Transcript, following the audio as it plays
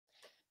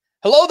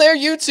Hello there,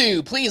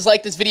 YouTube. Please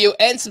like this video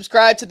and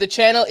subscribe to the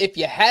channel if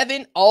you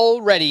haven't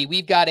already.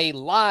 We've got a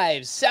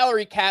live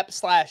salary cap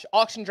 /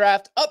 auction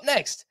draft up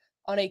next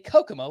on a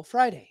Kokomo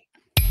Friday.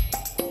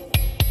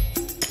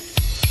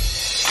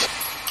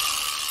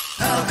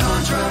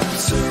 Alcantara,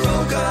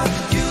 Soroka,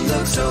 you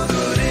look so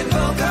good in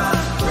polka.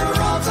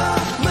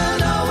 Peralta,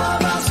 Manoa,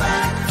 bounce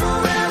back for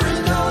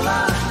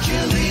Aarondola,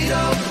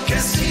 Giolito,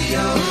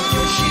 Castillo,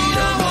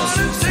 Yoshida,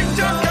 Mosu,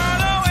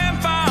 Giancarlo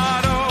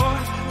Empado,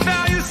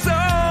 value so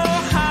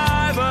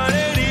high, but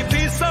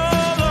ADP so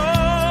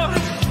low.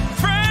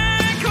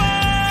 Frank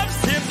Love's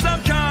hit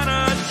some kind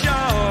of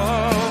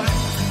Joe.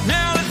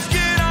 Now let's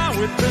get on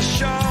with the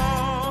show.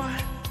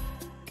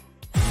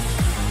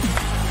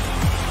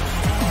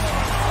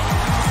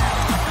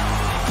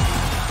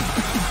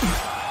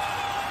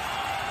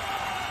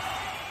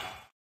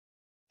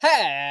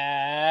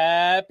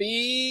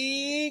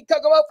 Happy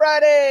Kokomo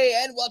Friday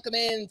and welcome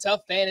in to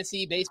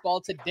Fantasy Baseball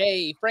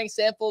today. Frank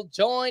Stampfl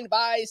joined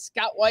by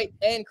Scott White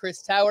and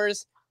Chris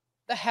Towers,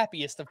 the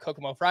happiest of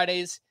Kokomo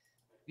Fridays.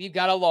 We've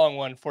got a long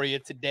one for you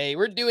today.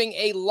 We're doing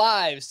a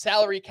live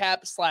salary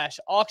cap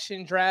 /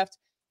 auction draft,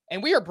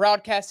 and we are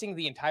broadcasting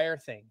the entire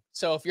thing.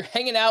 So if you're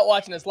hanging out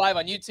watching us live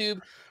on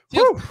YouTube,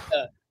 feel free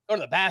to go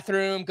to the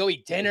bathroom, go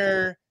eat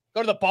dinner,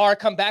 go to the bar,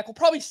 come back. We'll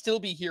probably still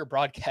be here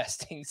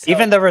broadcasting. So.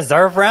 Even the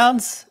reserve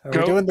rounds? Are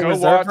we doing the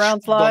reserve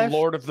rounds live? The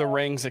Lord of the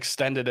Rings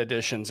extended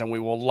editions, and we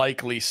will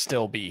likely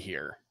still be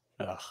here.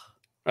 Ugh,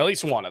 At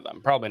least one of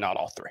them. Probably not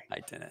all three.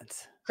 I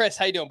didn't. Chris,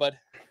 how you doing, bud?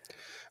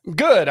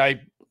 Good.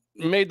 I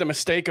made the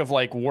mistake of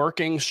like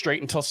working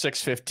straight until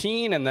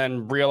 6:15 and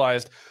then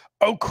realized,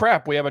 oh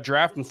crap, we have a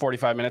draft in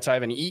 45 minutes. I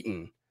haven't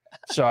eaten.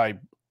 So I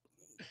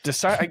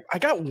decided I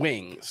got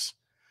wings,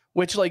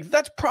 which like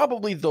that's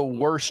probably the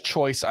worst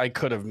choice I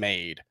could have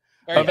made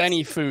of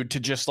any food to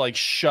just like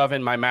shove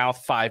in my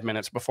mouth 5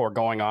 minutes before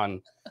going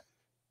on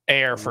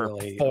air for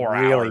Really, 4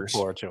 really hours.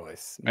 poor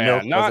choice.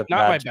 Yeah, Milk was not a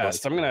my bad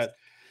best. choice. I'm gonna,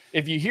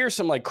 if you hear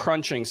some like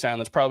crunching sound,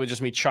 that's probably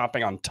just me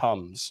chopping on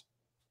Tums.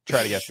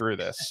 Try to get through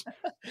this.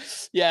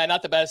 Yeah,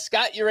 not the best.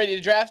 Scott, you ready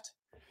to draft?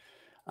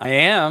 I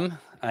am.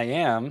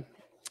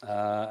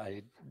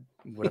 I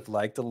would have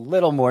liked a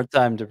little more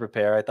time to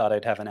prepare. I thought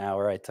I'd have an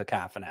hour. I took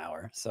half an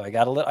hour. So I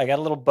got a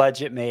little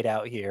budget made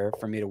out here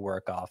for me to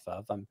work off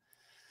of. I'm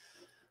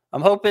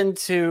hoping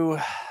to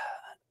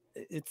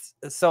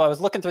so I was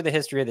looking through the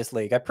history of this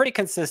league. I pretty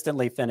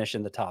consistently finish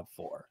in the top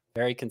 4.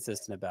 Very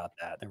consistent about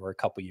that. There were a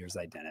couple years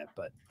I didn't,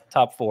 but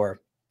top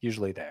 4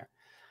 usually there.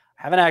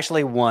 I haven't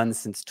actually won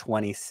since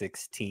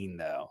 2016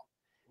 though.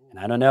 And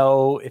I don't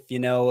know if you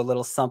know a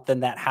little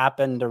something that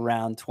happened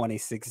around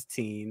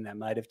 2016 that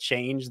might have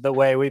changed the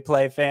way we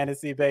play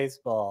fantasy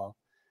baseball.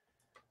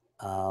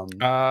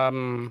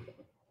 The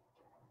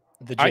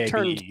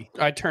JBE.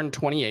 I turned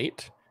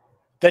 28.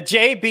 The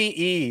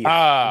JBE,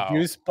 Oh,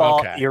 juice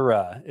ball okay.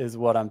 era is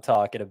what I'm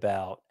talking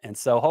about. And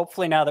so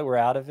hopefully now that we're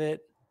out of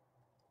it,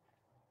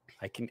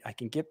 I can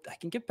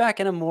get back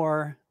in a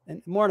more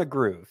in a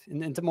groove,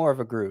 into more of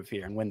a groove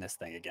here and win this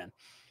thing again.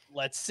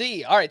 Let's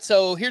see. All right,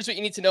 so here's what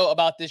you need to know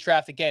about this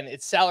draft. Again,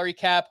 it's salary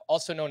cap,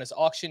 also known as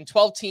auction,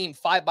 12-team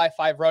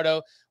 5x5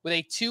 roto with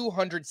a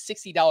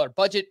 $260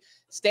 budget.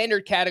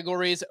 Standard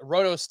categories,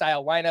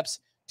 roto-style lineups,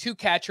 2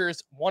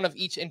 catchers, 1 of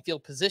each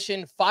infield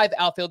position, 5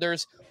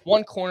 outfielders,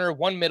 1 corner,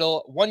 1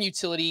 middle, 1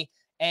 utility,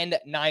 and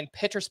 9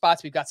 pitcher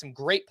spots. We've got some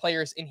great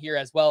players in here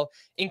as well,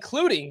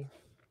 including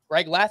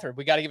Greg Lathrop.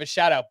 We got to give a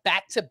shout out.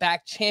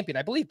 Back-to-back champion.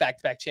 I believe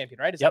back-to-back champion,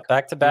 right? Yep,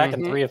 back-to-back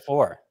and 3 of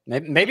 4.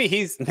 Maybe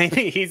he's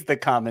the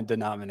common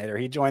denominator.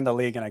 He joined the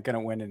league and I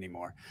couldn't win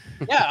anymore.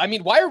 Yeah, I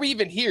mean, why are we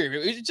even here?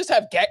 We just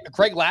have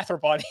Greg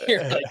Lathrop on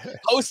here, like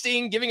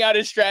hosting, giving out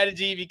his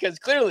strategy, because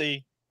clearly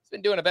he's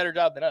been doing a better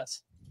job than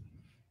us.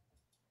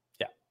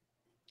 Yeah.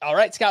 All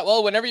right, Scott.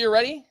 Well, whenever you're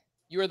ready,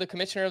 you are the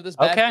commissioner of this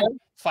bad Okay. boy.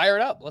 Fire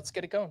it up. Let's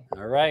get it going.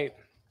 All right.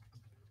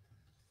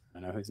 I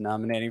don't know who's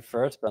nominating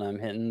first, but I'm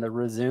hitting the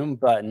resume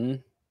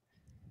button.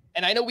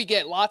 And I know we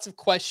get lots of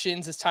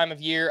questions this time of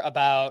year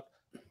about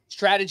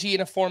strategy in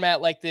a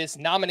format like this,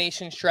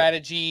 nomination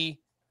strategy,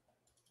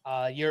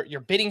 your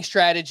bidding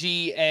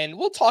strategy, and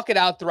we'll talk it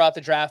out throughout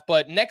the draft.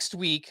 But next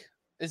week,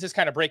 this is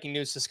kind of breaking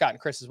news to Scott and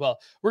Chris as well.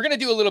 We're going to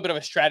do a little bit of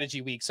a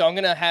strategy week. So I'm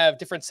going to have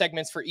different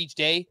segments for each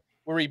day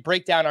where we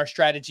break down our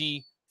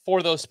strategy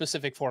for those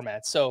specific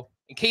formats. So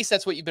in case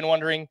that's what you've been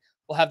wondering,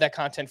 we'll have that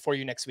content for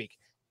you next week.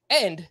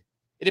 And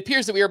it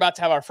appears that we are about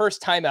to have our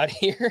first timeout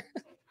here.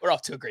 We're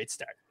off to a great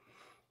start.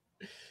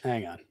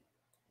 Hang on.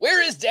 Where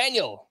is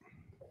Daniel?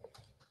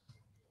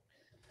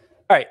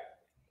 All right.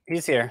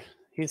 He's here.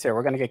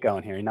 We're going to get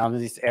going here. He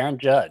nominates Aaron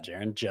Judge.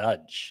 Aaron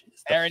Judge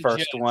is the Aaron first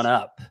Judge. one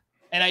up.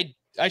 And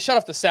I shut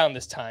off the sound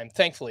this time,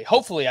 thankfully.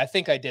 Hopefully, I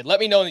think I did. Let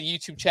me know in the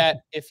YouTube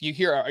chat if you're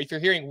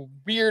hearing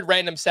weird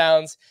random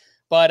sounds.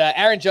 But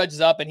Aaron Judge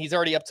is up, and he's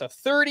already up to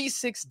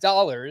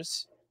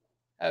 $36.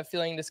 I have a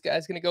feeling this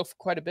guy's going to go for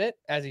quite a bit,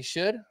 as he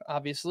should,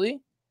 obviously.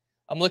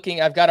 I'm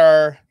looking. I've got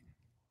our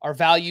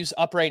values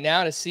up right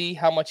now to see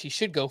how much he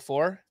should go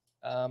for.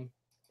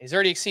 He's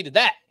already exceeded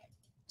that.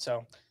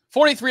 So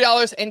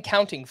 $43 and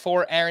counting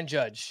for Aaron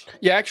Judge.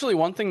 Yeah, actually,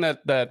 one thing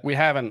that we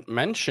haven't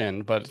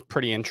mentioned, but it's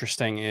pretty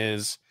interesting,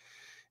 is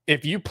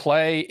if you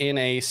play in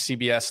a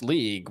CBS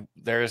league,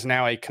 there is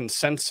now a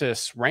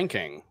consensus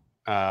ranking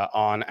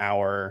on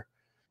our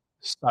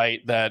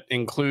site that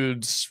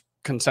includes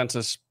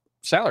consensus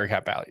salary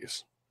cap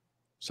values.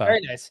 So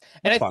Very nice.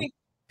 And I fun. think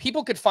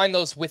people could find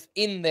those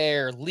within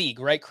their league,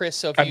 right, Chris?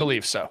 So if I you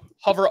believe so.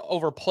 hover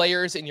over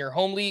players in your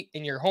home league,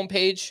 in your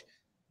homepage,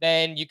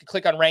 then you can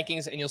click on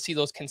rankings and you'll see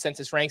those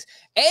consensus ranks.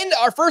 And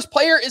our first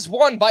player is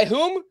won by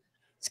whom?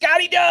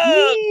 Scotty Dub.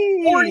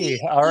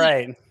 All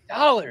right. $48.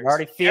 I'm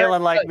already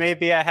feeling like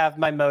maybe I have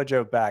my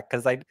mojo back,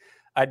 because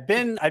I'd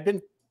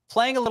been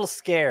playing a little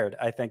scared,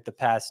 I think, the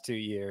past 2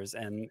 years,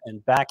 and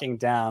backing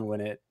down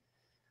when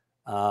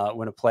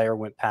a player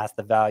went past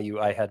the value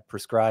I had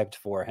prescribed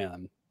for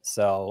him.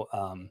 So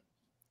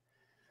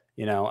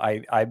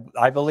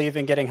I believe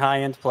in getting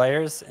high-end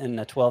players in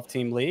a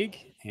 12-team league,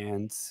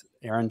 and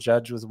Aaron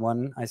Judge was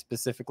one I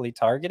specifically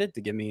targeted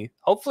to give me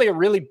hopefully a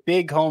really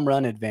big home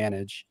run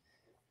advantage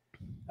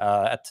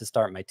to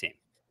start my team.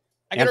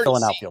 And fill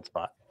an outfield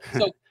spot.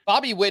 So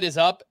Bobby Witt is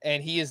up,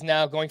 and he is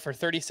now going for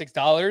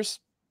 $36.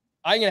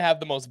 I'm going to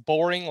have the most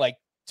boring, like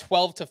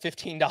 $12 to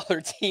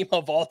 $15 team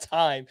of all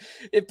time.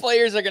 If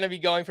players are going to be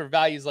going for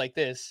values like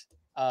this,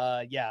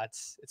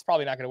 it's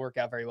probably not going to work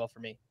out very well for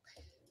me.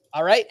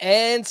 All right,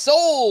 and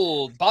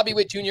sold. Bobby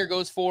Witt Jr.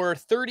 goes for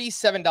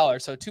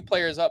 $37. So 2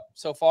 players up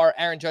so far.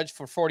 Aaron Judge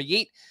for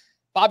 $48,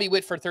 Bobby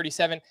Witt for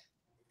 $37.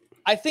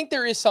 I think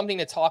there is something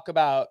to talk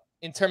about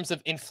in terms of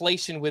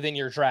inflation within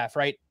your draft,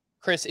 right?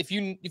 Chris, if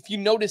you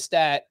notice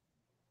that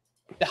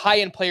the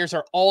high-end players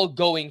are all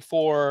going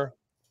for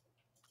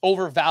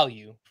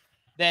overvalue,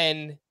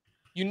 then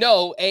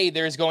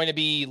there's going to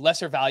be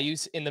lesser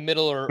values in the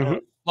middle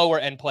or lower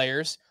end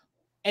players.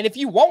 And if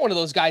you want one of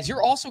those guys,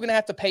 you're also going to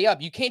have to pay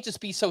up. You can't just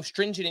be so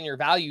stringent in your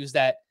values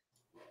that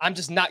I'm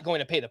just not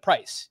going to pay the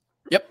price.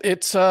 Yep,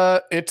 it's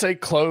a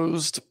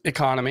closed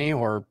economy,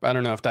 or I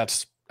don't know if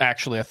that's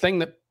actually a thing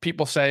that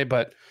people say,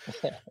 but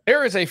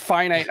there is a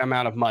finite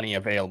amount of money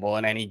available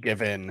in any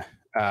given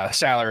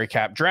salary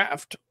cap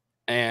draft,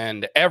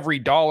 and every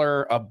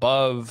dollar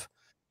above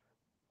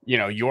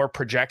your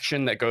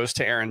projection that goes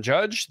to Aaron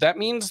Judge, that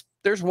means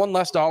there's one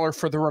less dollar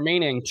for the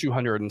remaining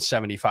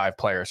 275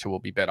 players who will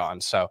be bid on.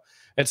 So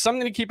it's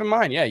something to keep in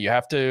mind. Yeah, you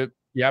have to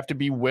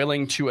be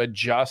willing to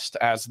adjust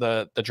as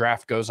the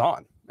draft goes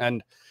on.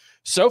 And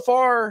so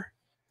far,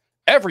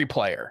 every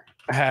player,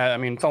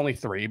 it's only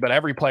 3, but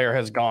every player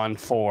has gone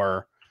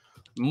for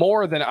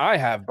more than I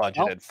have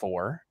budgeted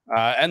for.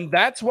 And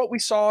that's what we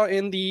saw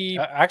in the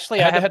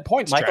head-to-head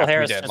points Michael draft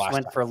Harris we did just last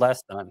went time. for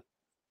less than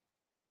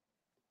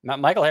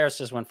Michael Harris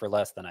just went for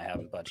less than I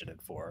haven't budgeted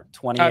for.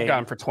 28. I've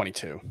gone for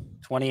 22.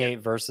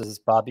 28 versus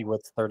Bobby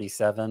Witt's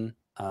 37.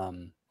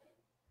 I'm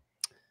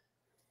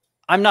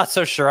not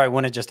so sure I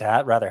wouldn't just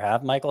rather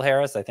have Michael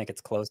Harris. I think it's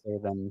closer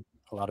than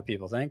a lot of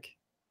people think.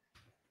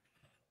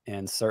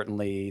 And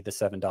certainly the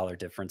 $7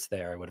 difference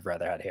there, I would have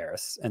rather had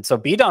Harris. And so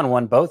B-Don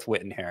won both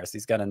Witt and Harris.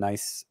 He's got a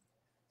nice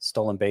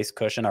stolen base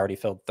cushion, already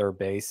filled third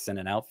base in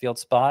an outfield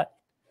spot.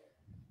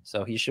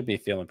 So he should be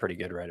feeling pretty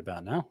good right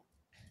about now.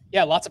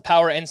 Yeah, lots of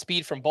power and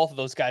speed from both of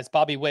those guys,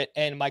 Bobby Witt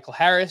and Michael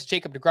Harris.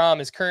 Jacob deGrom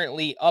is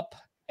currently up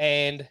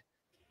to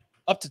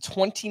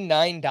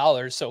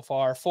 $29 so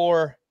far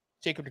for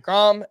Jacob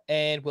deGrom.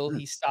 And will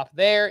he stop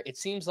there? It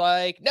seems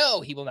like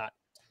no, he will not.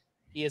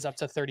 He is up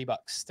to $30,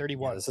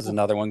 31. Yeah, this is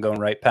another one going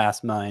right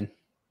past mine.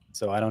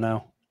 So I don't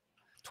know.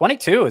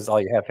 22 is all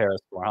you have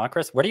Harris for, huh,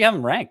 Chris? Where do you have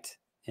him ranked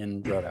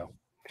in Roto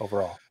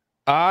overall?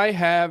 I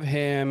have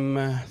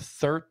him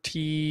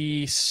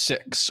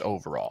 36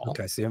 overall.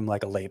 Okay, so I'm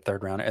like a late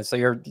third rounder. So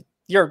you're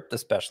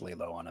especially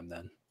low on him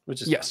then,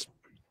 which is yes.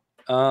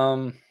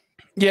 Fine.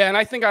 Yeah, and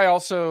I think I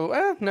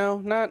also no,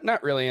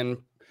 not really in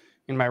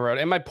my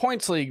Roto. In my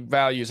points league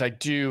values, I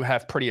do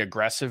have pretty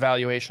aggressive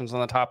valuations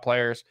on the top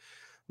players.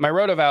 My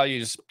Roto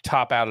values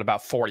top out at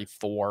about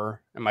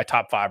 44, and my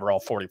top 5 are all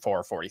 44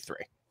 or 43.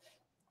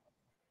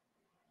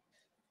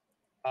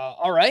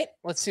 All right,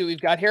 let's see what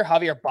we've got here.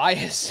 Javier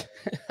Baez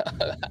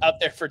out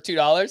there for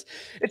 $2.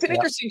 It's an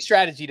interesting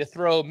strategy to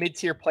throw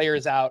mid-tier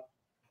players out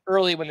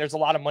early when there's a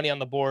lot of money on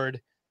the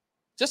board,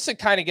 just to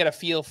kind of get a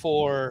feel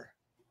for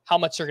how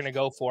much they're going to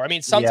go for. I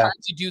mean, sometimes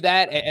you do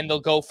that and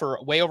they'll go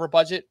for way over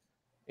budget.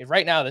 And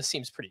right now, this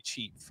seems pretty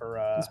cheap for.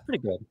 It's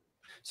pretty good.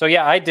 So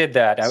yeah, I did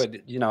that.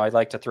 I'd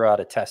like to throw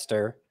out a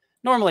tester.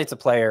 Normally, it's a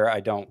player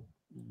I don't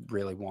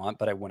really want,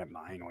 but I wouldn't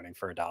mind winning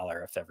for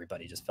 $1 if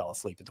everybody just fell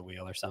asleep at the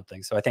wheel or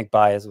something. So I think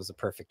Baez was a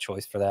perfect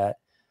choice for that.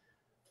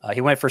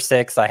 He went for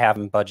 6. I have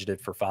him budgeted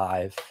for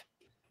 5.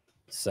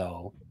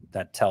 So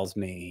that tells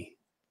me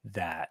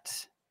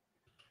that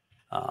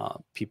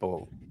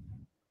people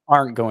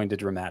aren't going to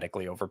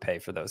dramatically overpay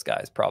for those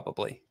guys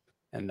probably.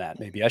 And that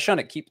maybe I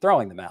shouldn't keep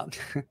throwing them out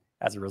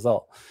as a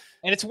result.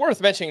 And it's worth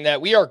mentioning that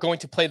we are going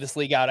to play this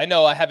league out. I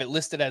know I have it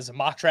listed as a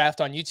mock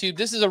draft on YouTube.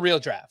 This is a real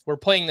draft. We're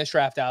playing this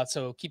draft out,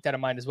 so keep that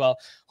in mind as well.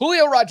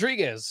 Julio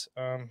Rodriguez.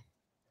 Our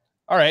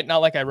All right, not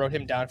like I wrote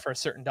him down for a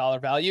certain dollar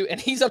value,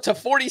 and he's up to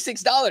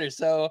 $46.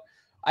 So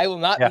I will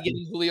not be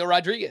getting Julio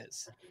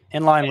Rodriguez.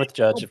 In line with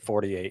Judge at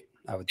 48,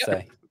 I would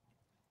say.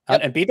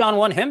 And B-Don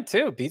won him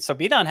too. So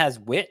B-Don has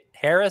Witt,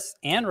 Harris,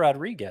 and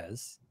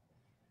Rodriguez.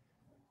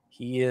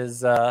 He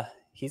is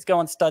he's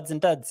going studs and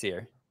duds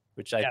here,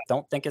 which I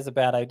don't think is a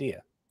bad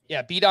idea.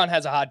 Yeah, B-Don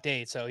has a hot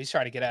date, so he's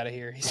trying to get out of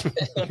here.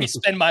 Let me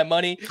spend my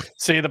money.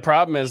 See, the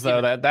problem is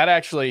though that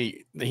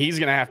actually he's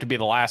going to have to be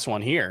the last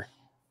one here.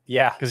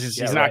 Yeah, because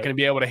he's not going to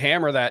be able to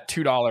hammer that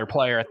 $2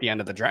 player at the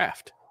end of the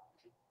draft.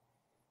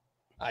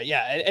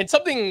 And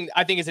something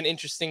I think is an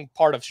interesting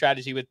part of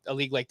strategy with a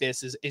league like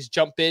this is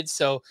jump bids.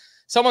 So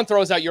someone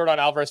throws out Yordan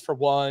Alvarez for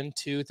 1,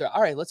 2, 3.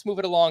 All right, let's move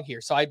it along here.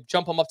 So I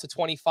jump him up to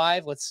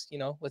 25. Let's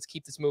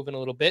keep this moving a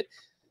little bit.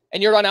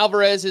 And Yordan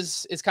Alvarez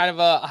is kind of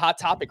a hot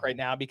topic right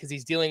now because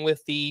he's dealing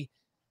with the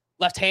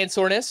left hand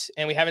soreness,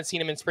 and we haven't seen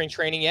him in spring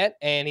training yet,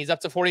 and he's up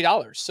to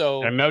 $40.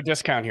 So and no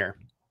discount here.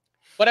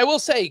 But I will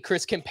say,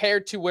 Chris,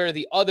 compared to where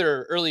the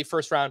other early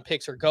first round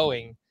picks are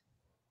going,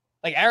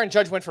 like Aaron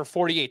Judge went for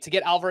 48. To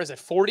get Alvarez at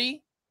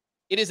 40,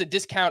 it is a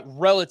discount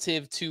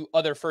relative to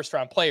other first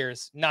round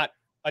players, not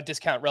a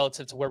discount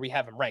relative to where we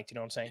have him ranked. You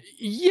know what I'm saying?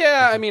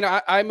 Yeah. I mean,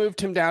 I moved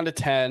him down to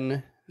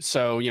 10.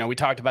 So, we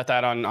talked about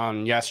that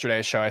on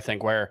yesterday's show, I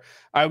think, where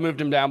I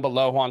moved him down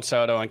below Juan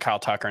Soto and Kyle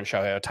Tucker and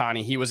Shohei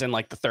Ohtani. He was in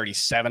like the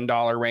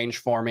 $37 range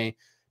for me.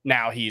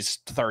 Now he's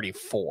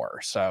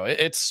 34. So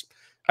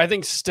I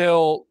think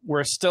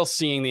we're still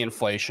seeing the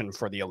inflation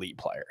for the elite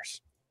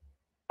players.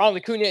 Ronald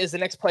Acuna is the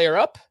next player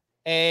up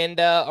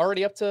and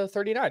already up to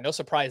 39. No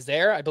surprise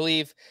there. I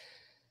believe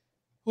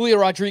Julio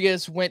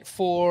Rodriguez went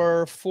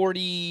for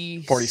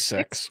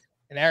 46.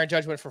 And Aaron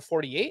Judge went for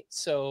 48.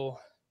 So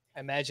I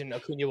imagine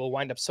Acuna will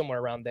wind up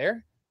somewhere around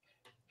there.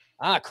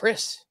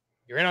 Chris,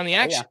 you're in on the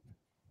action.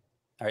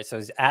 All right, so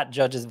he's at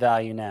Judge's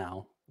value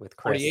now with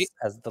Chris 48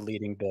 as the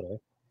leading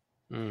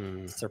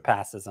bidder.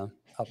 Surpasses him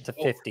up to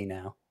 50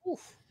 now.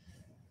 Oof.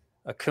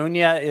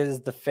 Acuna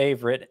is the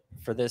favorite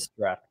for this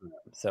draft room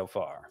so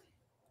far.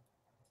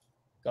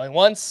 Going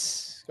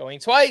once, going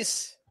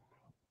twice.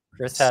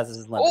 Chris has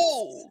his limits.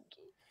 Oh,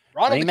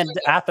 Raymond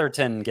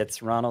Atherton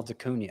gets Ronald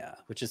Acuna,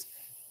 which is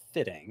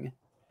fitting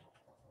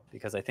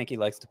because I think he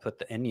likes to put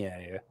the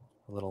Inye,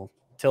 a little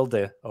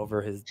tilde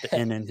over the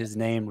N in his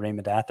name,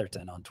 Raymond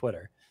Atherton on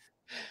Twitter.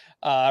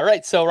 All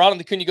right, so Ronald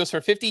Acuna goes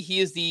for 50. He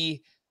is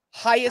the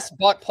highest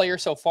bought player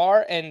so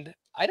far, and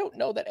I don't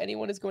know that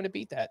anyone is going to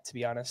beat that, to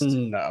be honest.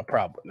 No,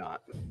 probably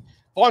not.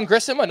 Vaughn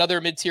Grissom, another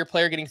mid-tier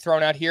player getting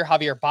thrown out here.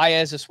 Javier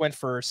Baez just went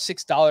for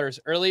 $6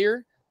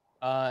 earlier.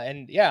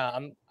 I'm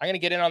going to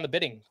get in on the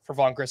bidding for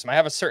Vaughn Grissom. I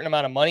have a certain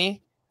amount of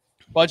money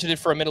budgeted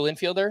for a middle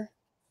infielder,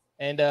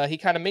 and he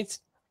kind of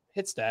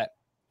hits that.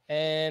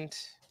 And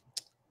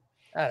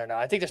I don't know.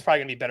 I think there's probably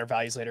going to be better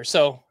values later.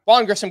 So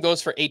Vaughn Grissom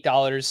goes for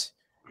 $8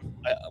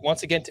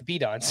 once again to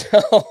B-Don.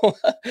 So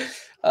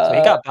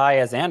he got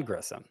Baez and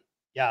Grissom.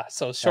 Yeah,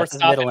 so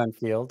shortstop, middle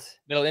infield.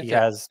 He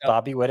has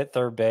Bobby Witt at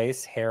third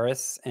base,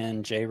 Harris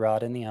and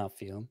J-Rod in the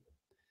outfield.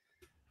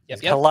 He's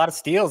got a lot of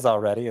steals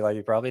already. Like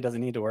he probably doesn't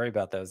need to worry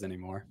about those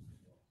anymore.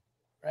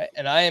 Right,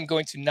 and I am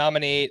going to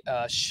nominate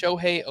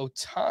Shohei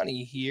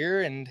Ohtani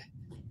here and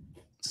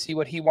see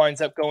what he winds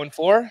up going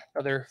for.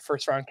 Another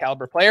first-round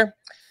caliber player.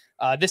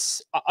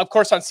 This, of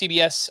course, on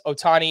CBS,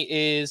 Ohtani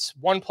is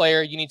one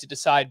player you need to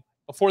decide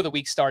before the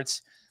week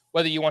starts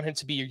whether you want him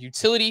to be your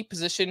utility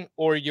position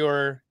or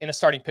you're in a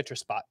starting pitcher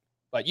spot.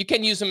 But you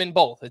can use him in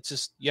both. It's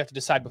just you have to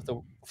decide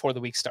before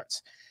the week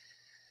starts.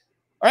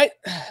 All right,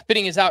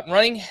 bidding is out and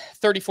running.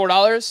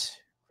 $34.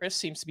 Chris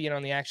seems to be in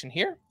on the action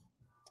here.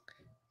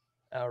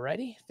 All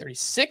righty,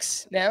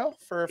 36 now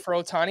for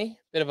Ohtani.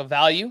 Bit of a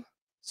value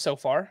so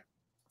far.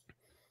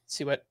 Let's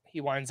see what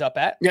he winds up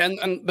at. Yeah,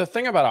 and the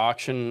thing about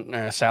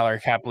auction salary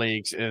cap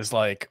leagues is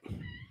like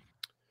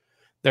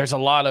there's a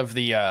lot of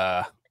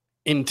the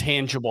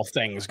intangible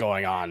things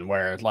going on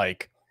where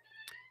like,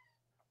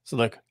 so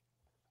look,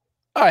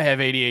 I have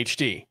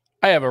ADHD.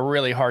 I have a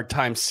really hard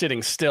time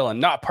sitting still and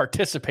not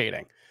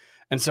participating.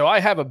 And so I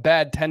have a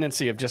bad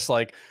tendency of just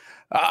like,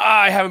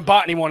 I haven't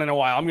bought anyone in a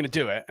while. I'm going to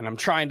do it. And I'm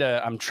trying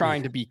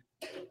to be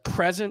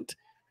present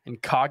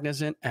and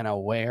cognizant and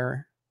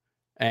aware.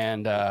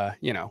 And,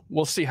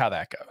 we'll see how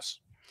that goes.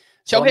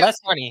 Shohei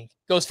Ohtani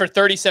goes for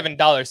 $37,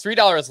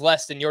 $3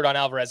 less than Yordan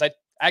Alvarez. I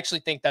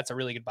actually think that's a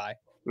really good buy.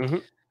 Mm-hmm.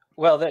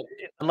 Well,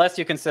 unless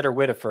you consider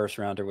Witt a first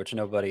rounder, which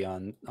nobody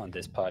on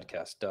this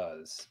podcast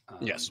does.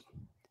 Yes.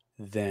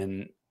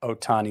 Then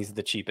Ohtani's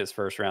the cheapest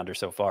first rounder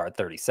so far at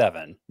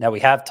 37. Now we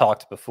have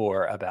talked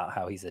before about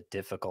how he's a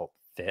difficult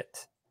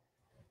fit.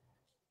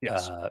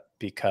 Yes.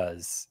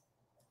 Because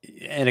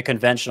in a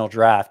conventional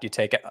draft, you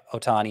take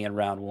Ohtani in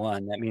round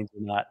one. That means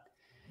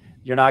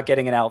you're not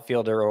getting an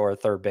outfielder or a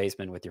third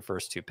baseman with your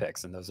first two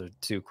picks. And those are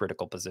two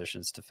critical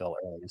positions to fill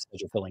early. Instead,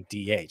 you're filling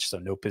DH, so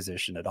no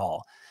position at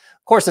all.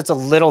 Of course, it's a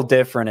little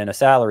different in a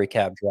salary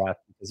cap draft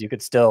because you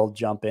could still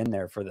jump in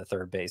there for the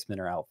third baseman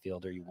or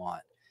outfielder you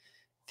want,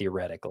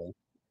 theoretically.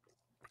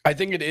 I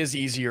think it is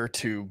easier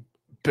to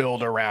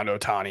build around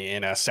Ohtani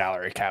in a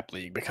salary cap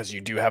league because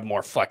you do have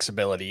more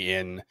flexibility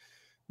in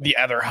the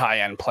other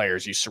high-end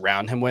players you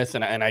surround him with.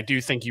 And I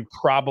do think you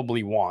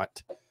probably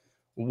want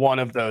one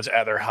of those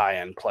other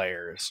high-end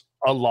players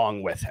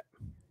along with him.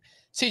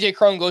 CJ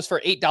Cron goes for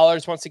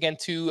 $8 once again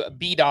to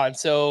Bedon.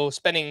 So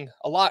spending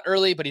a lot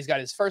early, but he's got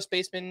his first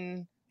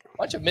baseman, a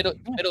bunch of middle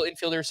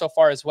infielders so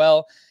far as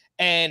well.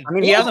 And I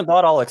mean, he hasn't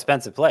bought all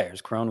expensive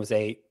players. Crone was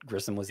 8,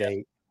 Grissom was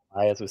 8,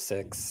 Baez was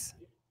 6.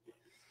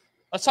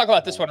 Let's talk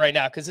about this one right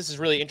now because this is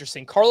really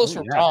interesting. Carlos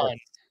Rodon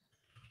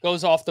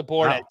goes off the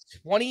board at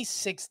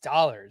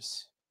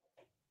 $26.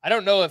 I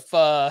don't know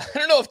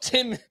if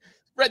Tim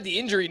read the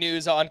injury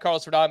news on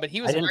Carlos Rodon, but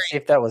he was. I didn't see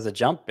if that was a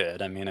jump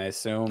bid. I mean, I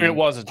assume it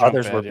was a jump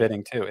others bid, were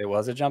bidding too. It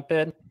was a jump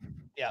bid.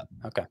 Yeah.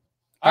 Okay.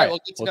 All right. Well,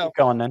 good to we'll know. keep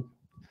going then.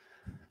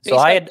 So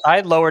I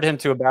had lowered him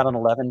to about an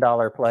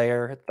 $11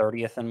 player,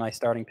 30th in my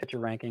starting pitcher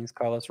rankings.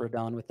 Carlos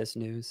Rodon with this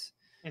news.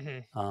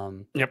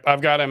 Mm-hmm. Yep, I've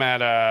got him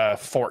at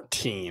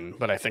 14,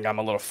 but I think I'm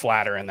a little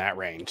flatter in that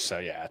range. So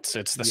yeah, it's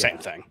the same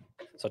thing.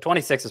 So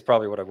 26 is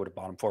probably what I would have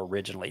bought him for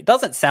originally. It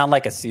doesn't sound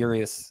like a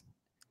serious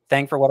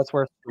thing for what it's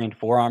worth. Strained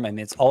forearm. I mean,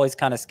 it's always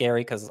kind of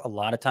scary because a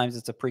lot of times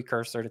it's a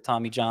precursor to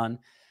Tommy John.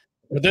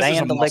 But this is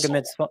a the muscle.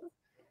 ligaments.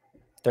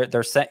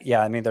 They're saying,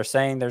 yeah. I mean, they're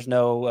saying there's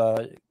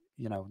no,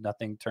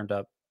 nothing turned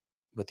up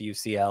with the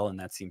UCL, and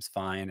that seems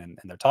fine. And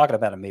they're talking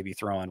about it maybe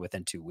throwing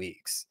within 2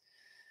 weeks.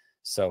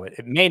 So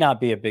it may not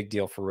be a big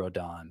deal for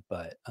Rodon,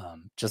 but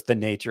just the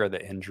nature of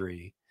the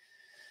injury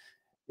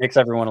makes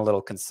everyone a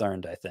little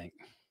concerned, I think.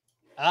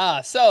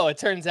 So it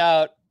turns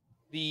out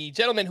the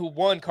gentleman who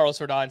won Carlos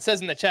Rodon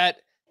says in the chat,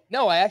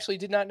 no, I actually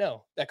did not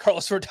know that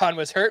Carlos Rodon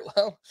was hurt.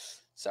 Well,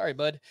 sorry,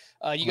 bud.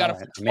 You got him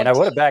for I mean, I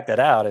would have backed it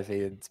out if he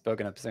had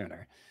spoken up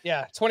sooner.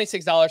 Yeah,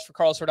 $26 for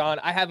Carlos Rodon.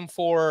 I have him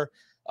for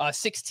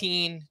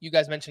 16. You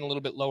guys mentioned a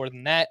little bit lower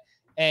than that.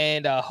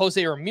 And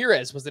Jose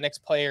Ramirez was the next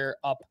player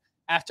up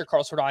after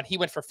Carlos Rodon. He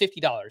went for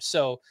 $50.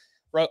 So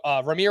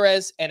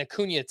Ramirez and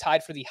Acuna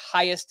tied for the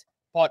highest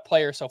bought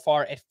player so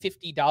far at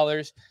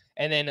 $50.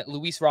 And then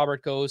Luis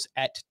Robert goes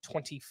at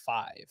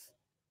 25.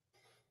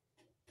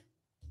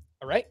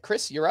 All right,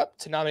 Chris, you're up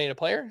to nominate a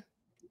player.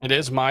 It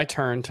is my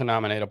turn to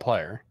nominate a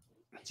player.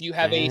 Do you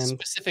have a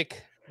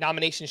specific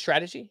nomination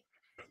strategy?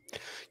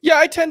 Yeah,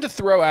 I tend to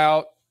throw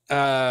out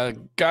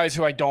guys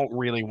who I don't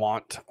really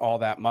want all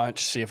that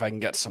much, see if I can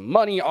get some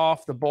money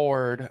off the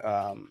board.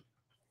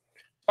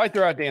 I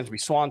throw out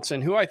Dansby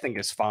Swanson, who I think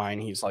is fine.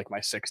 He's like my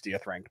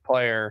 60th ranked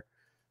player,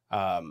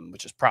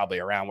 which is probably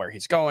around where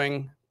he's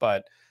going,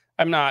 but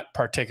I'm not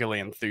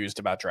particularly enthused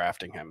about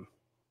drafting him.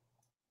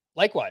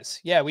 Likewise.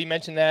 Yeah, we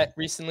mentioned that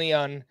recently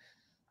on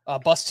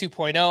Bus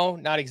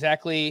 2.0. Not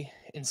exactly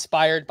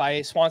inspired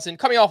by Swanson.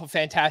 Coming off a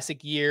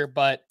fantastic year,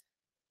 but,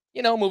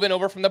 moving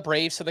over from the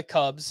Braves to the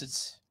Cubs,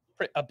 it's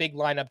a big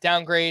lineup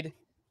downgrade.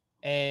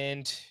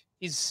 And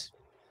he's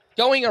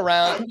going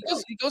around.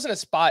 He goes in a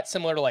spot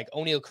similar to like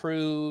O'Neal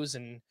Cruz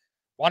and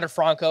Wander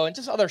Franco and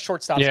just other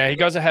shortstops. Yeah, he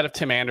goes ahead of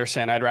Tim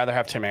Anderson. I'd rather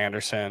have Tim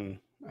Anderson.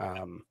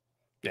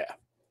 Yeah.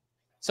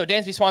 So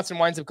Dansby Swanson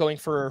winds up going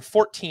for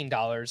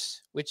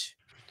 $14, which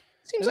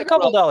seems like a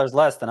couple dollars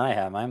less than I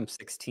have. I'm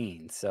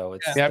 16, so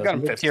it's I've got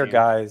him mid-tier 15.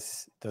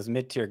 guys. Those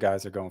mid-tier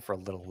guys are going for a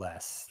little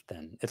less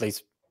than, at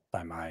least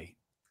by my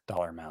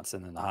dollar amounts,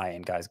 and then the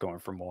high-end guys going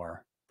for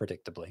more,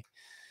 predictably.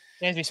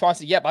 Dansby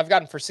Swanson, yep, I've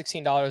got him for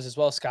 $16 as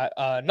well, Scott.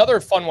 Another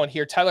fun one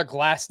here, Tyler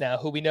Glasnow,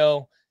 who we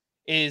know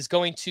is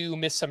going to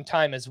miss some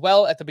time as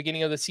well at the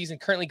beginning of the season,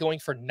 currently going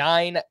for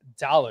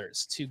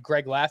 $9 to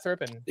Greg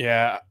Lathrop. And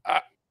yeah,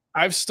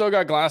 I've still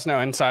got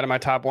Glasnow inside of my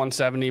top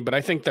 170, but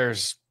I think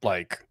there's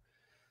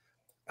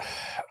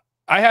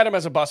I had him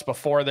as a bust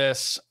before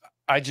this.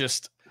 I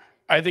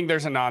think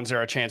there's a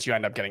non-zero chance you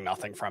end up getting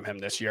nothing from him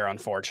this year,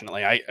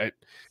 unfortunately.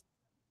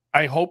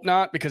 I hope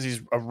not, because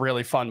he's a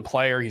really fun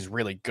player. He's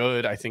really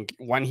good. I think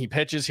when he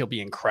pitches, he'll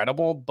be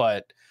incredible,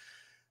 but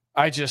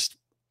I just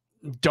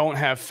don't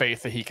have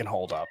faith that he can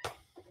hold up.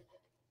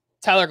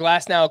 Tyler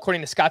Glasnow,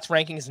 according to Scott's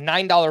rankings,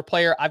 $9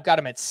 player. I've got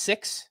him at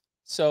 6.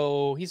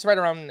 So he's right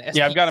around SP.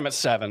 Yeah, I've got him at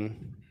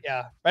 7.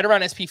 Yeah, right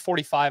around SP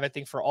 45, I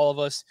think, for all of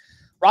us.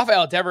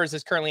 Rafael Devers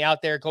is currently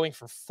out there going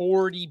for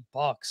 $40.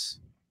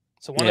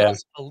 So one of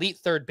those elite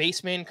third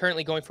basemen,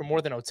 currently going for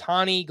more than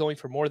Ohtani, going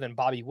for more than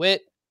Bobby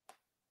Witt.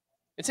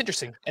 It's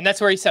interesting. And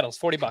that's where he settles,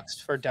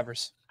 $40 for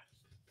Devers.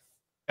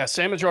 Yeah,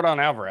 same as Jordan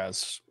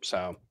Alvarez.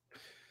 So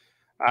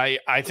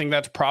I think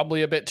that's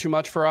probably a bit too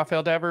much for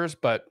Rafael Devers,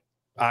 but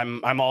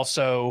I'm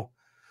also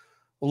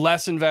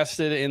less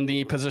invested in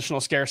the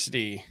positional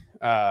scarcity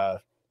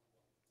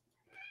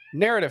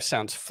narrative.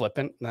 Sounds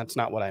flippant. That's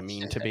not what I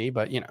mean to be,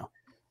 but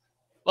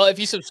Well, if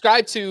you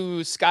subscribe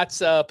to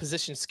Scott's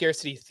position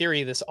scarcity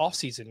theory this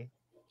offseason,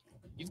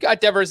 you've got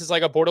Devers as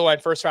like a borderline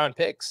first round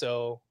pick.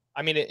 So,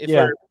 I mean, if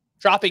we're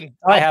dropping,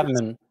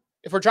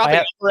 if we're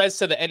dropping Alvarez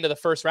to the end of the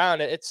first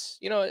round, it's,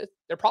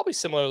 they're probably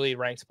similarly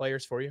ranked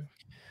players for you.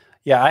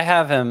 Yeah, I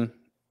have him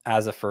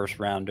as a first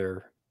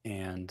rounder,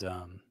 and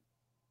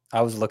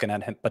I was looking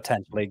at him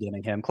potentially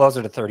getting him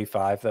closer to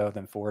 35 though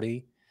than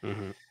 40.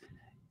 Mm-hmm.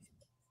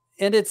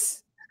 And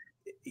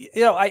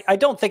I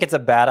don't think it's a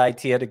bad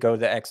idea to go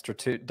the extra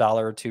 $2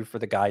 or $2 for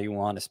the guy you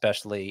want,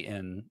 especially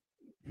in,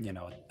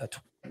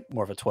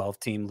 more of a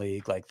 12-team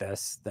league like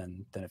this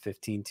than a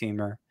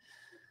 15-teamer.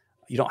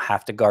 You don't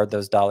have to guard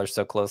those dollars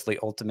so closely.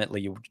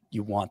 Ultimately,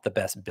 you want the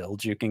best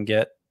build you can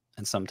get,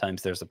 and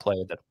sometimes there's a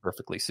player that's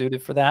perfectly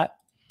suited for that.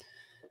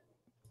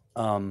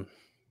 When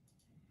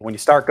you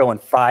start going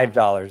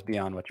 $5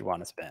 beyond what you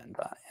want to spend,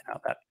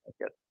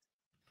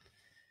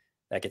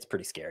 that gets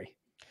pretty scary.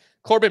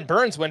 Corbin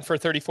Burns went for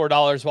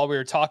 $34 while we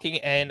were talking,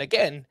 and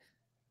again,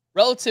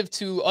 relative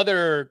to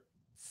other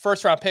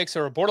first-round picks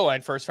or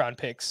borderline first-round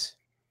picks,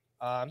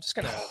 I'm just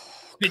gonna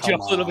pitch you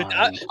up a little bit.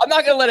 I'm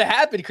not gonna let it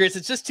happen, Chris.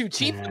 It's just too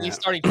cheap for these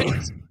starting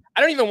pitchers.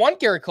 I don't even want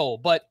Garrett Cole,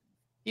 but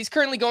he's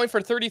currently going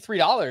for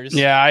 $33.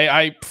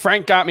 Yeah,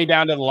 Frank got me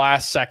down to the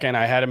last second.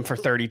 I had him for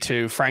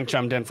 32. Frank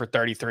jumped in for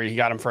 33. He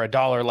got him for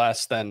 $1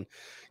 less than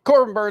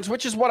Corbin Burns,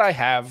 which is what I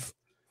have.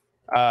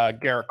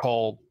 Garrett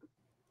Cole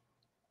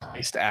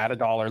priced at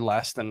 $1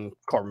 less than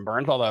Corbin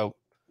Burns, although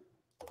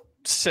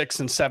 $6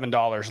 and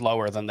 $7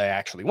 lower than they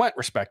actually went,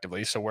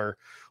 respectively. So we're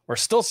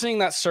still seeing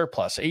that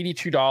surplus,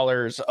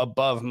 $82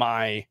 above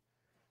my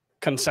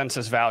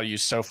consensus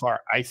values so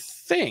far. I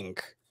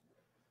think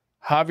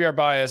Javier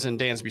Baez and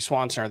Dansby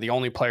Swanson are the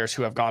only players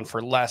who have gone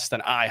for less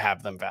than I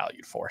have them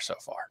valued for so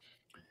far.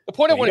 The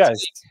point I want to make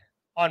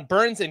on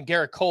Burns and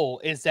Garrett Cole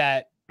is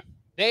that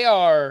they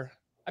are,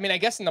 I mean, I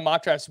guess in the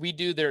mock drafts we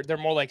do, they're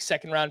more like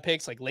second-round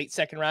picks, like late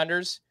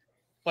second-rounders.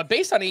 But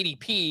based on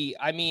ADP,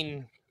 I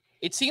mean,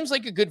 it seems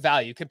like a good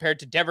value compared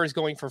to Devers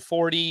going for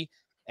 40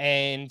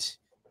 and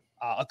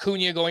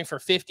Acuna going for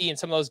 50 and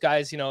some of those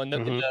guys, in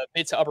the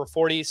mid to upper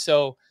 40s.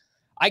 So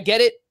I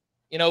get it.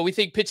 We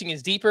think pitching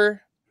is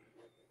deeper.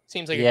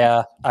 Seems like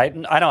I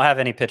don't have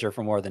any pitcher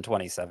for more than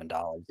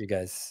 $27. You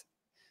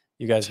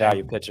guys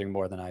value pitching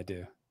more than I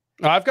do.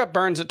 I've got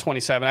Burns at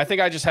 27. I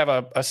think I just have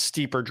a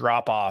steeper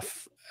drop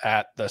off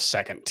at the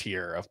second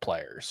tier of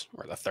players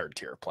or the third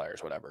tier of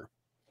players, whatever.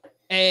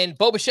 And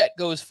Bo Bichette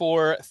goes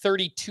for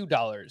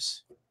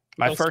 $32.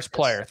 My first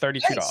player,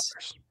 $32.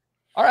 Nice.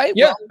 All right.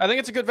 Yeah, well, I think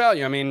it's a good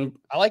value. I mean,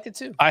 I like it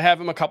too. I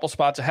have him a couple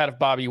spots ahead of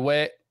Bobby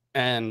Witt,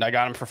 and I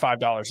got him for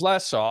 $5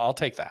 less, so I'll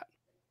take that.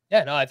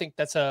 Yeah, no, I think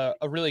that's a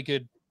really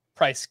good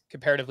price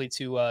comparatively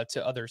to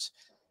others.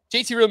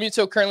 JT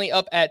Realmuto currently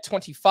up at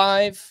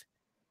 25,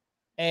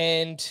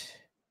 and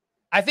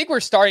I think we're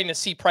starting to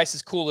see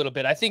prices cool a little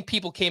bit. I think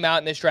people came out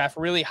in this draft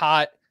really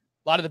hot.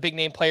 A lot of the big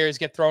name players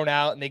get thrown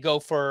out, and they go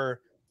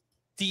for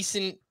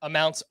decent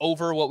amounts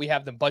over what we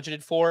have them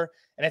budgeted for.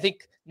 And I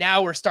think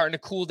now we're starting to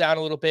cool down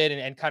a little bit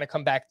and kind of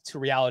come back to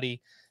reality,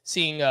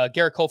 seeing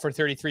Garrett Cole for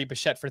 33,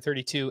 Bichette for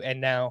 32, and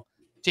now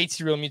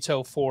JT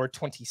Realmuto for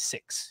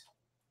 26.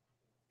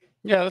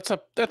 Yeah,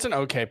 that's an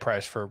okay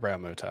price for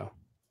Realmuto.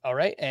 All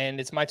right, and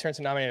it's my turn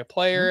to nominate a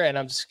player, and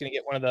I'm just going to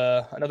get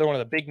another one of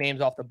the big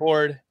names off the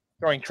board,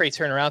 throwing Trey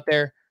Turner out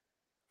there.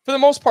 For the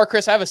most part,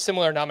 Chris, I have a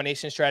similar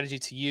nomination strategy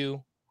to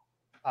you.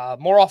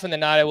 More often than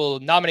not, I will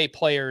nominate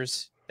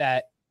players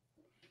that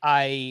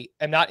I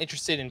am not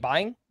interested in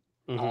buying.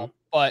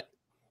 But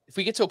if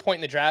we get to a point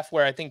in the draft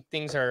where I think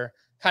things are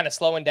kind of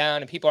slowing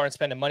down and people aren't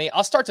spending money,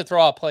 I'll start to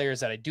throw out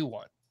players that I do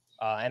want.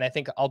 And I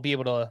think I'll be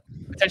able to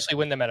potentially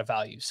win them at a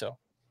value. So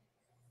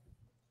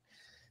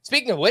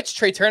speaking of which,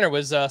 Trey Turner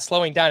was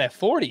slowing down at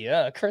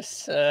 40.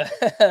 Chris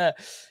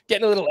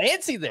getting a little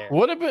antsy there.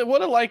 Would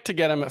have liked to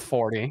get him at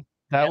 40.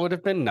 That would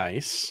have been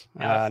nice.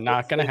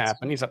 Not going to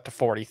happen. He's up to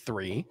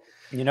 43.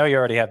 You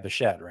already have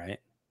Bichette, right?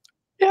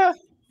 Yeah.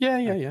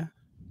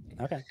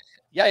 Okay.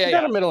 Yeah. You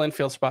got a middle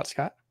infield spot,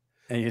 Scott.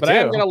 But I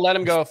am going to let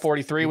him go at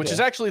 43, which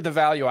is actually the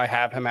value I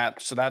have him at.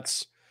 So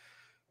that's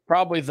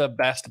probably the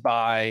best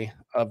buy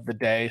of the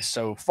day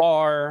so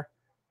far.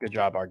 Good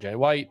job, RJ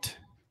White.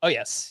 Oh,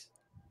 yes.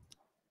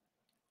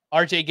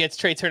 RJ gets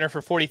Trey Turner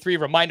for 43.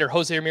 Reminder,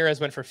 Jose Ramirez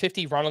went for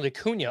 50. Ronald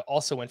Acuna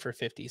also went for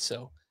 50.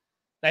 So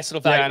nice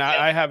little value. Yeah, and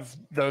I have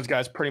those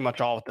guys pretty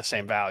much all at the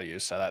same value.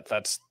 So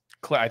that's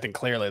I think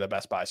clearly the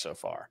best buy so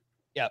far.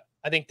 Yeah,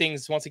 I think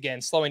things, once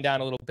again, slowing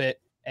down a little bit.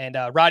 And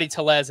Roddy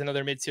Tellez,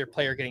 another mid-tier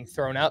player, getting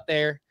thrown out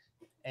there.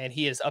 And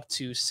he is up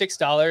to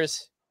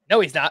 $6. No,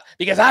 he's not,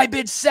 because I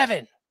bid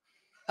 $7.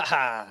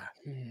 And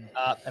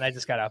I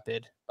just got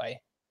outbid by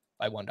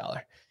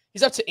 $1.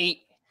 He's up to $8.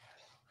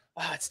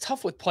 It's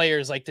tough with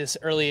players like this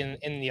early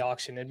in the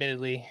auction,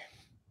 admittedly.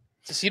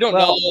 Just you don't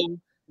know.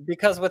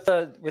 Because with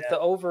the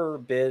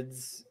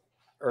overbids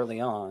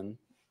early on,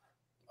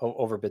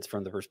 overbids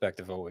from the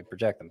perspective of what we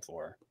project them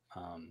for,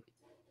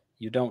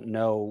 you don't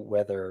know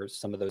whether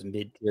some of those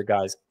mid-tier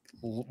guys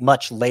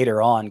much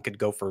later on could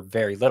go for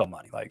very little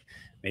money. Like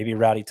maybe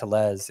Rowdy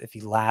Tellez, if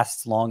he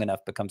lasts long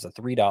enough, becomes a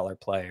 $3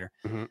 player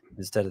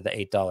instead of the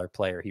 $8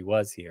 player he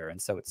was here.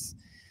 And so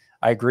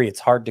I agree, it's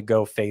hard to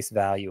go face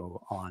value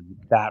on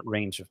that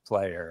range of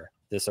player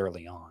this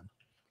early on.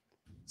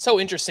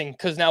 So interesting,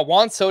 because now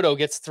Juan Soto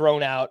gets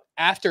thrown out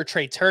after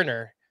Trey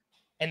Turner,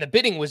 and the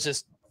bidding was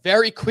just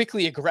very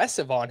quickly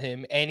aggressive on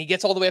him, and he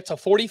gets all the way up to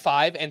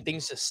 45, and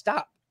things just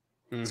stop.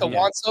 So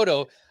Juan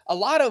Soto, a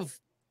lot of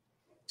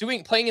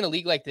playing in a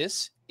league like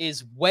this,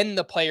 is when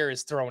the player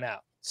is thrown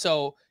out.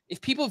 So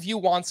if people view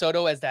Juan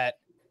Soto as that,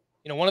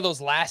 one of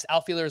those last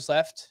outfielders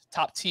left,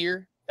 top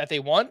tier that they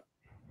want,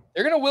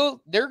 they're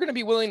gonna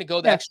be willing to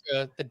go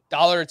the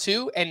dollar or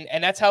two,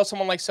 and that's how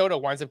someone like Soto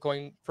winds up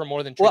going for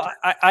more than. Well,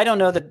 I don't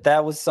know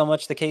that was so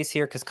much the case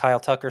here because Kyle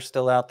Tucker's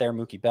still out there,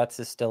 Mookie Betts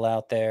is still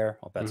out there.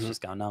 Well, Betts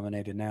just got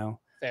nominated now.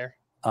 Fair.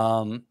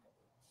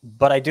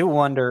 But I do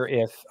wonder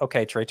if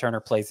Trey Turner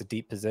plays a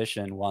deep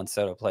position, Juan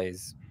Soto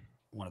plays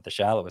one of the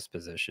shallowest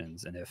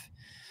positions, and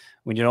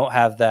when you don't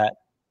have that,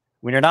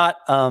 when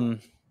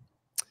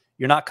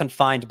you're not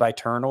confined by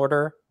turn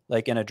order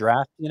like in a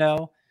draft,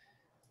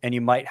 and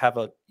you might have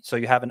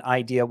you have an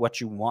idea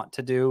what you want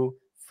to do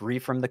free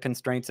from the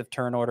constraints of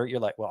turn order. You're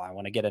like, well, I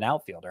want to get an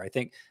outfielder. I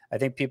think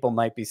people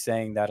might be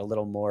saying that a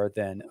little more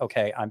than,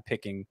 okay, I'm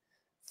picking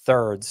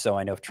third, so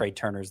I know if Trey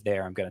Turner's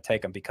there, I'm going to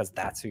take him because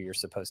that's who you're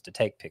supposed to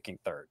take picking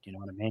third. You know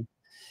what I mean?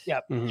 Yeah.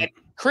 And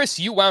Chris,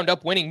 you wound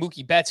up winning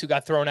Mookie Betts, who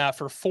got thrown out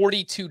for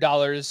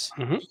 $42.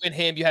 You and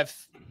him. You have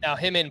now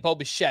him and Bo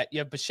Bichette. You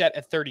have Bichette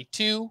at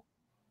 32.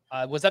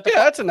 Was that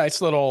that's a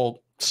nice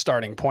little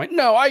starting point.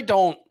 No, I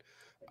don't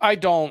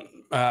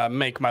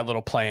make my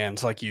little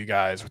plans like you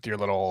guys with your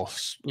little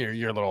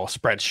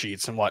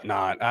spreadsheets and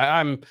whatnot.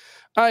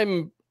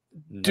 I'm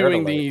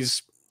doing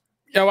these.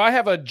 I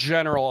have a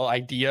general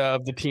idea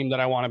of the team that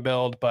I want to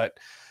build, but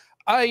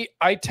I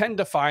tend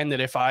to find that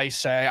if I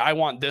say I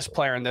want this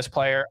player and this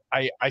player,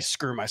 I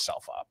screw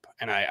myself up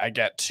and I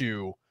get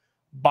too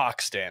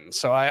boxed in.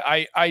 So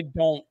I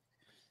don't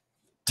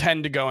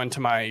tend to go into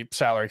my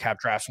salary cap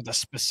drafts with a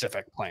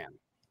specific plan.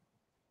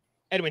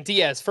 Edwin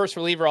Diaz, first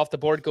reliever off the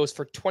board, goes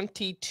for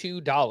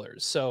 $22.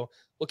 So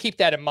we'll keep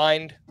that in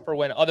mind for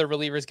when other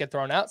relievers get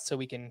thrown out so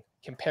we can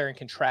compare and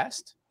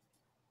contrast.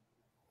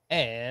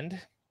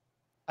 And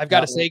I've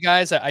got to say,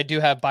 guys, I do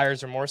have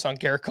buyer's remorse on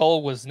Garrett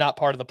Cole. Was not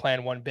part of the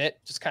plan one bit.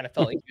 Just kind of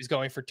felt like he was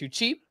going for too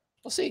cheap.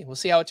 We'll see. We'll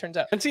see how it turns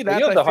out. And see,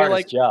 that's the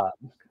hardest job.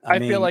 I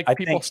feel like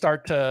people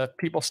start to,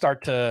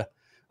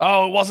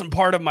 oh, it wasn't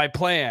part of my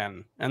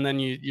plan. And then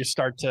you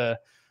start to,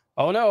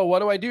 oh no, what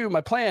do I do?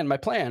 My plan.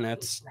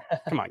 It's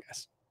come on,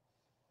 guys.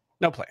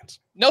 No plans.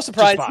 No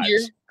surprise here.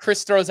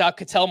 Chris throws out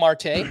Ketel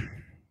Marte,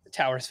 the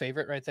Tower's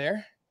favorite right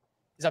there.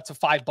 He's up to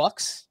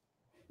 $5.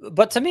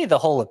 But to me, the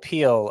whole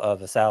appeal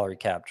of a salary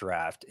cap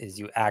draft is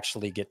you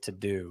actually get to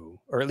do,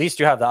 or at least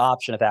you have the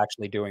option of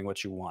actually doing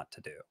what you want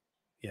to do.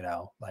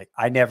 Like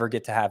I never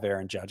get to have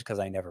Aaron Judge because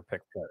I never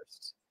picked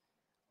first.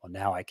 Well,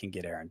 now I can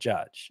get Aaron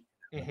Judge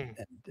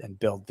and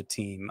build the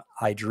team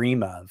I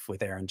dream of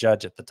with Aaron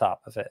Judge at the top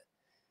of it.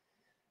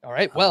 All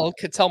right. Well,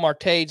 Ketel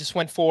Marte just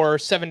went for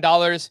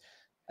 $7.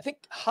 I think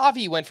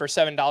Javi went for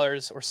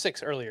 $7 or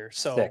 $6 earlier.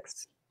 So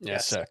 $6. Yeah,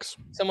 $6.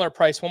 Similar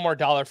price, $1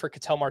 more for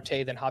Ketel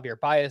Marte than Javier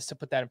Baez, to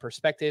put that in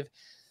perspective.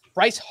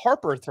 Bryce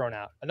Harper thrown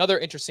out, another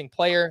interesting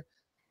player,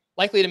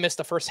 likely to miss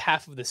the first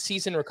half of the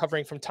season,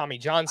 recovering from Tommy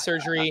John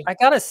surgery. I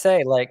gotta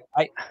say, like,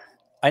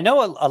 I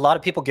know a lot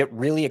of people get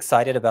really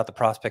excited about the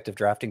prospect of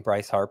drafting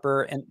Bryce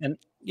Harper, and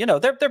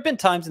there've been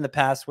times in the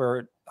past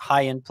where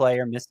high-end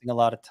player missing a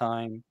lot of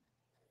time.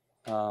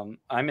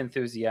 I'm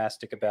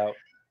enthusiastic about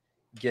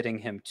getting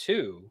him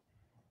too,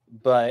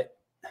 but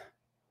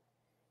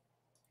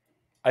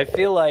I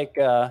feel like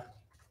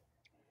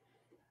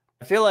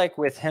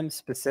with him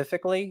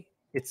specifically,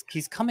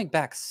 he's coming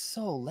back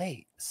so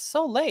late.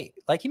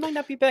 Like he might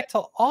not be back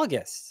till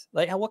August.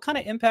 Like, what kind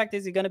of impact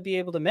is he going to be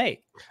able to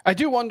make? I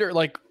do wonder.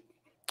 Like,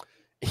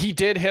 he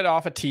did hit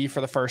off a tee for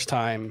the first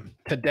time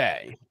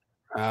today,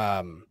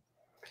 and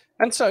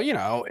so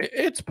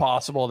it's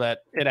possible that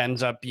it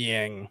ends up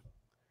being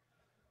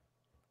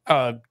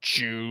a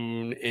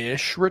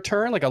June-ish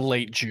return, like a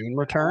late June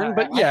return.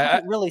 But yeah, I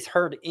haven't really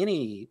heard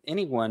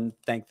anyone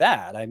think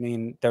that. I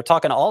mean, they're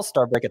talking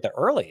All-Star break at the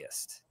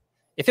earliest.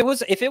 If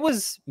it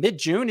was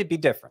mid-June, it'd be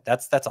different.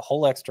 That's a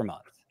whole extra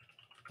month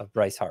of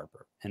Bryce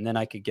Harper, and then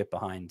I could get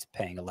behind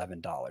paying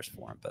 $11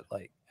 for him. But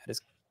like at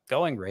his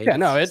going rate, yeah,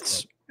 no,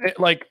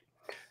 like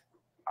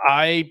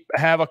I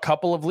have a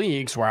couple of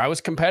leagues where I was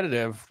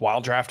competitive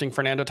while drafting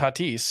Fernando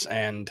Tatis,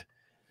 and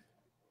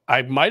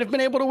I might have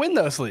been able to win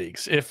those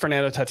leagues if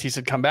Fernando Tatis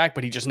had come back,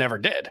 but he just never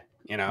did,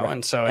 Right.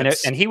 And so and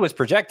he was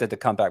projected to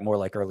come back more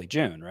like early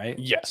June, right?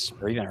 Yes,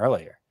 or even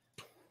earlier.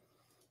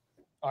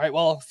 All right.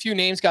 Well, a few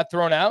names got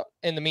thrown out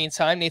in the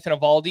meantime. Nathan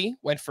Eovaldi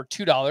went for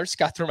 $2,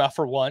 got thrown out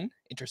for $1.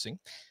 Interesting.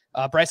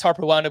 Bryce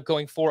Harper wound up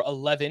going for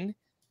 $11.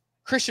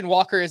 Christian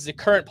Walker is the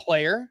current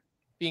player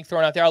being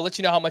thrown out there. I'll let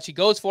you know how much he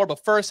goes for.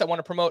 But first, I want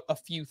to promote a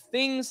few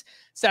things.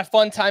 It's that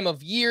fun time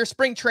of year,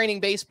 spring training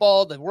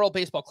baseball, the World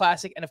Baseball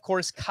Classic, and of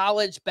course,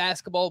 college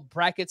basketball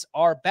brackets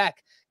are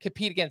back.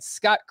 Compete against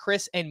Scott,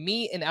 Chris, and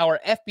me in our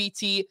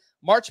FBT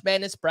March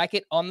Madness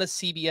bracket on the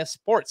CBS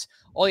Sports.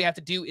 All you have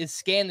to do is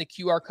scan the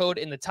QR code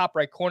in the top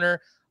right corner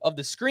of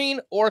the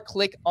screen or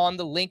click on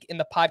the link in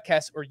the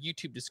podcast or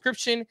YouTube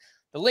description.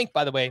 The link,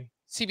 by the way,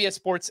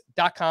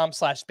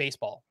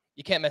 cbssports.com/baseball.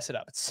 You can't mess it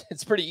up.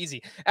 It's pretty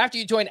easy. After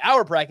you join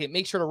our bracket,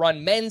 make sure to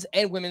run men's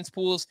and women's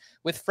pools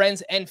with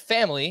friends and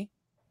family.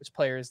 Which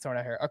player is thrown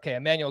out here? Okay,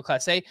 Emmanuel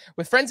Class A.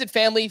 With friends and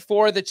family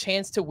for the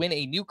chance to win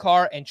a new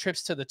car and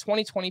trips to the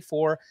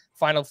 2024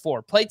 Final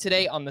Four. Play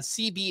today on the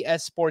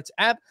CBS Sports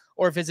app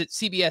or visit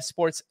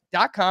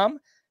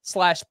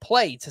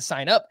cbssports.com/play to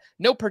sign up.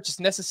 No purchase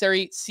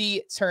necessary.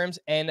 See terms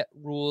and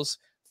rules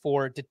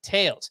for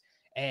details.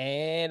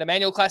 And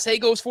Emmanuel Class A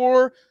goes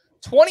for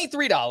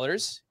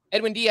 $23.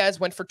 Edwin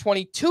Diaz went for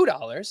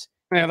 $22.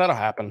 Yeah, that'll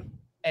happen.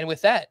 And with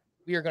that,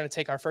 we are going to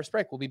take our first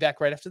break. We'll be back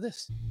right after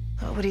this.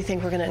 What do you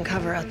think we're going to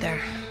uncover out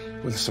there?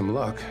 With some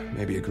luck,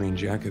 maybe a green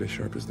jacket as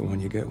sharp as the one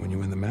you get when you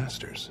win the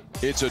Masters.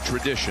 It's a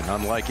tradition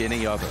unlike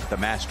any other. The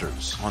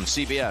Masters on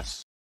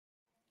CBS.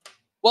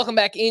 Welcome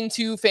back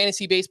into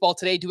Fantasy Baseball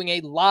today, doing a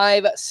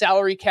live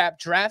salary cap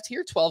draft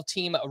here,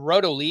 12-team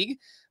Roto League.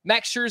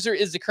 Max Scherzer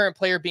is the current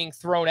player being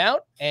thrown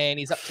out, and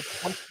he's up to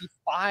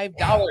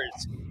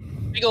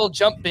 $25. Big old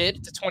jump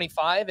bid to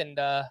 25 and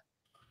out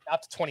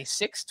to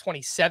 26,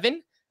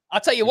 27.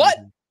 I'll tell you what,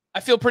 I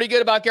feel pretty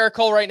good about Garrett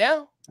Cole right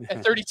now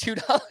at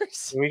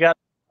 $32. We got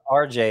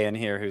RJ in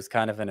here who's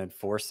kind of an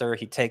enforcer.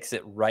 He takes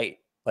it right.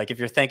 Like if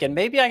you're thinking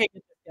maybe I can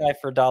get this guy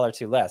for $1 or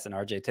 $2 less, and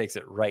RJ takes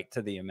it right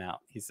to the amount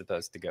he's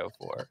supposed to go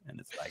for. And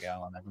it's like,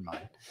 oh, never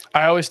mind.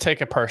 I always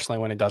take it personally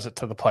when he does it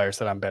to the players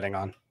that I'm bidding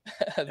on.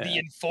 The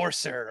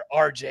enforcer,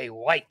 RJ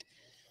White.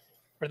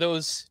 For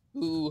those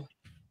who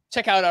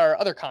check out our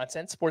other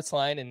content,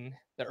 Sportsline and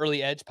the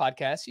Early Edge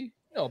podcast, you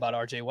know about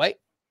RJ White.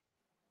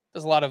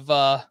 Does a lot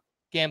of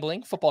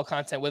gambling, football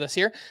content with us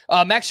here.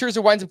 Max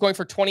Scherzer winds up going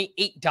for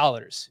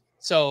 $28.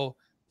 So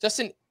just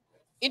an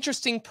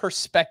interesting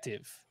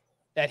perspective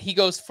that he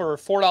goes for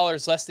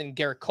 $4 less than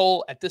Garrett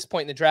Cole at this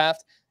point in the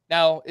draft.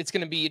 Now it's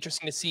going to be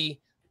interesting to see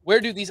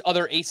where do these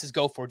other aces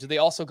go for? Do they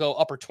also go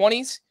upper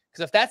 20s?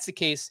 Because if that's the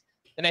case,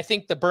 then I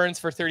think the Burns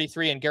for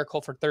 33 and Garrett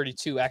Cole for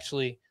 32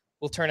 actually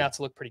will turn out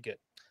to look pretty good.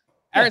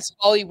 Aaron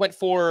Savali went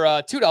for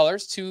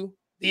 $2 to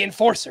the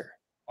enforcer,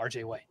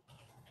 RJ White.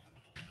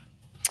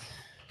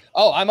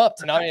 Oh, I'm up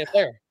to nominate a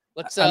player.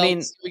 Let's see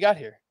what we got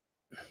here.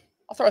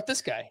 I'll throw out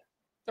this guy.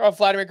 Throw out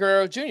Vladimir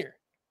Guerrero Jr.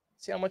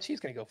 See how much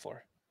he's going to go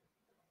for.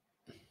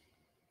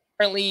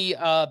 Currently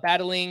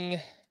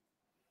battling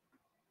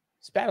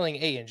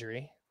a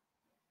injury.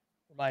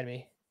 Remind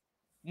me.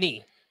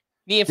 Knee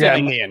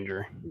inflammation. Knee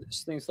injury.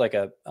 This seems like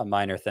a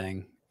minor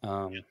thing.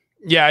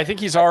 Yeah, I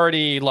think he's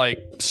already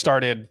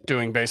started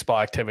doing baseball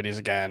activities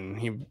again.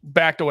 He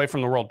backed away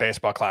from the World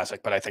Baseball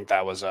Classic, but I think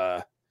that was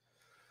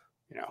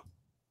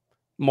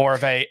more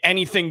of a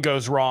anything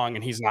goes wrong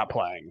and he's not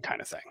playing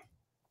kind of thing.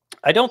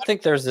 I don't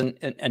think there's an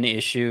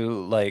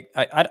issue. Like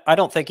I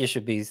don't think you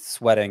should be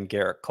sweating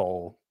Garrett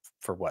Cole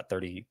for what,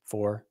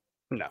 34?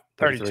 No,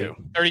 32.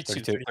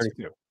 32.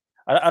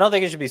 I don't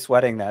think you should be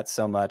sweating that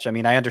so much. I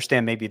mean, I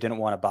understand maybe you didn't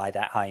want to buy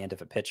that high end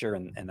of a pitcher,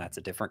 and that's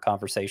a different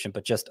conversation.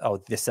 But just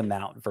this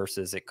amount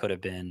versus it could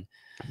have been,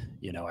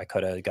 I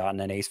could have gotten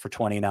an ace for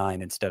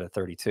 29 instead of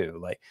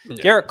 32.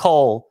 Garrett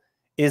Cole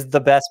is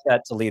the best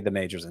bet to lead the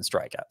majors in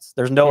strikeouts.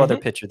 There's no other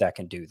pitcher that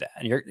can do that,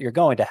 and you're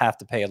going to have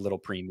to pay a little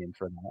premium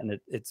for that. And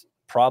it's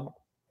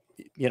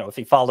if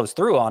he follows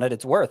through on it,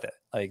 it's worth it.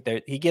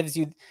 He gives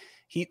you.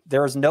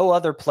 There's no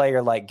other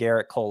player like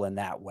Garrett Cole in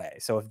that way.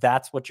 So if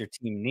that's what your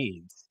team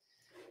needs,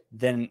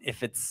 then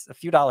if it's a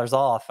few dollars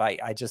off, I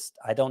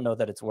don't know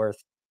that it's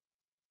worth.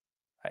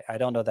 I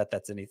don't know that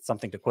that's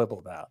something to quibble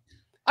about.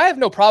 I have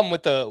no problem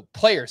with the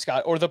player,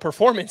 Scott, or the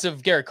performance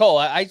of Garrett Cole.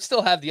 I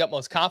still have the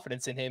utmost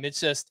confidence in him. It's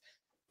just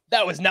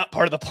that was not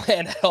part of the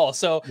plan at all.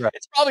 So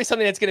It's probably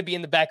something that's going to be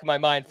in the back of my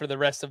mind for the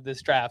rest of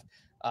this draft.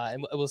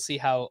 And we'll see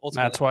how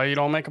ultimately. That's why you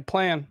don't make a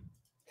plan.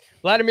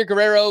 Vladimir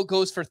Guerrero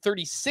goes for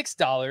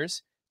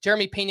 $36.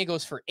 Jeremy Pena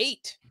goes for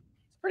 $8.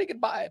 Pretty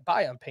good buy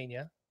on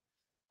Pena.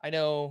 I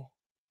know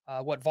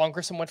Vaughn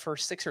Grissom went for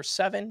 6 or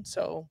 7.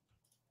 So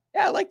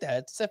yeah, I like that.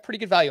 It's a pretty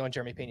good value on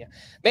Jeremy Pena.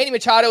 Manny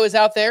Machado is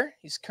out there.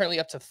 He's currently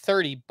up to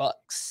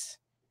 $30.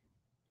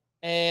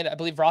 And I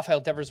believe Rafael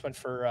Devers went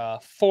for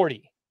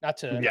 40. Not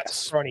to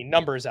throw any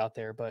numbers out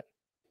there, but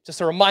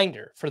just a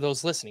reminder for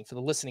those listening, for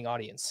the listening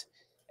audience.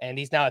 And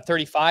he's now at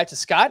 35 to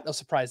Scott. No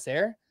surprise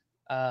there.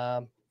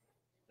 I'm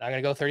going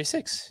to go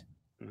 36.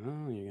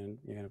 Oh,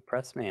 you're gonna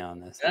press me on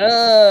this.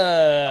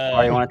 How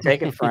far you want to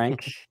take it,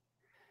 Frank?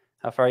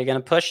 How far are you going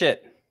to push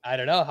it? I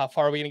don't know. How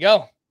far are we going to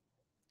go?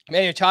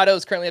 Manny Machado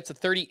is currently up to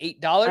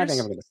 $38. I think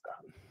I'm going to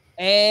stop.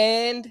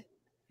 And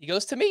he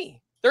goes to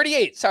me.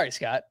 38. Sorry,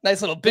 Scott.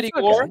 Nice little bidding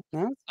war.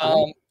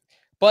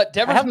 But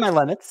Devers, I have my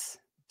limits.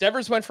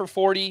 Devers went for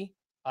 40.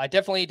 I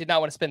definitely did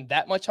not want to spend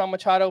that much on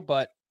Machado,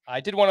 but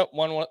I did want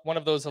one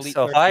of those elite.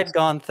 So if I'd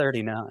gone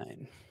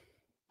 39,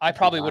 I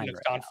probably wouldn't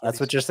have gone 40. That's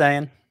what you're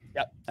saying?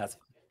 Yep.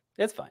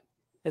 It's fine.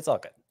 It's all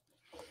good.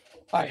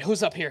 All right,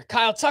 who's up here?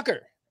 Kyle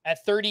Tucker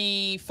at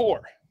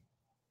 34.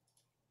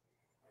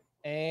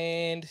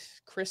 And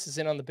Chris is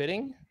in on the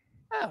bidding.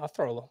 I'll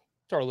throw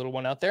a little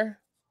one out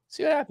there.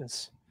 See what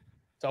happens.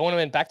 So I want to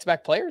win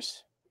back-to-back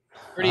players.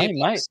 38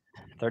 might.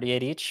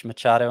 38 each,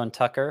 Machado and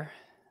Tucker.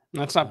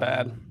 That's not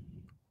bad.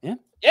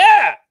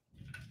 Yeah.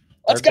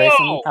 Let's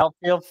go.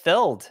 Outfield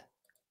filled.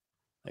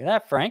 Look at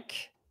that,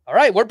 Frank. All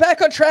right, we're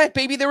back on track,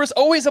 baby. There was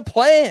always a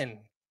plan.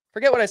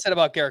 Forget what I said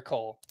about Garrett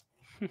Cole.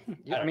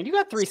 I mean, you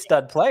got 3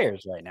 stud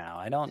players right now.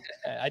 I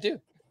do.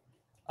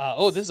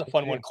 This is a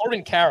fun one.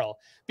 Corbin Carroll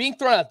being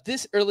thrown out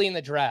this early in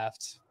the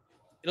draft.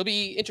 It'll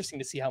be interesting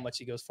to see how much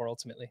he goes for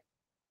ultimately.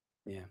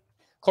 Yeah.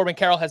 Corbin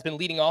Carroll has been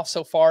leading off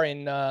so far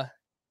in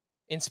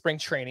spring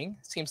training.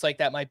 Seems like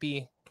that might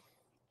be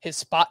his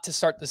spot to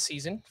start the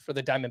season for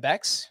the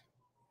Diamondbacks.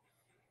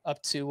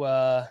 Up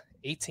to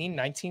 18,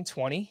 19,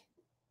 20.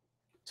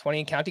 20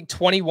 and counting.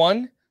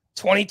 21,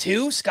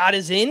 22. Scott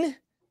is in.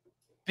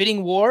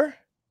 Bidding war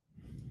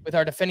with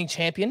our defending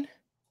champion.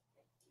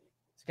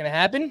 It's going to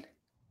happen.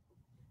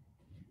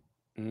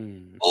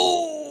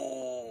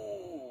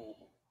 Oh!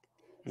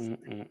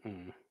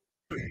 Greg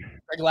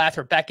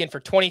Lather back in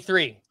for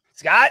 23.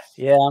 Scott?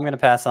 Yeah, I'm going to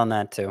pass on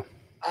that too.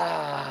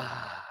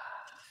 I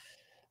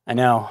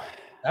know.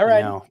 All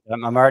right.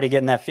 I'm already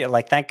getting that feel.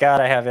 Like, thank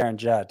God I have Aaron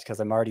Judge, because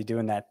I'm already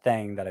doing that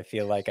thing that I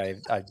feel like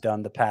I've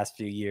done the past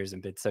few years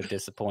and been so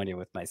disappointed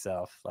with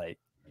myself. Like,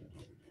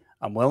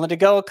 I'm willing to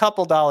go a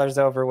couple dollars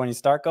over. When you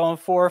start going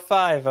 4 or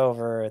 5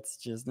 over, it's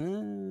just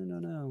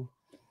no.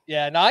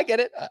 Yeah, no, I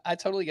get it. I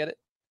totally get it.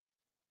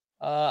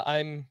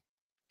 I'm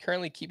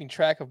currently keeping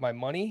track of my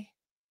money,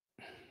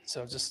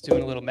 so just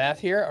doing a little math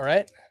here. All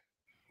right.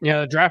 Yeah,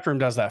 the draft room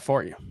does that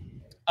for you.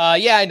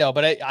 Yeah, I know,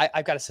 but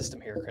I've got a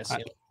system here, Chris.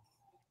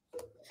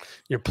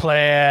 Your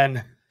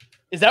plan.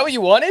 Is that what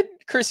you wanted,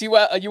 Chris? You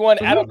want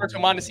Adalberto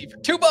Mondesi for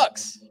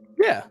 $2?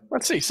 Yeah,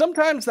 let's see.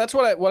 Sometimes that's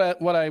what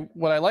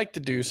I like to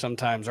do.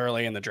 Sometimes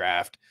early in the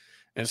draft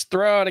is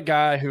throw out a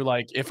guy who,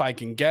 like, if I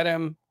can get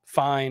him,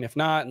 fine. If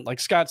not, like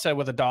Scott said,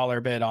 with a dollar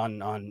bid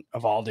on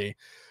Evaldi.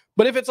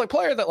 But if it's a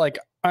player that, like,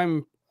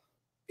 I'm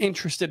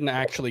interested in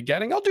actually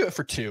getting, I'll do it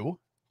for 2,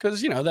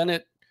 because then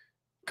it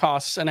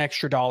costs an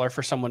extra dollar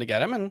for someone to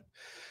get him, and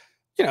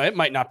it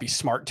might not be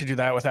smart to do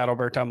that with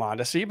Adalberto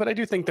Mondesi, but I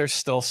do think there's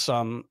still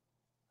some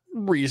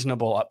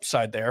reasonable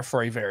upside there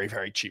for a very,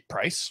 very cheap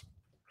price.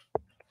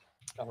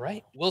 All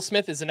right. Will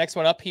Smith is the next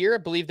one up here. I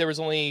believe there was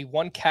only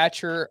one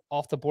catcher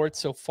off the board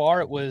so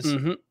far. It was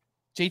JT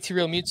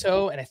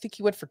Realmuto, and I think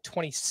he went for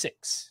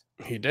 26.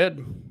 He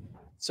did.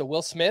 So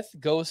Will Smith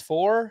goes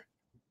for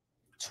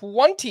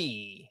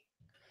 20.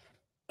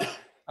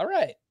 All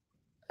right.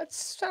 That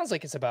sounds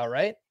like it's about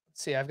right.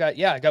 Let's see. I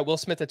got Will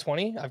Smith at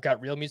 20. I've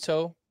got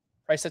Realmuto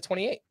priced at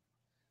 28.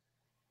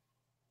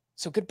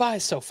 So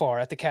goodbyes so far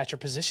at the catcher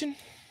position.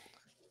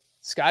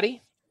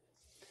 Scotty,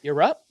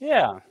 you're up.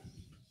 Yeah,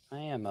 I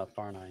am up,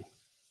 aren't I?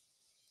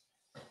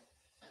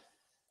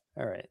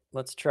 All right,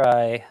 let's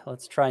try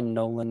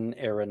Nolan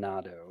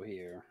Arenado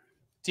here.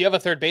 Do you have a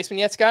third baseman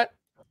yet, Scott?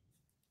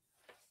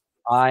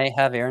 I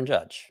have Aaron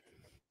Judge.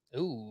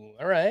 Ooh,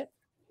 all right.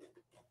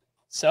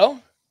 So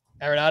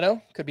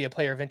Arenado could be a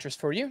player of interest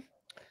for you.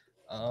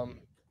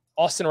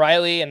 Austin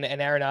Riley and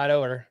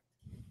Arenado are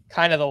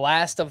kind of the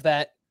last of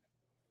that,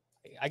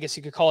 I guess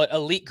you could call it,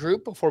 elite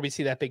group before we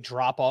see that big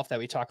drop off that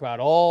we talk about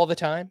all the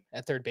time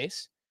at third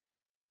base.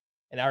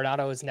 And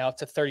Arenado is now up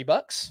to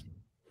 $30.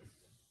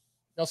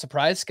 No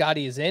surprise,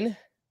 Scotty is in.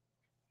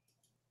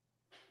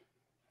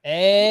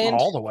 And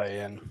all the way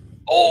in.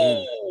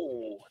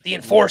 Oh, the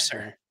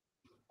enforcer.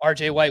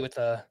 RJ White with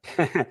the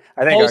I think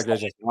RJ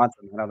just wants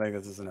him. I don't think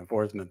this is an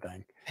enforcement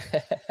thing.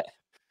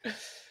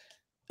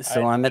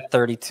 So I'm at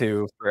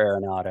 32 for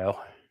Arenado.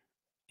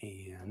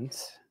 And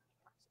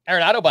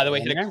Arenado, by the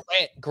way, hit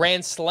a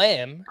grand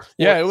slam.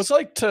 Yeah, it was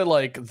like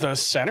to the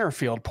center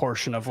field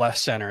portion of left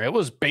center. It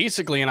was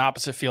basically an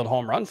opposite field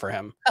home run for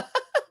him.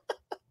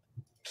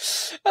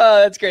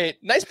 That's great.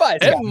 Nice buy.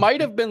 It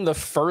might have been the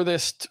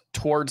furthest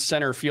towards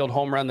center field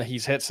home run that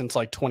he's hit since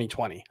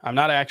 2020. I'm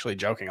not actually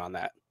joking on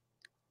that.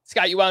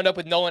 Scott, you wound up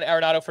with Nolan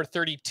Arenado for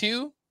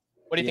 32.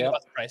 What do you think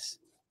about the price?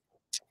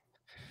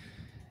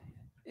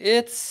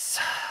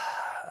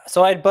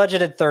 So I'd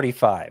budgeted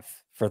 35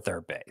 for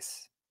third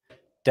base.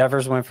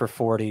 Devers went for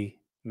 40.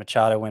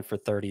 Machado went for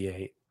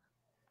 38.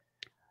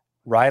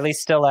 Riley's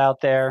still out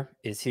there.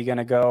 Is he going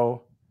to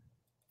go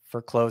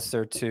for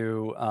closer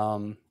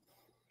to?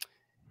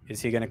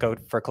 Is he going to go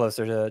for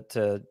closer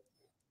to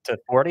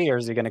 40, or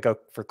is he going to go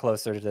for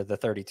closer to the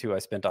 32 I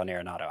spent on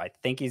Arenado? I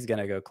think he's going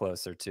to go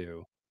closer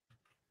to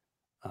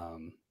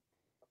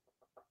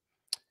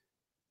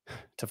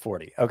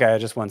 40. Okay, I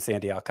just won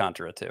Sandy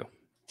Alcantara too.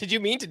 Did you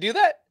mean to do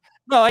that?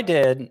 No, I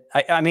did.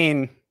 I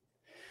mean,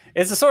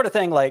 it's the sort of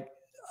thing like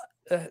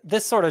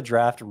this sort of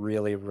draft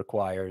really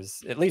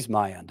requires at least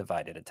my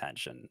undivided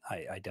attention.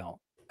 I don't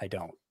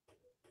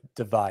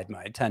divide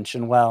my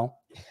attention well.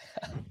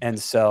 And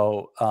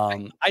so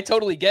I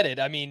totally get it.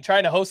 I mean,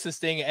 trying to host this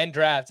thing and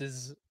draft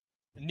is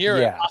near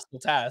an impossible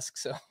task.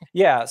 So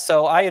yeah,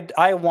 so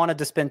I wanted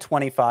to spend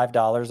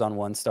 $25 on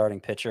one starting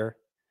pitcher.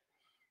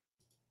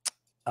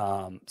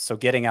 So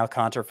getting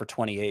Alcantara for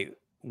 28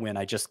 when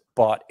I just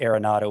bought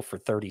Arenado for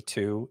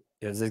 32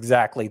 is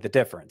exactly the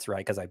difference,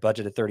 right? Because I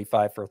budgeted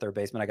 35 for a third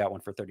baseman, I got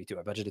one for 32.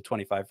 I budgeted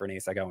 25 for an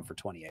ace, I got one for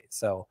 28.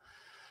 So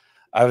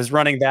I was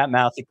running that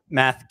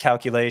math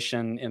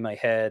calculation in my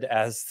head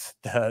as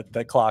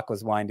the clock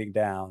was winding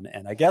down,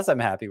 and I guess I'm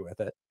happy with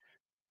it.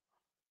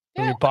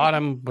 And Yeah, you bought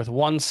him with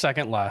 1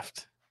 second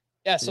left.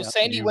 yeah. So Yeah,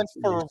 Sandy You- went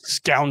you for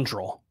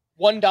scoundrel.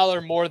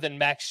 $1 more than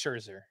Max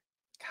Scherzer.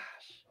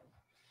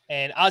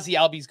 And Ozzy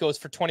Albies goes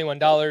for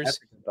 $21. That's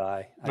a good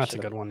buy. That's a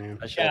good one, yeah.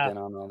 I should Yeah. have been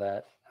on all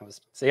that.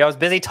 I was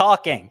busy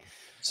talking.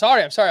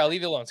 Sorry, I'm sorry. I'll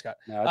leave you alone, Scott.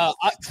 No,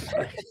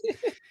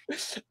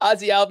 it's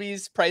Ozzy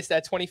Albies priced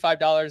at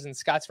 $25 in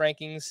Scott's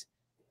rankings,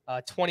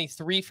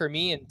 23 for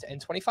me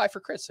and 25 for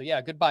Chris. So yeah,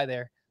 good buy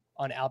there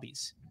on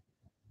Albies.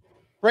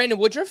 Brandon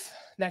Woodruff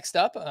next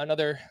up,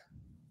 another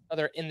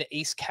in the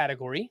ace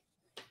category.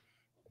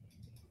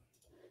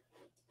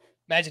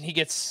 Imagine he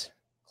gets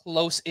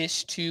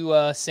close-ish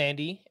to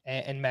Sandy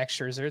and Max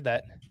Scherzer,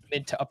 that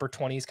mid to upper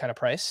 20s kind of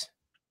price,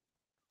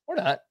 or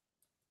not.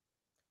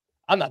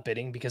 I'm not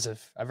bidding because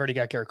I've already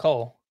got Garrett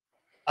Cole.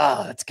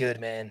 Oh, that's good,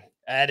 man.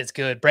 That is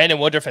good. Brandon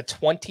Woodruff at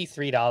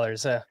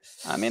 $23.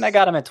 I mean, I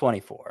got him at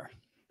 24.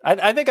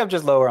 I think I'm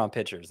just lower on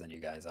pitchers than you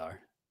guys are.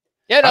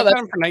 Yeah, no, I've that's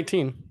got him for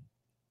 19.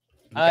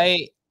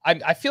 I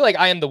feel like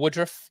I am the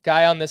Woodruff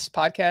guy on this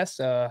podcast.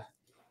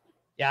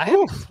 Yeah, I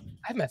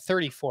have him at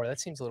 34. That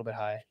seems a little bit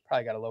high.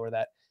 Probably got to lower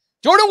that.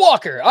 Jordan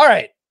Walker. All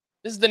right,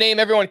 this is the name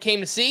everyone came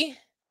to see,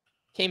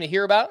 came to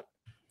hear about.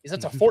 He's up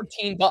to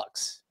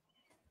 $14.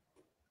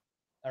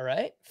 All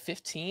right,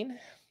 15.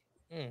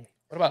 What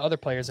about other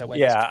players that went?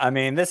 Yeah, I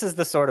mean, this is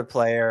the sort of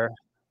player,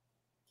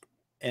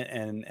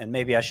 and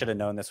maybe I should have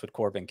known this with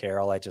Corbin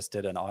Carroll. I just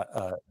did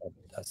a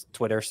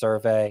Twitter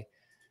survey.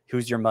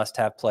 Who's your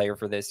must-have player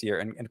for this year?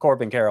 And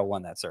Corbin Carroll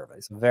won that survey.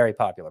 It's a very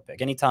popular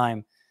pick.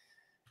 Anytime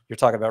you're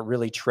talking about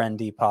really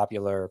trendy,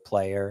 popular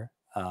player,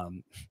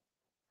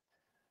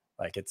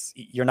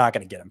 you're not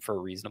going to get him for a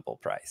reasonable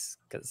price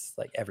because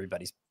like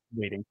everybody's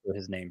waiting for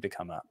his name to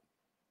come up.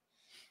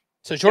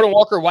 So Jordan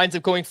Walker winds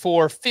up going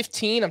for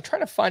 15. I'm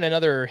trying to find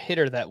another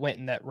hitter that went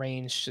in that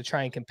range to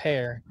try and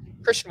compare.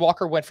 Christian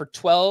Walker went for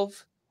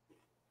 12.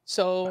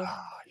 So,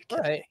 all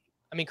right.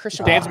 I mean,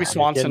 Christian Dansby Walker.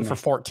 Swanson for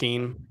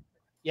 14.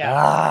 Yeah.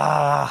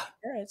 Ah,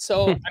 All right.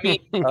 So, I mean,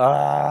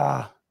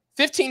 ah,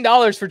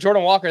 $15 for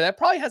Jordan Walker. That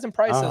probably has him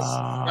priced as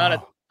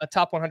not a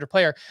top 100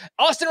 player.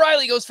 Austin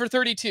Riley goes for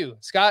 32.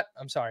 Scott,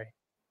 I'm sorry.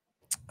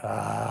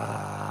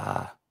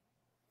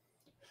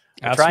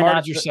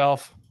 Outsmarted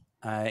yourself.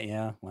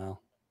 Yeah,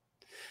 well.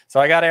 So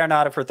I got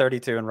Arenado for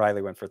 32 and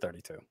Riley went for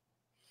 32.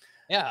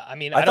 Yeah, I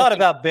mean, I thought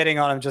about bidding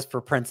on him just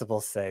for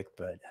principle's sake,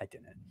 but I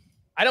didn't.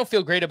 I don't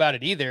feel great about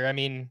it either. I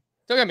mean,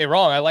 don't get me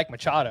wrong. I like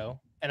Machado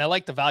and I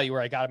like the value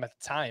where I got him at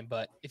the time.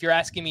 But if you're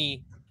asking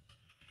me,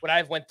 would I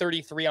have went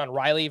 33 on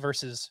Riley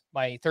versus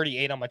my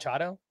 38 on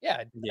Machado?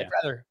 Yeah.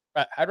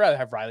 I'd rather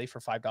have Riley for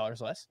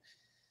 $5 less.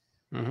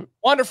 Mm-hmm.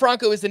 Wander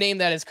Franco is the name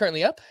that is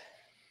currently up.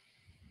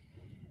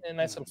 And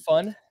nice little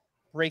fun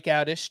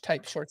breakout-ish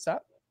type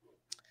shortstop.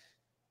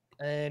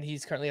 And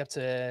he's currently up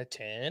to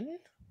 10,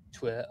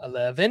 12,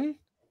 11.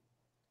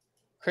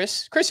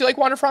 Chris, you like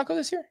Wander Franco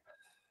this year?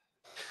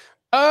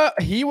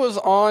 He was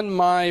on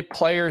my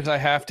players I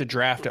have to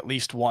draft at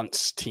least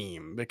once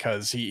team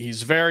because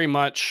he's very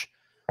much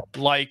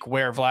like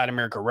where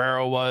Vladimir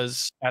Guerrero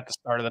was at the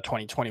start of the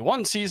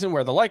 2021 season,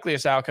 where the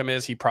likeliest outcome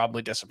is he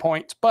probably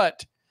disappoints,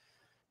 but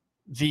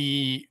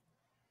the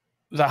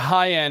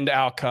high end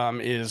outcome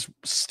is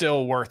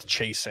still worth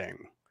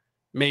chasing.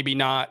 Maybe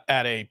not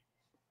at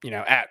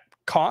at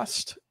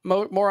cost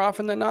more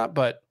often than not,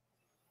 but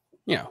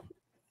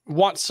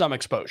want some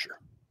exposure.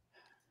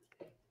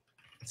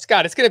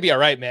 Scott, it's going to be all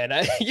right,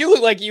 man. You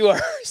look like you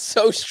are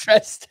so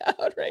stressed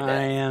out right now.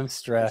 I am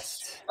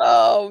stressed.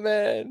 Oh,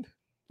 man.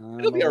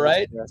 It'll be all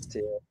right.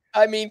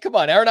 I mean, come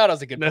on.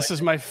 Arenado's a good This player.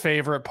 is my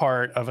favorite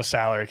part of a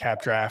salary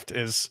cap draft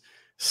is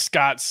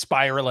Scott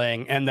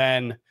spiraling. And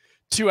then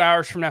 2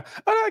 hours from now,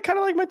 I kind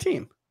of like my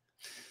team.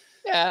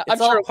 Yeah,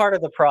 It's all part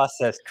of the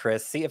process,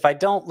 Chris. See, if I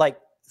don't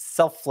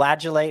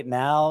self-flagellate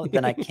now,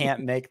 then I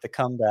can't make the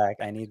comeback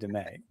I need to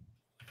make.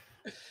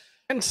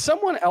 Can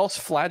someone else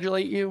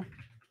flagellate you?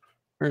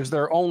 Or is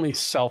there only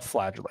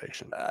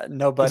self-flagellation?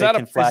 Nobody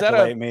can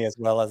flagellate me as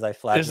well as I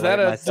flagellate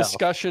myself. Is that a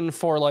discussion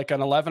for like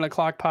an 11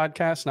 o'clock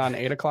podcast, not an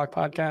 8 o'clock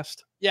podcast?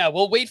 Yeah,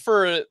 we'll wait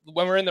for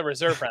when we're in the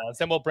reserve rounds.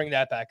 Then we'll bring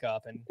that back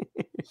up and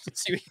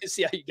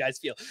see how you guys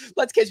feel.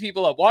 Let's catch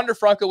people up. Wander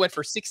Franco went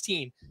for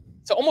 16.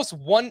 So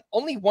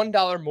only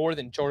 $1 more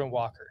than Jordan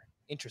Walker.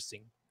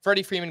 Interesting.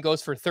 Freddie Freeman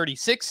goes for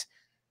 36.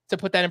 To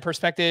put that in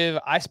perspective,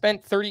 I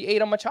spent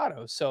 38 on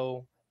Machado.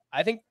 So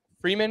I think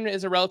Freeman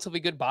is a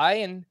relatively good buy,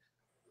 and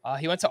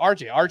he went to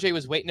RJ. RJ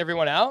was waiting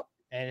everyone out,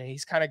 and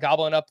he's kind of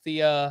gobbling up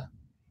the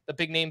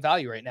big name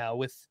value right now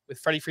with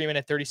Freddie Freeman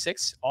at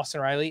 36, Austin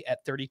Riley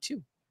at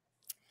 32.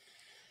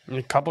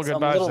 A couple good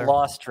I'm buys a little there.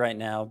 lost right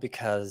now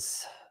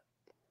because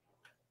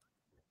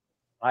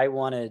I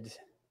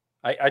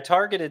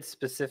targeted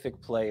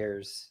specific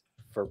players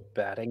for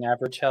batting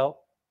average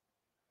help,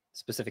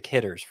 specific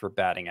hitters for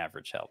batting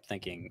average help,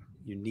 thinking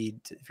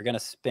if you're going to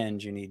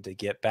spend, you need to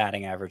get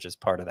batting average as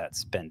part of that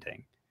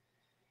spending.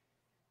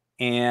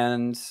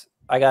 And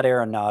I got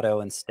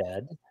Arenado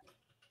instead,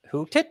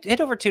 who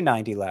hit over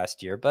 290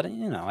 last year. But,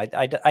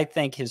 I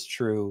think his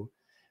true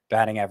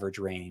batting average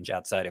range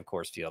outside of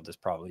Coors Field is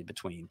probably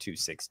between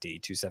 260,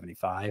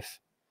 275.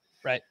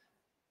 Right.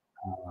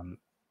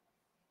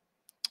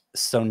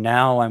 So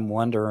now I'm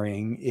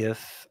wondering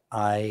if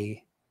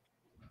I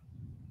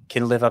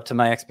can live up to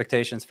my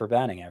expectations for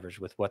batting average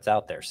with what's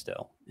out there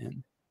still.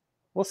 And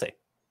we'll see.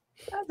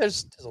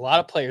 There's a lot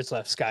of players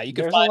left, Scott. You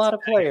can There's a lot of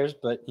players,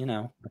 but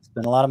it's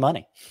been a lot of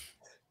money.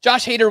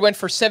 Josh Hader went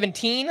for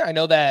 17. I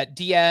know that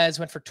Diaz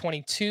went for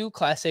 22.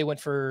 Class A went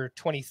for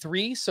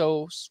 23.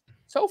 So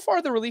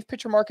far, the relief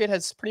pitcher market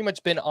has pretty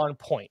much been on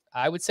point.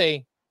 I would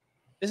say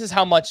this is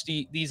how much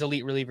these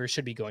elite relievers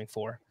should be going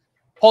for.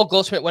 Paul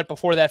Goldschmidt went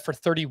before that for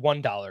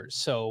 $31.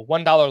 So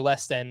 $1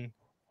 less than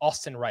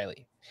Austin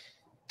Riley.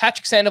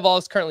 Patrick Sandoval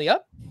is currently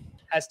up.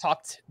 Has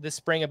talked this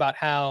spring about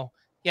how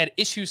he had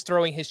issues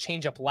throwing his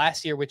changeup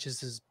last year, which is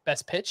his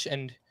best pitch.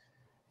 And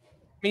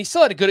I mean, he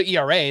still had a good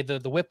ERA.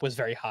 The whip was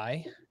very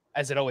high,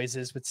 as it always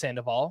is with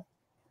Sandoval.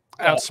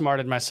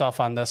 Outsmarted myself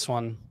on this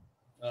one.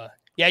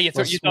 Yeah, you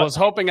was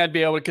hoping I'd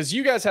be able to, because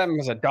you guys have him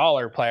as a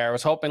dollar player. I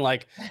was hoping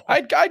like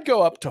I'd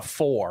go up to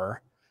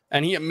 4,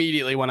 and he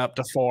immediately went up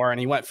to 4, and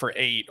he went for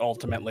 8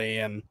 ultimately.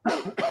 And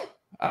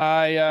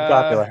I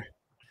popular.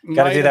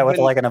 Got to do that with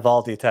like an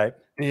Evaldi type.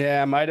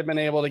 Yeah, might have been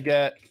able to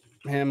get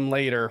him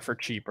later for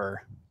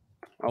cheaper.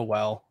 Oh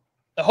well.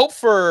 The hope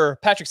for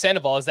Patrick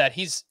Sandoval is that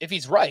if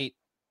he's right,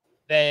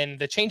 then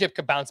the changeup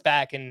could bounce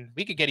back, and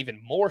we could get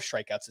even more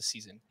strikeouts this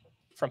season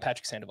from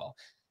Patrick Sandoval.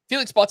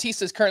 Felix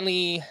Bautista is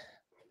currently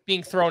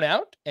being thrown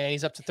out, and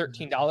he's up to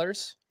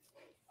 $13.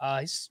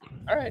 He's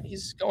all right.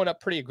 He's going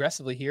up pretty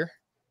aggressively here.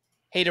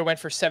 Hader went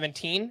for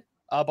 17.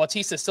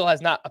 Bautista still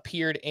has not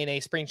appeared in a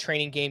spring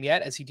training game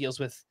yet, as he deals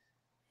with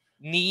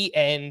knee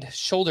and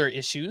shoulder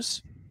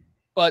issues.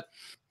 But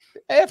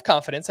I have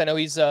confidence. I know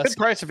he's good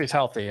price if he's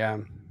healthy. Yeah,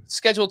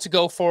 scheduled to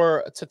go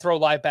to throw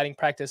live batting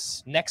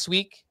practice next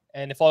week,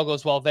 and if all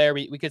goes well there,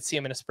 we could see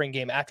him in a spring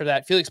game after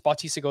that. Felix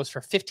Bautista goes for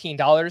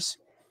 $15.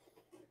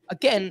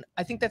 Again,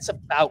 I think that's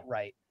about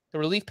right. The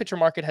relief pitcher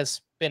market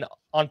has been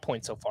on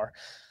point so far.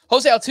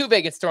 Jose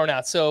Altuve gets thrown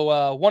out.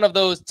 So one of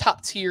those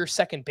top tier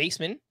second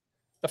basemen,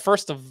 the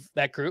first of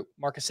that group.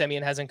 Marcus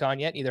Semien hasn't gone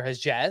yet. Neither has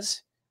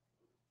Jazz.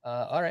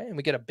 All right. And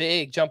we get a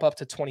big jump up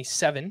to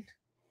 27.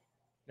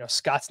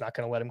 Scott's not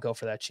going to let him go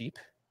for that cheap.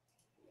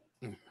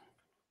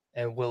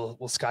 And will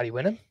Scotty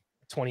win him?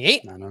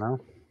 28? I don't know.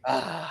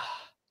 I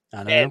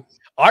don't know.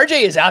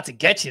 RJ is out to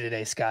get you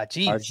today, Scott.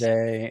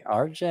 Jeez.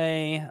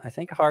 RJ, I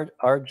think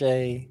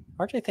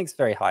RJ thinks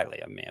very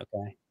highly of me.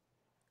 Okay,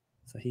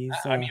 so he's.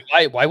 I mean,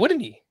 why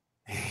wouldn't he?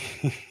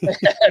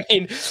 I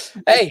mean,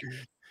 hey,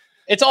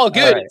 it's all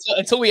good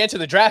until we enter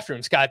the draft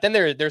room, Scott. Then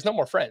there's no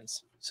more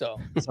friends. So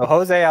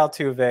Jose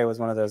Altuve was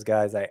one of those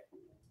guys I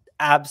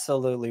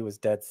absolutely was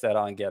dead set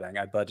on getting.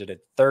 I budgeted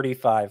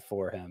 35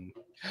 for him,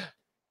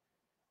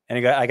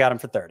 and I got him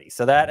for 30.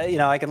 So that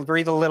I can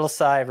breathe a little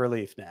sigh of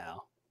relief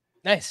now.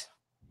 Nice.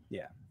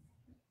 Yeah.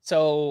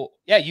 So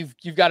yeah,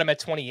 you've got him at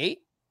 28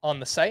 on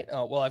the site.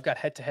 Oh well, I've got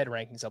head-to-head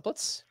rankings up.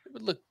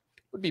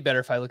 Would be better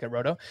if I look at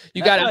Roto.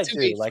 You got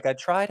him. Like I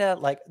try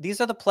to these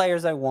are the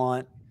players I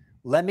want.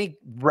 Let me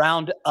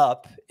round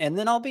up, and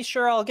then I'll be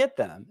sure I'll get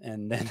them.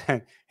 And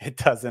then it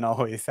doesn't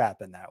always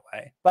happen that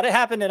way, but it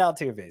happened in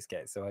Altuve's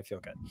case, so I feel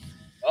good.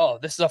 Oh,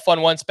 this is a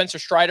fun one. Spencer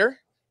Strider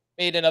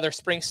made another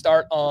spring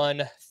start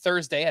on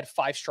Thursday. Had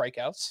 5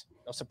 strikeouts.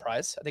 No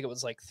surprise. I think it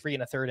was like 3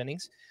 1/3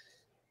 innings.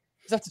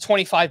 It's up to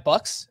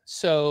 $25.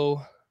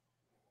 So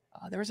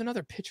there was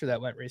another pitcher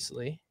that went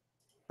recently.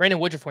 Brandon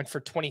Woodruff went for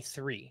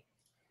 23.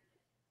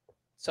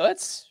 So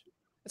it's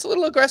a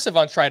little aggressive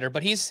on Strider,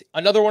 but he's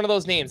another one of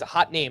those names, a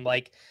hot name,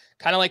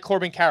 kind of like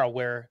Corbin Carroll,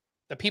 where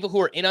the people who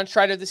are in on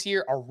Strider this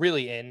year are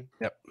really in.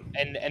 Yep.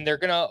 And they're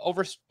gonna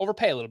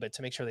overpay a little bit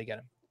to make sure they get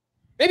him.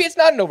 Maybe it's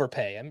not an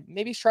overpay. I mean,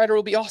 maybe Strider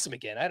will be awesome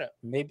again. I don't.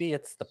 Maybe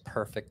it's the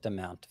perfect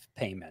amount of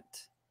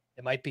payment.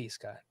 It might be,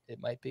 Scott.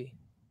 It might be.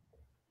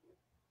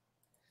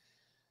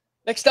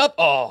 Next up,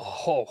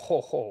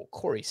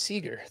 Corey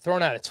Seager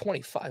thrown out at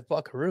 25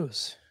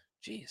 buckaroos.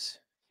 Jeez.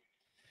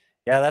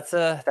 Yeah, that's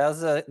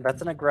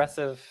an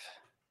aggressive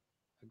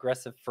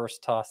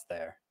first toss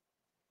there.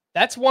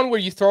 That's one where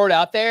you throw it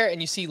out there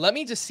and you see, let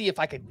me just see if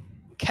I could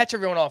catch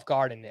everyone off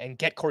guard and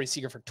get Corey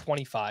Seager for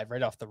 25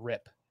 right off the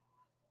rip.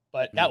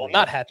 But that will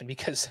not happen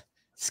because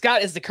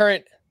Scott is the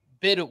current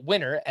bid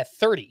winner at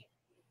 30.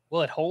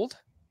 Will it hold?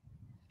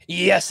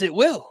 Yes, it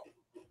will.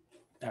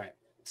 All right.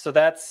 So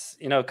that's,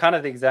 kind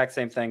of the exact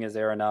same thing as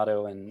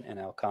Arenado and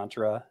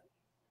Alcantara.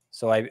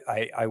 So I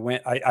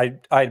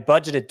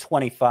budgeted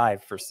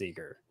 25 for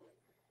Seager.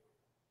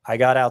 I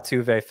got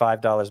Altuve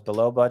 $5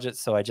 below budget,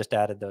 so I just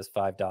added those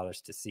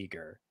 $5 to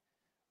Seager.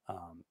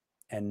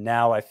 And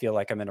now I feel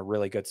like I'm in a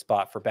really good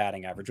spot for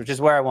batting average, which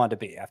is where I wanted to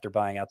be after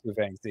buying Altuve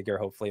and Seager.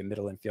 Hopefully a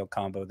middle infield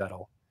combo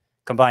that'll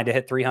combine to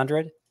hit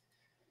 300.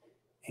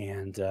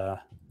 And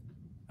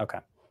okay,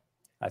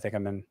 I think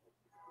I'm in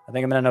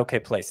an okay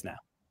place now.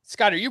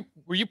 Scott,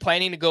 were you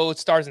planning to go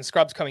stars and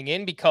scrubs coming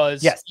in?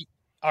 Because yes.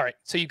 All right,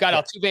 so you got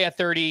Altuve at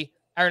 30,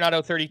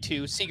 Arenado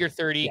 32, Seager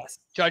 30, Yes.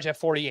 Judge at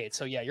 48.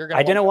 So yeah, you're gonna.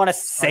 I didn't want to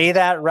say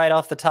that right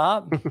off the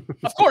top.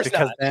 Of course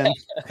because not.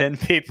 then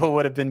people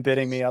would have been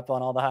bidding me up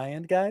on all the high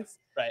end guys.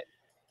 Right.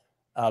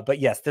 But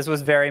yes, this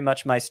was very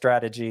much my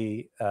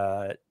strategy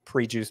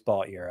pre-juice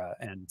ball era,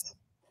 and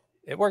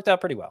it worked out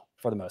pretty well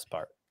for the most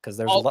part because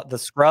there's a lot. The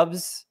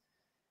scrubs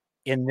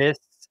in this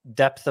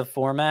depth of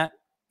format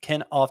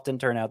can often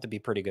turn out to be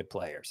pretty good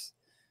players.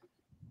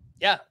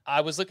 Yeah, I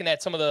was looking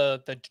at some of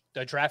the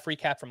draft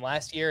recap from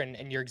last year,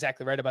 and you're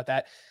exactly right about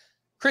that.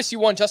 Chris, you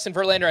won Justin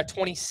Verlander at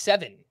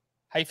 27.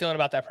 How you feeling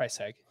about that price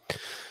tag?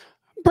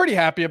 Pretty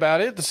happy about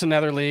it. This is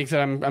another league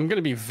that I'm going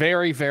to be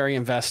very, very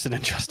invested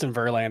in Justin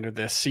Verlander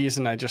this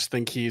season. I just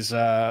think he's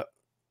a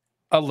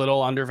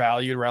little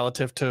undervalued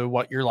relative to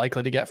what you're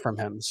likely to get from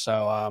him.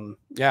 So,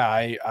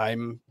 yeah,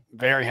 I'm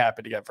very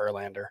happy to get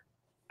Verlander.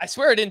 I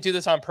swear I didn't do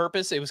this on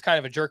purpose. It was kind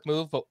of a jerk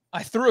move, but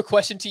I threw a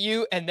question to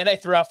you, and then I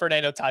threw out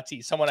Fernando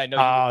Tatis, someone I know.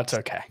 Oh, it's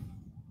okay.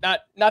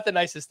 Not the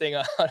nicest thing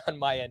on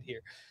my end here.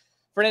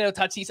 Fernando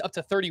Tatis up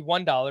to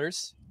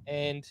 $31,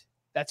 and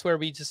that's where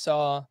we just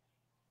saw,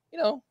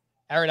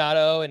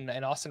 Arenado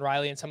and Austin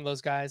Riley and some of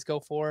those guys go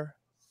for.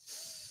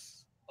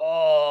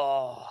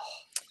 Oh,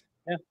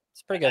 yeah,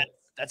 it's pretty good.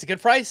 That's a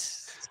good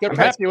price. It's a good I'm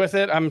price. happy with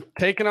it. I'm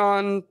taking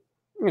on,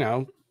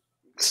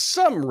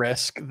 some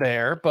risk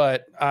there,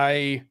 but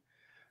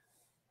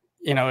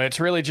it's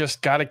really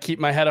just got to keep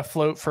my head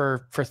afloat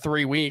for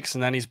 3 weeks,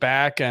 and then he's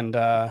back, and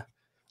I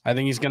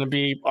think he's going to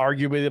be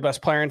arguably the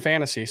best player in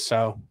fantasy.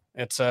 So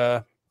it's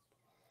the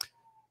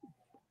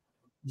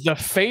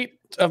fate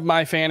of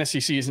my fantasy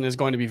season is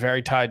going to be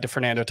very tied to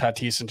Fernando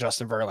Tatis and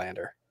Justin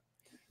Verlander.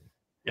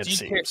 It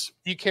seems.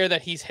 Do you care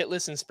that he's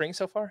hitless in spring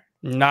so far?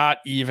 Not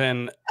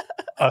even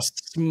a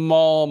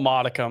small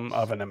modicum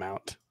of an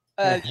amount.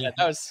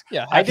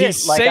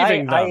 He's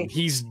saving them.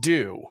 He's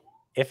due.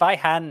 If I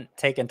hadn't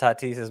taken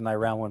Tatis as my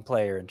round one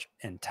player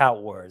in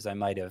Tout Wars, I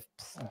might have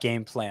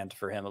game planned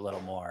for him a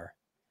little more.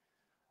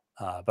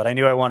 But I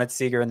knew I wanted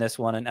Seager in this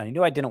one, and I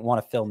knew I didn't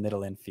want to fill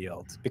middle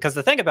infield. Because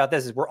the thing about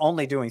this is we're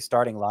only doing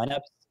starting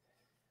lineups,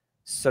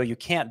 so you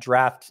can't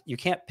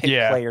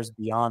pick players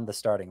beyond the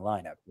starting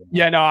lineup.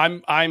 Yeah, no,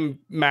 I'm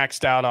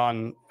maxed out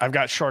on. I've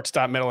got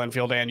shortstop, middle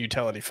infield, and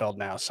utility filled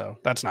now, so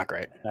that's not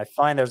great. And I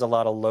find there's a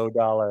lot of low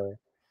dollar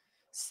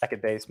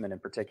second baseman in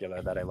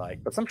particular that I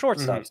like, but some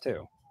shortstops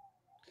too.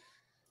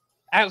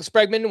 Alex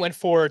Bregman went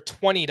for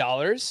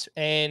 $20,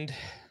 and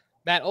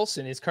Matt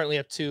Olson is currently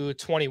up to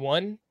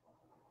 21,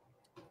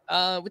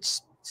 which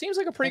seems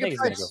like a pretty good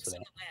price. Go for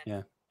that.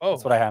 Yeah, oh,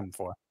 that's what I have him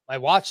for. My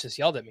watch just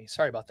yelled at me.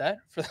 Sorry about that.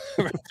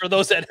 For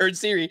those that heard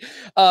Siri,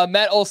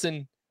 Matt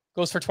Olson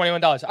goes for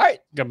 $21. All right,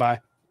 goodbye.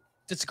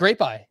 It's a great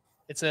buy.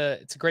 It's a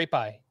great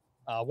buy.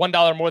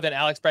 $1 more than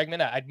Alex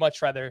Bregman. I'd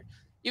much rather.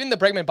 Even the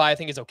Bregman buy I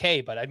think is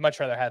okay, but I'd much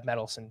rather have Matt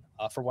Olson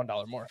for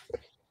 $1 more.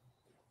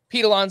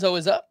 Pete Alonso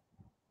is up.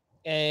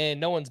 And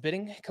no one's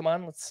bidding. Come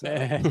on, let's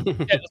get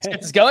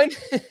this going.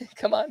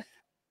 Come on.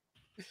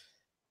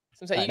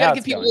 Sometimes you gotta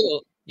give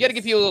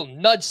people a little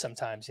nudge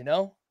sometimes,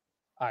 All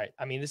right.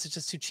 I mean, this is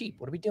just too cheap.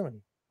 What are we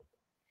doing?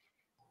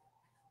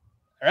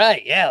 All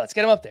right, yeah, let's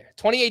get him up there.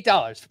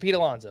 $28 for Pete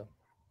Alonso.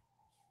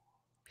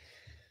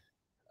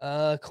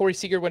 Corey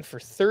Seager went for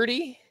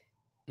 30.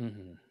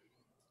 Mm-hmm.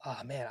 Oh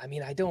man, I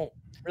mean, I don't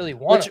really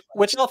want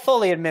which I'll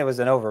fully admit was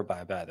an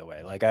overbuy, by the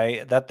way. Like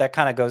that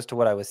kind of goes to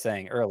what I was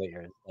saying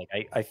earlier.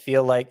 Like I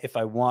feel like if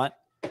I want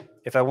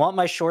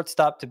my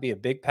shortstop to be a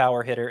big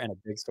power hitter and a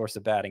big source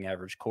of batting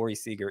average, Corey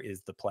Seager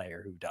is the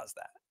player who does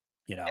that.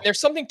 And there's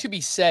something to be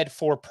said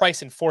for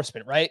price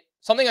enforcement, right?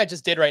 Something I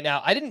just did right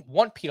now. I didn't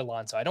want Pete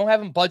Alonso. I don't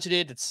have him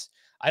budgeted.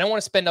 I don't want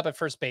to spend up at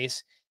first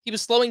base. He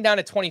was slowing down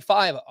at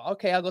 25.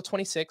 Okay, I'll go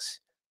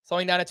 26.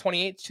 Slowing down at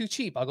 28, too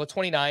cheap. I'll go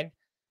 29.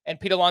 And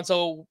Pete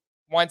Alonso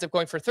winds up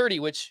going for 30,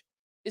 which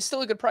is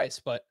still a good price,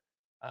 but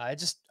I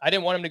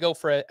didn't want him to go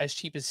for as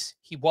cheap as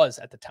he was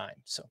at the time.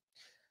 So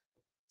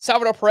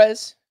Salvador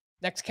Perez,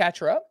 next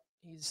catcher up.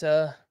 He's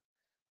up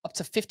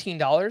to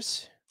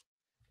 $15.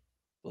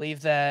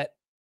 Believe that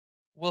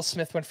Will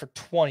Smith went for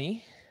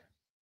 20.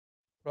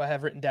 What do I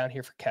have written down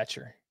here for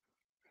catcher?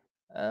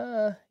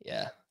 Yeah,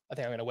 I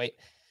think I'm gonna wait.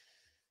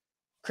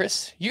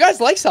 Chris, you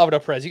guys like Salvador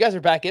Perez. You guys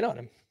are back in on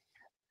him.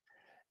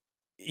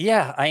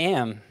 Yeah, I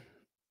am.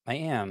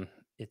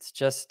 It's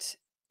just,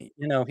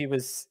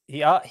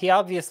 he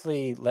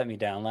obviously let me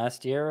down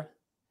last year.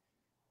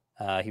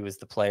 He was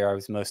the player I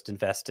was most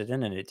invested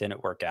in, and it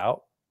didn't work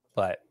out.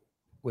 But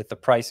with the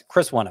price,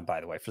 Chris won him, by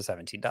the way, for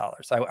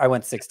 $17. I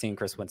went 16,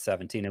 Chris went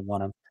 17 and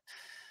won him.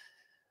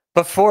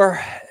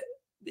 Before,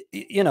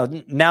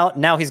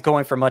 now he's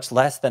going for much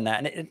less than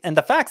that. And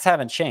the facts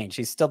haven't changed.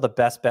 He's still the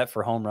best bet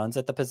for home runs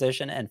at the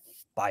position, and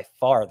by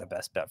far the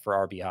best bet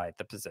for RBI at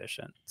the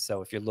position.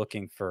 So if you're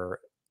looking for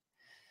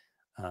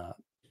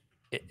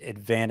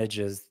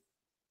advantages,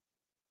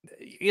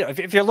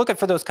 if you're looking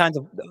for those kinds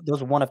of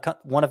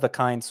one of the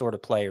kind sort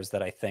of players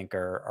that I think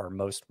are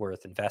most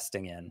worth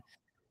investing in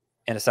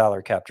a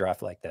salary cap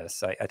draft like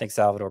this, I think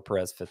Salvador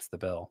Perez fits the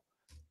bill.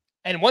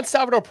 And once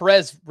Salvador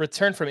Perez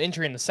returned from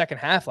injury in the second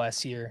half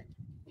last year,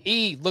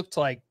 he looked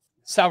like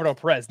Salvador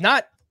Perez.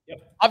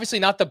 Obviously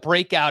not the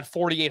breakout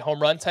 48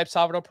 home run type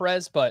Salvador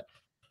Perez, but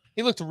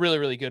he looked really,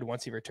 really good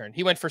once he returned.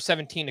 He went for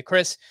 17 to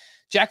Chris.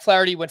 Jack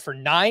Flaherty went for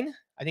 9.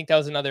 I think that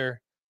was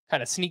another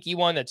kind of sneaky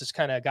one that just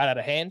kind of got out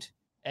of hand.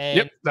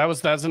 And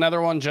that's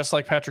another one just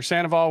like Patrick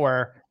Sandoval,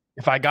 where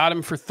if I got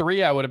him for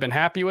 3, I would have been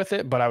happy with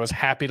it, but I was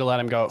happy to let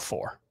him go at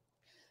 4.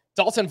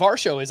 Dalton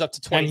Varsho is up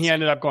to 20. And he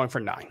ended up going for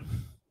 9.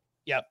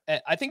 Yep.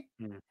 I think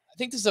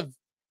this is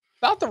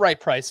about the right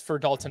price for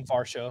Dalton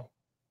Varsho.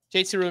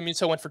 JT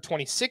Realmuto went for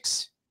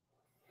 26,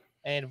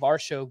 and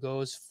Varsho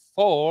goes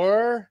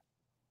for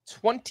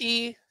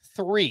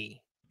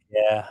 23.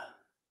 Yeah.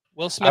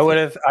 Will Smith.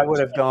 I would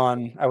have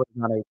gone 8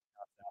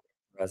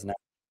 Perez now.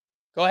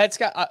 Go ahead,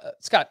 Scott.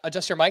 Scott,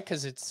 adjust your mic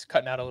because it's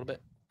cutting out a little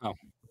bit. Oh,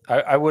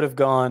 I would have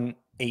gone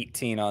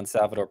 18 on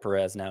Salvador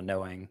Perez now,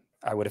 knowing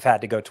I would have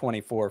had to go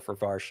 24 for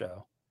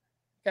Varsho.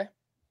 Okay.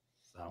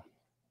 So,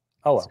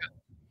 oh well. Scott,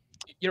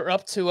 you're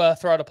up to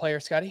throw out a player,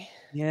 Scotty.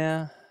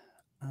 Yeah.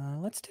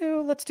 Let's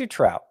do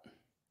Trout.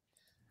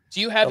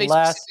 Do you have a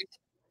specific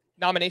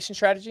nomination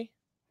strategy?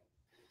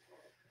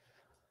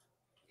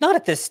 Not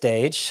at this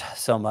stage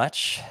so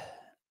much.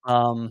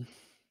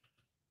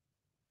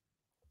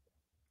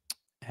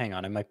 Hang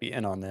on, I might be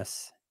in on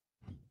this.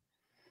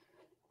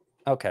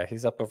 Okay,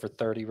 he's up over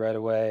 30 right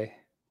away.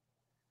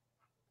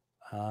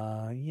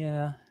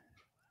 Yeah.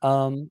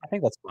 I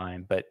think that's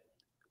fine, but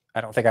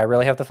I don't think I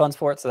really have the funds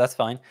for it, so that's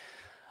fine.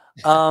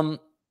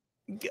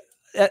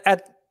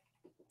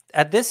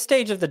 At this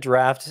stage of the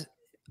draft,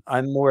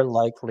 I'm more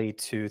likely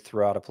to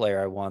throw out a player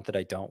I want that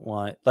I don't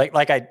want.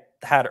 Like I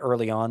had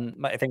early on,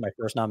 I think my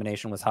first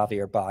nomination was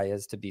Javier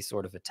Baez to be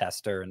sort of a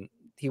tester, and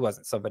he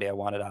wasn't somebody I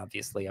wanted,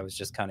 obviously. I was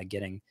just kind of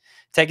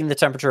taking the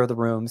temperature of the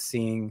room,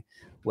 seeing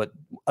what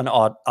an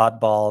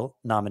oddball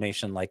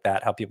nomination like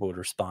that, how people would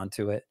respond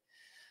to it.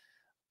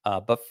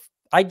 But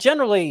I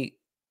generally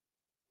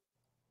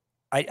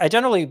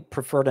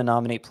prefer to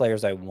nominate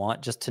players I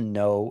want just to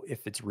know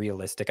if it's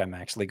realistic I'm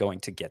actually going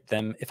to get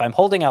them. If I'm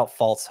holding out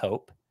false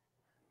hope,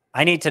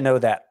 I need to know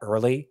that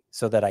early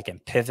so that I can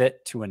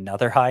pivot to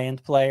another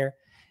high-end player.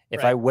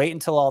 If I wait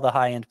until all the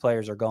high-end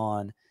players are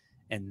gone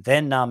and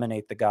then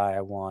nominate the guy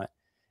I want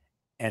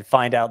and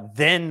find out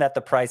then that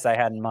the price I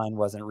had in mind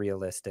wasn't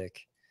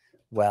realistic,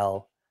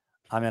 well,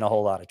 I'm in a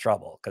whole lot of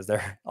trouble because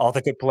all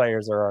the good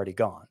players are already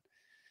gone.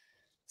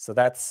 So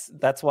that's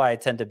why I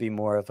tend to be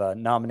more of a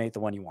nominate the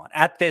one you want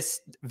at this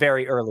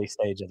very early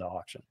stage of the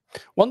auction.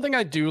 One thing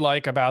I do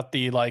like about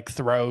the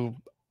throw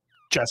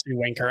Jesse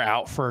Winker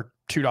out for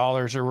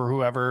 $2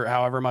 or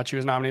however much he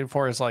was nominated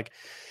for is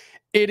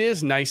it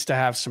is nice to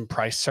have some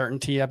price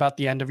certainty about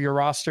the end of your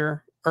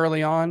roster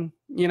early on,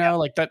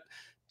 like that,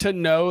 to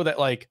know that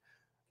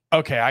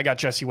okay, I got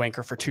Jesse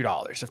Winker for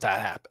 $2 if that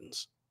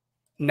happens.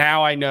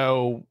 Now I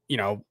know,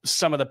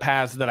 some of the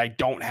paths that I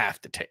don't have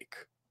to take.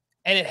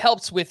 And it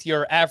helps with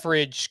your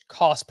average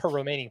cost per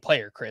remaining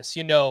player, Chris.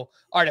 All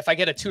right, if I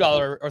get a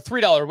 $2 or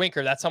 $3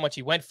 Winker, that's how much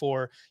he went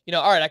for.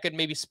 All right, I could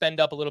maybe spend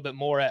up a little bit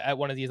more at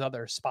one of these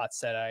other spots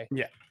that I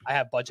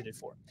have budgeted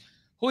for.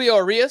 Julio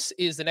Urias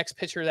is the next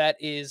pitcher that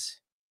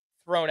is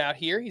thrown out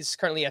here. He's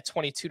currently at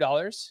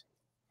 $22.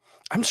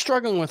 I'm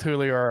struggling with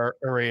Julio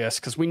Urias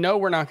because we know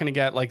we're not going to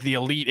get the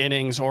elite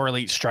innings or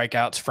elite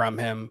strikeouts from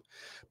him,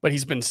 but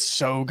he's been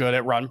so good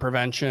at run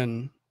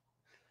prevention.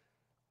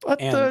 But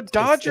the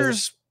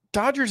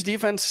Dodgers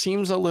defense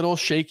seems a little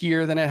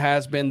shakier than it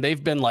has been.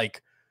 They've been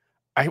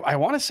I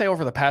want to say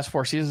over the past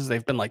 4 seasons,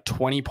 they've been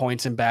 20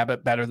 points in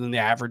BABIP better than the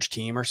average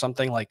team or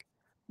something,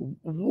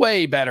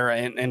 way better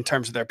in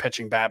terms of their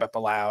pitching BABIP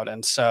allowed.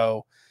 And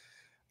so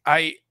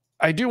I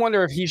do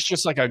wonder if he's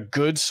just a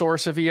good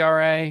source of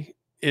ERA.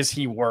 Is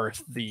he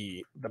worth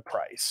the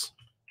price?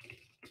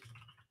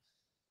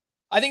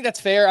 I think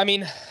that's fair. I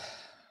mean,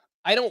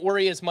 I don't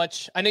worry as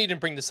much. I know you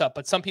didn't bring this up,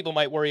 but some people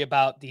might worry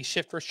about the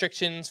shift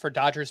restrictions for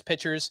Dodgers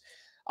pitchers.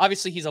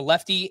 Obviously, he's a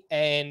lefty,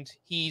 and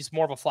he's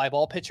more of a fly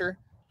ball pitcher.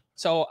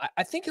 So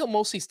I think he'll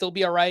mostly still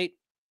be all right.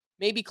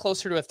 Maybe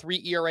closer to a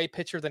 3 ERA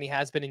pitcher than he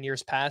has been in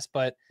years past,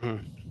 but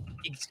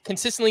he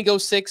consistently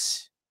goes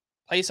 6,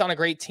 plays on a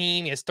great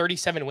team. He has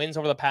 37 wins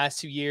over the past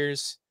 2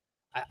 years.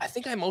 I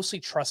think I mostly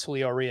trust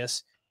Julio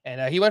Urias,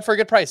 and he went for a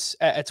good price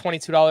at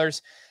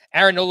 $22.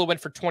 Aaron Nola went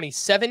for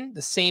 27,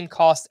 the same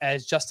cost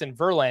as Justin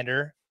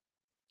Verlander.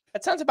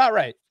 That sounds about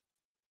right.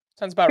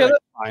 Sounds about right.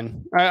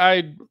 That's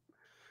fine.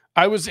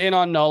 I was in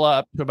on Nola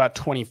up to about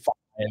 25,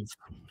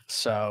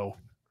 so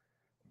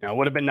it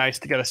would have been nice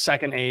to get a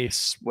second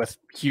ace with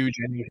huge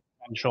inning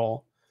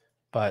potential,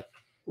 but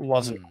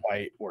wasn't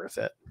quite worth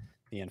it.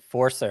 The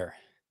enforcer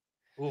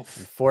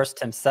enforced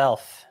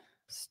himself.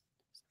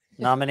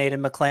 Nominated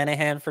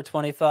McClanahan for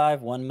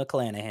 25, won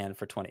McClanahan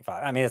for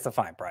 25. I mean, it's a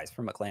fine price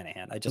for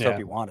McClanahan. I just hope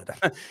you wanted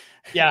him.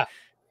 Yeah.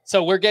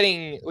 So we got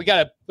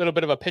a little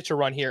bit of a pitcher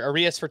run here.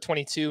 Arias for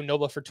 22,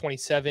 Nola for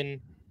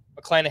 27,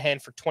 McClanahan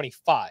for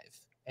 25.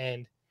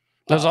 And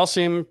those all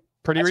seem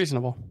pretty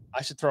reasonable.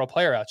 I should throw a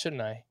player out,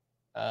 shouldn't I?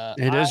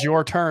 It is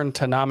your turn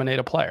to nominate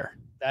a player.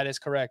 That is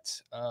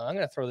correct. I'm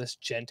going to throw this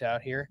gent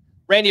out here.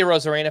 Randy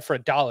Arozarena for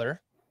 $1.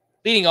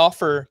 Leading off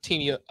for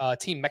Team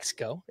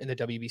Mexico in the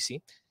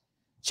WBC.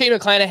 Shane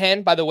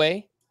McClanahan, by the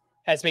way,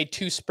 has made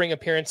 2 spring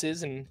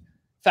appearances, and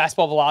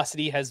fastball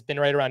velocity has been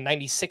right around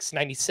 96,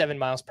 97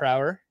 miles per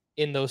hour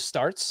in those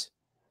starts.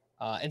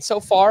 And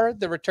so far,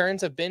 the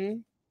returns have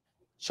been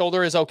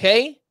shoulder is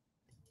okay.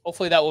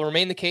 Hopefully that will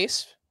remain the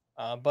case.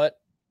 But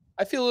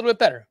I feel a little bit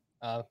better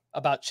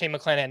about Shane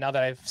McClanahan now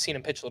that I've seen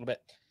him pitch a little bit.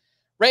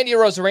 Randy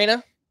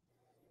Arozarena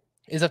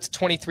is up to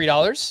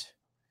 $23.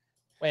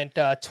 Went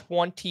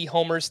 20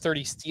 homers,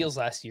 30 steals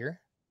last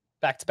year.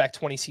 Back-to-back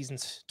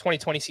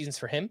 2020 seasons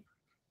for him.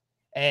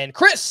 And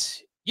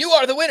Chris, you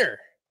are the winner.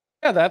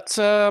 Yeah, that's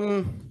at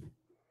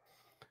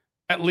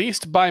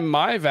least by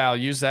my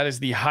values, that is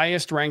the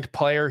highest ranked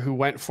player who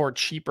went for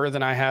cheaper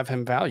than I have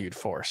him valued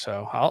for.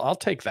 So I'll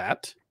take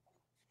that.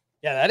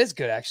 Yeah, that is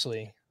good,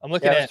 actually. I'm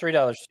looking at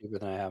 $3 cheaper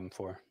than I have him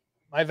for.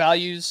 my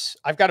values.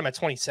 I've got him at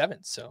 27.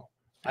 So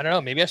I don't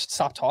know. Maybe I should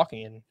stop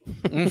talking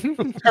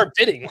and start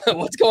bidding.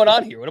 What's going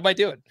on here? What am I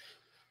doing?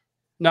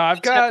 No,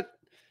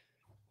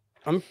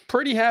 I'm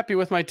pretty happy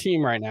with my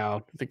team right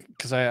now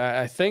because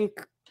I think,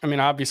 I mean,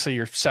 obviously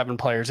you're 7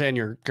 players in,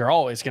 you're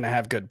always going to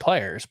have good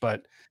players,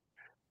 but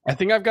I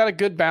think I've got a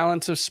good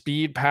balance of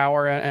speed,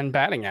 power, and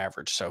batting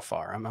average so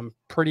far. I'm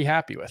pretty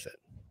happy with it.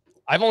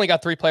 I've only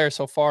got 3 players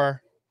so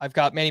far. I've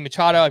got Manny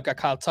Machado, I've got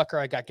Kyle Tucker,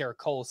 I got Garrett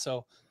Cole.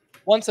 So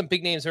won some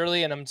big names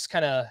early, and I'm just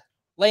kind of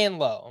laying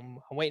low.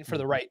 I'm waiting for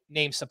the right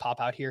names to pop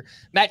out here.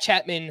 Matt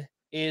Chapman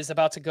is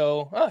about to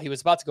go. Oh, he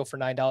was about to go for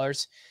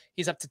 $9.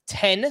 He's up to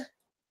 10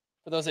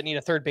 for those that need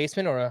a third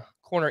baseman or a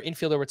corner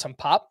infielder with some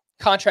pop.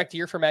 Contract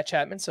year for Matt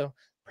Chapman, so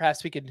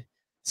perhaps we could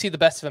see the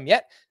best of him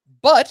yet.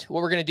 But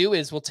what we're going to do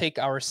is we'll take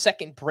our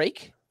second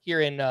break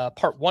here in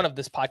part 1 of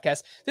this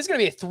podcast. This is going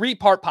to be a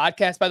 3-part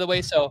podcast, by the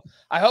way, so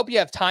I hope you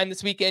have time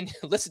this weekend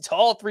to listen to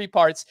all 3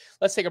 parts.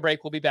 Let's take a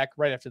break. We'll be back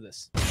right after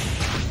this.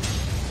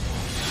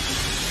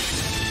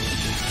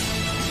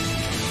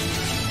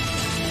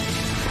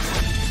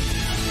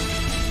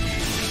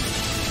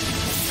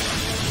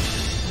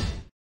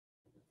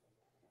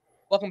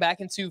 Welcome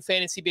back into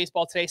Fantasy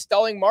Baseball today.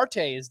 Starling Marte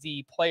is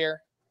the player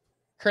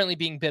currently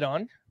being bid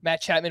on.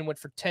 Matt Chapman went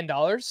for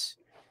 $10.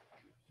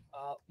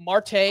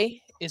 Marte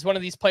is one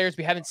of these players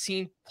we haven't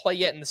seen play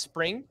yet in the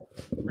spring,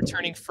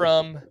 returning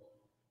from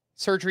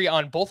surgery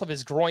on both of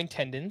his groin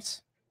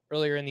tendons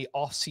earlier in the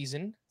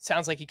offseason.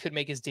 Sounds like he could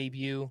make his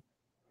debut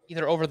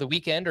either over the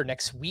weekend or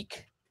next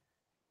week.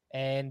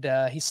 And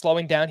he's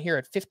slowing down here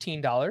at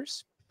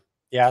 $15.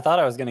 Yeah, I thought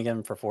I was going to get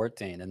him for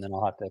 14, and then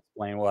I'll have to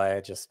explain why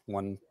I just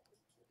won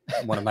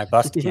one of my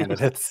bust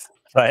candidates.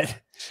 But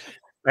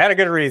I had a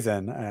good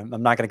reason. I'm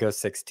not going to go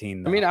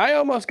 16. Though. I mean, I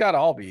almost got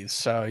Albies,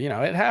 so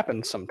it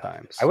happens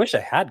sometimes. I wish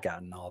I had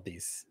gotten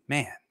Albies.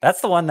 Man,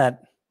 that's the one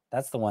that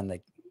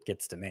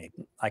gets to me.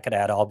 I could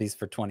add Albies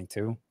for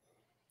 22.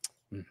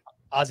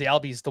 Ozzy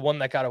Albies, the one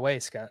that got away,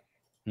 Scott.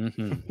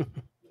 Mm-hmm.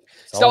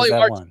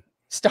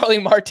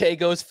 Starling Marte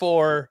goes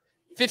for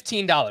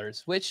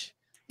 $15, which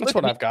that's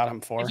what I've got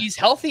him for. If he's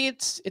healthy,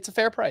 it's a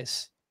fair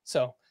price.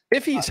 So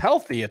if he's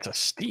healthy, it's a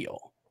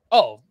steal.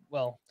 Oh,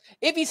 well,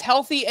 if he's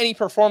healthy and he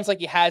performs like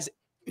he has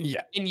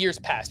in years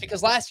past,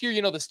 because last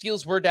year, the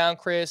steals were down,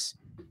 Chris.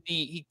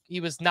 He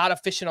was not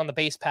efficient on the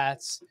base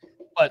paths.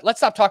 But let's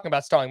stop talking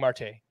about Starling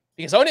Marte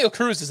because O'Neal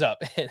Cruz is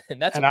up.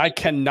 and I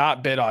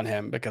cannot bid on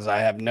him because I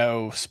have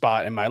no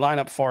spot in my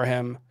lineup for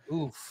him.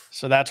 Oof.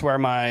 So that's where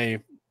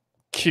my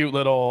cute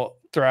little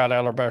throw out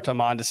Alberto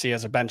Mondesi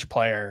as a bench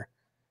player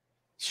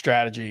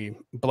strategy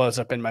blows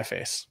up in my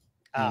face.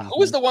 Who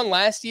was the one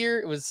last year?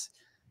 It was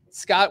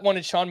Scott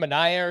wanted Sean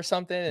Manaea or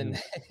something.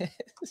 And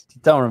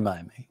don't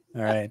remind me.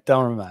 All right.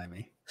 Don't remind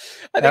me.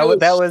 That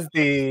was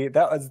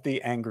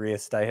the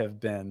angriest I have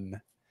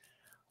been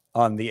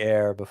on the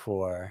air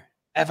before.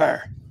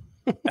 Ever.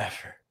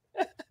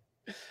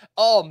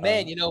 Oh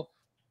man,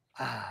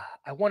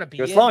 I want to be.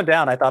 You're slowing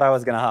down. I thought I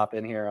was going to hop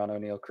in here on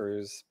O'Neal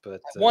Cruz, but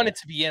I wanted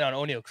to be in on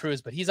O'Neal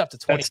Cruz, but he's up to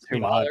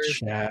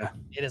 $23. Yeah,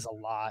 it is a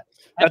lot.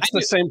 That's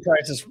the same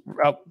price as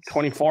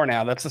 24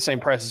 now. That's the same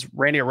price as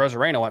Randy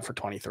Arozarena went for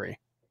 23.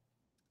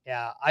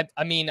 Yeah,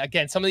 I mean,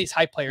 again, some of these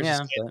high players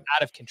just get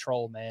out of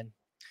control, man.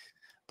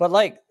 But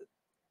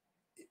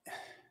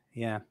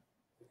yeah.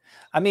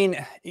 I mean,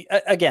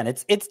 again,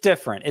 it's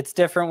different. It's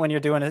different when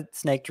you're doing a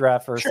snake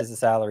draft versus a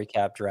salary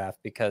cap draft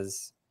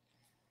because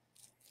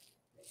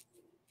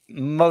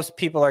most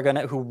people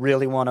who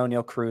really want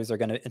O'Neal Cruz are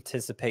going to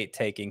anticipate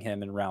taking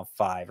him in round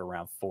 5 or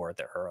round 4 at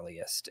the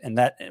earliest, and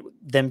that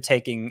them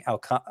taking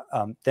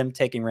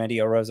Randy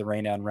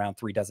Arozarena in round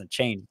 3 doesn't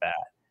change that.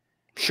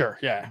 Sure,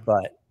 yeah,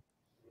 but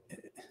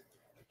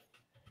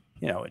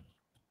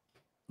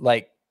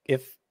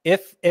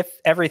if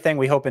everything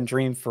we hope and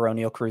dream for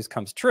O'Neal Cruz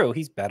comes true,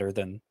 he's better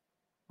than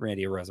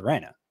Randy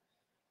Arozarena.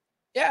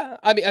 Yeah,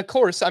 I mean, of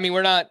course. I mean,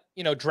 we're not,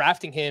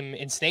 drafting him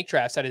in snake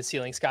drafts at his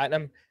ceiling, Scott. And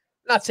I'm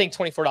not saying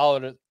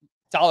 $24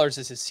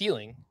 is his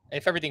ceiling.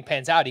 If everything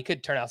pans out, he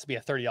could turn out to be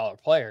a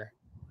 $30 player.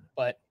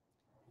 But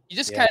you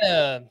just kind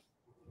of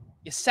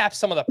sap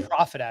some of the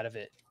profit out of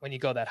it when you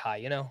go that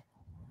high.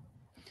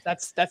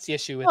 That's the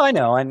issue. I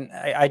know, and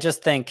I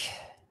just think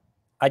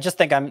I just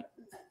think I'm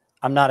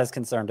not as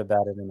concerned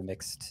about it in the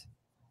mixed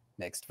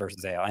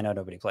versus AL. I know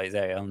nobody plays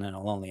AL and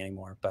NL only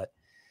anymore, but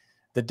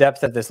the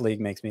depth of this league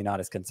makes me not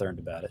as concerned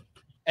about it.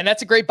 And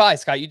that's a great buy,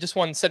 Scott. You just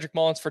won Cedric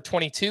Mullins for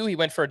 22. He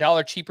went for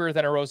 $1 cheaper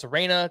than a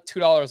Rosarena,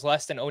 $2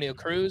 less than O'Neal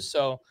Cruz.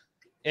 So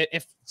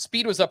if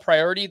speed was a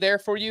priority there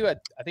for you, I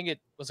think it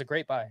was a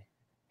great buy.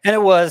 And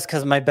it was,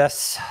 because my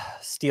best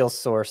steal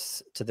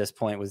source to this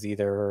point was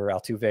either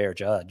Altuve or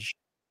Judge.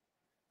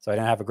 So I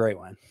didn't have a great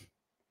one.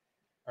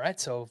 All right,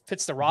 so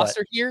fits the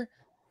roster here.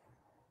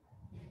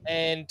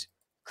 And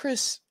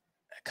Chris,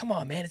 come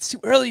on, man. It's too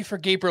early for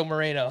Gabriel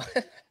Moreno.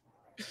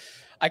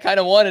 I kind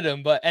of wanted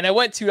him, and I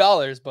went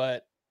 $2,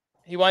 but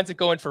he winds up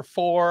going for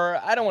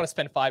 $4. I don't want to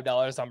spend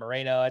 $5 on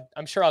Moreno.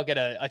 I'm sure I'll get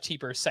a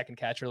cheaper second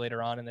catcher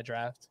later on in the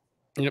draft.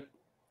 Yep.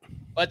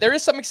 But there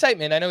is some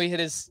excitement. I know he hit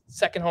his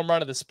second home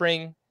run of the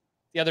spring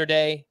the other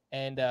day.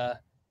 And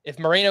if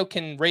Moreno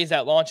can raise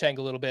that launch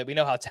angle a little bit, we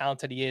know how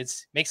talented he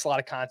is. Makes a lot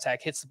of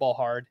contact, hits the ball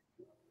hard.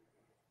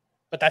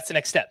 But that's the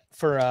next step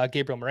for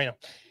Gabriel Moreno.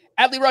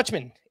 Adley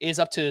Rutschman is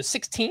up to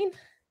 16.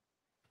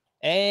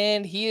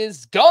 And he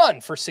is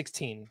gone for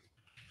 16.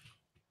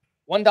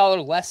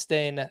 $1 less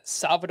than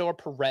Salvador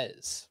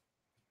Perez.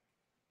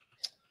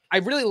 I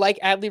really like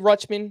Adley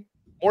Rutschman,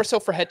 more so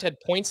for head-to-head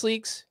points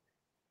leagues.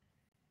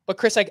 But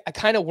Chris, I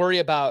kind of worry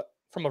about,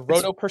 from a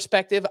Roto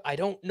perspective, I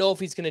don't know if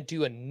he's going to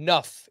do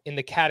enough in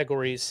the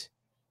categories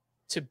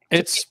to be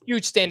a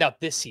huge standout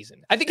this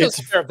season. I think he'll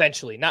get there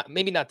eventually.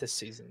 Maybe not this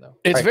season, though.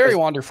 It's very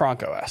Wander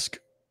Franco-esque.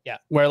 Yeah.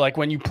 Where, like,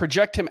 when you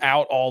project him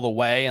out all the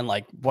way and,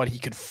 like, what he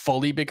could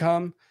fully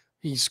become,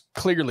 he's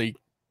clearly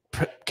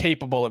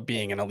capable of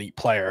being an elite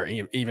player,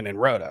 even in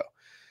Roto.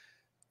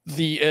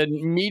 The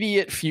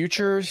immediate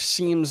future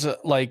seems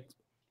like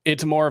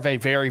it's more of a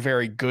very,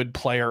 very good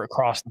player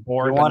across the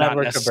board, but not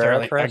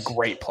necessarily a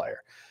great player.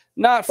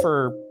 Not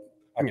for,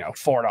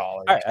 $4.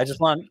 All right, I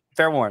just want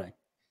fair warning.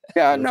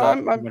 Yeah, no,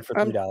 I'm for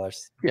 $3.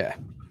 Yeah.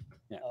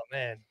 Oh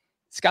man,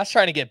 Scott's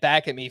trying to get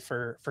back at me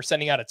for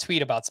sending out a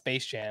tweet about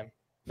Space Jam,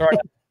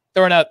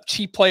 throwing out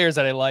cheap players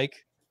that I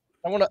like.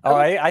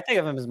 I think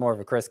of him as more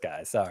of a Chris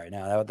guy. Sorry,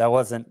 no, that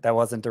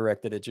wasn't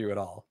directed at you at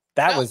all.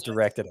 That was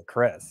directed at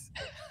Chris.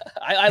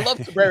 I love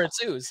Cabrera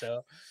too,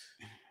 so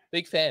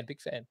big fan.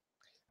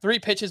 3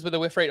 pitches with a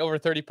whiff rate over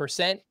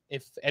 30%.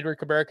 If Edward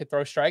Cabrera could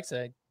throw strikes,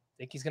 I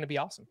think he's going to be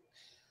awesome.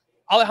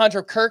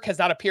 Alejandro Kirk has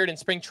not appeared in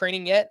spring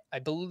training yet. I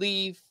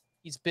believe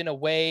he's been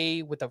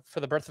away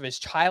for the birth of his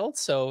child,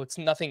 so it's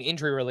nothing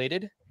injury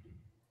related.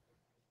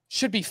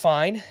 Should be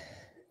fine.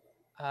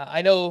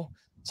 I know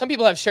some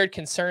people have shared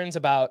concerns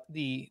about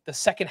the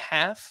second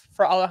half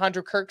for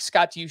Alejandro Kirk.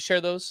 Scott, do you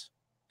share those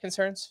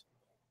concerns?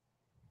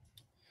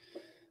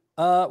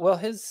 Well,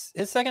 his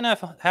second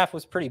half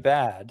was pretty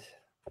bad.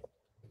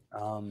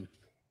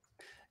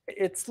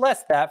 It's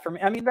less that for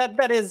me. I mean,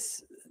 that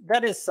is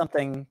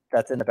something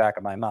that's in the back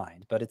of my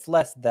mind, but it's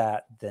less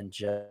that than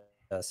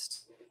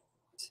just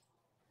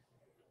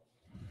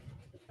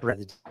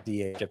the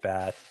DH at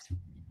bat.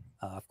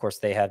 Of course,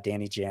 they have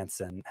Danny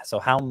Jansen. So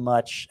how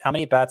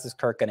many bats is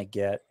Kirk going to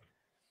get?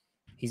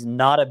 He's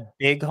not a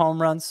big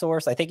home run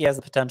source. I think he has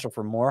the potential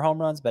for more home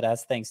runs, but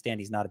as things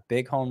stand, he's not a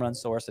big home run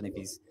source. And if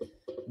he's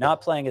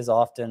not playing as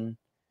often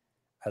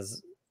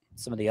as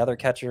some of the other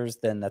catchers,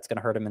 then that's going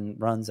to hurt him in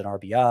runs and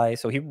RBI.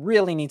 So he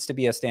really needs to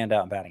be a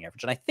standout in batting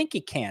average. And I think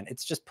he can.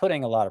 It's just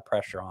putting a lot of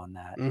pressure on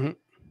that.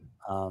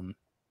 Mm-hmm.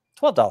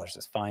 $12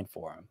 is fine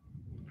for him.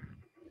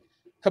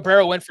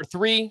 Cabrera went for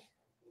 3.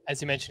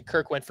 As you mentioned,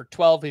 Kirk went for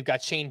 12. We've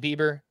got Shane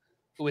Bieber,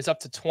 who is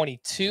up to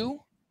 22.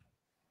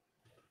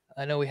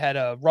 I know we had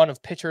a run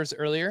of pitchers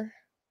earlier.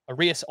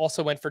 Arias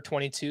also went for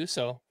 22,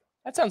 so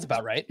that sounds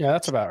about right. Yeah,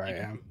 that's about right.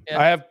 Yeah.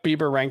 I have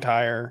Bieber ranked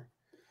higher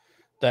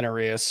than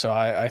Arias, so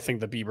I think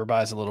the Bieber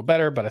buy is a little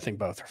better, but I think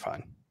both are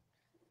fine.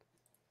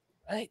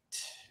 Right.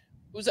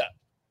 Who's up?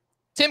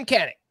 Tim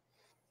Canning.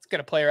 Let's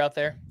get a player out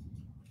there.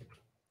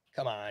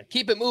 Come on.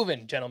 Keep it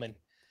moving, gentlemen.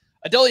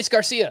 Adolis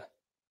Garcia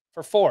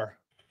for 4.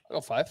 I'll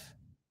go 5.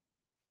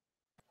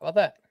 How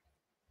about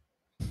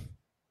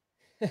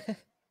that?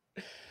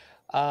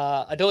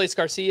 Adolis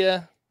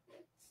Garcia.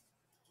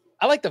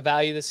 I like the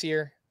value this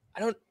year.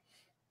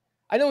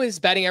 I know his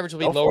batting average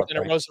will be lower than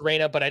a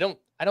Rosarena, but I don't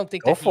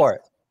think Go for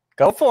it.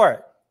 Go for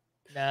it.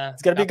 Nah.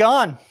 It's going to be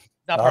gone.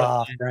 Not part of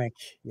the plan. Frank,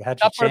 you had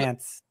your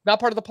chance. Not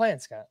part of the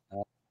plan, Scott.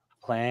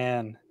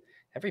 Plan.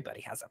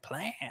 Everybody has a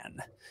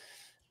plan.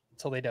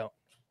 Until they don't.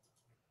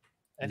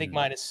 I think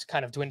mine is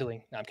kind of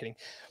dwindling. No, I'm kidding.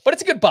 But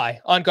it's a good buy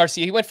on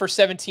Garcia. He went for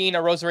 17. A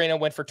Rosarena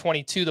went for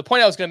 22. The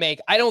point I was going to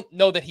make, I don't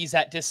know that he's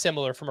that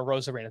dissimilar from a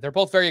Rosarena. They're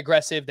both very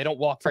aggressive. They don't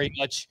walk very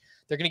much.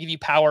 They're going to give you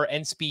power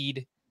and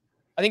speed.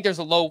 I think there's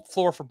a low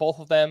floor for both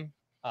of them.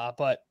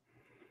 But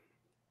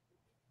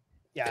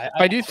yeah.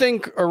 I do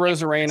think a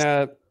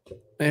Rosarena,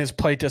 his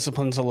plate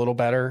discipline's a little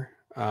better.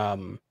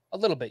 A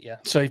little bit, yeah.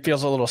 So he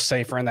feels a little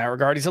safer in that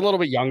regard. He's a little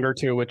bit younger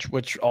too,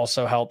 which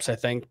also helps, I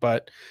think.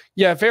 But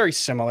yeah, very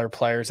similar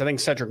players. I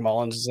think Cedric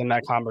Mullins is in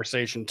that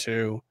conversation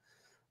too,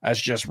 as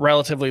just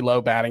relatively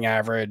low batting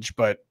average,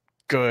 but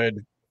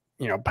good,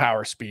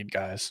 power speed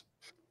guys.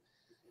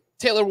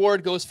 Taylor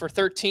Ward goes for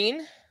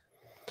 13.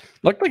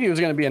 Looked like he was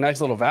going to be a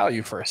nice little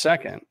value for a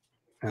second,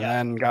 and Yeah.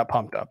 then got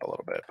pumped up a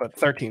little bit. But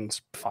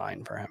 13's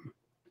fine for him.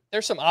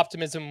 There's some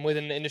optimism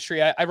within the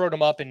industry. I wrote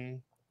him up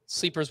in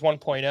Sleepers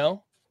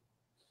 1.0.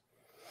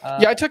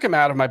 Yeah, I took him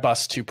out of my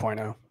bust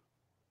 2.0.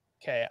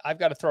 Okay, I've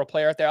got to throw a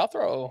player out there. I'll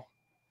throw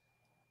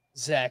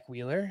Zach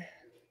Wheeler.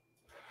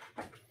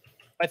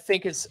 I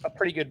think it's a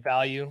pretty good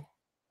value,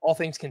 all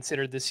things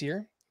considered, this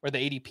year, where the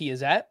ADP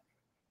is at.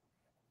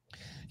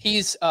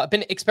 He's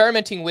been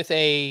experimenting with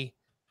a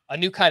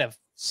new kind of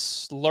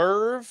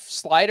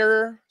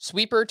slider,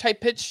 sweeper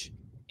type pitch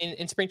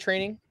in spring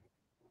training.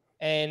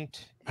 And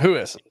Who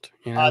isn't?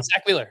 You know?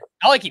 Zach Wheeler.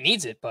 Not like he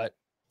needs it, but.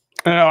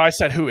 No, I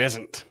said who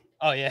isn't.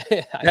 Oh, yeah.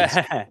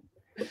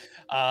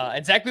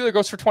 And Zach Wheeler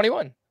goes for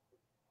 21.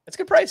 That's a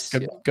good price.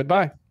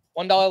 Goodbye.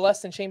 $1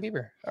 less than Shane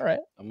Bieber. All right.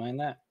 Don't mind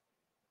that.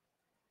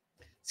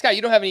 Scott,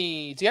 you don't have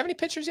any. Do you have any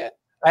pitchers yet?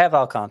 I have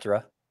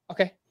Alcantara.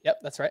 Okay. Yep,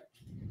 that's right.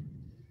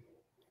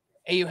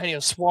 Eugenio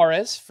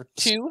Suarez for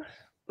 2.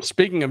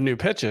 Speaking of new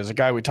pitches, a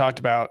guy we talked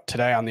about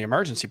today on the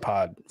emergency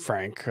pod,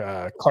 Frank,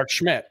 Clark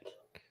Schmidt,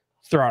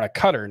 throwing a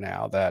cutter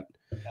now that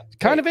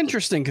kind of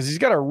interesting because he's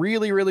got a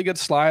really, really good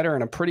slider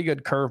and a pretty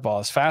good curveball.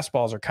 His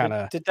fastballs are kind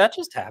of. Did that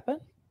just happen?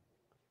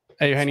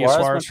 Eugenio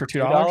Suarez for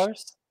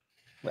 $2?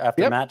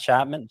 After Matt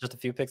Chapman, just a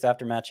few picks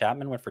after Matt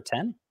Chapman went for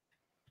 10.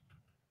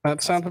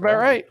 That sounds about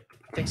right.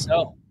 I think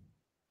so.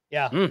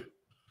 Yeah.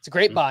 It's a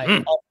great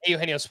buy.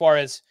 Eugenio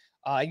Suarez.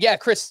 Yeah,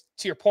 Chris,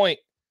 to your point,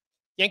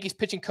 Yankees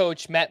pitching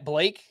coach Matt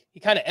Blake, he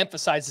kind of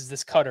emphasizes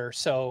this cutter.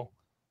 So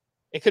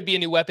it could be a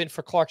new weapon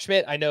for Clark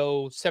Schmidt. I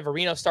know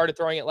Severino started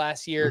throwing it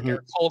last year.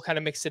 Garrett Cole kind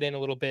of mixed it in a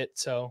little bit.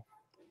 So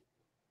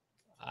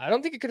I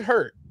don't think it could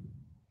hurt.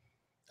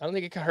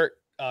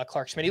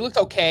 Clark Schmidt. He looked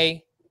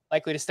okay,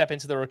 likely to step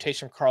into the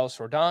rotation from Carlos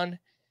Rodon.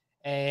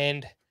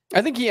 And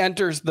I think he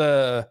enters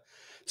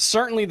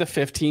certainly the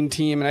 15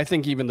 team, and I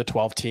think even the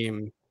 12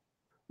 team,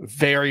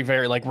 very,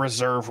 very like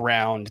reserve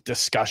round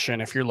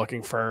discussion if you're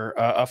looking for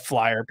a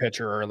flyer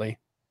pitcher early.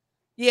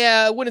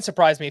 Yeah, it wouldn't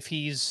surprise me if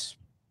he's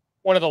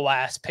one of the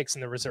last picks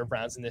in the reserve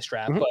rounds in this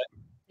draft. But,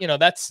 you know,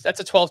 that's a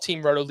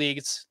 12-team Roto League.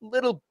 It's a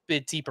little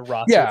bit deeper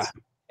roster. Yeah.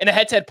 In a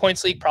head-to-head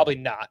points league, probably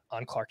not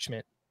on Clark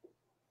Schmidt.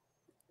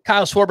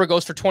 Kyle Schwarber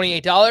goes for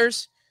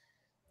 $28.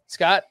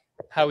 Scott,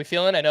 how are we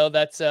feeling? I know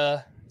that's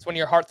it's one of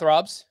your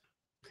heartthrobs.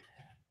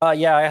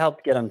 Yeah, I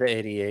helped get him to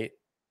 88.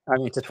 I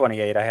mean, to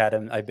 28.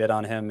 I bid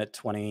on him at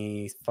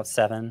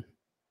 27.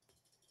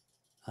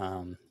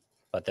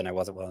 But then I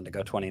wasn't willing to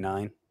go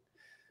 29.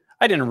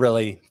 I didn't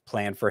really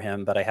plan for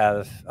him, but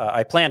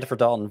I planned for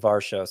Dalton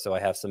Varsho, so I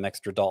have some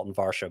extra Dalton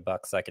Varsho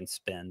bucks I can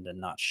spend, and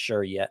not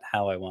sure yet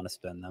how I want to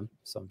spend them.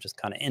 So I'm just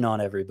kind of in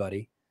on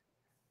everybody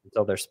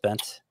until they're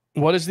spent.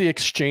 What is the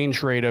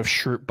exchange rate of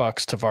Schrute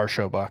bucks to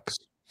Varsho bucks?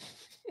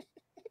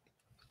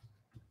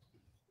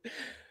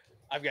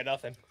 I've got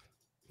nothing.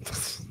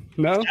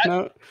 No,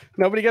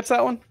 nobody gets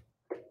that one.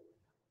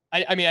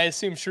 I mean, I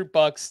assume Schrute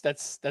bucks.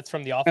 That's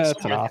from the Office.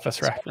 That's an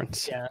Office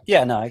reference.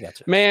 Yeah. No, I got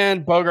you.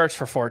 Man, Bogarts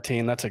for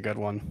 14. That's a good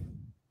one.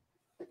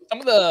 Some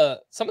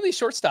of these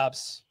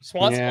shortstops,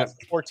 Swanson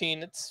for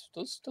 14.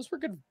 Those were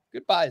good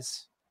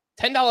buys.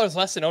 $10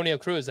 less than O'Neal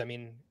Cruz. I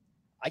mean,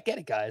 I get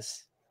it,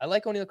 guys. I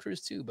like O'Neal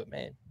Cruz too, but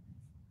man.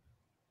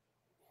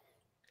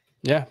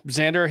 Yeah,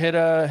 Xander hit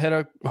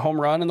a home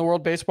run in the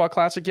World Baseball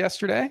Classic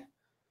yesterday.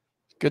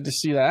 Good to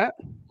see that.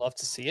 Love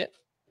to see it.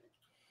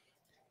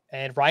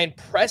 And Ryan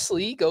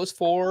Presley goes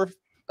for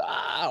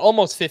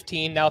almost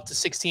 15, now up to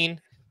 16.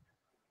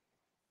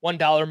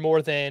 $1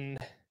 more than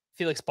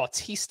Felix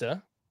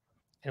Bautista,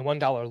 and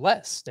 $1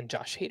 less than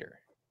Josh Hader.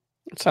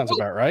 That sounds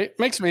about right.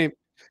 Makes me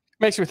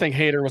think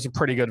Hader was a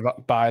pretty good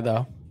buy,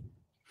 though.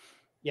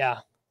 Yeah.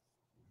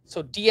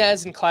 So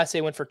Diaz in Class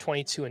A went for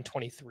 22 and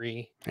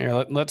 23.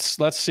 Here,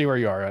 let's see where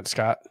you are at,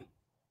 Scott.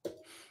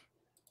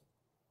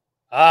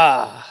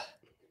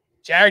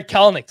 Jared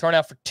Kelenic thrown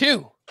out for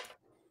 2.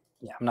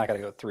 Yeah, I'm not gonna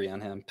go 3 on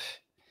him.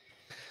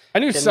 I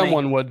knew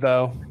someone would,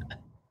 though.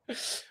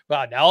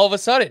 Wow, now all of a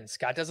sudden,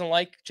 Scott doesn't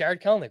like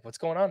Jared Kelenic. What's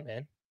going on,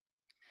 man?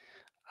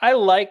 I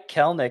like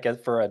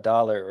Kelenic for $1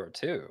 or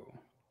 $2,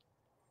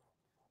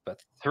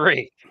 but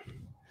 3.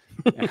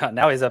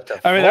 Now he's up to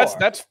 4. I mean,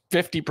 that's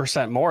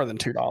 50% more than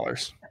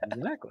 $2.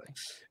 Exactly.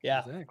 Yeah,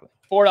 exactly.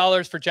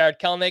 $4 for Jared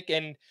Kelenic.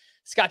 And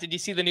Scott, did you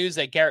see the news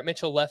that Garrett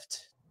Mitchell left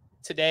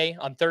today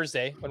on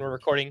Thursday when we're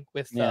recording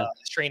with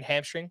strained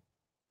hamstring?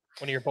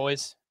 One of your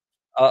boys.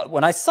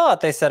 When I saw it,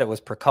 they said it was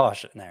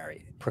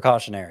precautionary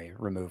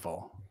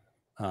removal.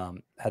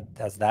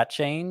 Has that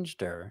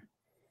changed, or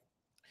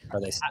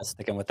are they still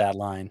sticking with that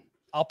line?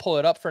 I'll pull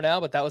it up for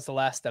now, but that was the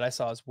last that I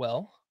saw as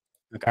well.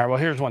 Okay. All right, well,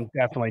 here's one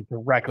definitely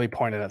directly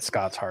pointed at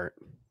Scott's heart.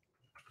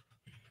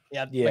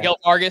 Yeah. Miguel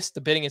Vargas,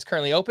 the bidding is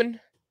currently open.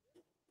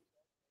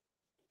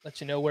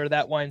 Let you know where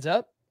that winds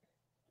up.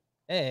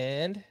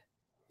 And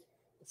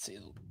let's see.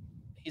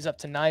 He's up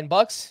to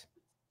 $9.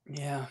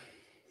 Yeah.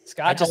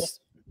 Scott,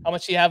 how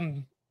much do you have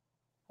him?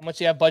 How much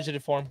do you have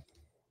budgeted for him?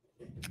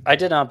 I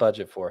did not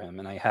budget for him,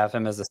 and I have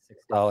him as a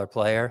 $6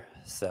 player.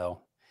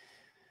 So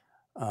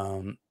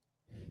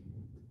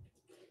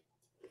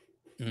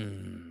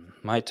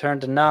My turn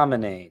to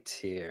nominate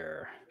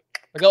here.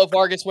 Miguel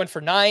Vargas went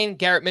for 9.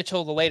 Garrett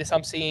Mitchell, the latest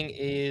I'm seeing,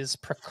 is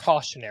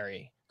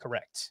precautionary,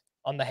 correct,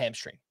 on the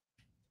hamstring.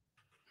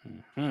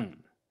 All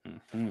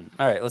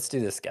right, let's do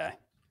this guy.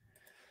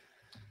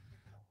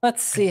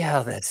 Let's see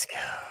how this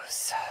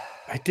goes.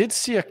 I did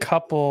see a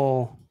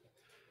couple.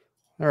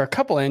 There are a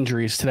couple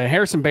injuries today.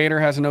 Harrison Bader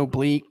has an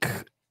oblique,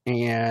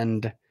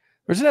 and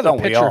there's another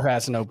Don't we pitcher all? who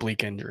has an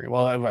oblique injury.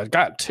 Well, I've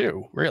got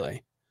 2,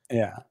 really.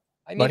 Yeah.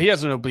 I mean, But he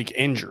has an oblique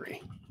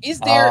injury. is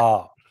there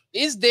Oh,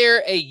 is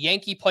there a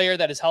Yankee player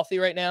that is healthy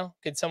right now?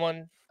 Could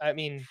someone? I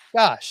mean,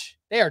 gosh,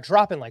 they are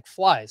dropping like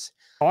flies.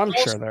 Oh, I'm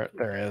Carlos- sure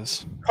there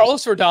is.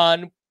 Carlos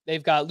Rodon.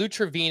 They've got Lou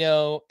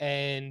Trevino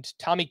and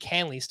Tommy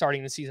Canley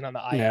starting the season on the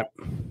IL. Yep.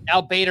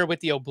 Now Bader with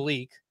the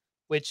oblique,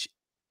 which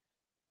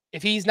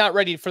if he's not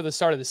ready for the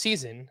start of the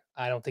season,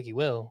 I don't think he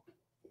will.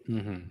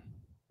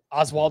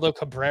 Oswaldo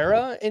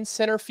Cabrera in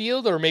center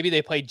field, or maybe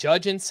they play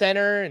Judge in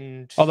center.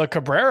 And Although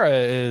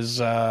Cabrera's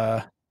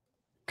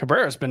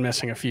been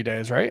missing a few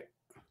days, right?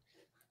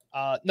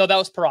 no, that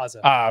was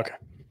Peraza. Okay.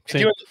 See,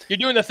 You're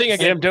doing the thing see,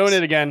 again. I'm doing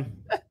it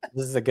again.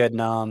 this is a good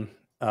nom.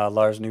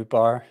 Lars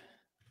Nootbaar.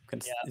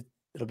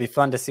 It'll be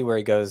fun to see where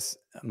he goes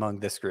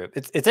among this group.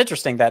 It's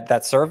interesting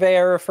that survey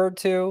I referred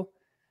to.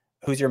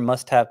 Who's your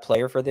must-have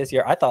player for this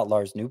year? I thought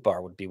Lars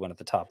Nootbaar would be one of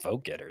the top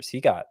vote getters.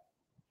 He got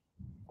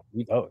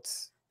 3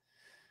 votes.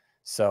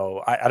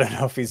 So I don't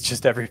know if he's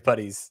just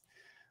everybody's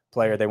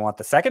player they want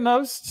the second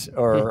most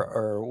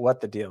or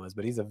what the deal is,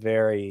 but he's a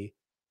very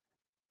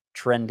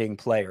trending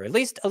player, at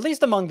least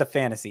among the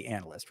fantasy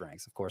analyst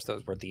ranks. Of course,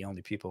 those were the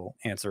only people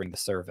answering the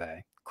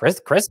survey.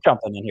 Chris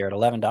jumping in here at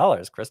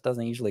 $11. Chris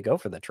doesn't usually go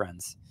for the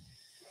trends.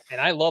 And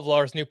I love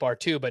Lars Nootbaar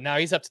too, but now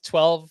he's up to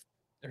 12.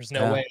 There's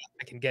no Yeah. way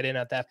I can get in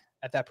at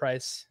that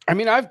price. I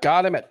mean, I've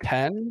got him at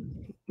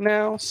 10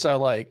 now. So,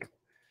 like,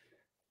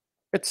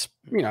 it's,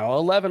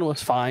 11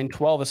 was fine.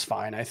 12 is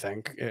fine, I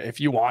think.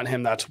 If you want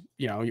him, that's,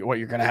 what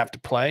you're going to have to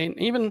play. And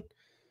even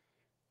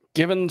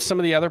given some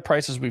of the other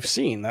prices we've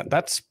seen,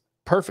 that's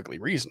perfectly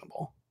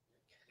reasonable.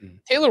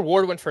 Taylor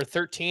Ward went for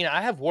 13.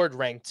 I have Ward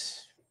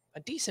ranked a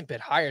decent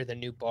bit higher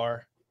than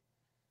Nootbaar.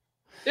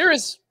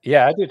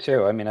 Yeah, I do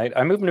too. I mean,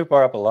 I moved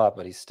Nootbaar up a lot,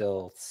 but he's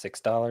still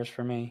 $6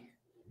 for me.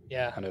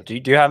 Yeah. I know. Do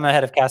you have him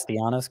ahead of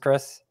Castellanos,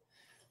 Chris?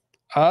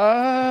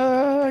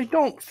 I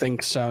don't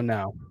think so,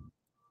 no.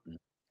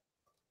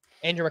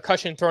 Andrew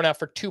McCutcheon thrown out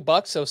for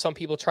 $2. So some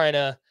people trying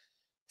to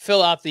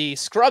fill out the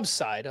scrubs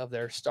side of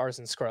their stars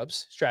and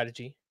scrubs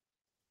strategy.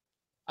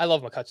 I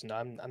love McCutcheon, though.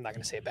 I'm not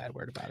going to say a bad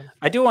word about him.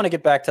 I do want to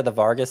get back to the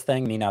Vargas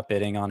thing, me not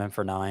bidding on him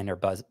for 9 or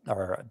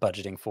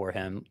budgeting for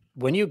him.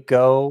 When you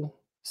go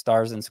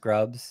stars and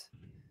scrubs,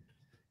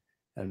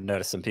 I've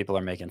noticed some people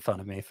are making fun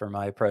of me for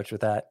my approach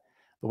with that.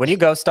 But when you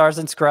go stars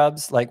and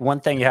scrubs, like one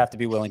thing you have to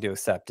be willing to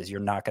accept is you're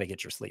not going to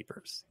get your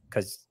sleepers,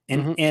 because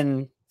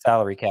in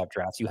salary cap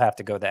drafts, you have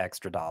to go the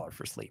extra dollar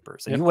for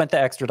sleepers. And you went the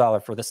extra dollar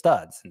for the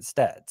studs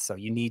instead. So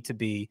you need to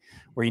be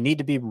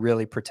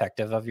really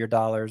protective of your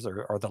dollars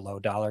or the low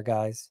dollar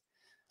guys.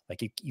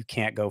 Like you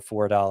can't go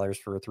 $4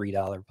 for a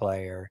 $3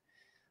 player.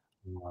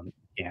 You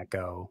can't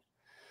go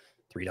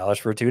 $3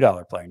 for a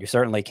 $2 player. And you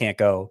certainly can't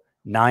go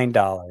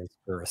 $9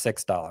 for a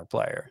 $6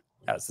 player,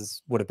 as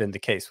this would have been the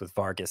case with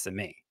Vargas and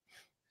me.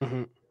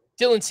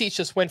 Dylan Cease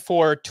just went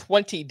for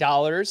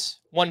 $20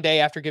 one day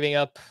after giving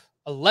up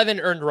 11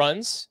 earned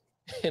runs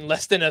in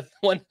less than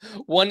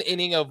one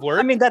inning of work.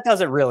 I mean, that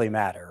doesn't really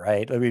matter,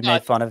 right? Like, we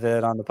made fun of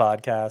it on the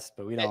podcast,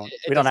 but we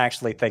don't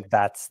actually think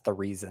that's the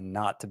reason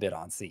not to bid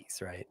on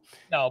Cease, right?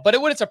 No, but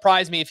it wouldn't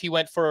surprise me if he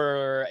went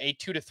for a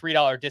 $2 to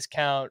 $3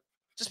 discount,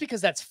 just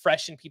because that's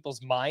fresh in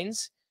people's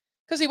minds.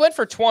 Because he went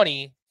for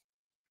 20,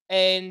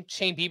 and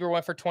Shane Bieber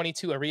went for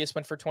 22. Arias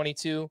went for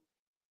 22.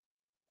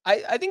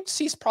 I think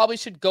Cease probably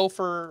should go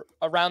for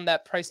around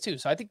that price too.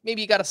 So I think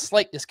maybe you got a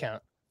slight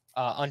discount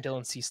on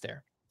Dylan Cease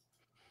there.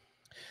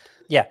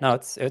 Yeah, no,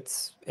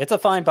 it's a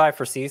fine buy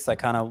for Cease. I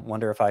kind of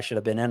wonder if I should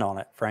have been in on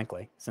it,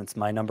 frankly, since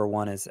my number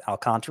 1 is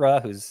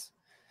Alcantara, whose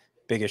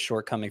biggest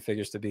shortcoming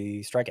figures to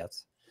be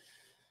strikeouts.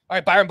 All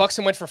right, Byron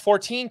Buxton went for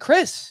 14.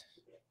 Chris,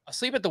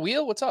 asleep at the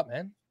wheel? What's up,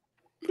 man?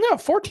 No,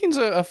 14's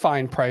a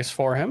fine price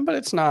for him, but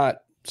it's not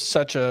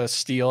such a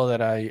steal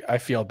that I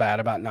feel bad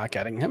about not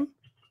getting him.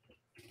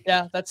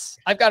 Yeah,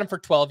 I've got him for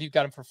 12. You've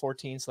got him for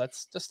 14, so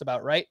that's just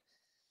about right.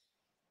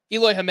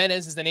 Eloy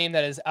Jimenez is the name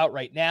that is out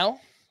right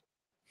now.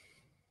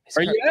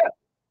 Are you at?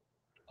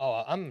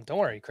 Oh, don't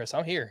worry, Chris.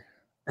 I'm here.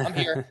 I'm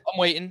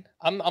waiting.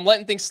 I'm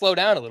letting things slow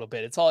down a little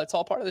bit. It's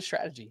all part of the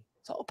strategy.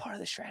 It's all part of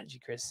the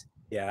strategy, Chris.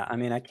 Yeah, I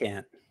mean, I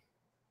can't.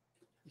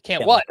 You can't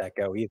let what? that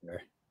go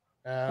either.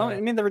 I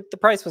mean, the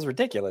price was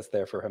ridiculous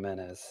there for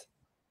Jimenez.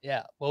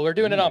 Yeah, well, we're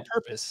doing it on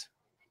purpose.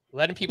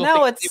 Letting people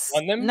now think they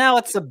won them. Now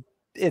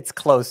it's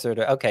closer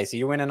to, okay, so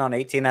you're winning on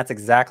 18. That's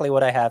exactly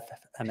what I have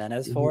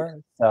Jimenez for.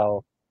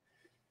 So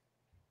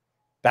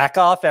back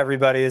off,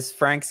 everybody. Is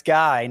Frank's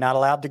guy not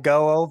allowed to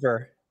go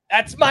over?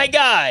 That's my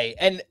guy.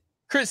 And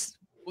Chris,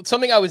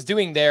 something I was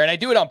doing there, and I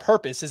do it on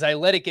purpose, is I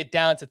let it get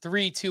down to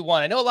 3, 2,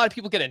 1. I know a lot of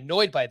people get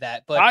annoyed by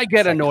that, but I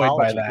get annoyed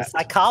by The that.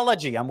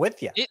 psychology. I'm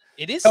with you.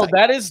 it is. No,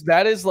 that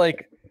is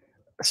like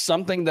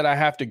something that I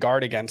have to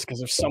guard against,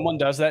 because if someone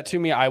does that to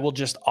me, I will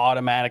just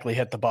automatically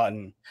hit the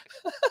button.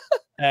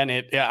 And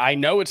I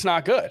know it's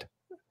not good.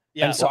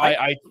 Yeah. And so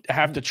I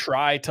have to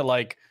try to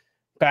like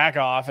back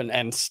off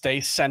and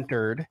stay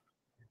centered.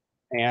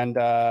 And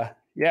I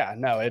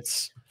have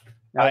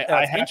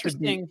to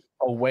be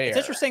aware. It's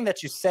interesting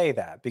that you say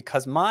that,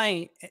 because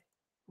my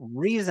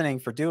reasoning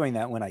for doing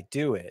that when I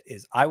do it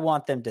is I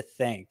want them to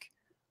think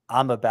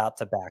I'm about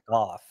to back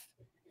off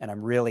and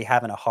I'm really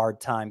having a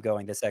hard time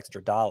going this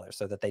extra dollar,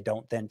 so that they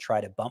don't then try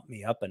to bump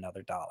me up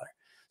another dollar.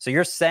 So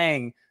you're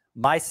saying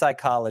my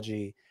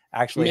psychology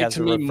actually has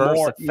a reverse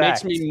effect.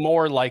 Makes me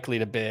more likely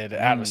to bid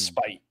out of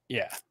spite.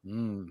 Yeah.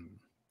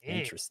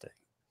 Interesting.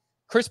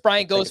 Chris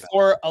Bryant goes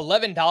for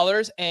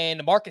 $11,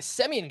 and Marcus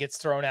Semien gets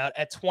thrown out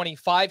at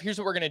 25. Here's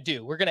what we're going to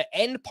do. We're going to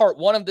end part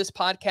 1 of this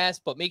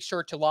podcast, but make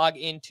sure to log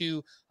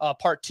into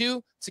part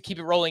 2 to keep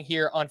it rolling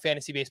here on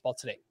Fantasy Baseball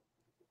Today.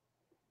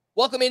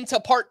 Welcome into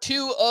part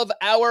 2 of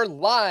our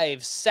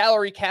live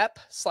salary cap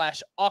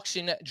 /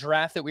 auction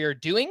draft that we are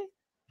doing.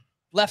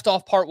 Left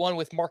off part 1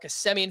 with Marcus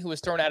Semien, who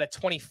was thrown out at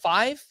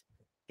 25.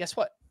 Guess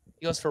what?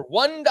 He goes for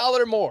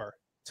 $1 more,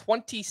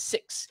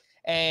 26.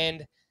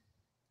 And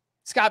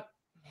Scott,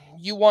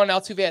 you won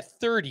Altuve at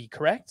 30,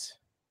 correct?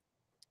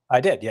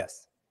 I did,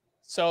 yes.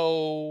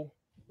 So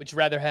would you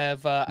rather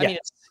have, I mean,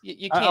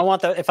 you can't. I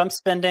want if I'm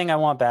spending, I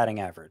want batting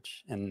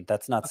average, and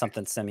that's not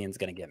something Simeon's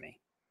going to give me.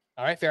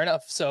 All right, fair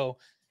enough. So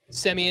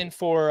Semien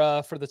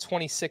for the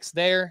 26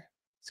 there.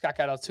 Scott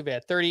got Altuve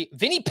at 30.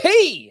 Vinny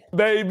P,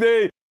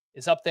 Baby,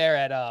 is up there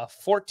at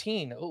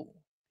 14. Oh,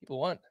 people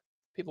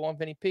want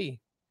Vinny P.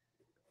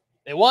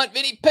 They want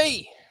Vinny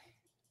P.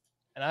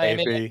 And I am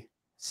in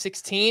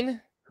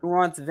 16. Who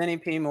wants Vinny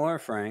P more,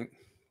 Frank?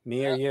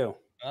 Me or you?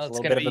 Well, it's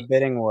a little bit of a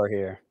bidding war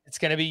here. It's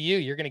going to be you.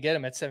 You're going to get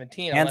him at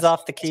 17. Hands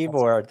off the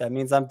keyboard. That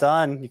means I'm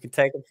done. You can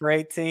take it for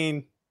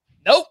 18.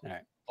 Nope. All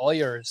right. All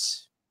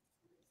yours.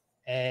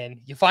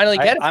 And you finally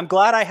get it. I'm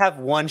glad I have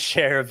one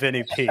share of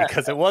Vinny P,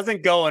 because it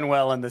wasn't going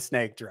well in the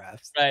snake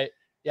drafts. Right.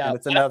 Yeah. And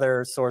it's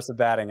another source of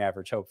batting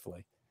average,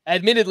 hopefully.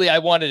 Admittedly, I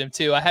wanted him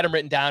too. I had him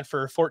written down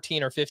for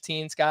 14 or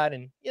 15, Scott.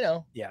 And,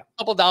 a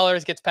couple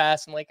dollars gets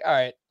passed. I'm like, all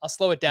right, I'll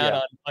slow it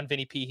down on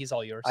Vinny P. He's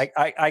all yours.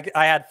 I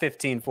had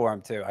 15 for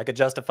him too. I could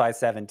justify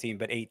 17,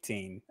 but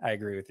 18, I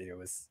agree with you. It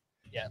was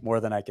more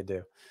than I could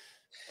do.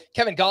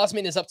 Kevin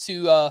Gausman is up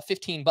to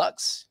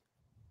 $15.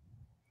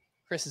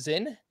 Chris is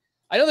in.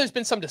 I know there's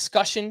been some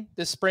discussion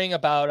this spring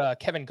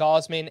about Kevin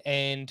Gausman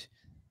and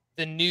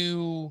the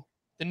new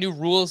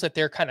rules that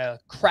they're kind of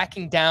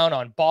cracking down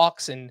on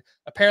balks, and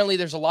apparently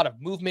there's a lot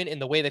of movement in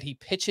the way that he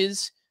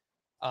pitches,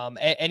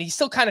 and he's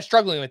still kind of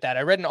struggling with that.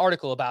 I read an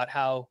article about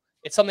how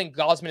it's something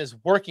Gausman is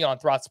working on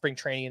throughout spring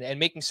training and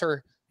making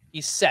sure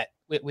he's set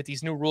with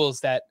these new rules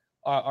that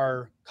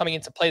are coming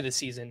into play this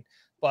season.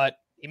 But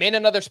he made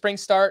another spring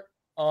start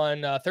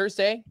on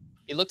Thursday.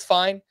 He looked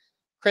fine.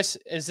 Chris,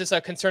 is this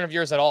a concern of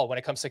yours at all when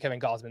it comes to Kevin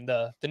Gausman,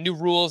 the new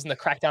rules and the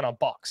crackdown on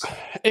balks?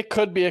 It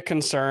could be a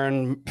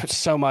concern.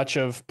 So much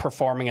of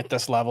performing at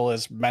this level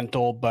is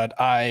mental, but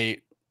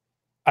I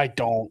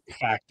don't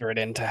factor it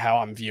into how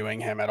I'm viewing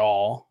him at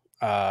all.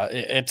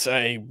 It's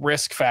a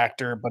risk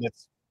factor, but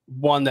it's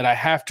one that I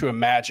have to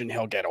imagine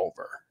he'll get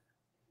over.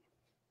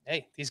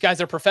 Hey, these guys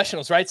are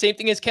professionals, right? Same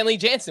thing as Kenley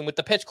Jansen with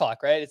the pitch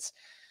clock, right? It's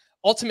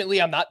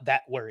ultimately, I'm not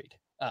that worried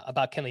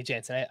about Kenley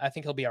Jansen. I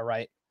think he'll be all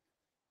right.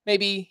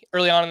 Maybe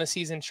early on in the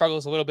season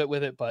struggles a little bit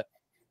with it, but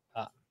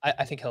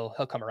I think he'll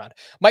come around.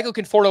 Michael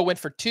Conforto went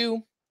for 2.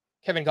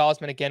 Kevin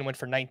Gausman again went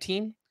for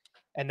 19,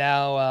 and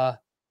now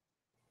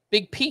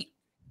Big Pete.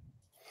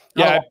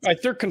 Yeah, I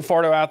threw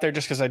Conforto out there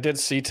just because I did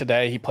see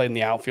today he played in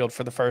the outfield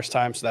for the first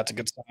time, so that's a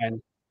good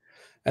sign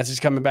as he's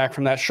coming back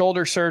from that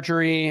shoulder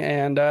surgery.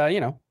 And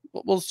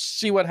we'll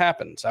see what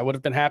happens. I would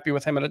have been happy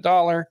with him at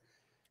 $1,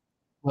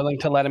 willing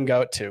to let him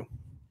go at 2.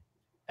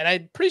 And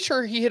I'm pretty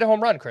sure he hit a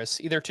home run, Chris,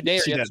 either today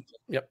or yesterday.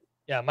 Yep.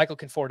 Yeah, Michael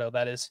Conforto,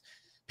 that is.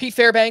 Pete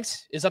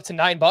Fairbanks is up to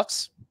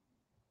 $9.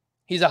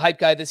 He's a hype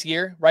guy this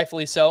year,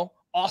 rightfully so.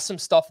 Awesome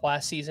stuff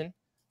last season,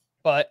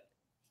 but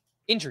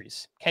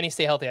injuries. Can he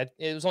stay healthy?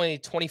 It was only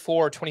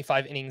 24 or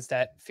 25 innings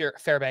that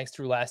Fairbanks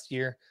threw last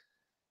year.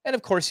 And,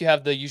 of course, you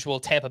have the usual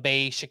Tampa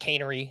Bay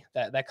chicanery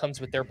that comes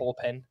with their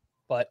bullpen.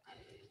 But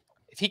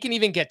if he can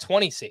even get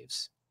 20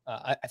 saves,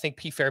 I think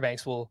Pete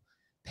Fairbanks will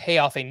pay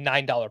off a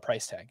 $9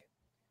 price tag.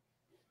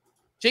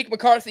 Jake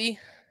McCarthy,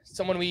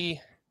 someone we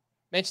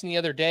mentioned the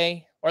other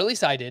day, or at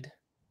least I did,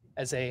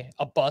 as a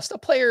bust, a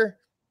player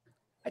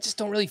I just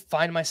don't really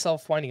find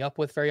myself winding up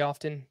with very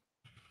often.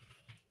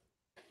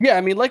 Yeah,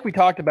 I mean, like we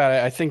talked about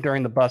it, I think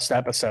during the bust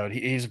episode,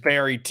 he's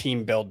very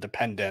team build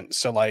dependent.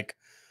 So like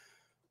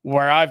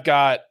where I've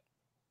got,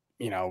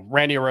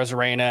 Randy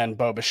Arozarena and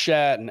Bo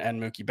Bichette and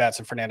Mookie Betts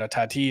and Fernando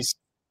Tatis,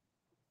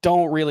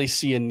 don't really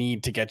see a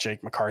need to get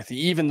Jake McCarthy,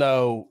 even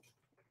though,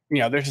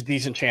 there's a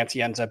decent chance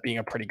he ends up being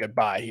a pretty good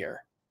buy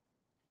here.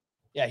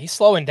 Yeah, he's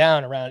slowing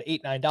down around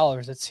 $8,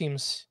 $9. It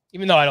seems,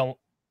 even though I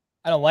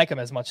don't like him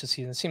as much this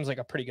season, it seems like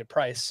a pretty good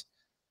price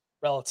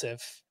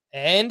relative.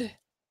 And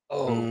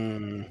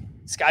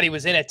Scotty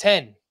was in at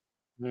 10.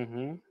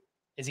 Mm-hmm.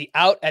 Is he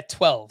out at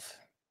 12?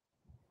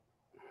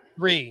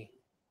 3,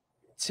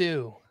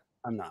 2,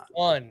 I'm not.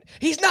 1.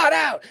 He's not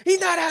out. He's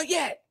not out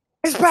yet.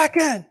 He's back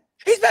in.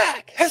 He's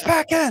back. He's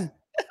back in.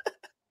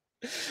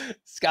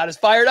 Scott is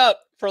fired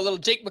up for a little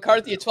Jake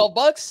McCarthy at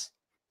 $12.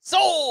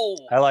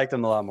 Sold. I liked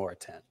him a lot more at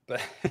 10,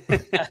 but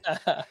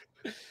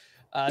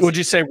Would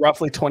you say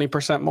roughly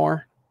 20%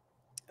 more?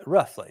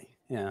 roughly,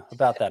 yeah,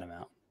 about that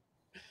amount.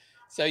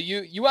 So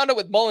you wound up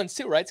with Mullins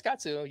too, right,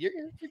 Scott? So you're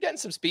getting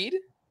some speed.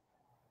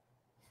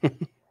 By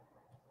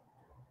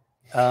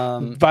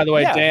the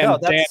way, yeah, Dan, no,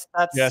 Dan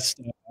that's just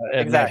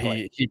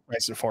exactly. he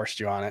price enforced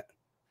you on it.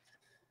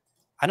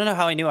 I don't know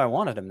how he knew I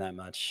wanted him that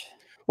much.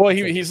 Well,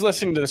 he's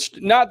listening to this.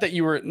 Not that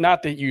he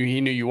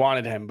knew you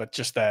wanted him, but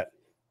just that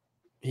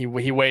he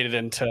waited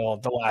until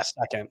the last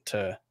second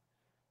to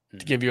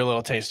give you a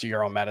little taste of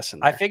your own medicine.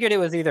 I figured it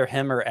was either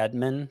him or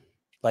Edmund.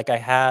 Like I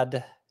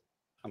had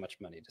how much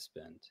money to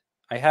spend?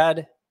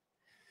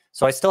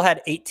 So I still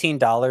had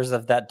 $18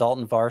 of that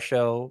Dalton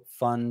Varsho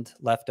fund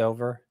left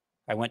over.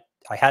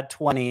 I had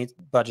 20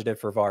 budgeted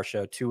for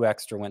Varsho, 2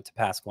 extra went to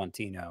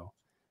Pasquantino,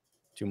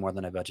 2 more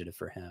than I budgeted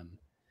for him.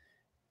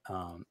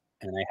 And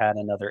I had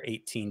another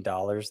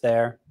 $18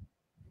 there.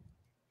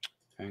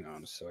 Hang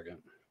on a second.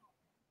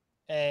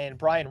 And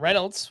Brian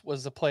Reynolds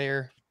was the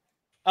player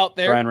out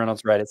there. Brian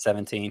Reynolds right at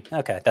 17.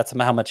 Okay, that's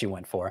how much he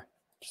went for.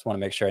 Just want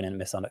to make sure I didn't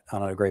miss on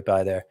a great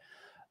buy there.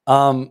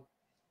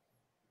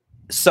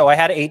 So I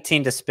had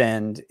 18 to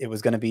spend. It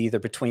was going to be either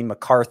between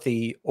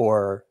McCarthy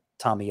or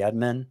Tommy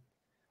Edman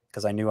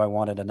because I knew I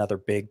wanted another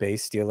big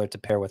base stealer to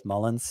pair with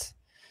Mullins.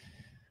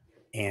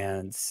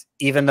 And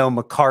even though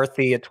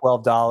McCarthy at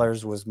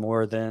 $12 was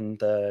more than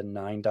the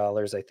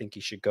 $9 I think he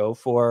should go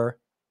for,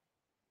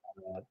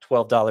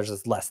 $12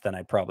 is less than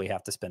I probably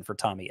have to spend for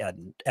Tommy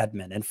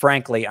Edman. And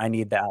frankly, I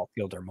need the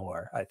outfielder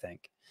more, I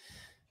think.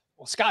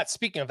 Well, Scott,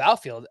 speaking of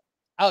outfield,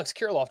 Alex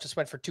Kirilloff just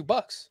went for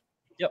 $2.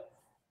 Yep.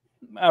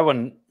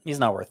 He's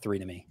not worth 3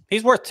 to me.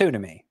 He's worth 2 to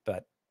me,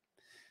 but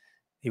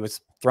he was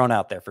thrown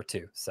out there for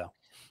 2. So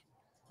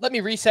let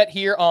me reset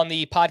here on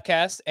the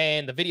podcast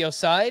and the video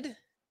side.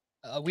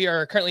 We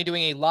are currently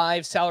doing a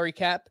live salary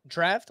cap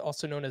draft,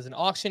 also known as an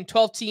auction.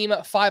 12-team,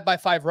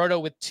 5x5 Roto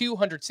with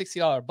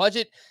 $260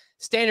 budget,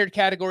 standard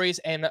categories,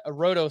 and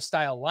Roto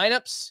style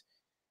lineups.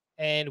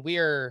 And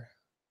we're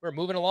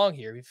moving along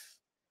here.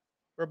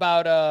 We're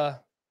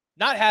about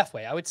not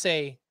halfway. I would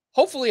say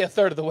hopefully a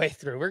third of the way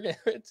through.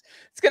 It's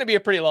gonna be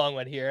a pretty long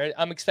one here.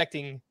 I'm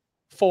expecting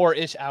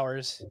 4-ish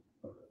hours,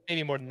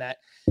 maybe more than that.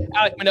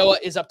 Alek Manoah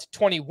is up to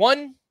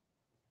 21,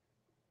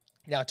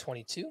 now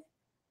 22.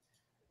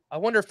 I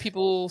wonder if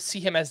people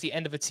see him as the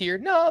end of a tier.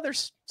 No,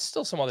 there's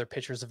still some other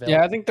pitchers available.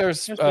 Yeah, I think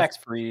there's Max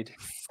Fried,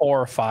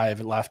 4 or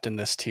 5 left in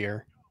this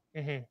tier.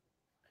 Mm-hmm.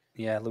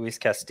 Yeah, Luis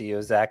Castillo,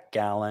 Zach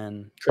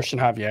Gallen, Christian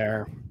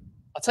Javier.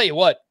 I'll tell you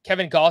what,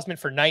 Kevin Gausman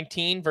for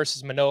 19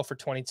 versus Manoah for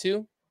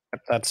 22.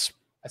 That's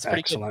pretty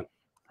excellent.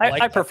 good.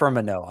 I prefer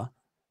Manoah,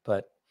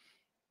 but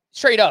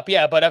Straight up,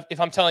 yeah. But if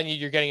I'm telling you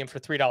you're getting him for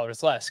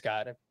 $3 less,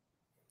 Scott.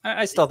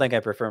 I still think I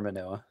prefer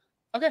Manoah.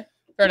 Okay,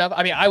 fair enough.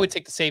 I mean, I would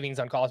take the savings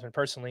on Gausman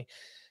personally.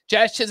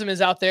 Jazz Chisholm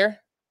is out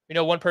there. We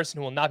know one person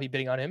who will not be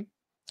bidding on him.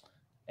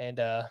 And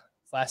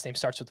his last name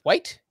starts with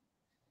White.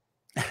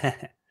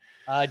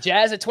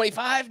 Jazz at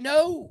 25?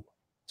 No.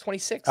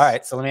 26. All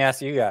right, so let me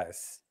ask you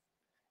guys.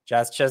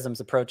 Jazz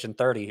Chisholm's approaching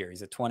 30 here.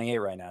 He's at 28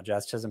 right now.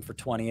 Jazz Chisholm for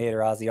 28 or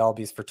Ozzy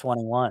Albies for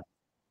 21.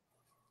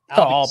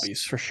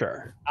 Albies for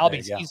sure.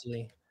 Albies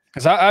easily.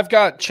 Because I've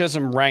got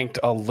Chisholm ranked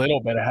a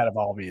little bit ahead of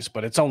Albies,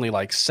 but it's only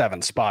like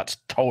 7 spots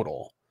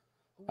total.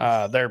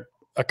 They're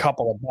a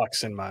couple of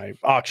bucks in my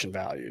auction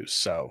values.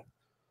 So,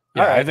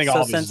 yeah, I think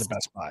Albies is the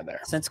best buy there.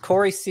 Since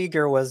Corey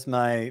Seager was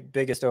my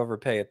biggest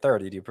overpay at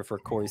 30, do you prefer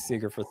Corey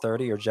Seager for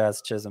 30 or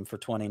Jazz Chisholm for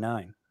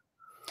 29?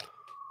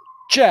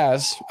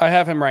 Jazz, I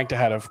have him ranked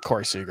ahead of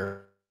Corey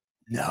Seager.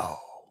 No.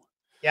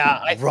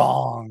 Yeah,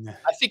 wrong.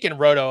 I think in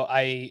Roto,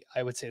 I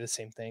would say the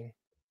same thing.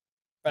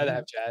 Rather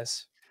have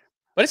Jazz,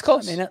 but it's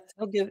close. I mean,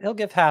 he'll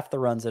give half the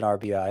runs in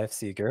RBI of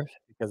Seager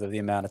because of the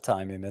amount of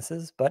time he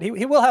misses, but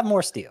he will have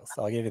more steals.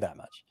 I'll give you that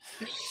much.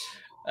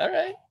 All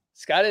right,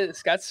 Scott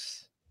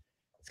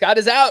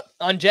is out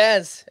on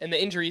Jazz and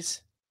the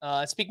injuries.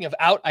 Speaking of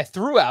out, I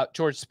threw out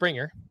George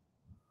Springer.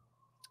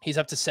 He's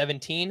up to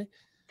 17.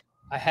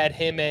 I had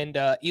him and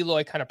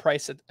Eloy kind of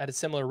priced at a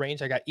similar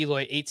range. I got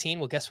Eloy 18.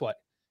 Well, guess what?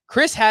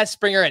 Chris has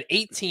Springer at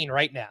 18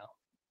 right now.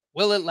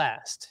 Will it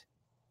last?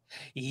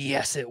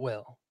 Yes, it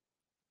will.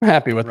 I'm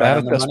happy with that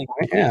at this point.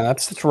 Yeah,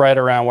 that's right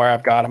around where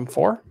I've got him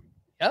for.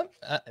 Yep.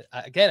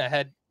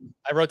 Again,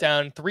 I wrote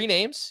down 3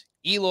 names: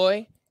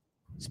 Eloy,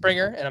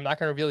 Springer, and I'm not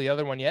going to reveal the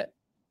other one yet.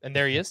 And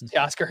there he is,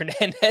 Teoscar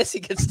Hernandez. He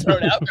gets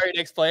thrown out. Very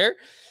next player.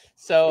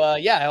 So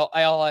yeah,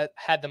 I all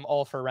had them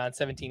all for around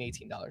 $17,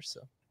 $18. So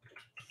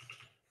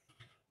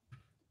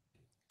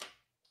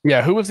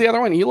yeah, who was the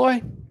other one?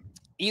 Eloy.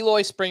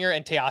 Eloy, Springer,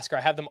 and Teoscar.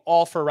 I have them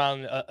all for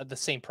around the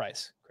same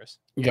price, Chris.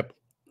 Yep.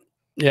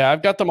 Yeah,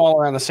 I've got them all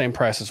around the same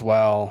price as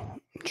well.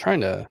 I'm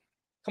trying to.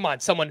 Come on,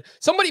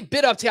 somebody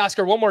bid up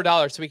Teoscar $1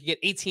 more so we can get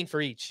 18 for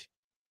each.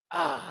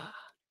 All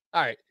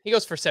right. He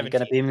goes for 17.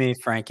 Gonna be me,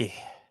 Frankie.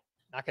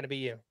 Not gonna be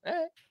you. All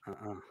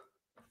right.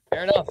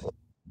 Fair enough.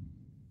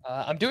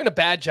 I'm doing a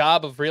bad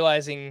job of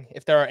realizing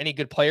if there are any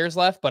good players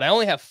left, but I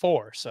only have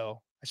 4,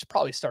 so I should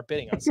probably start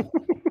bidding on some.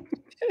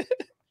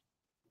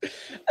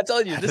 I'm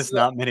telling you, There's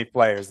not many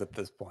players at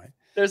this point.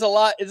 There's a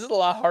lot. This is a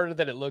lot harder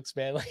than it looks,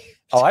 man. Like,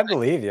 oh, I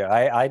believe you.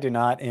 I do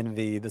not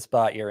envy the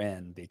spot you're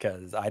in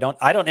because I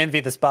don't envy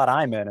the spot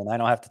I'm in, and I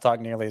don't have to talk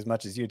nearly as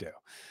much as you do.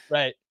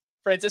 Right.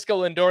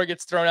 Francisco Lindor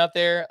gets thrown out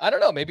there. I don't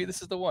know. Maybe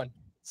this is the one.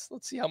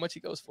 Let's see how much he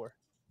goes for.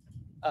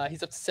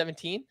 He's up to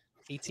 17,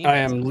 18. I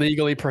am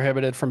legally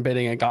prohibited from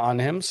bidding on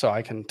him, so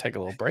I can take a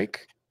little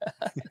break.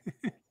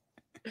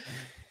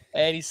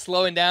 And he's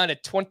slowing down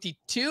at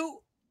 22.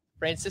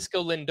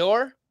 Francisco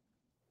Lindor.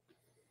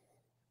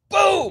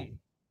 Boom!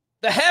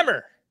 The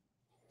hammer.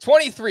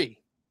 23.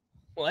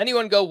 Will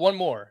anyone go one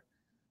more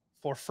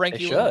for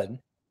Frankie? They should.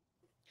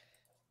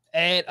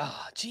 And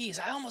geez,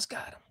 I almost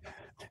got him.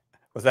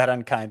 Was that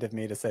unkind of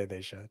me to say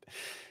they should?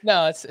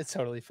 No, it's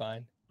totally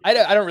fine. I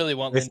don't really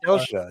want. They still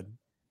Lindor. should.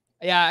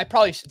 Yeah, I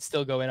probably should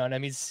still go in on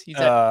him. He's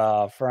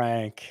at,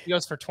 Frank. He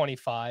goes for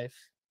 25.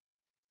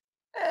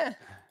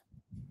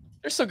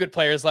 There's still good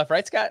players left,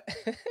 right, Scott?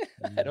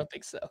 I don't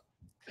think so.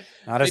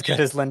 Not as good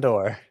as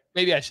Lindor.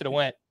 Maybe I should have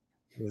went.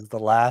 He was the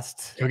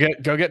last.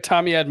 Go get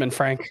Tommy Edman,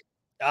 Frank.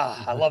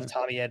 I love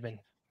Tommy Edman.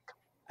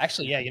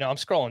 Actually, yeah, I'm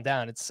scrolling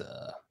down. It's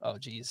oh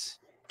geez.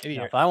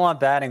 Now, if I want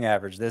batting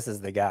average, this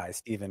is the guy,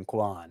 Stephen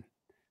Kwan.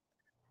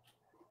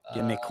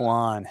 Give me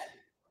Kwan.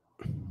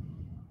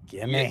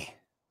 Give me.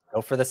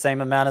 Go for the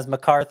same amount as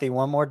McCarthy.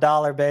 $1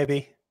 more,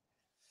 baby.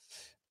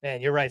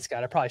 Man, you're right,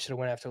 Scott. I probably should have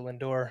went after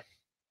Lindor.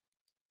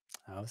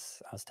 I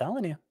was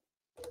telling you.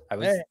 I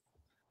was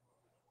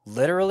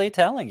literally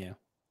telling you.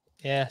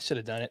 Yeah, should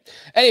have done it.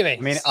 Anyway,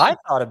 I mean, I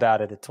thought about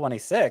it at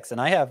 26,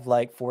 and I have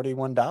like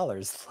 $41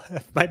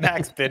 left. My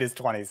max bid is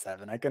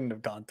 27. I couldn't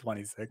have gone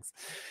 26.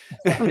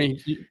 I mean,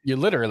 you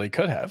literally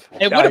could have.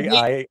 It would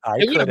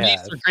have made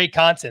for great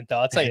content, though.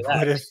 I'll tell you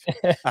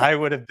that. I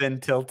would have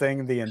been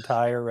tilting the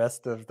entire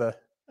rest of the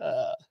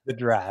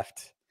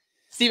draft.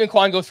 Stephen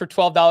Kwan goes for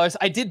 $12.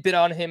 I did bid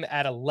on him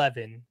at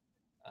 11,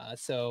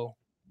 so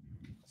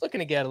looking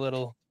to get a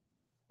little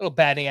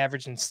batting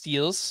average and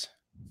steals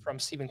from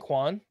Stephen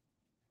Kwan.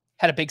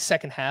 Had a big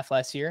second half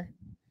last year.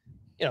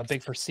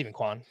 Big for Stephen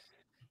Kwan.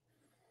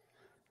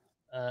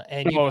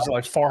 And what was it,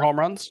 like 4 home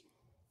runs?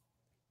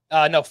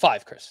 No,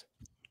 5, Chris.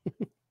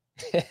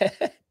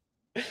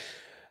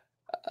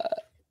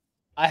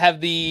 I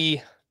have the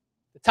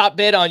top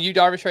bid on Yu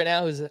Darvish right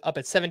now, who's up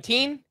at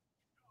 17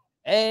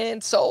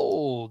 and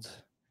sold.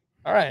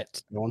 All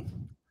right.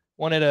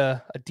 Wanted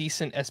a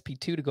decent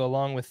SP2 to go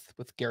along with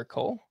Garrett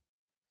Cole.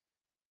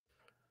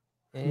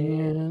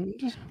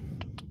 And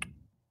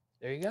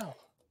there you go.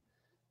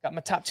 Got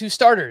my top 2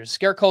 starters.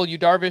 Garrett Cole, Yu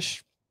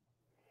Darvish.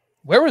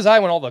 Where was I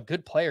when all the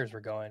good players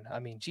were going? I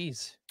mean,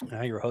 geez.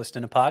 Now you were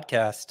hosting a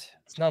podcast.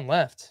 There's none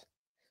left.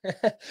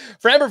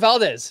 Framber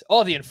Valdez.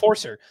 Oh, the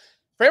enforcer.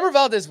 Framber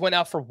Valdez went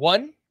out for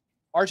 1.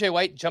 RJ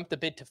White jumped the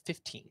bid to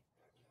 15.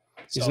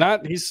 So,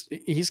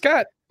 he's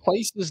got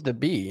places to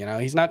be.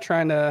 He's not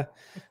trying to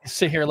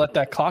sit here and let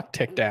that clock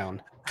tick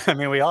down. I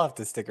mean, we all have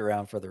to stick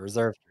around for the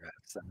reserve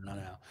drafts. I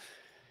don't know.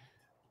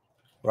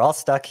 We're all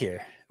stuck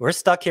here. We're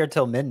stuck here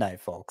till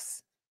midnight,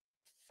 folks.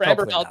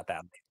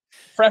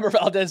 Framber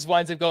Valdez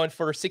winds up going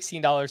for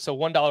 $16, so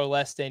 $1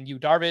 less than Yu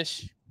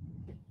Darvish.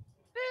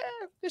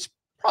 They should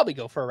probably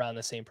go for around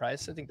the same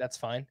price. I think that's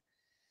fine.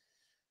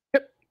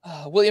 Yep.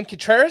 William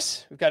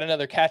Contreras. We've got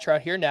another catcher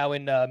out here now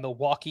in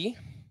Milwaukee.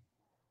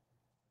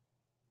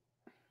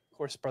 Of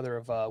course, brother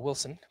of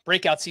Wilson.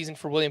 Breakout season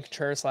for William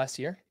Contreras last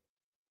year.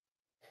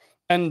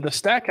 And the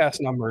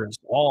Statcast numbers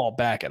all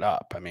back it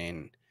up. I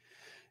mean,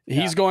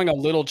 he's going a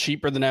little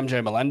cheaper than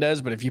MJ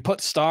Melendez, but if you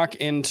put stock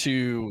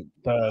into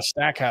the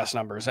Statcast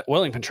numbers,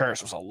 William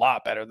Contreras was a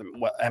lot better than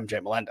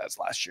MJ Melendez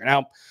last year.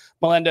 Now,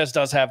 Melendez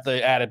does have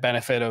the added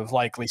benefit of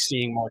likely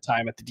seeing more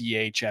time at the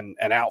DH and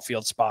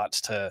outfield spots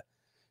to,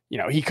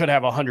 he could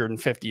have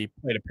 150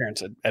 plate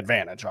appearance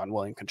advantage on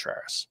William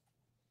Contreras.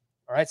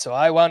 All right, so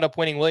I wound up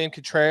winning William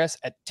Contreras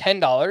at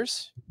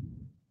 $10.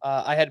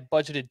 I had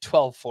budgeted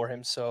 12 for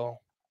him, so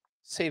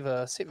save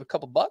a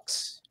couple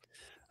bucks.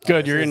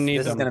 Good, you're gonna need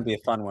them. This is gonna be a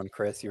fun one,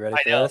 Chris. You ready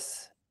for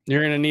this?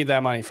 You're gonna need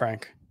that money,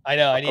 Frank. I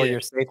know. I need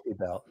your safety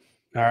belt.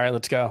 All right,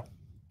 let's go.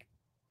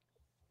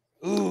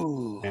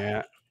 Ooh,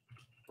 yeah.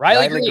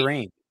 Riley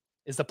Green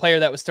is the player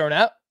that was thrown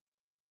out,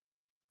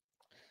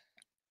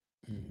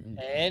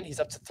 and he's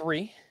up to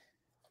 3.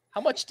 How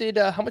much did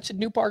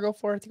Newbar go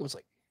for? I think it was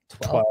like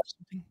 12 or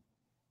something.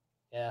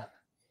 Yeah,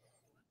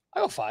 I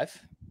go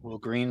 5. Will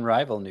Green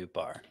rival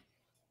Newbar?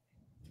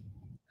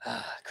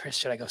 Chris,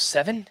 should I go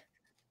 7?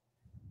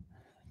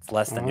 It's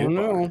less than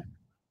Newbar.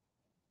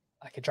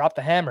 I could drop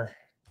the hammer.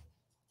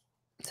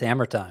 It's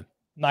hammer time.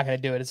 I'm not going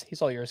to do it.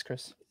 He's all yours,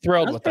 Chris.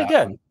 Thrilled That's with pretty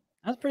that good. one.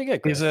 That's pretty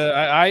good, He's Chris.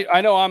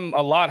 I know I'm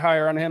a lot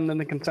higher on him than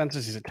the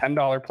consensus. He's a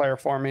 $10 player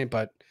for me,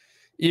 but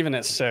even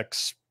at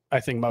 6, I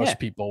think most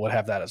people would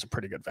have that as a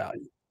pretty good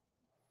value.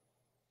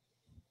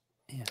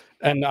 Yeah.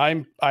 And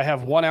I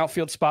have one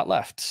outfield spot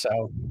left,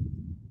 so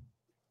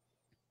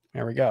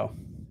there we go.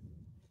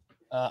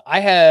 I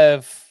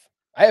have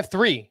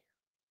 3.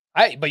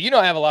 But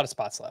I have a lot of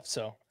spots left.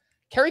 So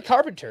Kerry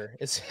Carpenter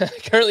is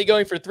currently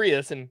going for 3.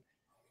 That's an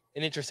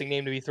interesting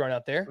name to be thrown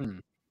out there.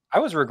 I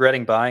was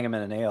regretting buying him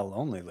in an AL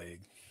only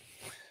league.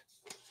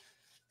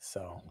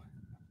 So,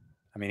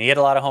 I mean, he had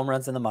a lot of home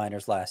runs in the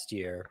minors last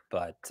year,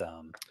 but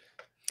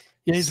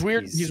yeah, he's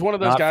weird. He's one of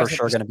those not guys for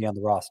sure going to be on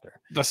the roster.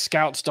 The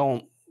scouts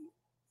don't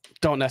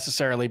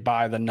necessarily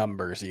buy the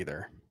numbers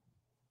either.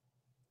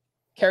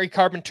 Kerry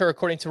Carpenter,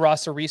 according to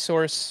Roster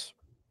Resource,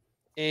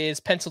 is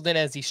penciled in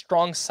as the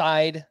strong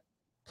side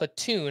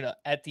platoon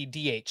at the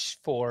DH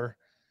for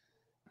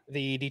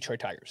the Detroit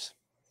Tigers.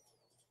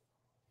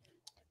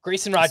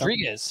 Grayson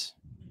Rodriguez.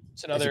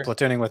 It's another Is he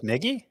platooning with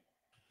Miggy?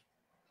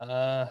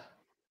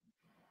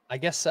 I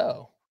guess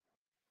so.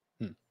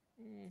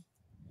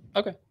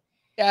 Okay.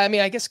 Yeah, I mean,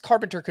 I guess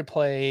Carpenter could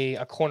play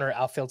a corner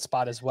outfield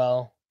spot as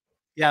well.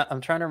 Yeah, I'm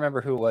trying to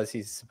remember who it was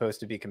he's supposed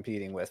to be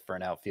competing with for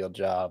an outfield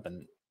job,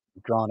 and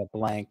drawn a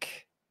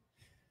blank.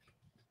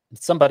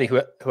 It's somebody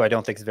who I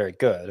don't think is very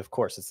good. Of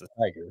course, it's the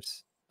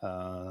Tigers.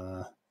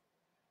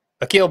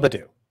 Akil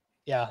Baddoo.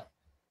 Yeah.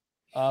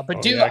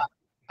 Baddoo,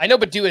 I know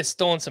Baddoo has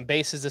stolen some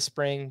bases this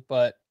spring,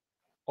 but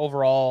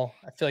overall,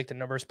 I feel like the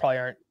numbers probably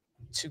aren't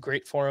too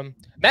great for him.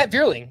 Matt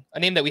Vierling, a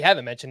name that we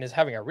haven't mentioned, is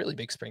having a really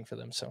big spring for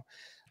them. So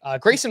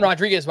Grayson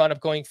Rodriguez wound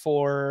up going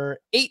for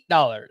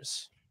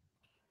 $8.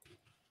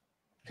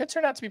 Could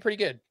turn out to be pretty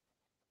good.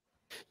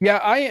 Yeah,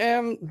 I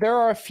am. There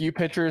are a few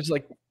pitchers,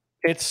 like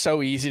it's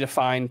so easy to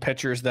find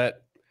pitchers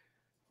that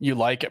you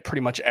like at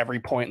pretty much every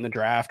point in the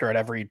draft or at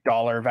every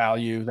dollar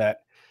value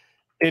that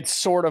it's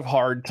sort of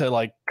hard to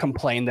like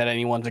complain that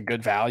anyone's a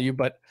good value.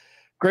 But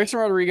Grayson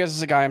Rodriguez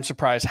is a guy I'm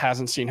surprised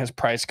hasn't seen his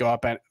price go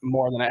up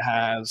more than it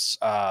has.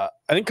 I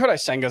think Kodai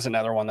Senga is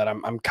another one that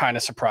I'm kind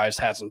of surprised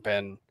hasn't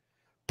been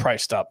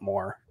priced up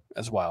more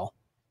as well.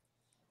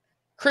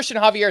 Christian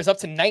Javier is up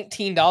to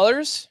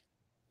 $19.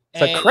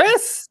 So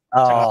Chris?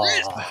 Oh,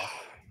 Chris.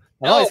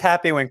 I'm always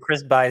happy when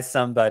Chris buys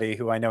somebody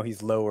who I know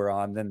he's lower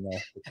on than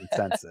the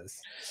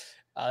consensus.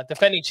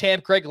 Defending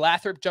champ Greg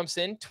Lathrop jumps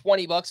in,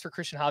 $20 for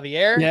Christian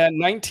Javier. Yeah,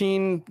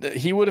 19.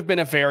 He would have been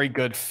a very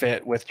good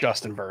fit with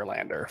Justin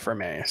Verlander for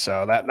me.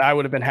 So that I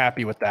would have been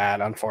happy with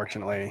that.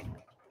 Unfortunately,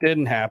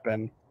 didn't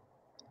happen.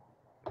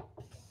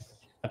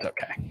 That's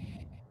okay.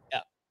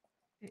 Yeah,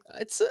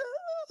 it's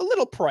a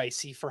little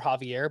pricey for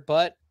Javier,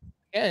 but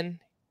again,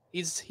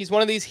 he's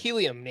one of these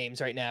helium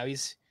names right now.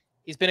 He's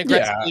been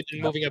aggressively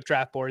moving up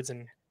draft boards,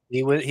 and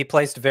he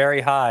placed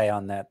very high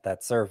on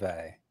that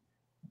survey.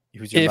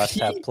 Who's your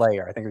must-have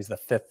player? I think he was the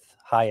 5th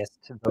highest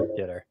vote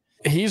getter.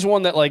 He's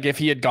one that, like, if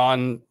he had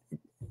gone,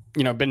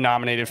 been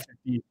nominated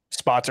 50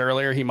 spots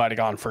earlier, he might have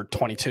gone for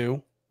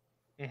 22.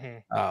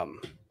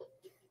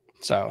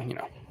 So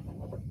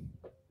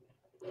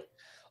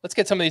let's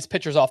get some of these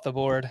pitchers off the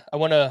board. I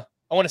want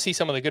to see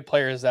some of the good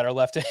players that are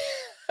left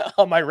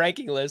on my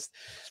ranking list.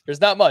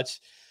 There's not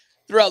much.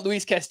 Threw out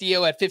Luis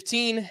Castillo at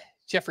 15.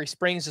 Jeffrey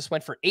Springs just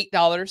went for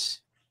 $8.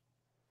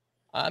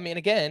 I mean,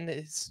 again,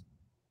 it's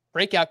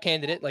breakout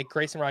candidate like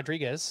Grayson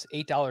Rodriguez,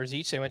 $8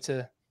 each. They went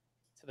to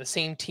the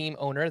same team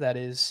owner, that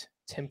is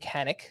Tim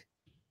Canick,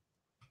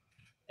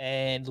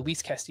 and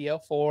Luis Castillo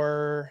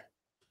for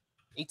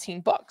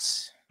 $18.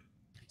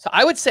 So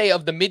I would say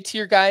of the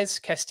mid-tier guys,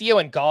 Castillo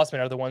and Gausman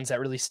are the ones that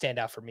really stand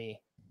out for me.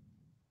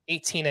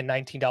 $18 and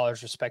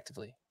 $19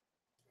 respectively.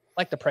 I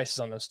like the prices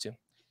on those two.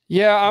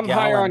 Yeah, I'm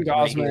higher on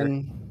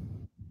Gausman.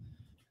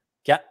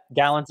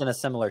 Gallen's in a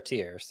similar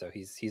tier, so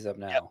he's up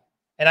now. Yep.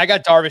 And I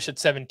got Darvish at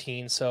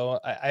 17, so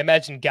I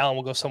imagine Gallen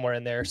will go somewhere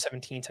in there,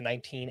 17 to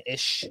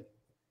 19-ish.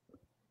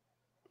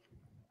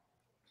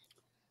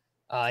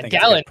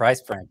 Gallen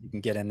price, Frank. You can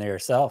get in there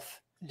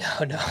yourself. No.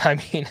 I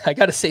mean, I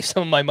got to save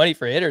some of my money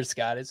for hitters,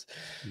 Scott.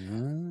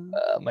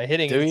 My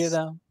hitting. Do you is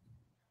though?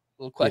 A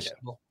little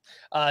questionable.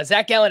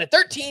 Zach Gallen at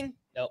 13.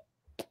 Nope,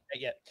 not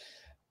yet.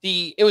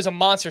 It was a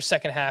monster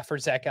second half for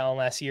Zach Gallen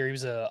last year. He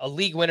was a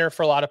league winner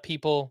for a lot of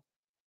people,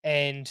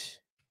 and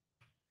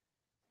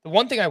the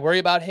one thing I worry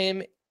about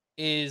him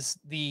is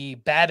the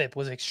BABIP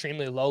was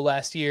extremely low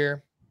last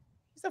year.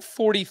 He's a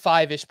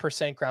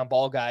 45-ish% ground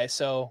ball guy.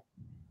 So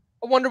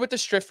I wonder with the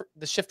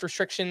shift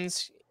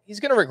restrictions, he's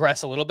going to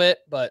regress a little bit,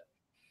 but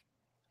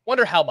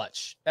wonder how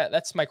much.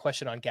 That's my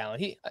question on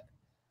Gallen.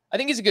 I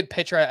think he's a good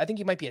pitcher. I think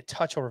he might be a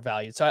touch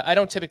overvalued. So I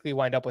don't typically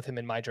wind up with him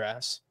in my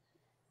drafts.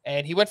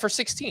 And he went for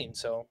 16.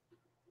 So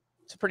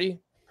it's a pretty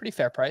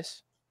fair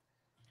price.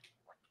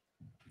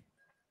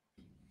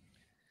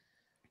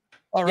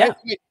 All right,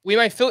 we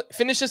might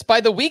finish this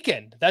by the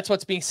weekend. That's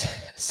what's being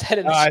said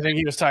in the I think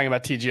he was talking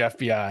about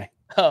TGFBI.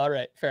 Oh, all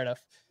right, fair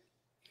enough.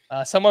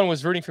 Someone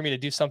was rooting for me to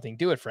do something.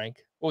 Do it,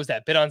 Frank. What was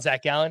that? Bid on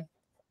Zach Gallen?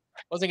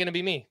 Wasn't going to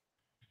be me.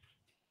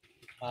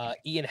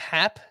 Ian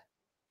Happ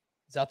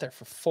He's out there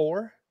for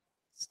 4.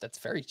 That's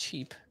very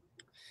cheap.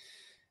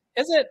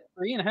 Is it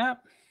 3.5?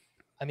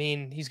 I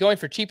mean, he's going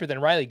for cheaper than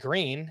Riley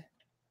Green.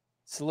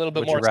 It's a little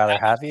bit Would more. you rather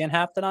have Ian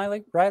Happ than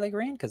Riley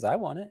Green? Because I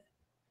want it.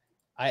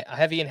 I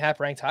have Ian Happ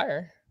ranked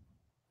higher.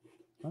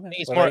 Okay.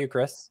 He's What more, about you,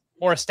 Chris?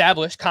 more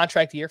established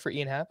contract year for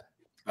Ian Happ.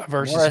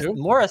 Versus who?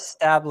 More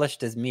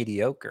established as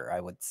mediocre, I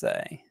would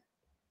say.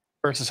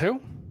 Versus who?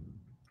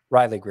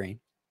 Riley Green.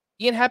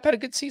 Ian Happ had a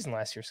good season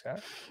last year,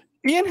 Scott.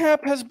 Ian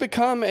Happ has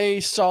become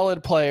a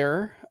solid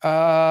player. Do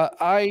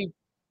I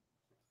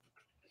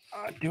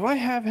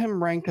have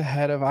him ranked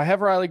ahead of? I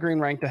have Riley Green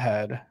ranked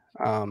ahead.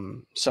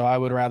 So I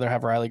would rather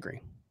have Riley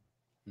Green.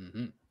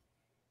 Mm-hmm.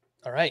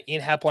 All right,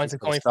 Ian Happ winds up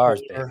going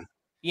stars, for baby.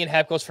 Ian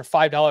Happ goes for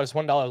 $5,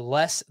 $1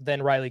 less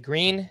than Riley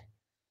Green.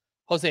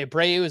 Jose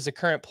Abreu is the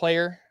current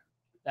player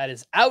that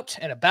is out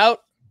and about.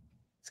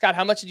 Scott,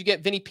 how much did you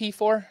get Vinny P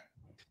for?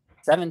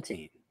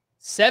 17.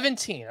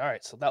 17. All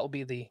right, so that will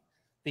be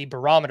the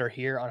barometer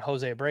here on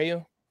Jose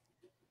Abreu,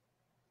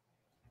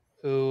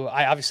 who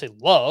I obviously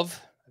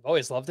love. I've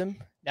always loved him.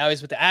 Now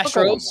he's with the I'll go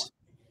one more. Astros.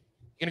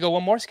 You gonna go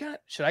one more, Scott?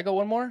 Should I go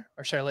one more,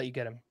 or should I let you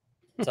get him?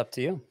 It's up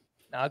to you.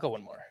 No, I'll go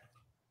one more.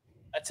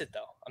 That's it,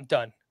 though. I'm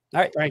done. All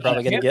right, Frank,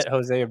 probably you going to can't- get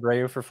Jose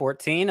Abreu for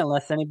 14,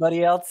 unless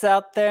anybody else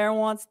out there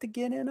wants to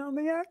get in on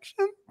the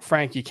action.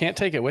 Frank, you can't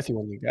take it with you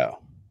when you go.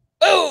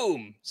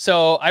 Boom!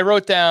 So I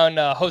wrote down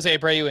Jose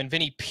Abreu and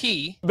Vinny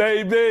P.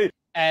 Baby.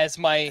 as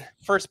my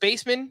first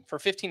baseman for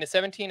 15 to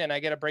 17, and I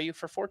get Abreu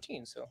for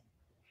 14. So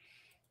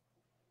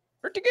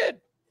pretty good.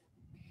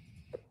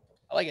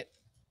 I like it.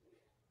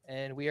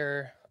 And we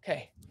are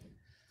okay.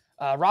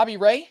 Robbie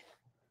Ray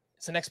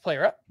is the next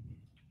player up.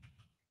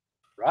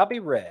 Robbie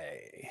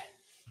Ray.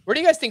 Where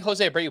do you guys think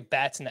Jose Abreu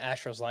bats in the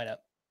Astros lineup?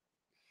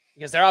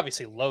 Because they're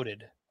obviously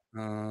loaded.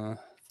 I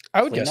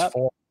would guess Cleanup?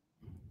 4.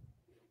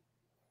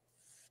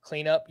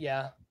 Cleanup,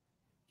 yeah.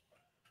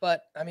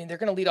 But, I mean, they're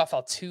going to lead off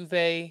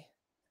Altuve.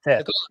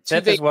 Fifth.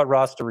 Fifth Altuve is what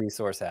roster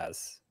resource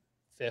has.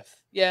 5th.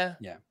 Yeah.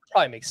 Yeah.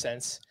 Probably makes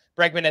sense.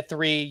 Bregman at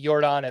 3,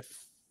 Jordan at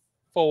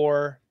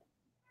 4.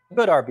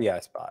 Good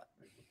RBI spot.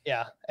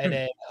 Yeah. And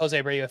then Jose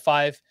Abreu at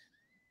 5.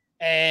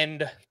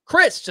 And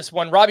Chris just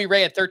won Robbie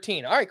Ray at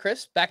 13. All right,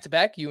 Chris, back to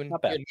back. You and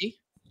me.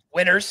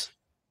 Winners.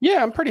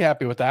 Yeah, I'm pretty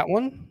happy with that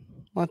one.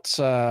 Let's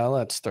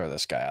throw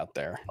this guy out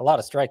there. A lot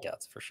of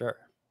strikeouts for sure.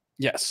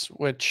 Yes,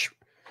 which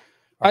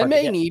Hard I to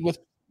may get. need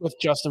with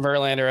Justin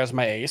Verlander as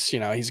my ace. You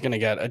know, he's going to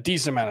get a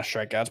decent amount of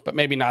strikeouts, but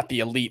maybe not the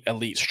elite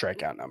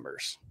strikeout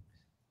numbers.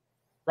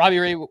 Robbie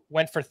Ray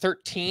went for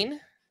 13.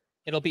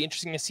 It'll be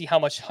interesting to see how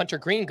much Hunter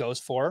Green goes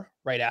for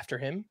right after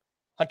him.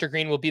 Hunter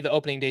Green will be the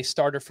opening day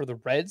starter for the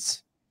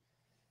Reds.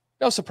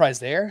 No surprise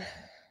there.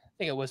 I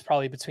think it was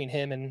probably between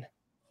him and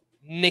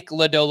Nick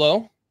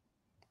Lodolo.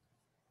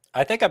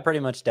 I think I'm pretty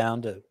much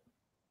down to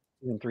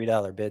even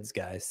 $3 bids,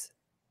 guys.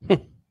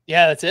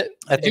 Yeah, that's it.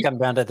 I think I'm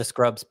down to the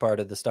scrubs part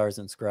of the stars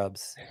and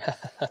scrubs.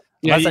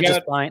 Yeah, Unless you I just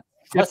got find,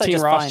 unless I 15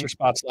 just roster find,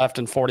 spots left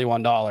and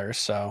 $41.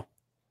 So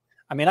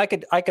I mean, I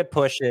could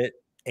push it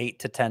 $8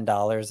 to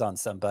 $10 on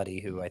somebody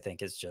who I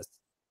think is just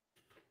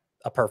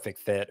a perfect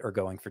fit or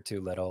going for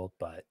too little.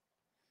 But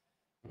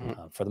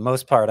for the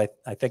most part,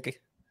 I think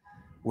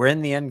we're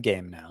in the end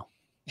game now.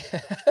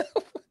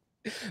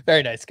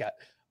 Very nice, Scott.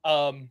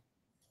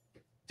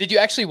 Did you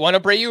actually want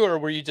Abreu, or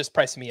were you just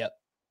pricing me up?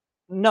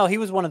 No, he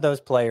was one of those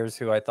players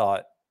who I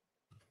thought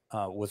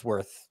was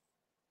worth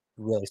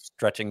really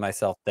stretching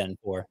myself thin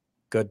for.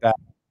 Good bat,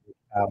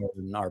 power,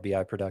 and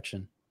RBI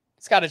production.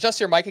 Scott,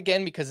 adjust your mic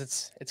again because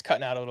it's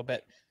cutting out a little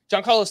bit.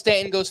 Giancarlo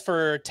Stanton goes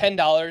for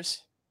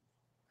 $10.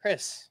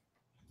 Chris,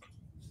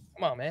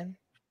 come on, man.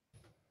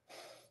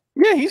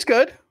 yeah, he's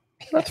good.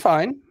 That's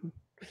fine.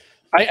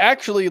 I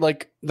actually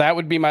that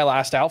would be my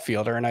last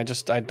outfielder, and I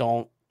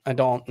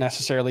don't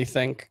necessarily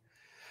think,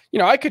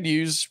 I could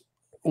use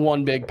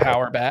one big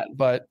power bat,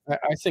 but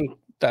I think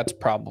that's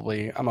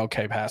probably I'm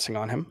okay passing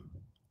on him.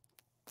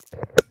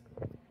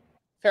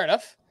 Fair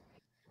enough.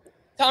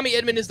 Tommy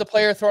Edman is the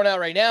player thrown out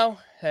right now.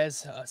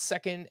 Has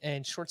second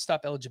and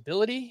shortstop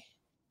eligibility.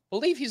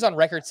 Believe he's on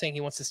record saying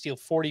he wants to steal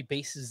 40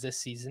 bases this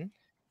season.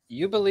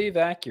 You believe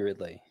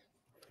accurately.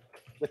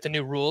 With the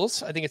new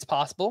rules, I think it's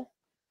possible.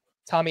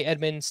 Tommy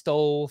Edman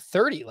stole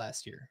 30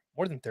 last year.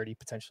 More than 30,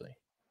 potentially.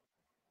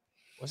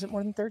 Was it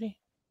more than 30?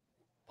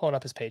 Pulling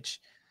up his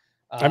page.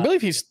 I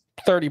believe he's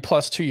 30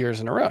 plus 2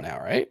 years in a row now,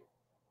 right?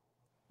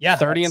 Yeah.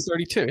 30 and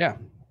 32. Yeah.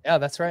 Yeah,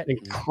 that's right.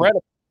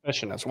 Incredible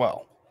efficient as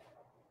well.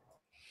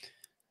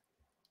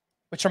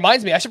 Which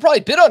reminds me, I should probably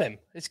bid on him.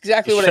 It's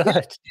exactly what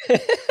I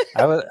did.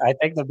 I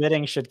think the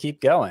bidding should keep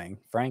going,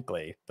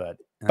 frankly. But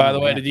By the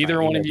way, did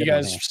either one of you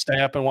guys stay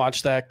up and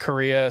watch that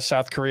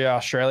South Korea,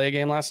 Australia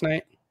game last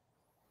night?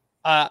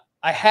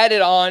 I had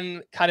it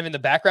on kind of in the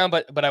background,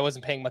 but I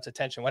wasn't paying much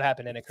attention. What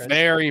happened in it, Chris?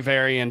 Very,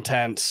 very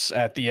intense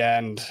at the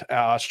end.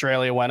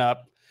 Australia went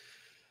up,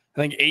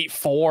 I think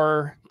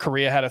 8-4.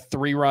 Korea had a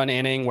 3-run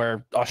inning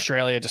where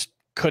Australia just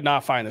could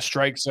not find the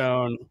strike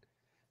zone,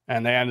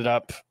 and they ended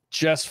up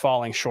just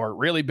falling short.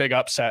 Really big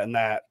upset in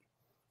that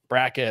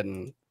bracket,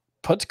 and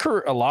puts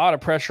a lot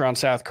of pressure on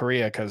South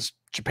Korea because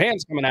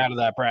Japan's coming out of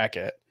that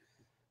bracket.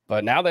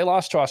 But now they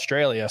lost to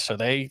Australia, so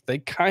they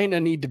kind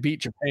of need to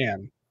beat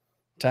Japan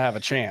to have a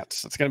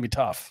chance. It's going to be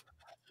tough.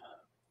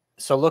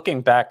 So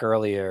looking back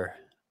earlier,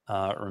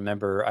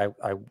 remember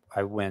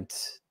I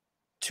went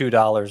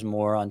 $2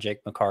 more on Jake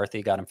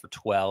McCarthy, got him for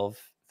 12,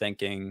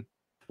 thinking,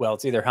 well,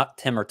 it's either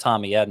him or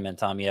Tommy Edman.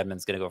 Tommy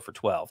Edman's going to go for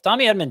 12.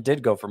 Tommy Edman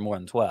did go for more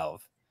than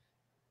 12,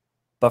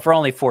 but for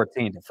only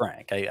 14 to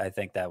Frank. I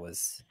think that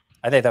was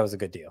a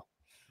good deal.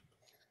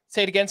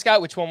 Say it again,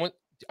 Scott. Which one?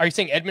 Are you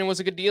saying Edman was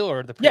a good deal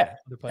or the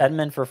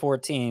Edman for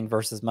 14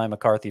 versus my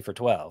McCarthy for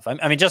 12?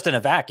 I mean, just in a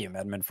vacuum,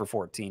 Edman for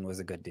 14 was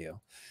a good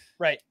deal.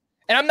 Right.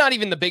 And I'm not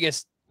even the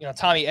biggest,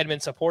 Tommy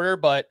Edman supporter,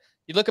 but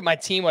you look at my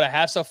team, what I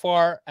have so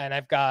far, and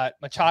I've got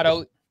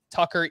Machado,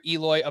 Tucker,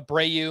 Eloy,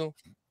 Abreu,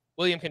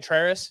 William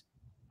Contreras.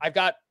 I've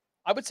got,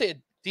 I would say, a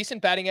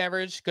decent batting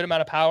average, good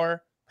amount of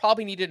power.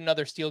 Probably needed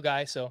another steal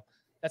guy, so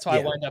that's why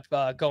I wound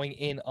up going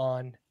in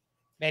on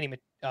Tommy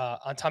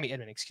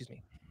Edman, excuse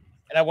me.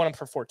 And I won him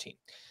for 14.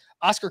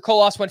 Oscar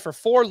Colas went for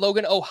 4.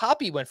 Logan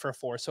O'Hoppe went for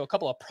 4. So a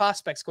couple of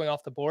prospects going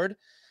off the board.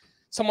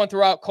 Someone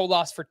threw out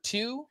Colas for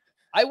 2.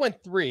 I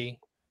went 3,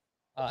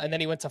 and then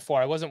he went to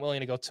 4. I wasn't willing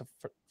to go to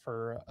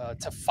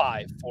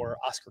 5 for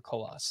Oscar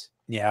Colas.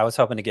 Yeah, I was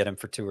hoping to get him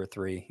for 2 or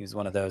 3. He was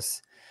one of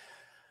those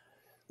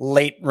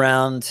late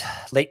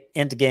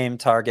into game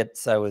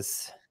targets I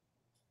was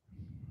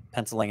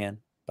penciling in.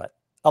 But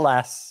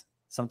alas,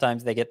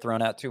 sometimes they get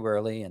thrown out too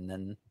early, and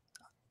then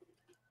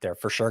they're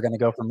for sure going to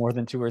go for more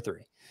than 2 or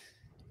 3.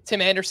 Tim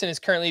Anderson is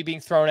currently being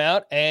thrown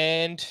out.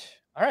 And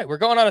all right, we're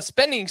going on a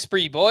spending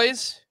spree,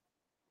 boys.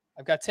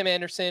 I've got Tim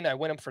Anderson. I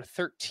went him for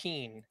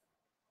 13.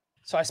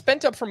 So I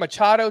spent up for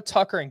Machado,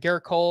 Tucker, and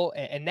Garrett Cole.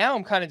 And now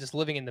I'm kind of just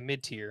living in the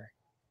mid tier,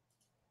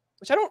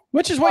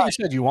 which is what you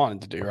said you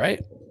wanted to do, right?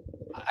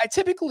 I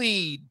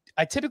typically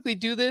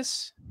do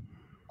this.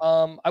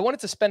 I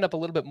wanted to spend up a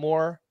little bit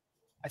more.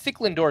 I think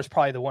Lindor is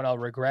probably the one I'll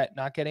regret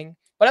not getting,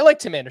 but I like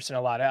Tim Anderson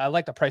a lot. I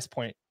like the price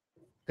point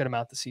good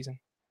amount this season.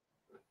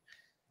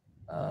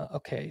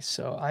 Okay,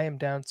 so I am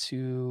down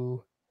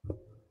to...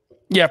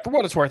 Yeah, for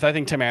what it's worth, I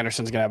think Tim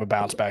Anderson's going to have a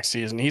bounce-back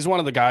season. He's one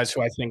of the guys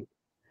who I think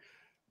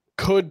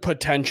could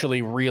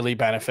potentially really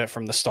benefit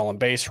from the stolen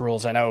base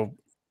rules. I know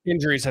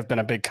injuries have been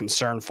a big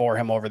concern for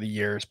him over the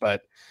years,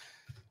 but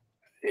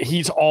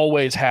he's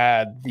always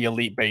had the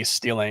elite base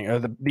stealing or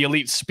the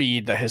elite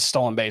speed that his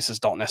stolen bases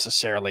don't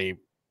necessarily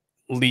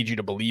lead you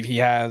to believe he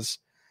has.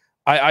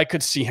 I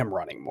could see him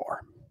running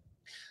more.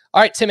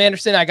 All right, Tim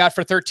Anderson, I got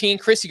for 13.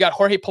 Chris, you got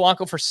Jorge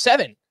Polanco for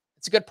 7.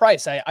 It's a good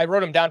price. I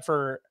wrote him down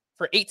for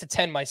 8 to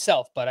 10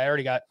 myself, but I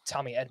already got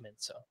Tommy Edman.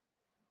 So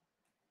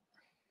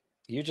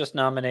you just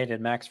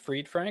nominated Max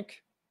Fried,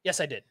 Frank? Yes,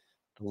 I did.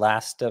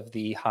 Last of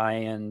the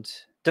high-end,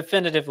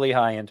 definitively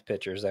high-end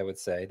pitchers, I would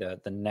say.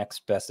 The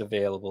next best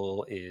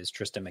available is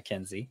Tristan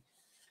McKenzie.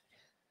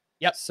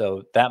 Yep.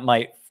 So that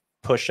might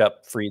push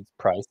up Fried's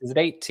price. Is it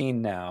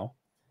 18 now?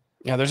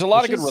 Yeah, there's a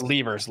lot of good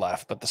relievers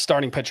left, but the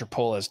starting pitcher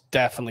pool is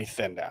definitely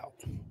thinned out.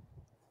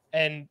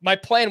 And my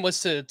plan was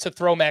to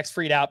throw Max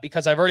Fried out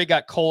because I've already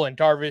got Cole and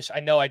Darvish. I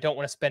know I don't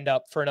want to spend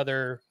up for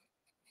another,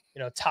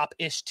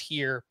 top-ish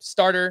tier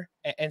starter.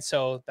 And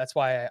so that's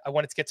why I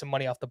wanted to get some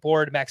money off the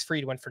board. Max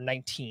Fried went for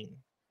 19.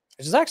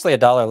 Which is actually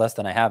 $1 less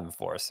than I have him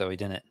for, so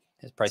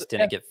his price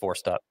didn't get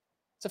forced up.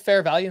 It's a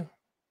fair value.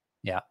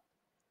 Yeah.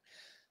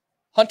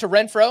 Hunter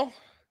Renfroe.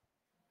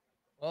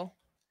 Well,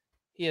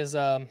 he is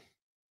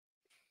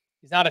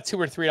he's not a $2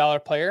 or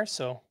 $3 player,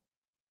 so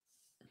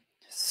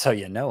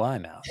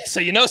I'm out.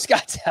 So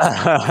Scott's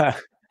out.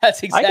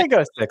 That's exactly. I could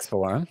go 6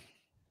 for him.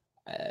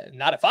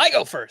 Not if I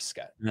go first,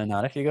 Scott. No,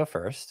 not if you go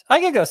first.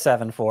 I could go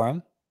 7 for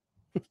him.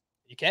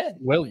 You can.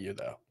 Will you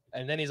though?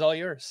 And then he's all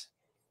yours.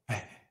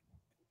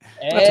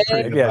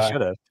 Maybe I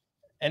should have.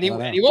 And he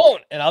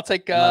won't. And I'll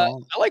take. I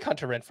like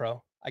Hunter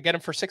Renfroe. I get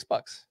him for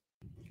 $6.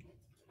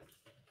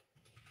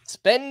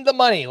 Spend the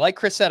money, like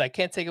Chris said. I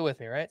can't take it with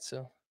me, right?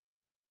 So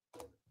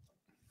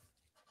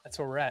that's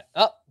where we're at.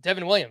 Oh,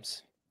 Devin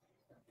Williams.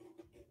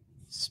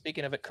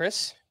 Speaking of it,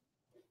 Chris,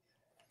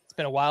 it's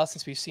been a while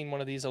since we've seen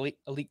one of these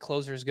elite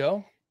closers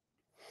go.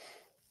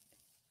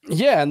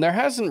 Yeah, and there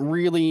haven't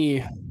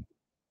really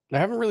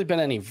been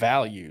any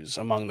values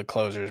among the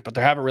closers, but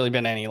there haven't really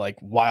been any like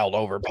wild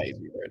overpays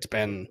either. It's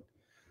been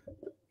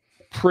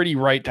pretty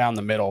right down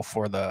the middle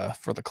for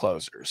the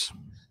closers.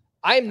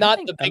 I'm not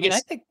the biggest.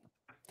 I think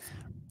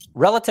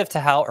relative to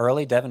how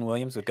early Devin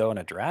Williams would go in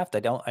a draft, I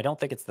don't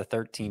think it's the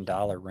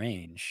 $13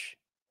 range.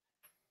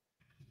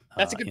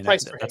 That's a good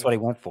price for him. That's what he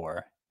went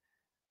for.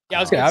 Yeah,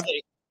 I was going to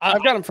say.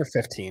 I've got him for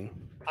 15.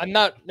 I'm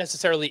not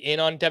necessarily in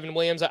on Devin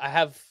Williams. I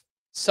have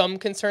some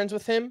concerns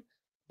with him,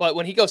 but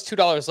when he goes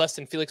 $2 less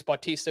than Felix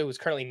Bautista, who's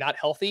currently not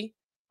healthy,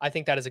 I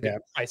think that is a good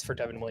price for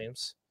Devin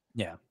Williams.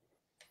 Yeah,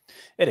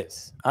 it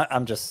is.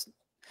 I'm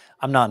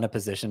not in a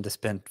position to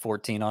spend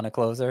 14 on a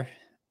closer.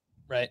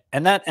 Right.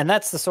 And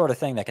that's the sort of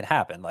thing that could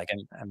happen. Like,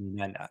 I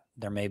mean,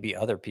 there may be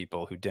other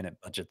people who didn't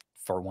budget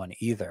for one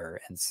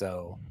either. And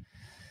so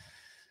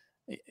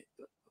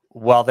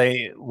while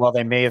they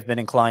may have been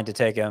inclined to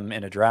take him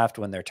in a draft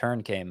when their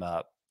turn came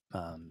up,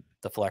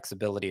 the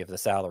flexibility of the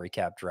salary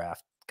cap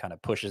draft kind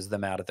of pushes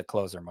them out of the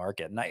closer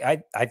market. And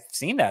I've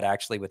seen that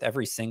actually with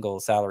every single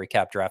salary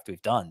cap draft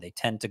we've done. They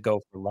tend to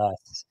go for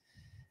less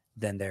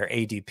than their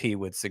ADP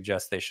would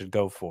suggest they should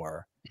go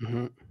for.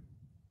 Mm-hmm.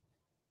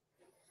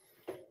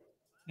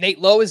 Nate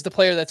Lowe is the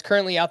player that's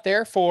currently out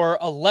there for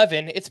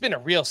 11. It's been a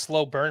real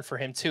slow burn for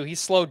him too. He's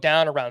slowed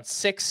down around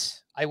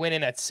 6. I went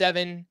in at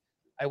 7.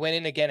 I went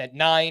in again at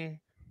 9,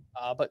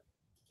 but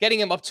getting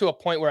him up to a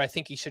point where I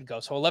think he should go.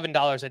 So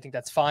 $11, I think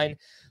that's fine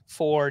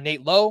for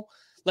Nate Lowe.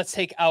 Let's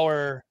take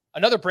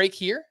another break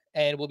here,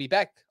 and we'll be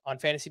back on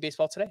Fantasy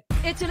Baseball Today.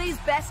 Italy's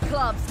best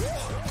clubs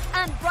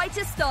and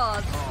brightest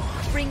stars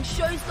bring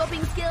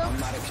show-stopping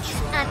skills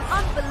and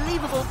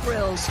unbelievable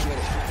thrills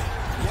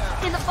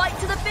in the fight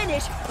to the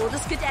finish for the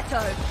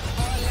Scudetto.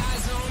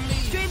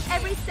 Stream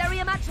every Serie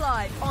A match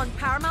live on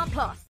Paramount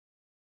Plus.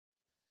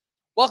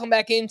 Welcome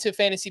back into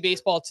Fantasy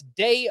Baseball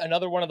Today.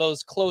 Another one of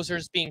those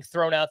closers being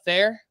thrown out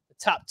there. The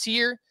top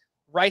tier,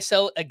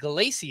 Raisel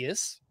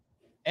Iglesias.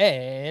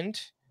 And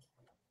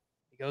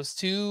he goes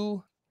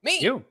to me.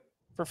 You.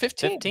 For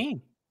 15.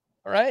 15.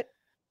 All right.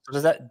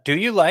 So do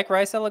you like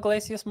Raisel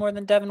Iglesias more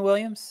than Devin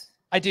Williams?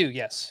 I do,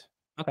 yes.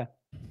 Okay.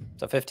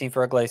 So 15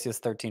 for Iglesias,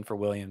 13 for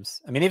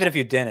Williams. I mean, even if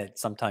you didn't,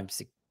 sometimes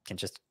you can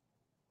just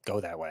go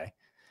that way.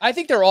 I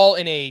think they're all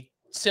in a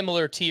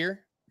similar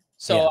tier.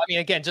 So, Yeah. I mean,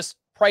 again, just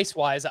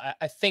price-wise,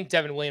 I think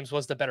Devin Williams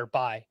was the better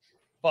buy.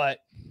 But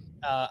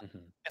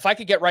if I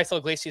could get Raisel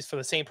Iglesias for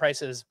the same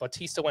price as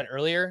Bautista went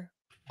earlier,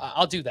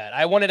 I'll do that.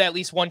 I wanted at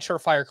least one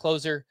surefire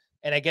closer,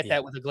 and I get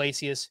that with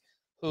Iglesias,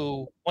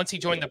 who, once he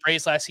joined the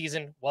Braves last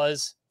season,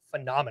 was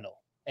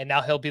phenomenal. And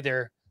now he'll be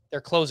their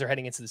closer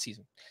heading into the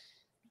season.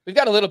 We've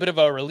got a little bit of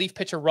a relief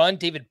pitcher run.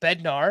 David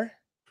Bednar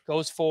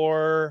goes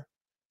for,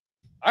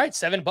 all right,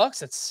 $7.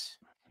 That's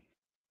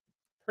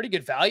pretty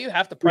good value,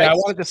 half the price. Yeah, I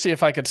wanted to see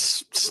if I could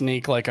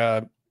sneak like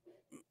a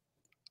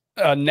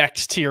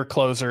next tier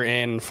closer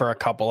in for a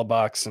couple of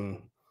bucks,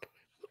 and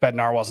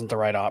Bednar wasn't the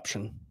right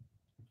option.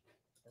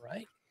 All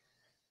right.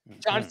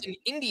 Jonathan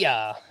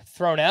India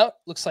thrown out.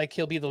 Looks like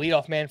he'll be the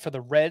leadoff man for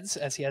the Reds,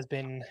 as he has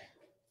been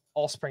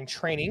all spring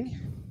training.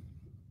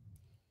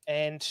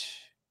 And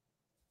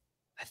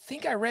I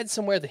think I read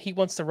somewhere that he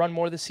wants to run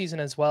more this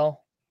season as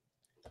well.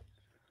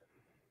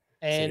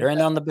 And So you're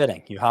in on the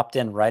bidding. You hopped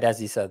in right as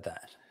he said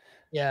that.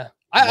 Yeah,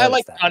 I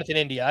like that. Jonathan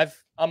India.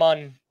 I'm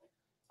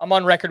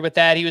on record with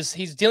that.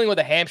 He's dealing with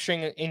a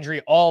hamstring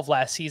injury all of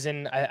last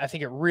season. I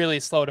think it really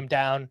slowed him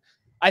down.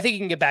 I think he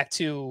can get back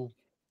to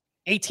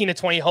 18 to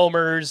 20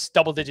 homers,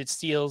 double-digit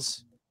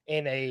steals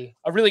in a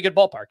really good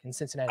ballpark in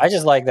Cincinnati. I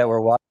just like that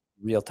we're watching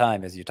real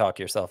time as you talk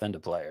yourself into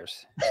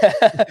players.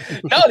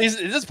 No, this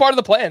is part of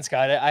the plan,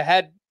 Scott. I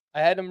had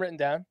them written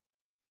down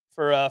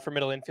for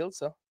middle infield.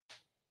 So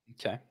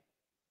Okay.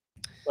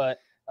 But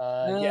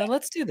yeah,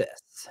 let's do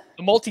this.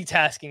 the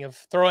multitasking of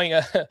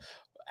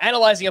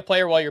analyzing a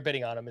player while you're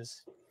bidding on him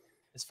is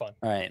fun.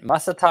 All right,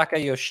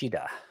 Masataka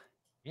Yoshida.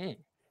 Mm.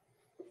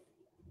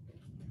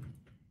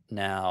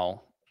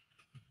 Now,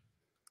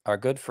 our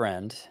good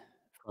friend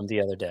from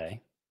the other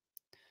day.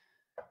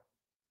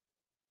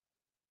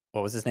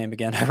 What was his name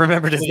again? I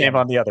remembered his name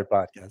on the other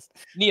podcast.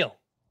 Neil.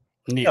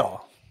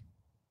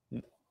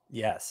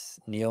 Yes,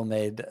 Neil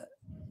made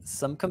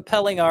some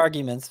compelling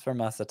arguments for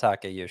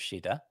Masataka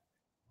Yoshida.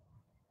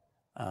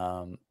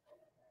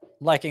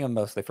 Liking him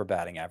mostly for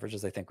batting average,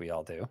 as I think we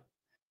all do.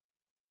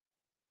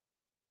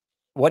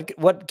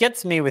 What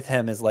gets me with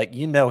him is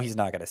he's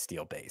not going to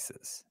steal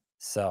bases.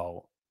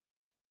 So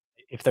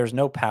if there's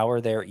no power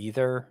there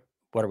either,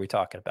 what are we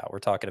talking about? We're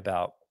talking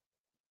about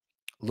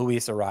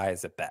Luis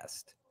Arias at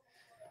best.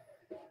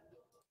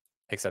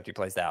 Except he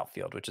plays the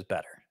outfield, which is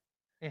better.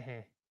 Mm-hmm.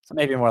 So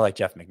maybe more like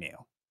Jeff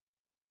McNeil.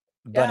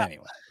 But Yeah.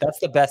 anyway, that's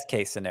the best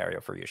case scenario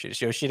for Yoshida.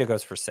 Yoshida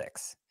goes for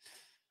 6.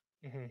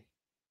 Mm-hmm.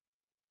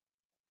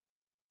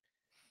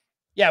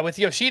 Yeah, with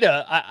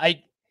Yoshida,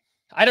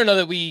 I don't know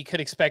that we could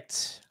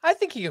expect. I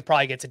think he could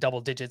probably get to double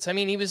digits. I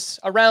mean, he was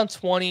around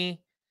 20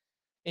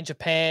 in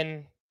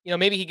Japan.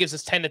 Maybe he gives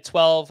us 10 to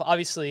 12.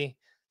 Obviously,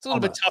 it's a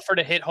little bit tougher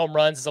to hit home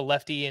runs as a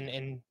lefty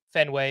in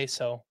Fenway.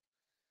 So,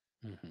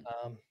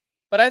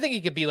 but I think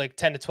he could be like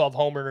 10 to 12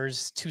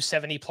 homers,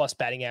 270 plus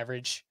batting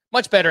average.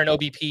 Much better in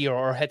OBP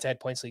or head-to-head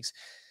points leagues.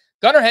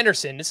 Gunnar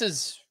Henderson, this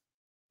is,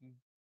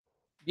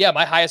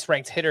 my highest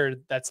ranked hitter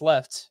that's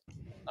left.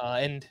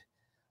 And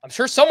I'm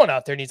sure someone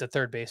out there needs a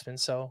third baseman.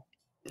 So,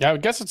 yeah, I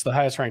would guess it's the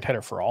highest ranked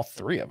hitter for all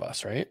three of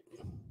us, right?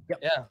 Yep.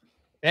 Yeah.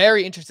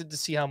 Very interested to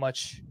see how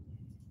much.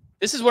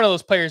 This is one of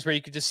those players where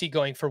you could just see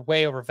going for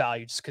way over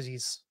value just because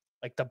he's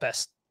like the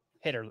best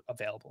hitter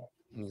available.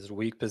 He's a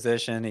weak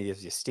position. He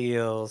gives you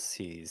steals.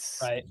 He's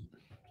right.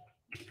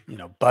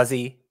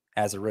 Buzzy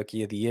as a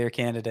rookie of the year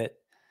candidate.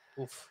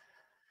 Oof.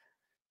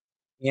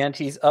 And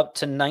he's up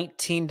to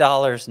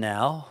 $19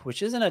 now,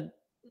 which isn't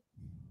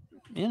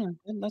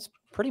that's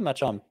pretty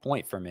much on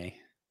point for me.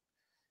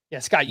 Yeah,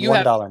 Scott, you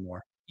 $1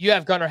 more. You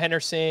have Gunnar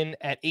Henderson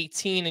at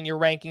 18 in your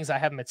rankings. I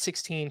have him at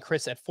 16.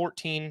 Chris at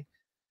 14.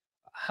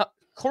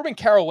 Corbin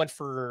Carroll went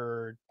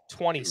for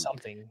 20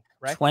 something,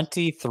 right?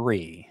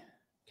 23.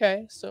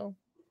 Okay, so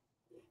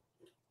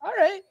all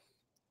right,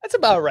 that's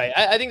about right.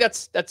 I think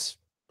that's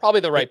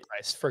probably the right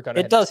price for Gunnar.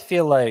 It does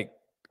feel like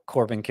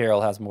Corbin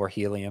Carroll has more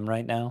helium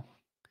right now.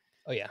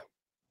 Oh yeah.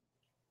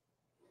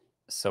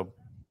 So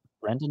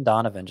Brendan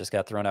Donovan just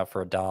got thrown out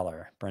for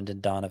 $1. Brendan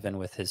Donovan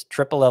with his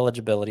triple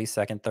eligibility,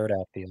 second, third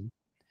outfield.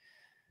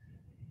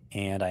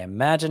 And I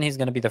imagine he's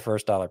going to be the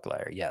first dollar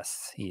player.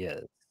 Yes, he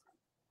is.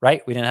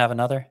 Right? We didn't have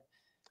another?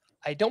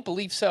 I don't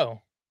believe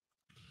so.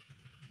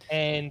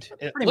 And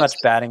it Pretty looks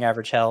much batting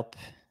average help.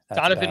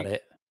 That's Donovan about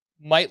it.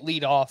 might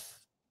lead off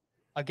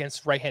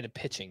against right-handed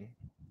pitching.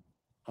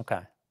 Okay.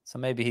 So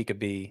maybe he could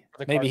be,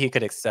 For the maybe he Cardinals.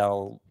 could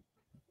excel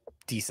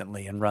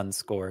decently in runs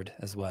scored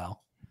as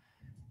well.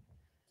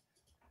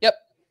 Yep.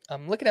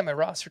 I'm looking at my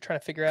roster trying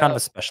to figure Kind of out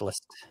a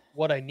specialist.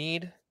 what I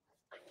need.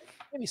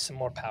 Maybe some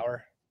more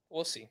power.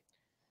 We'll see.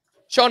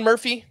 Sean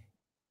Murphy.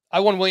 I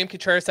won William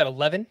Contreras at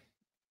 11.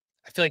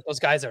 I feel like those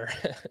guys are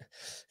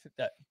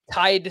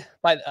tied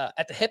by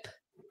at the hip.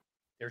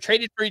 They were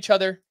traded for each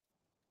other.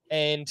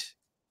 And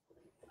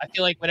I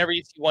feel like whenever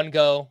you see one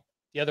go,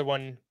 the other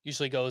one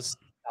usually goes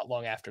not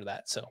long after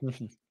that. So,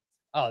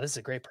 oh, this is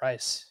a great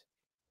price.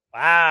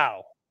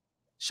 Wow.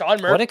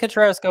 Sean Murphy. What did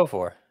Contreras go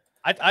for?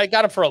 I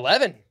got him for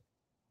 11.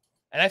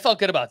 And I felt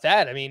good about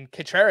that. I mean,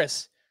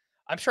 Contreras,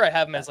 I'm sure I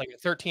have him as like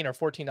a $13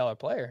 or $14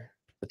 player.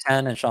 The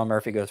 10 and Sean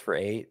Murphy goes for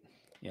 8.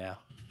 Yeah.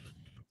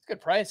 It's a good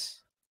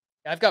price.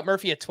 Yeah, I've got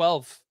Murphy at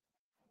 12.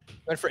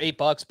 Went for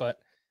 $8, but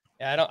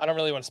yeah, I don't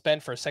really want to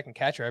spend for a second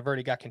catcher. I've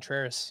already got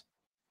Contreras.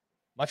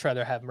 Much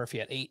rather have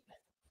Murphy at 8.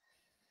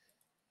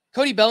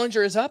 Cody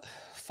Bellinger is up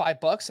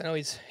 $5. I know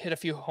he's hit a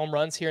few home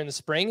runs here in the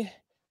spring.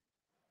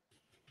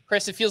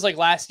 Chris, it feels like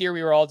last year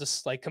we were all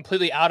just like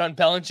completely out on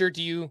Bellinger.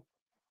 Do you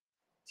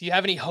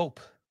have any hope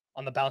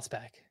on the bounce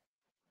back?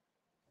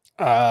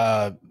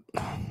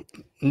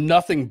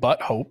 Nothing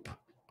but hope.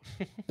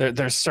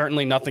 There's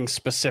certainly nothing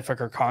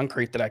specific or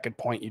concrete that I could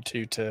point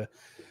you to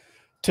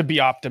be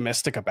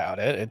optimistic about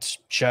it. It's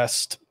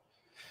just,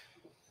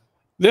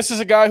 this is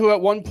a guy who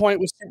at one point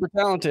was super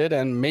talented,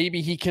 and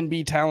maybe he can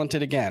be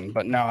talented again.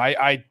 But no,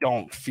 I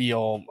don't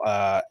feel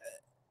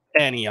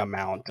any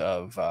amount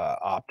of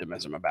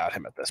optimism about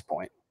him at this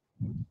point.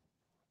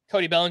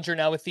 Cody Bellinger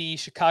now with the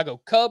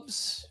Chicago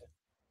Cubs.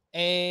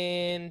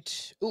 And,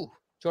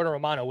 Jordan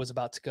Romano was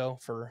about to go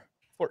for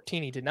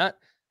 14. He did not.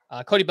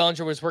 Cody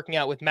Bellinger was working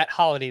out with Matt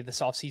Holliday this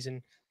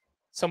offseason,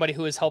 somebody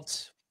who has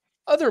helped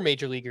other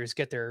major leaguers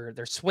get their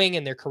swing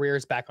and their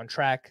careers back on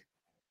track.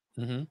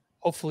 Mm-hmm.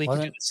 Hopefully he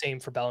can do the same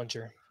for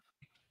Bellinger.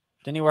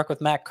 Didn't he work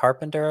with Matt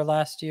Carpenter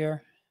last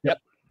year? Yep,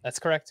 that's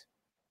correct.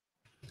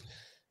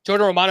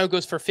 Jordan Romano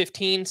goes for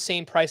 15,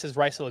 same price as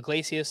Raisel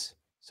Iglesias.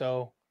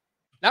 So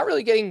not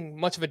really getting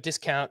much of a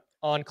discount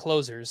on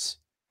closers.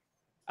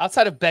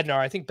 Outside of Bednar,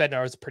 I think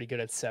Bednar is pretty good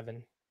at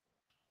 7.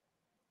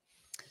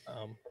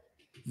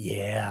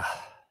 Yeah.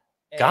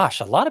 Gosh,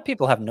 a lot of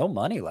people have no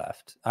money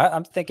left.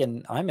 I'm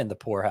thinking I'm in the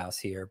poorhouse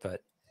here,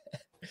 but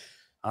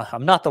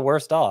I'm not the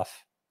worst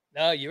off.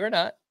 No, you are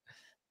not.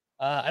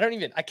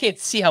 I can't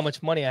see how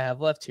much money I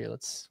have left here.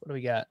 What do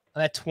we got?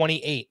 I'm at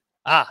 28.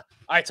 All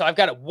right. So I've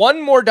got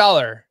 $1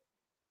 more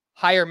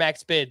higher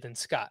max bid than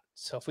Scott.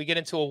 So if we get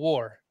into a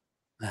war,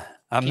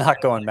 I'm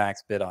not going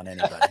max bid on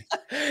anybody.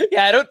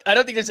 Yeah, I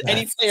don't think there's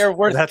any player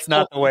worth. That's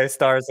not the way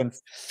Stars and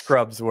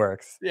Scrubs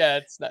works. Yeah,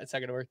 it's not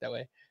going to work that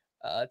way.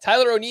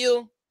 Tyler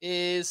O'Neill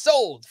is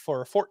sold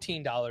for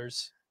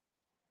 $14.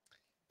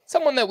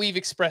 Someone that we've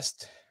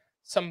expressed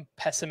some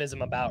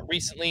pessimism about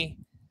recently.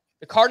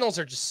 The Cardinals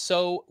are just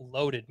so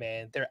loaded,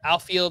 man. Their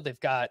outfield, they've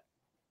got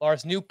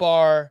Lars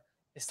Nootbaar.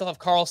 They still have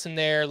Carlson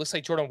there. Looks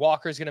like Jordan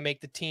Walker is going to make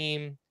the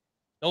team.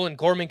 Nolan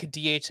Gorman could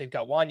DH. They've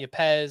got Juan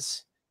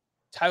Yepez.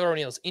 Tyler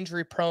O'Neill's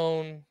injury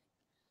prone.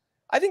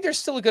 I think there's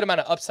still a good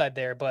amount of upside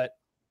there, but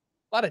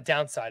a lot of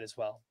downside as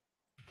well.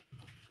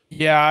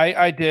 Yeah,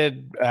 I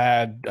did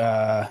add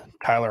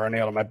Tyler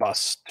O'Neill to my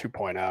bust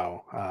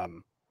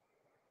 2.0.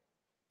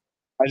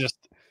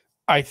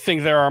 I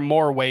think there are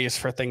more ways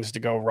for things to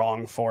go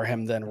wrong for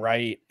him than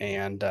right,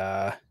 and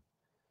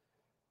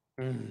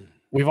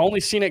we've only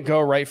seen it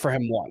go right for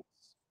him once.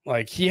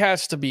 Like, he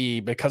has to be,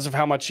 because of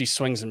how much he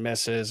swings and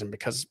misses, and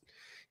because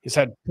he's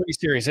had pretty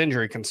serious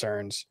injury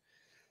concerns,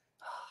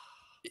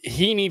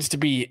 he needs to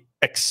be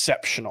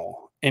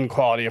exceptional in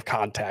quality of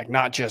contact,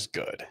 not just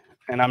good.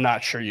 And I'm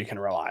not sure you can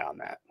rely on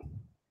that.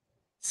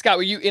 Scott,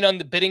 were you in on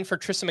the bidding for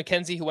Tristan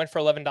McKenzie, who went for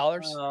 $11?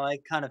 Oh, I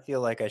kind of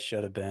feel like I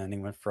should have been. He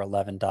went for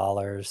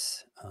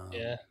 $11.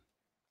 Yeah.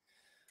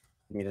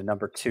 Need a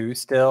number 2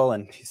 still,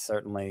 and he's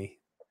certainly.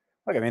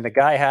 Look, I mean, the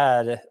guy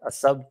had a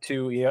sub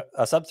 3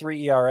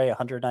 ERA,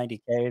 190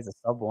 Ks, a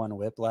sub 1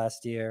 WHIP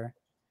last year.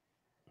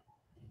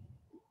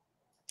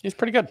 He's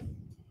pretty good.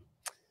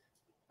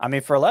 I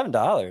mean, for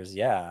 $11,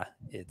 yeah,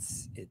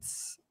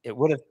 it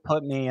would have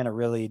put me in a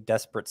really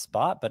desperate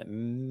spot, but it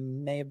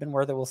may have been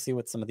worth it. We'll see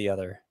what some of the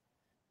other,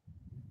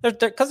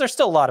 because there's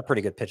still a lot of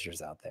pretty good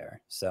pitchers out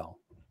there. So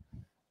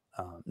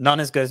none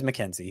as good as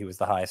McKenzie. He was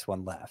the highest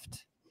one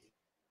left.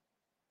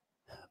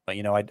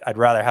 But I'd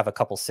rather have a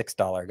couple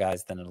 $6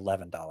 guys than an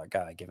 $11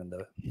 guy, given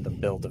the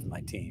build of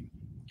my team.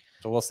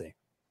 So we'll see.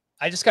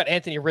 I just got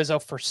Anthony Rizzo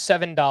for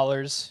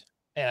 $7,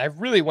 and I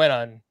really went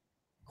on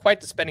quite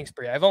the spending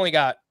spree. I've only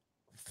got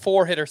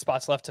 4 hitter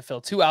spots left to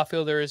fill: 2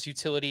 outfielders,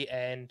 utility,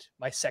 and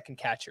my second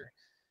catcher.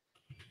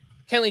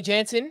 Kenley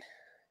Jansen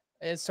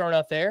is thrown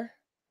out there,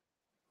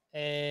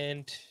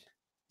 and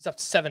he's up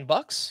to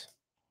 $7.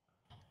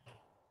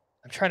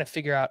 I'm trying to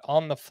figure out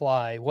on the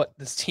fly what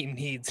this team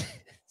needs.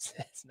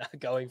 It's not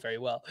going very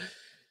well.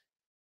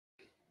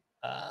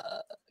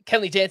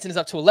 Kenley Jansen is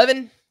up to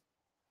 11.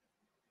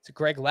 It's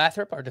Greg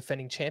Lathrop, our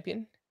defending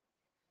champion.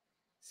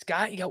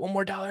 Scott, you got one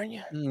more dollar in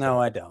you?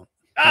 No, I don't.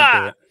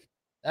 Can't do it.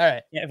 All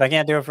right. Yeah, if I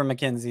can't do it for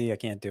McKenzie, I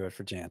can't do it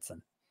for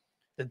Jansen.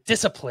 The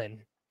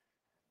discipline.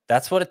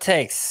 That's what it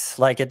takes.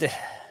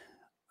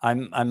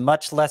 I'm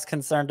much less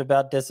concerned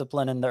about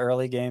discipline in the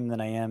early game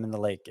than I am in the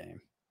late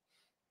game.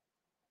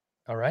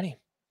 All righty.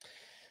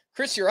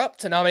 Chris, you're up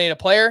to nominate a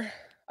player.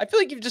 I feel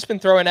like you've just been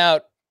throwing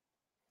out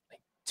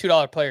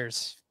 $2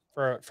 players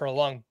for a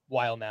long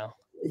while now.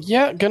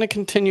 Yeah, going to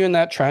continue in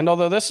that trend,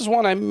 although this is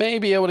one I may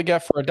be able to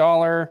get for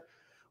 $1.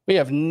 We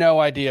have no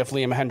idea if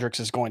Liam Hendriks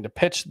is going to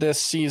pitch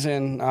this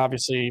season,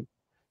 obviously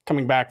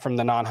coming back from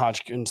the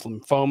non-Hodgkin's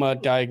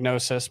lymphoma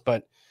diagnosis,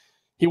 but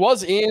he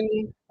was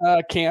in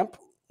camp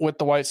with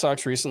the White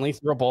Sox recently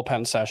through a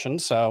bullpen session.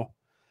 So,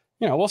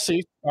 we'll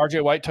see.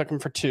 RJ White took him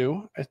for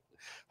 $2.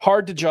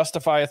 Hard to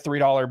justify a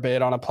 $3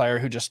 bid on a player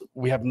who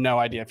we have no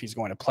idea if he's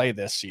going to play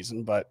this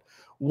season, but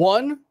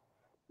one,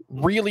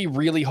 really,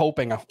 really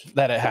hoping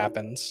that it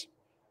happens.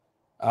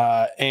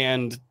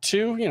 And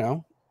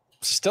two,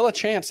 still a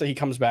chance that he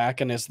comes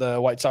back and is the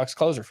White Sox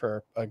closer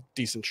for a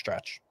decent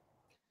stretch.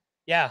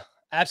 Yeah,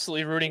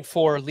 absolutely rooting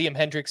for Liam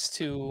Hendriks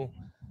to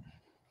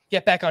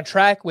get back on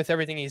track with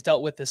everything he's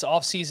dealt with this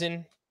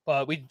offseason,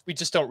 but we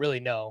just don't really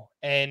know.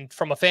 And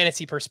from a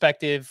fantasy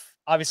perspective,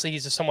 obviously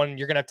he's just someone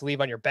you're going to have to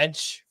leave on your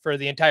bench for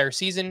the entire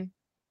season.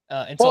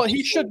 Well,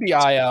 he should be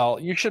IL.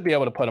 You should be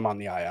able to put him on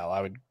the IL,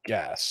 I would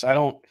guess.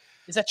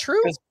 Is that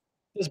true?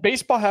 Does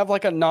baseball have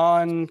like a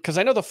because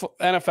I know the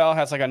NFL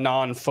has like a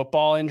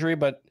non-football injury,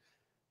 but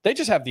they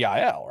just have the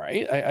IL,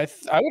 right?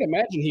 I would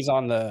imagine he's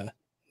on the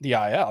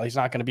IL. He's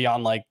not going to be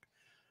on like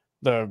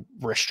the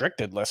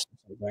restricted list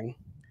or something.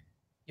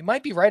 You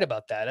might be right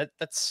about that.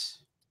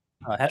 That's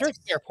a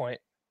fair point.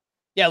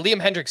 Yeah,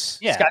 Liam Hendriks.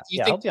 Yeah, Scott, do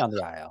you think he'll be on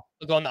the IL?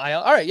 He'll go on the IL.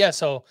 All right, yeah.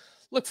 So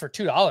look for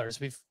 $2.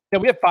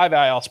 We have 5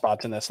 IL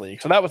spots in this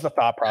league, so that was the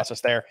thought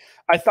process there.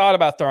 I thought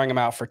about throwing him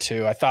out for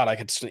 2. I thought I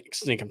could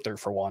sneak him through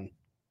for 1.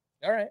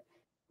 All right,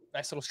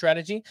 nice little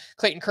strategy.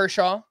 Clayton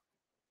Kershaw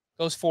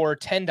goes for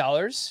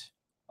 $10.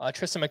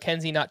 Tristan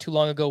McKenzie not too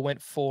long ago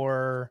went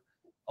for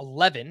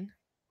 11.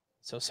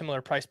 So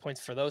similar price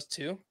points for those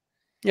two.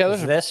 Yeah,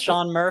 is this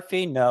Sean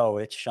Murphy? No,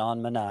 it's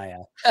Sean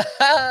Manaea.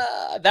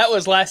 That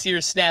was last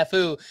year's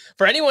snafu.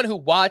 For anyone who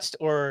watched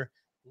or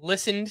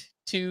listened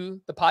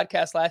to the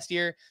podcast last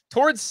year,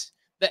 towards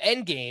the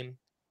end game,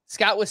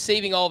 Scott was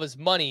saving all of his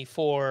money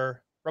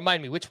for,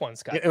 remind me, which one,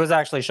 Scott? It was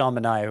actually Sean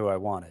Manaea who I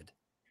wanted.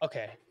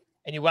 Okay.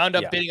 And you wound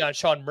up bidding on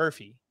Sean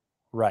Murphy.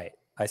 Right.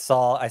 I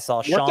saw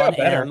Sean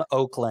and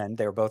Oakland.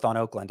 They were both on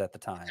Oakland at the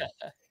time.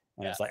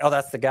 And it's like, oh,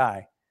 that's the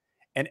guy.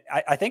 And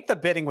I think the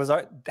bidding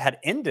had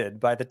ended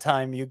by the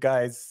time you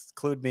guys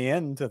clued me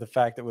into the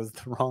fact it was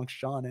the wrong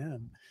Sean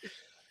M.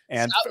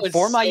 And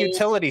for my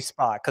utility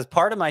spot, because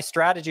part of my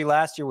strategy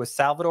last year was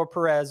Salvador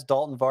Perez,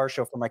 Dalton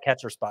Varsho for my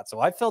catcher spot. So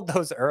I filled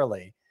those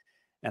early,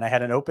 and I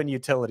had an open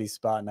utility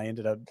spot, and I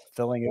ended up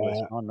filling it with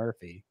Sean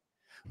Murphy,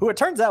 who it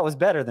turns out was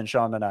better than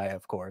Sean Manaea,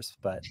 of course.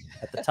 But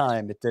at the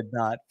time, it did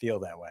not feel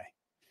that way.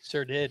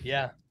 Sure did,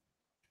 yeah.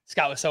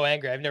 Scott was so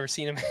angry. I've never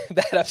seen him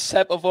that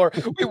upset before.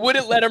 We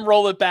wouldn't let him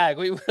roll it back.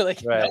 We were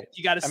like, right. Nope,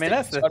 you got to. I mean,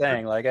 that's the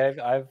thing. Like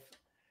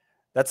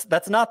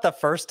that's not the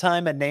first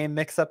time a name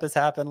mix-up has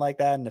happened like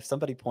that. And if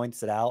somebody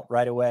points it out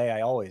right away,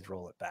 I always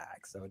roll it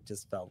back. So it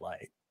just felt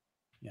like,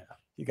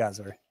 you guys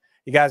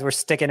were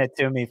sticking it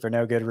to me for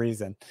no good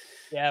reason.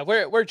 Yeah,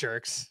 we're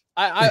jerks.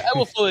 I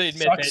will fully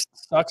admit that.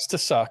 Sucks to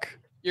suck.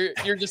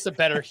 You're just a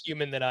better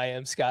human than I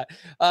am, Scott.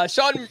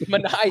 Sean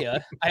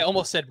Manaea. I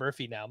almost said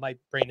Murphy now. My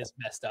brain is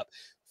messed up.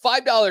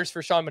 $5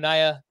 for Sean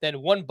Manaea, then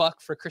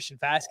 $1 for Christian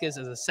Vasquez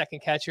as a second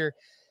catcher.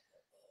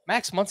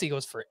 Max Muncy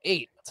goes for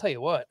 $8. I'll tell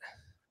you what.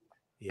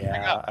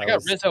 Yeah, I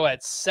got Rizzo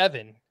at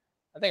 $7.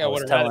 I think I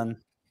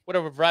would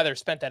have rather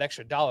spent that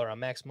extra $1 on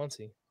Max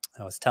Muncy.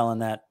 I was telling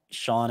that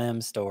Sean M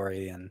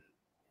story and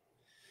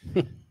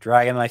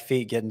dragging my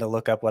feet, getting to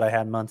look up what I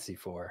had Muncy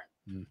for.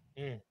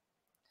 I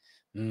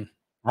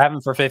have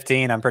him for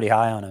 15. I'm pretty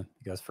high on him.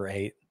 He goes for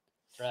 8.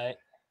 Right.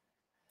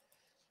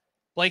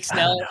 Blake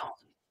Snell.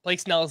 Blake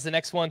Snell is the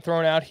next one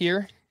thrown out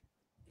here.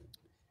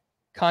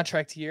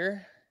 Contract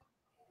year.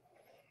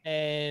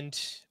 And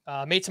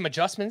made some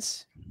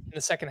adjustments in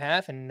the second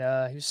half, and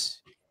he was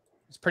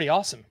pretty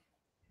awesome.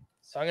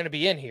 So I'm going to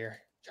be in here.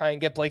 Try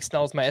and get Blake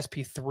Snell as my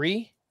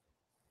SP3.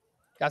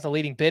 Got the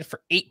leading bid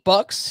for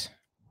 $8.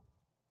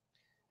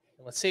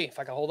 And let's see if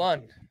I can hold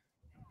on.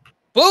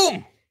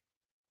 Boom!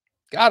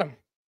 Got him.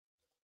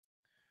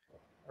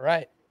 All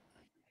right.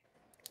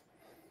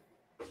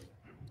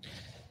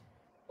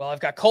 Well, I've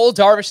got Cole,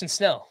 Darvish, and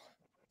Snell.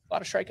 A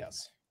lot of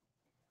strikeouts.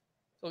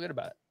 Feel good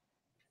about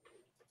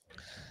it.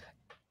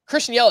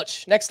 Christian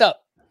Yelich, next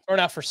up. Thrown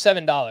out for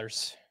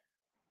 $7.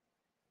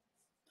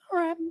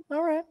 All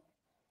right.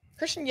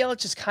 Christian Yelich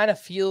just kind of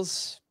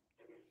feels,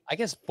 I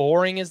guess,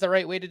 boring is the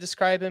right way to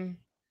describe him.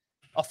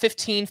 A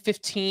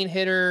 15-15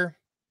 hitter,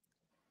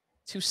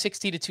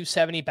 260 to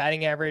 270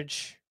 batting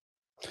average.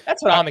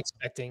 That's what I'm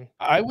expecting.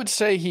 I would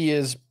say he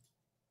is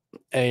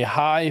a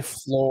high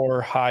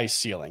floor, high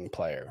ceiling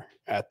player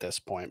at this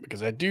point,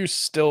 because I do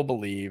still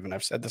believe, and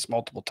I've said this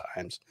multiple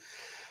times,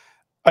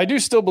 I do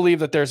still believe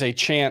that there's a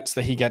chance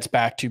that he gets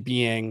back to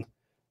being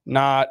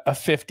not a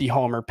 50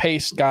 homer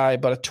pace guy,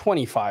 but a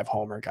 25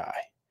 homer guy.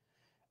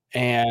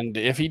 And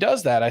if he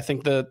does that, I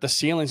think the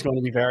ceiling is going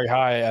to be very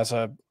high as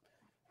a,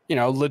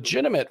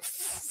 legitimate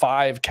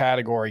 5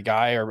 category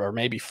guy or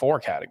maybe 4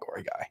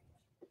 category guy.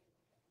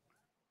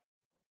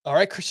 All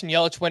right. Christian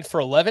Yelich went for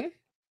 11.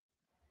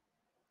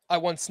 I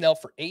won Snell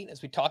for 8,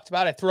 as we talked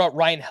about. I threw out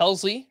Ryan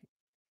Helsley.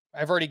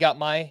 I've already got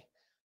my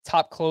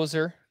top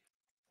closer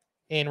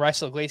in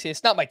Raisel Iglesias.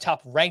 It's not my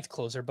top ranked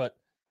closer, but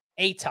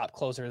a top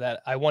closer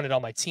that I wanted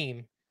on my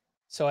team.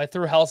 So I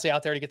threw Helsley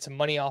out there to get some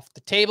money off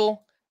the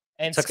table.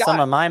 And Took Scott, some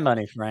of my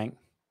money, Frank.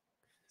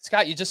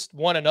 Scott, you just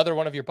won another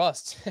one of your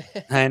busts.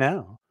 I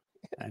know.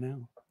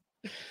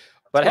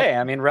 But hey,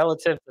 I mean,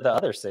 relative to the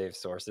other save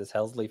sources,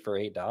 Helsley for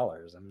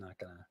 $8, I'm not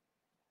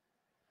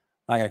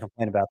gonna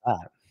complain about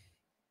that.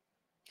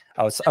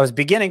 I was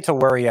beginning to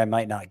worry I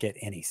might not get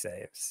any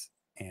saves,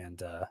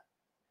 and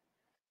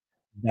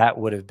that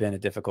would have been a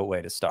difficult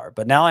way to start.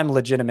 But now I'm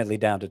legitimately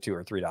down to $2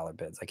 or $3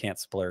 bids. I can't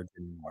splurge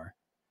anymore.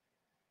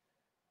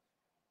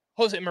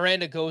 Jose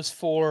Miranda goes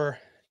for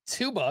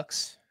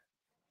 $2.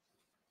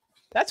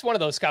 That's one of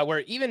those, Scott, where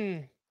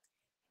even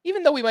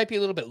though we might be a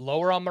little bit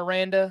lower on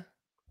Miranda,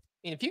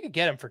 I mean, if you could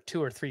get him for $2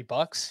 or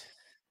 $3,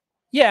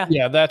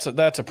 yeah, that's a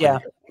pretty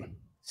good one.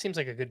 Seems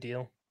like a good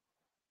deal.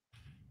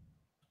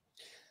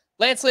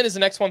 Lance Lynn is the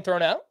next one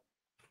thrown out,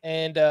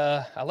 and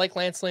I like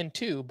Lance Lynn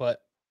too,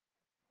 but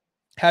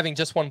having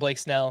just one Blake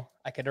Snell,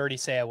 I could already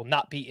say I will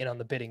not be in on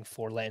the bidding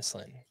for Lance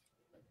Lynn.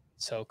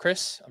 So,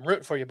 Chris, I'm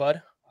rooting for you, bud.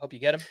 I hope you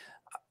get him.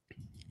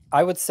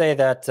 I would say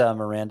that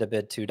Miranda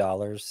bid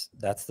 $2.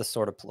 That's the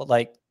sort of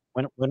like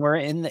when we're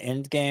in the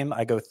end game,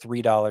 I go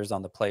 $3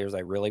 on the players I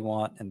really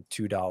want and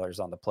 $2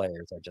 on the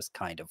players I just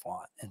kind of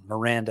want. And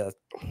Miranda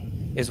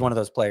is one of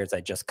those players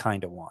I just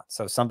kind of want.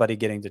 So somebody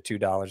getting to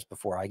 $2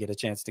 before I get a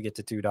chance to get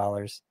to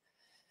 $2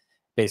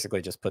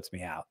 basically just puts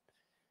me out.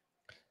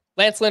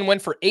 Lance Lynn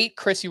went for 8.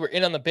 Chris, you were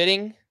in on the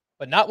bidding,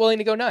 but not willing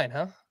to go 9,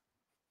 huh?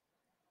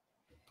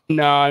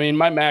 No, I mean,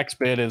 my max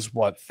bid is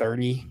what,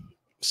 30?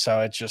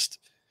 So it's just,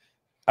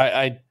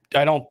 I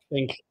don't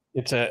think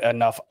it's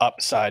enough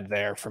upside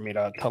there for me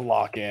to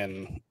lock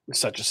in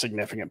such a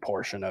significant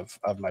portion of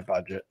my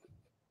budget.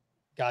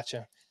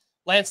 Gotcha.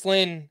 Lance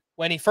Lynn,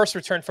 when he first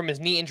returned from his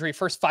knee injury,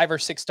 first 5 or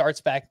 6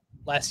 starts back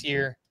last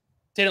year,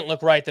 didn't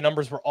look right. The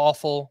numbers were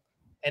awful.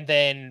 And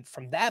then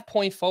from that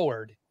point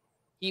forward,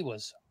 he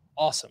was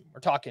awesome. We're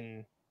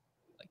talking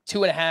like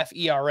 2.5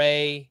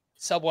 ERA,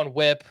 sub-1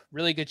 whip,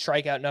 really good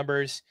strikeout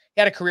numbers. He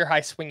had a career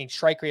high swinging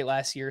strike rate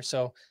last year.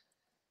 So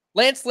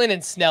Lance Lynn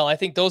and Snell, I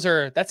think that's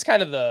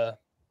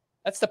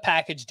the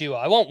package duo.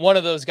 I want one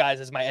of those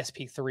guys as my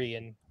SP3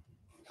 in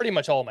pretty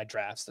much all of my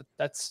drafts.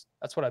 That's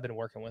what I've been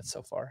working with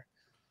so far.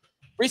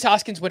 Rhys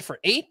Hoskins went for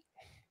 8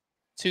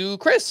 to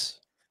Chris.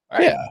 All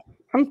right. Yeah,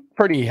 I'm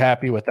pretty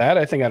happy with that.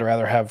 I think I'd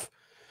rather have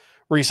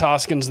Rhys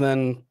Hoskins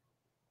than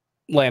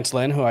Lance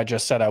Lynn, who I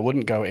just said I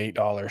wouldn't go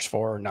 $8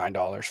 for or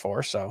 $9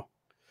 for. So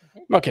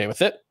I'm okay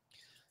with it.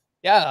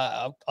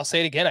 Yeah, I'll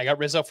say it again. I got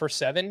Rizzo for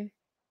 7.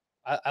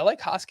 I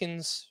like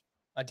Hoskins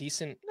a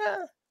decent,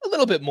 a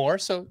little bit more.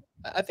 So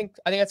I think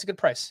that's a good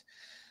price.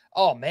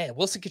 Oh man,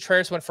 Wilson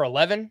Contreras went for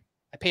 11.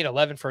 I paid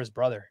 11 for his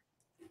brother.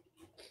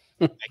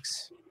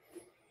 Thanks.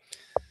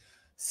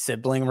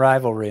 Sibling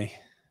rivalry.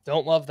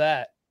 Don't love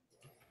that.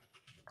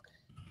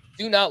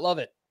 Do not love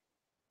it.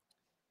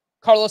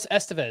 Carlos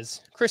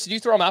Estevez. Chris, did you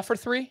throw him out for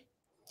 3?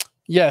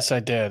 Yes, I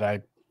did.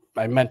 I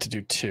meant to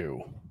do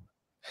 2.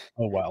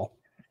 Oh well.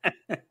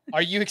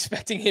 Are you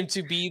expecting him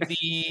to be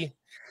the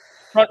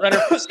front runner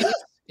for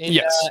in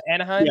yes.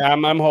 Anaheim? Yeah,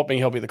 I'm hoping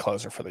he'll be the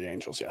closer for the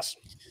Angels. Yes.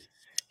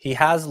 He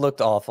has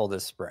looked awful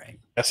this spring.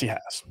 Yes, he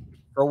has.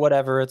 For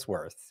whatever it's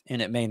worth.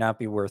 And it may not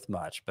be worth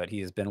much, but he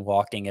has been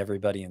walking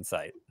everybody in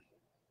sight.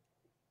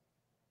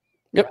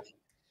 Yep.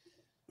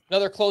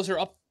 Another closer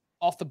up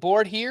off the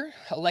board here.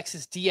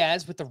 Alexis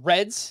Diaz with the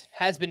Reds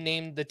has been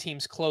named the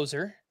team's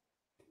closer.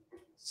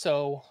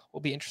 So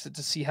we'll be interested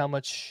to see how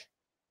much.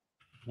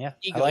 Yeah,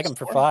 I like him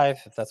for 5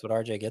 if that's what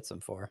RJ gets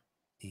him for.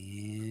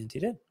 And he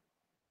did.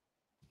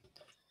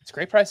 It's a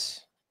great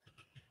price.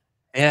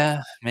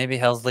 Yeah, maybe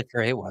Helsley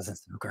for 8 wasn't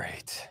so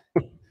great.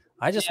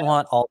 I just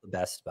want all the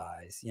best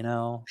buys, you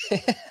know?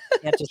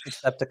 Can't just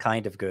accept a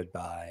kind of good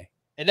buy.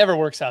 It never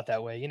works out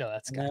that way. You know,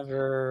 that's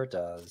never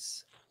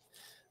does.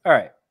 All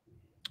right.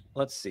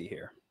 Let's see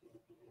here.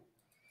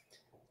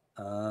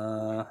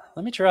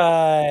 Let me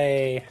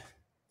try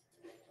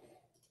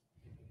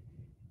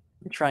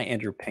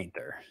Andrew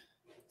Painter.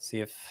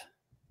 See if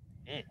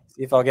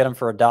I'll get him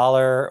for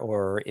 $1,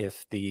 or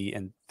if the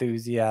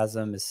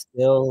enthusiasm is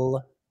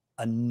still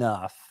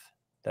enough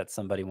that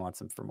somebody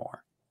wants him for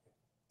more.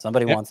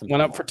 Somebody wants him.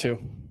 Went up for 2.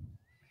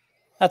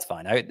 That's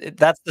fine.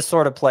 That's the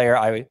sort of player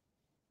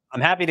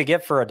I'm happy to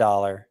get for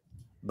 $1,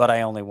 but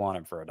I only want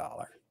him for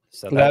 $1.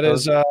 So that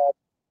is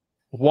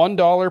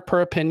 $1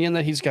 per opinion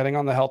that he's getting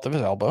on the health of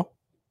his elbow.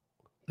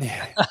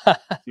 Yeah,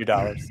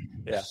 $2.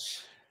 Yeah,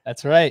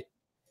 that's right.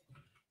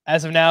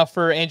 As of now,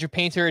 for Andrew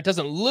Painter, it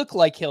doesn't look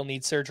like he'll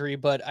need surgery,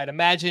 but I'd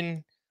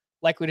imagine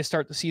likely to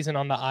start the season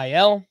on the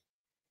IL.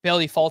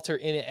 Bailey Falter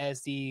in it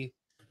as the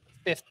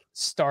 5th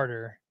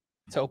starter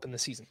to open the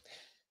season.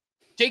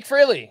 Jake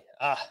Fraley.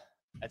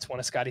 That's one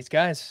of Scotty's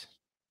guys.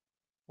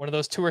 One of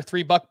those $2 or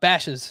 $3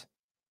 bashes.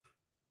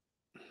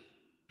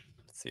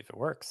 Let's see if it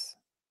works.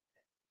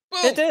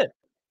 Boom. It did.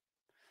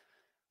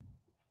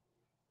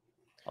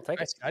 I'll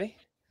take it, Scotty.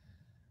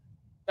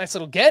 Nice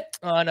little get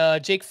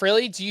on Jake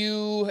Fraley. Do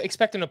you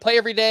expect him to play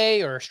every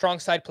day or strong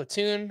side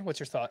platoon? What's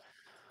your thought?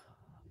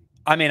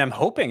 I mean, I'm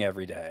hoping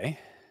every day.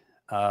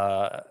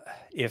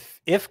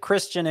 If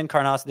Christian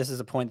Encarnacion, this is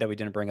a point that we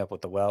didn't bring up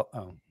with the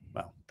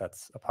well,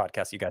 that's a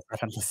podcast you guys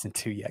haven't listened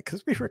to yet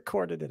because we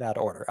recorded it out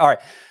of order. All right.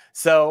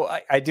 So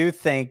I do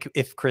think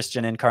if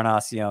Christian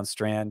Encarnacion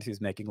Strand, who's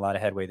making a lot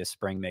of headway this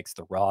spring, makes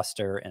the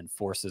roster and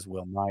forces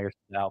Will Myers to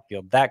the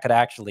outfield, that could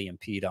actually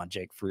impede on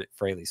Jake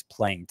Fraley's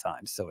playing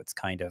time. So it's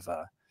kind of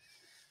a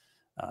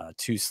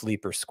two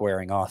sleeper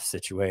squaring off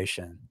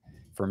situation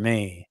for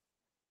me.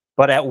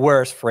 But at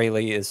worst,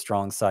 Fraley is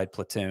strong side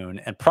platoon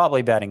and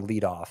probably batting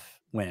leadoff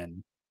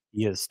when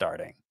he is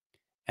starting.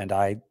 And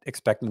I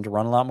expect him to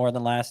run a lot more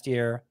than last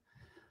year.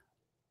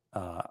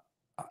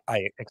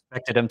 I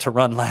expected him to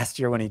run last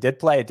year when he did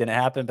play. It didn't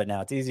happen, but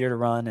now it's easier to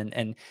run.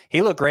 And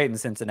he looked great in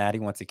Cincinnati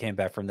once he came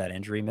back from that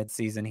injury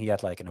midseason. He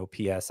had like an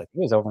OPS, I think it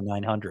was over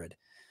 900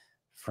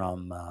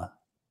 from,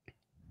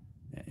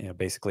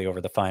 basically over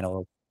the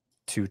final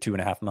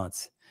 2.5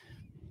 months.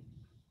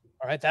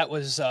 All right, that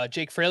was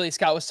Jake Fraley.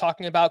 Scott was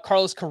talking about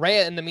Carlos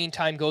Correa. In the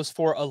meantime, goes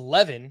for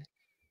 11.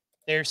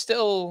 There's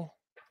still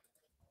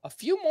a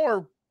few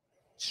more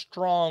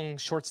strong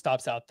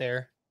shortstops out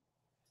there.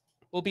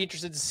 We'll be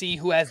interested to see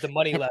who has the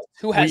money left,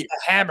 who has the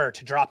hammer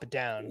to drop it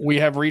down. We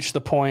have reached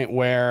the point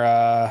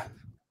where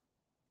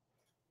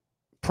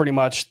pretty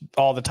much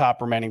all the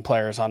top remaining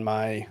players on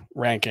my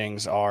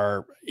rankings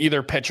are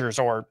either pitchers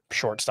or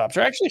shortstops,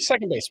 or actually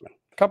second baseman.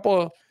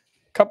 Couple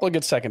of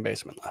good second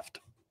basemen left.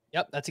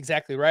 Yep, that's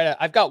exactly right.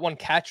 I've got one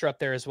catcher up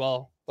there as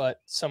well,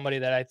 but somebody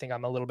that I think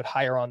I'm a little bit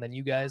higher on than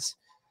you guys.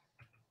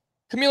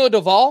 Camilo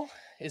Doval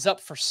is up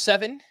for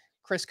 7.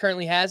 Chris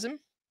currently has him.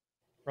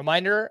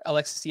 Reminder,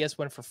 Alexis Diaz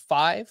went for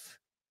 5.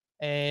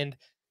 And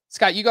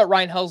Scott, you got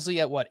Ryan Helsley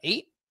at what,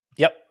 8?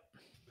 Yep.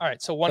 All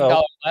right, so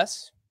 $1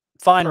 less.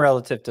 Fine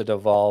relative to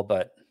Doval,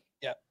 but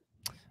yeah.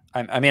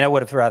 I mean, I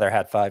would have rather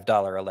had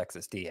 $5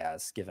 Alexis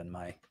Diaz given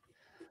my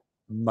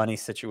money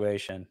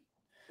situation.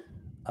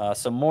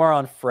 So more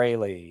on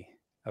Fraley.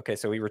 Okay,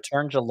 so we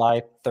returned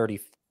July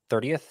 30th.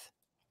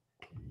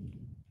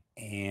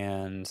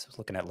 And I was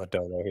looking at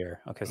Lodolo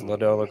here. Okay, so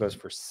Lodolo goes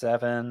for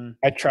 7.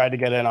 I tried to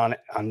get in on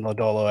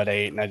Lodolo at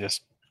 8, and I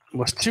just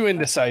was too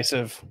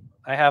indecisive.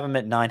 I have him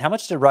at 9. How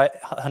much did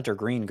Hunter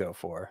Green go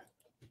for?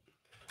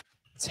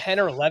 10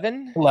 or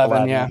 11?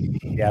 11, yeah.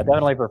 Yeah,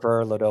 definitely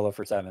prefer Lodolo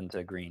for 7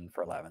 to Green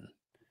for 11.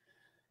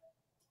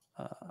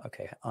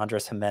 Okay,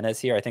 Andres Jimenez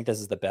here. I think this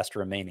is the best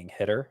remaining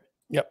hitter.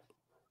 Yep.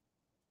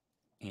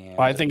 And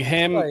well, I think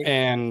him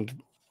and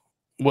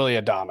Willie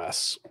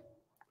Adames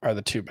are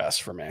the 2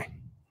 best for me.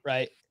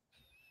 Right.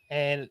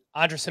 And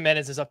Andres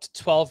Jimenez is up to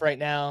 12 right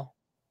now.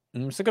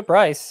 It's a good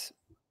price.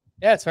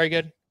 Yeah, it's very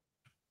good.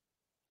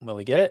 Will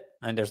we get it?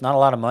 And there's not a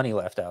lot of money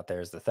left out there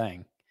is the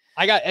thing.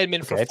 I got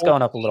Edmund for 4. It's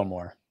going up a little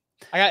more.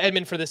 I got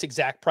Edmund for this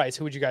exact price.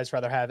 Who would you guys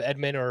rather have,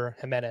 Edmund or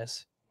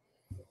Jimenez?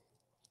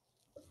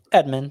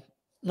 Edmund.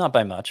 Not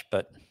by much,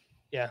 but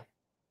yeah.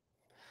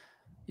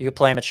 You could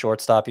play him at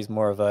shortstop. He's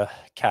more of a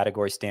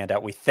category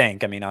standout, we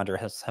think. I mean,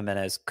 Andres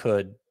Jimenez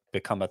could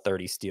become a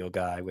 30 steal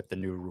guy with the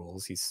new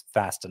rules. He's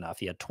fast enough.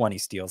 He had 20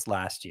 steals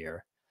last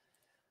year.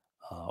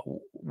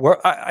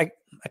 I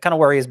kind of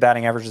worry his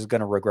batting average is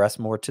going to regress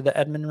more to the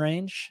Edmund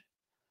range.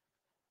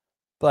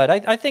 But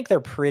I think they're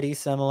pretty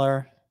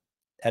similar.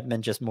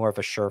 Edmund just more of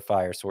a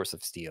surefire source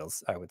of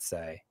steals, I would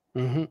say.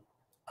 Mm-hmm.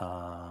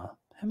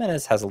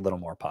 Jimenez has a little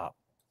more pop.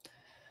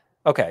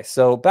 Okay,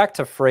 so back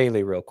to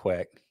Fraley real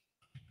quick.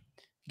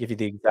 Give you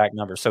the exact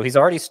number. So he's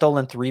already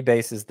stolen 3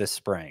 bases this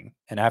spring.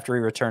 And after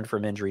he returned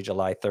from injury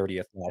July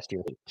 30th last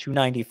year,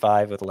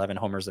 295 with 11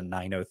 homers and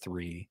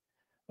 903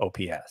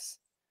 OPS.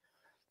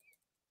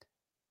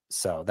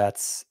 So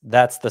that's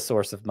the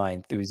source of my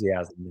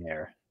enthusiasm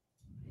there.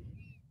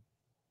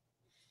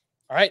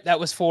 All right, that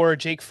was for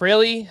Jake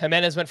Fraley.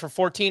 Jimenez went for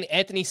 14.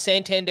 Anthony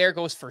Santander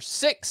goes for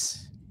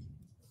 6.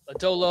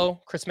 Lodolo,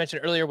 Chris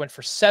mentioned earlier, went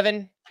for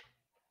 7.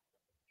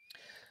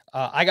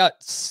 I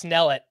got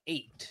Snell at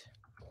 8.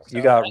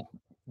 You got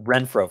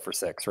Renfro for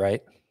 6,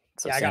 right?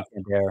 So Yeah, I got,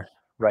 Santander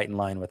right in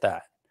line with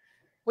that.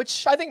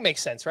 which I think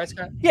makes sense, right,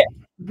 Scott? Yeah.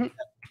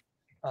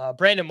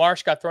 Brandon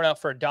Marsh got thrown out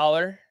for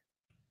 $1.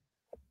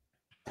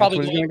 That's what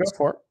he's going to go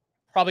for.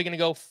 Probably going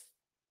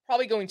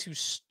to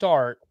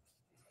start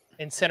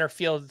in center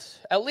field,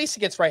 at least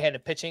against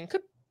right-handed pitching.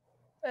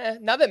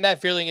 Now that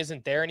Matt Vierling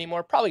isn't there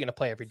anymore, probably going to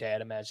play every day,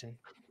 I'd imagine.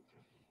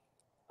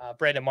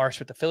 Brandon Marsh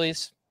with the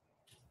Phillies.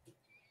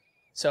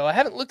 So I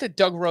haven't looked at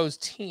Doug Rowe's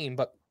team,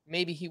 but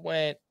maybe he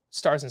went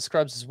stars and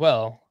scrubs as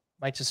well.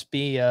 Might just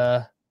be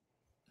the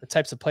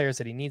types of players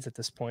that he needs at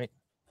this point.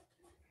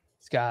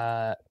 He's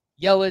got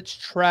Yelich,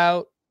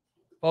 Trout,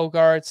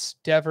 Bogarts,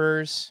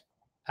 Devers,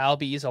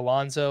 Albies,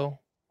 Alonso.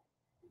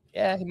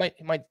 Yeah, he might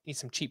need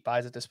some cheap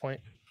buys at this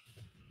point.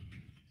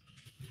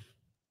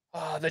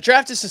 The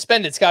draft is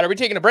suspended. Scott, are we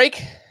taking a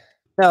break?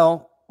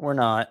 No, we're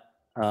not.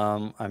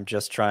 I'm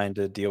just trying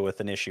to deal with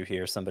an issue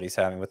here somebody's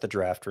having with the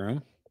draft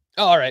room.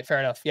 Oh, all right, fair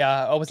enough.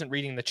 Yeah, I wasn't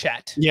reading the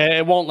chat. Yeah,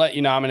 it won't let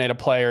you nominate a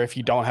player if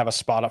you don't have a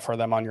spot up for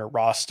them on your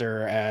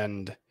roster.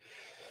 And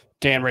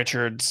Dan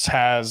Richards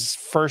has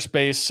first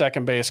base,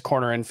 second base,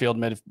 corner infield,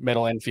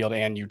 middle infield,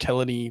 and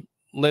utility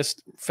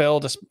list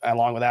filled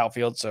along with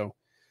outfield. So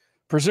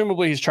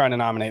presumably he's trying to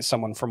nominate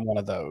someone from one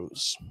of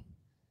those.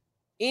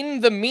 In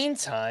the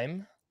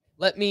meantime,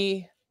 let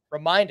me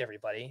remind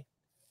everybody,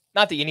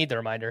 not that you need the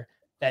reminder,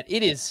 that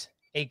it is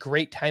a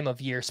great time of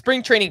year.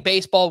 Spring training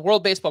baseball,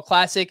 World Baseball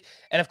Classic,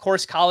 and of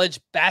course, college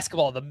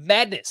basketball. The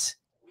Madness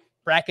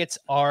brackets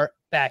are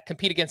back.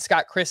 Compete against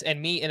Scott, Chris,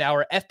 and me in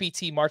our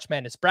FBT March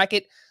Madness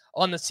bracket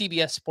on the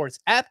CBS Sports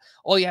app.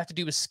 All you have to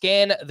do is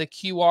scan the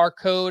QR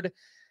code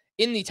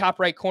in the top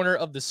right corner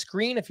of the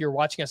screen if you're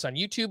watching us on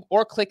YouTube,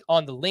 or click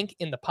on the link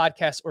in the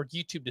podcast or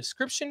YouTube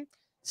description,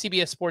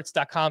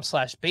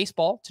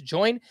 cbssports.com/baseball to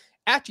join.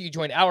 After you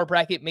join our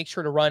bracket, make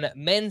sure to run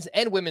men's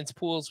and women's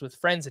pools with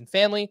friends and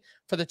family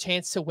for the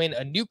chance to win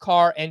a new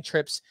car and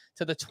trips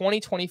to the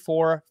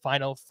 2024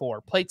 Final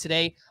Four. Play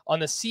today on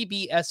the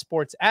CBS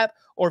Sports app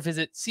or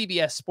visit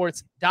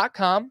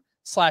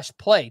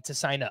cbssports.com/play to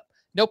sign up.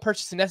 No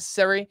purchase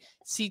necessary.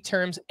 See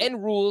terms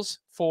and rules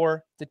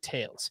for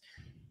details.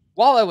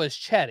 While I was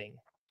chatting,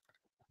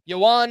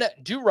 Yohan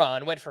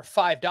Duran went for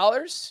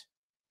 $5,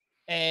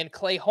 and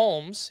Clay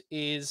Holmes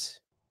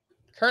is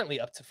currently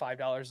up to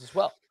 $5 as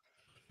well.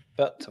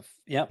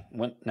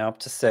 Went now up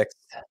to 6.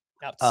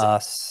 Up to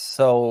 6.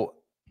 So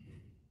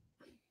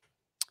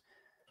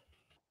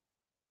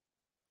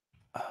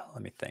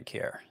let me think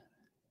here.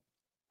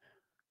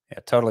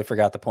 Yeah, totally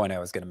forgot the point I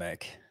was going to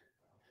make.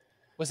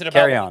 Was it about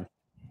Carry on?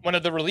 One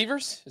of the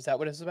relievers? Is that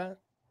what it's about?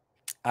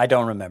 I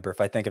don't remember.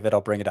 If I think of it, I'll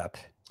bring it up.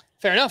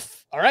 Fair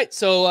enough. All right.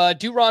 So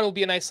Duran will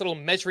be a nice little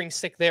measuring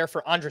stick there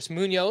for Andres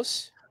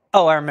Munoz.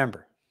 Oh, I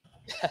remember.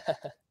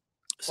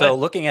 So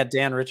looking at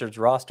Dan Richards'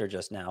 roster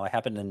just now, I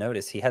happened to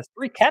notice he has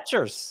 3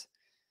 catchers.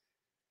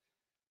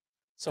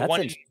 So That's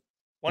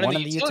one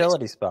in the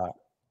utility spot.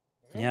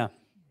 Yeah.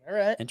 All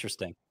right.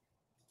 Interesting.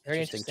 Very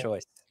interesting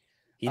choice.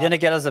 He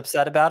didn't get as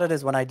upset about it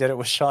as when I did it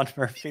with Sean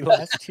Murphy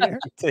last year,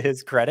 to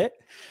his credit.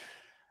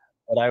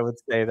 But I would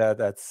say that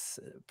that's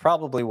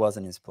probably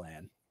wasn't his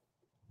plan.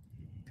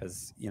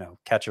 Because,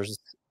 catchers,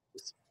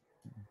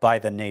 by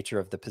the nature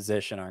of the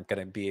position, aren't going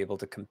to be able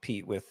to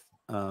compete with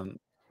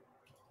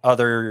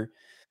other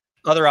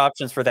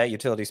options for that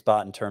utility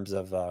spot in terms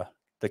of the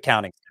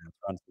counting stats,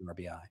 runs and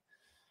RBI.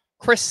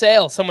 Chris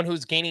Sale, someone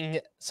who's gaining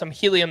some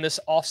helium this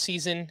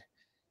offseason,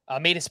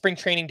 made his spring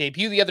training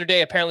debut the other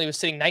day. Apparently was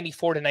sitting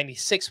 94 to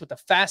 96 with a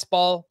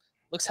fastball.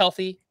 Looks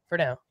healthy for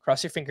now.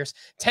 Cross your fingers.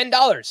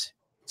 $10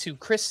 to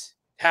Chris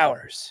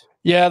Towers.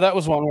 Yeah, that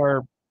was one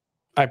where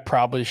I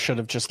probably should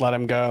have just let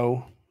him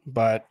go,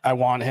 but I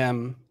want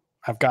him.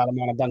 I've got him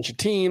on a bunch of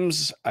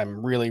teams.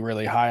 I'm really,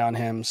 really high on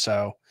him.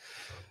 So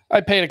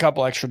I paid a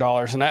couple extra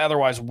dollars, and I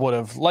otherwise would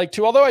have liked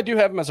to, although I do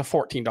have him as a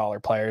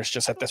 $14 player. It's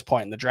just at this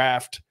point in the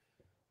draft,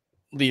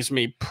 leaves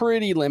me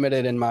pretty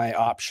limited in my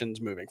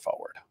options moving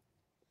forward.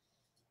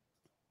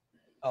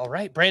 All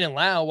right. Brandon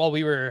Lau, while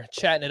we were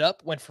chatting it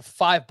up, went for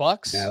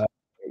 $5. Yeah, that's a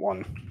good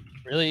one.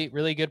 Really,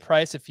 really good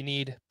price if you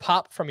need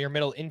pop from your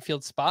middle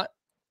infield spot.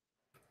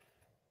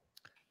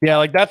 Yeah,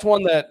 like that's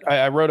one that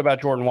I wrote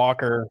about Jordan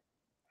Walker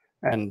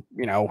and,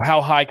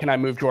 how high can I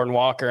move Jordan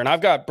Walker? And I've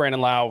got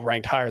Brandon Lau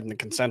ranked higher than the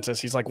consensus.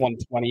 He's like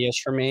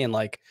 120-ish for me. And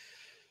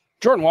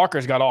Jordan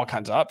Walker's got all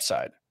kinds of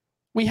upside.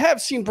 We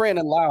have seen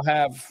Brandon Lau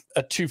have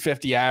a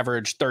 250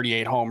 average,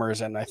 38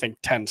 homers, and I think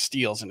 10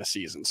 steals in a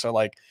season. So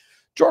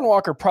Jordan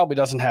Walker probably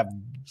doesn't have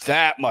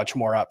that much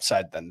more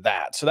upside than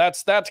that. So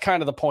that's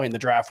kind of the point in the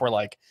draft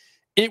where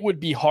it would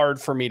be hard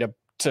for me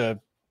to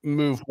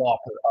move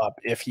Walker up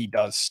if he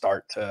does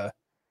start to,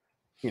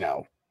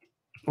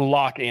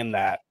 lock in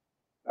that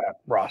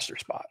roster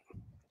spot.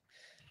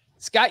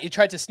 Scott, you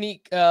tried to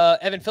sneak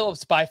Evan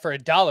Phillips by for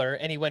 $1,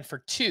 and he went for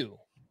 $2.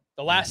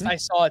 The last I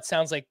saw, it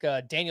sounds like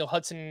Daniel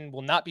Hudson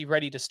will not be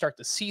ready to start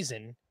the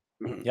season.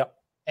 Yep.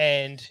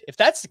 And if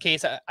that's the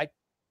case, I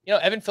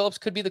Evan Phillips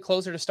could be the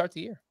closer to start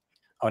the year.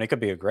 Oh, and it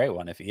could be a great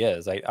one if he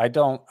is. I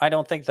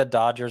don't think the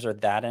Dodgers are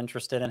that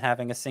interested in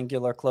having a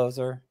singular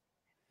closer,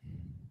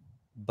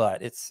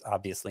 but it's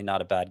obviously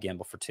not a bad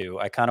gamble for 2.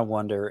 I kind of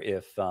wonder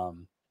if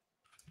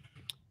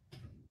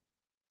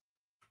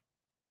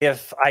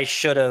I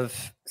should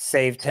have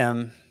saved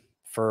him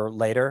for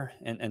later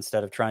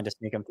instead of trying to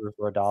sneak him through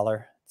for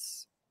 $1.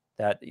 It's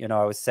that,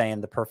 I was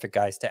saying the perfect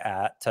guys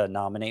to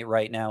nominate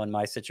right now in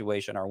my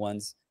situation are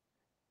ones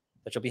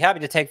that you'll be happy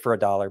to take for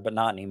 $1, but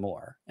not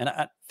anymore. And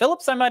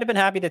Phillips, I might have been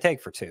happy to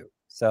take for 2.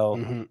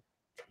 So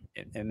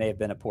it may have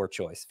been a poor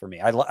choice for me.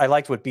 I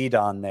liked what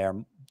Bidon there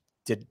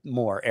did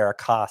more.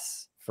 Eric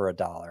Haas for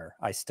 $1.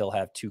 I still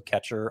have 2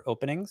 catcher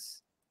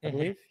openings, I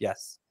believe.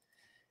 Yes.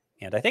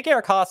 And I think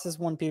Eric Haas is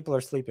one people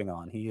are sleeping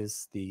on. He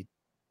is the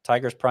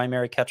Tigers'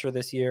 primary catcher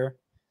this year.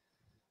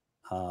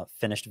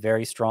 Finished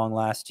very strong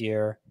last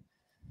year.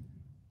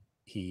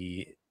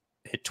 He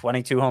hit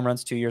 22 home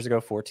runs 2 years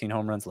ago, 14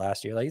 home runs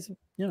last year. Like he's,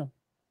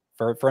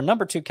 for a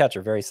number 2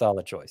 catcher, very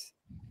solid choice.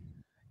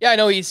 Yeah, I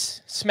know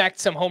he's smacked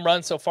some home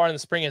runs so far in the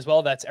spring as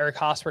well. That's Eric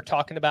Haas we're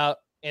talking about.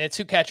 In a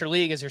 2-catcher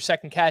league as your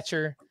second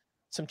catcher,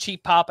 some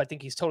cheap pop. I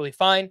think he's totally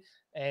fine.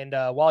 And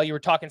while you were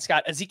talking,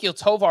 Scott, Ezekiel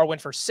Tovar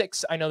went for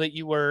 6. I know that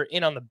you were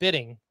in on the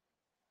bidding.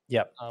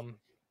 Yep. And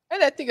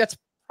I think that's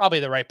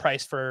probably the right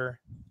price for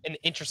an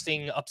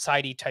interesting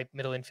upsidey type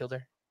middle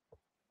infielder.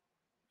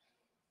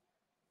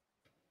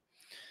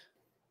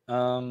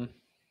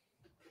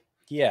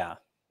 Yeah.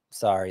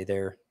 Sorry,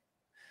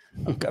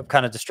 I'm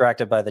kind of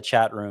distracted by the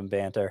chat room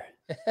banter.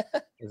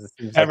 It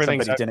seems like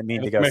somebody didn't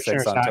mean to go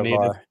 6 on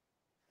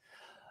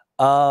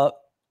Tovar.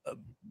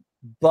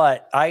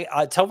 But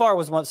Tovar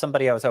was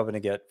somebody I was hoping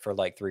to get for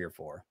like 3 or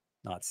 4,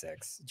 not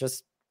 6.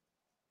 Just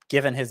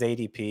given his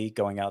ADP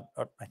going out,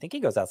 I think he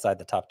goes outside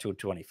the top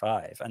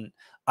 225. And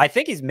I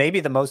think he's maybe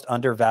the most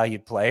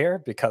undervalued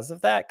player because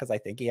of that, because I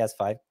think he has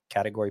 5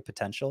 category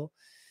potential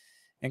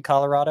in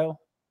Colorado.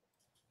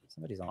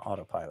 Somebody's on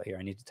autopilot here.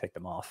 I need to take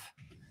them off.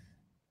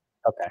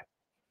 Okay.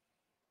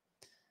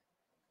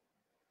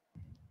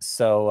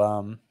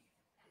 So,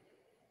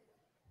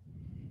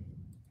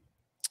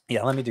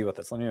 yeah, let me deal with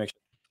this. Let me make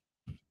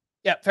sure.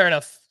 Yeah, fair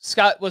enough.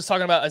 Scott was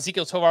talking about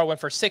Ezekiel Tovar went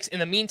for 6. In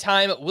the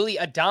meantime, Willy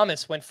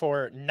Adames went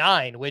for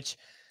 9, which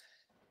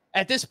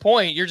at this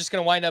point, you're just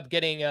going to wind up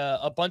getting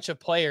a bunch of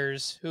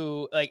players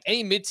who, like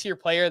any mid-tier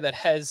player that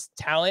has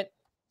talent,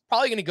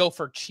 probably going to go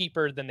for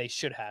cheaper than they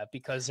should have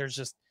because there's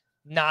just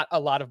not a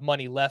lot of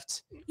money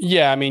left.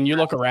 Yeah, I mean, you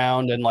look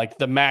around and like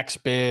the max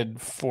bid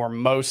for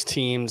most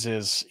teams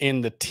is in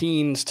the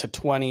teens to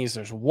 20s.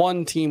 There's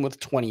one team with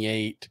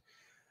 28.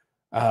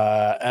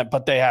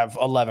 But they have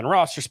 11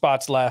 roster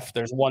spots left.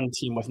 There's one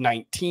team with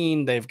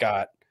 19. They've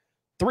got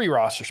 3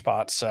 roster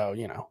spots. So,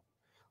 a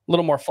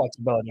little more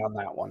flexibility on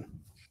that one.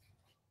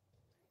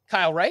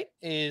 Kyle Wright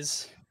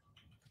is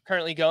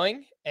currently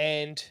going,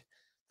 and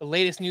the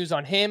latest news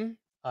on him,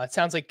 it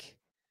sounds like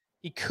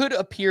he could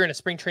appear in a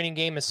spring training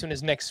game as soon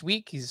as next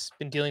week. He's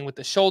been dealing with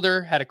the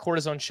shoulder, had a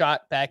cortisone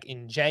shot back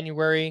in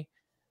January,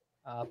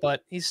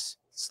 but he's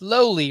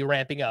slowly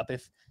ramping up.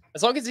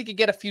 As long as he could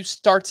get a few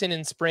starts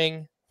in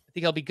spring, I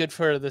think he'll be good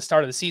for the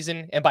start of the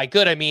season. And by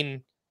good, I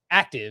mean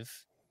active.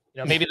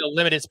 Maybe they'll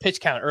limit his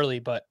pitch count early,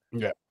 but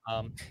yeah.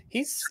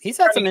 He's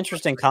had some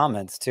interesting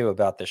comments too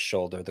about this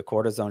shoulder. The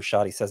cortisone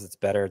shot, he says it's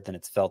better than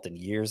it's felt in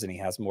years, and he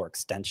has more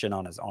extension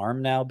on his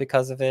arm now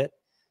because of it.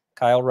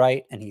 Kyle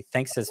Wright, and he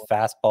thinks his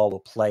fastball will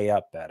play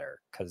up better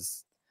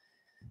because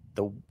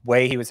the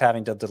way he was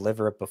having to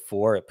deliver it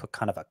before, it put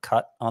kind of a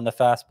cut on the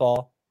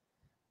fastball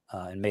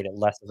and made it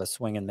less of a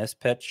swing and miss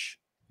pitch.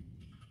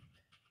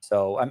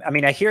 So, I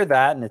mean, I hear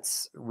that, and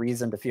it's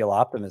reason to feel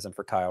optimism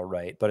for Kyle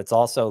Wright, but it's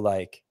also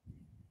like,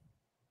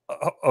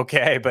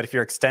 okay, but if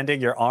you're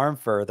extending your arm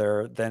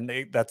further,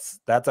 then that's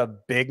a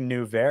big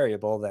new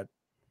variable that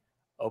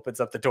opens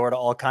up the door to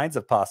all kinds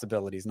of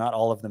possibilities, not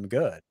all of them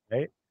good,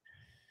 right?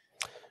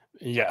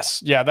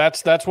 Yes. Yeah,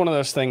 that's one of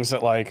those things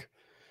that like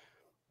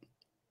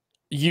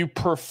you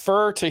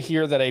prefer to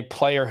hear that a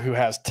player who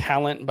has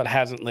talent but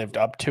hasn't lived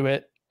up to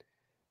it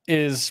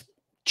is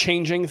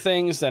changing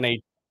things than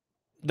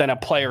a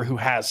player who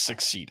has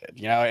succeeded.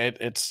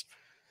 It's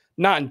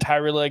not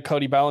entirely like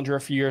Cody Bellinger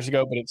a few years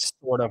ago, but it's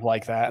sort of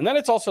like that. And then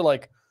it's also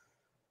like,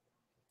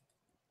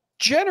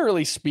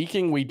 generally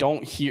speaking, we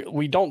don't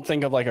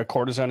think of like a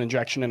cortisone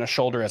injection in a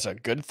shoulder as a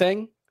good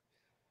thing.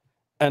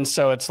 And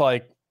so it's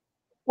like,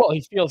 well,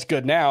 he feels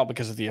good now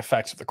because of the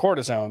effects of the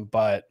cortisone,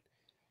 but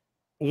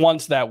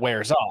once that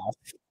wears off,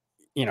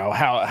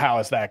 how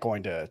is that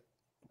going to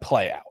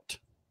play out?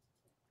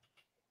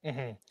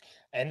 Mm-hmm.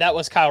 And that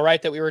was Kyle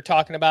Wright that we were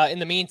talking about. In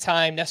the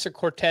meantime, Nestor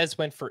Cortez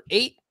went for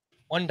 8,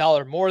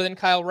 $1 more than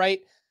Kyle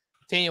Wright.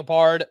 Daniel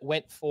Bard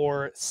went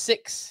for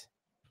 6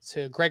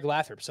 to Greg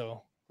Lathrop.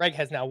 So Greg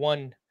has now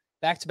won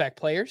back-to-back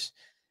players.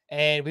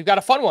 And we've got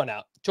a fun one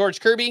out. George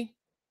Kirby,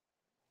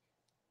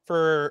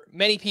 for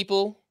many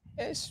people,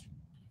 he's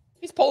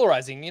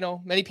polarizing.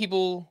 Many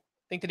people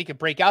think that he could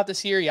break out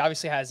this year. He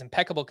obviously has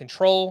impeccable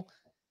control.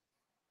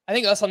 I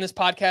think us on this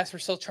podcast, we're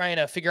still trying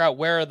to figure out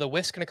where the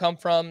whiff's going to come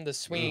from, the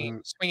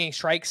swinging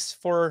strikes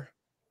for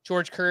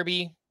George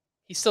Kirby,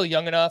 he's still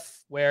young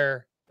enough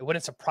where it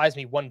wouldn't surprise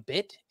me one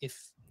bit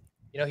if,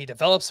 he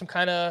develops some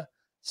kind of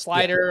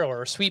slider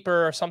or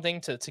sweeper or something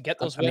to get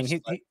those whiffs.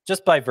 He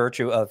just by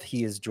virtue of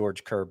he is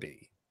George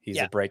Kirby, he's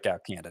Yeah. a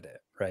breakout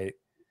candidate, right?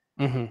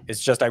 Mhm.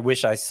 It's just I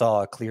wish I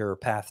saw a clearer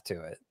path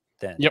to it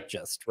than Yep.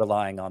 just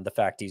relying on the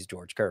fact he's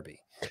George Kirby.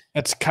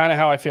 It's kind of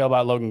how I feel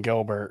about Logan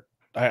Gilbert.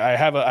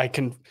 I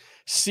can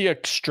see a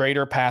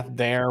straighter path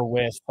there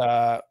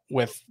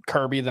with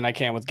Kirby than I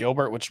can with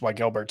Gilbert, which is why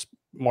Gilbert's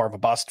more of a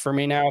bust for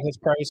me now at his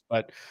price.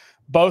 But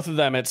both of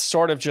them, it's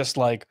sort of just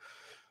like,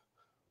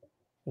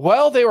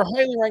 well, they were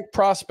highly ranked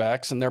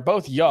prospects and they're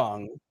both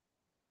young.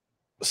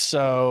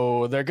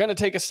 So they're going to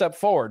take a step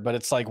forward, but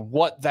it's like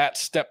what that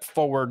step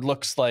forward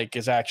looks like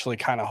is actually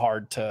kind of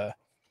hard to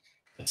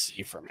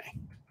see for me.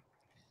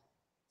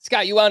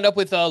 Scott, you wound up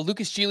with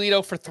Lucas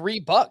Giolito for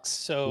 $3.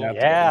 So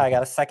Yeah, I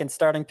got a second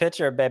starting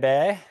pitcher,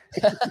 baby.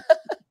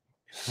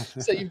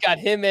 so you've got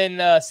him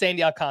and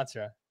Sandy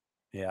Alcantara.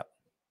 Yeah.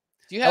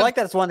 Do you have I like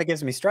that it's one that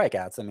gives me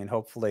strikeouts. I mean,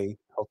 hopefully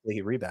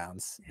he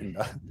rebounds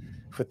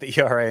with the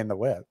ERA and the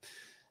whip.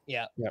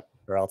 Yeah. Yep.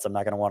 Or else I'm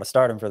not going to want to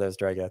start him for those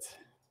strikeouts.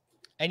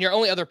 And your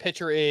only other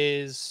pitcher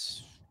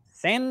is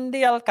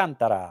Sandy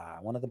Alcantara,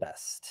 one of the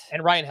best.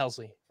 and Ryan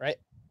Helsley, right?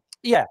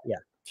 Yeah,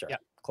 sure. Yeah.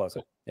 Close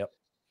it. Yep.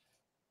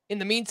 In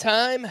the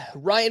meantime,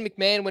 Ryan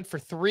McMahon went for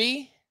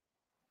 $3.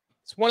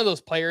 It's one of those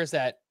players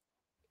that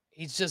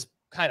he's just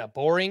kind of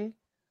boring.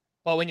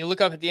 But when you look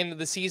up at the end of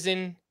the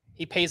season,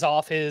 he pays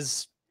off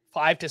his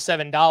 $5 to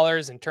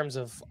 $7 in terms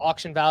of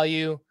auction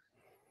value.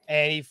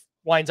 And he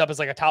winds up as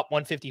like a top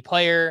 150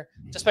 player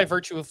just by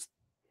virtue of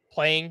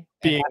playing.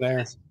 Being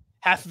there.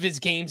 Half of his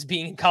games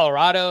being in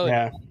Colorado.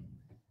 Yeah.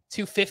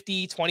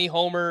 250, 20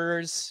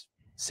 homers,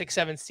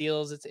 6-7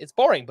 steals. It's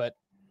boring, but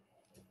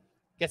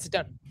gets it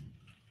done.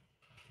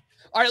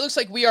 All right, it looks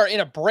like we are in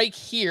a break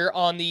here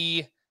on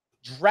the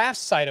draft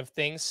side of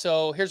things.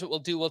 So here's what we'll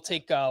do. We'll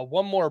take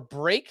one more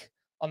break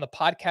on the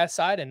podcast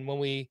side. And when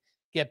we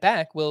get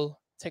back, we'll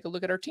take a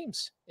look at our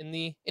teams in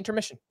the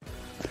intermission.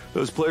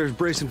 Those players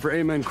bracing for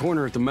Amen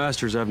Corner at the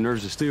Masters have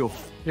nerves of steel.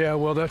 Yeah,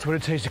 well, that's what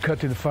it takes to cut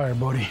through the fire,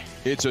 buddy.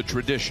 It's a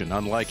tradition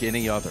unlike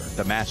any other.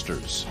 The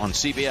Masters on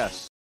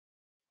CBS.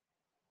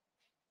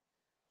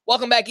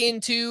 Welcome back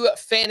into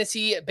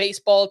Fantasy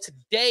Baseball.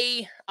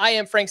 Today, I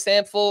am Frank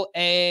Stampfl,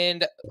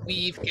 and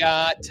we've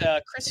got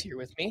Chris here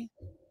with me.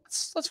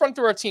 Let's run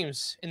through our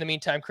teams in the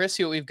meantime, Chris,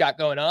 see what we've got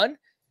going on.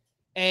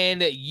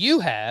 And you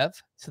have,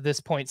 to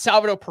this point,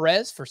 Salvador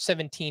Perez for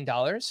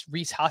 $17,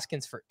 Rhys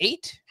Hoskins for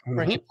 $8,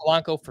 Raheem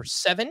Polanco for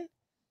 $7.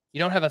 You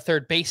don't have a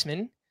third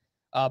baseman.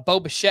 Bo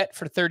Bichette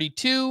for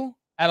 $32,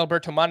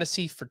 Adalberto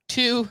Mondesi for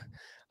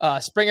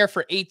 $2, Springer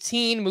for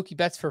 $18, Mookie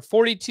Betts for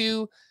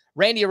 $42,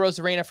 Randy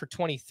Arozarena for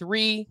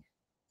 $23,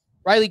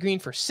 Riley Green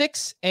for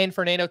 $6, and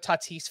Fernando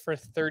Tatis for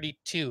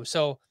 $32.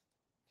 So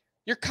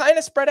you're kind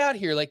of spread out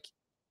here. Like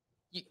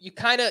you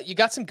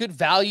got some good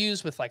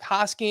values with like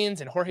Hoskins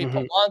and Jorge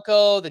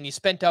Polanco. Then you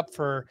spent up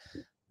for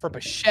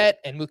Bichette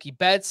and Mookie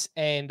Betts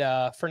and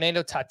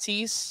Fernando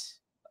Tatis.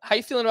 How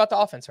you feeling about the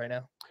offense right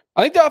now?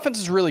 I think the offense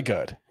is really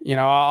good.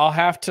 I'll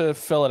have to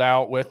fill it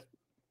out with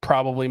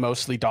probably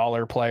mostly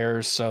dollar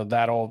players. So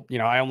that'll,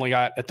 I only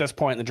got at this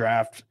point in the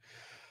draft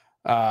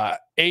 8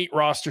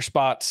 roster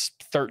spots,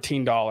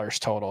 $13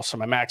 total. So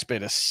my max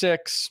bid is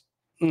 6.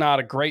 Not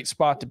a great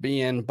spot to be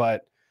in,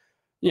 but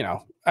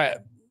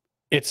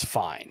it's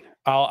fine.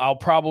 I'll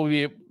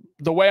probably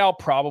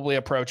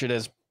approach it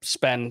is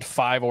spend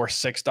 $5 or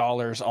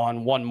 $6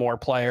 on one more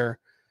player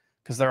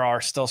because there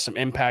are still some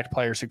impact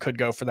players who could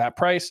go for that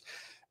price.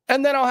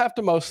 And then I'll have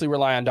to mostly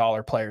rely on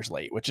dollar players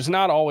late, which is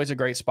not always a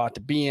great spot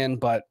to be in,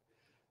 but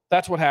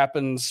that's what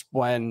happens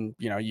when,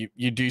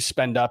 you do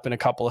spend up in a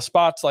couple of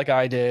spots like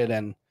I did.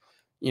 And,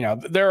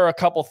 there are a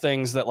couple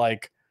things that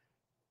like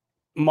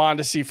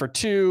Mondesi for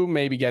 2,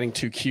 maybe getting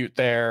too cute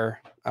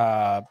there.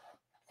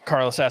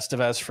 Carlos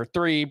Estevez for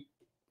 3,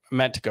 I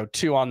meant to go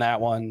 2 on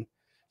that one.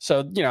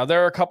 So,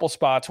 there are a couple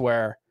spots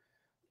where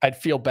I'd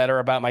feel better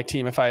about my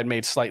team if I had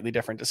made slightly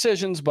different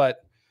decisions, but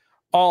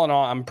all in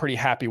all, I'm pretty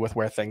happy with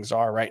where things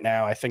are right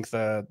now. I think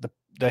the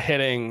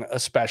hitting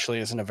especially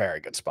is in a very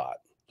good spot.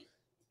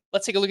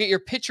 Let's take a look at your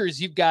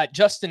pitchers. You've got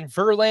Justin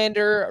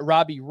Verlander,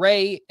 Robbie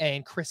Ray,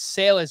 and Chris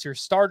Sale as your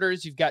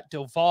starters. You've got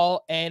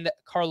Doval and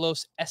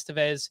Carlos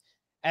Estevez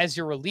as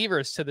your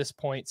relievers to this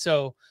point.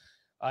 So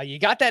you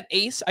got that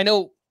ace. I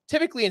know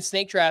typically in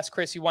snake drafts,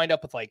 Chris, you wind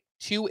up with like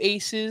 2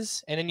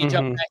 aces and then you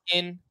jump back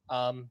in.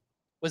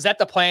 Was that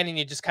the plan and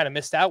you just kind of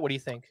missed out? What do you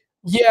think?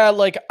 Yeah,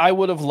 like I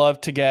would have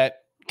loved to get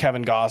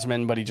Kevin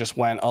Gausman, but he just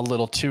went a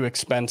little too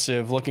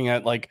expensive. Looking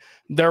at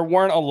there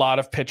weren't a lot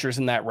of pitchers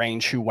in that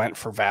range who went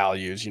for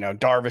values.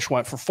 Darvish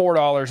went for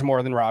 $4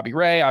 more than Robbie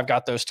Ray. I've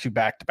got those 2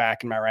 back to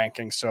back in my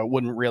rankings, so it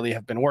wouldn't really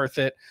have been worth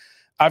it.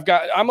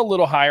 I'm a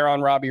little higher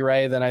on Robbie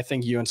Ray than I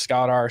think you and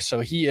Scott are, so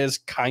he is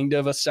kind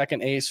of a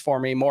second ace for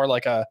me, more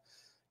like a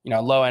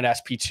low end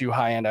SP2,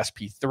 high end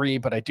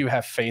SP3, but I do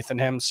have faith in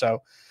him.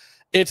 So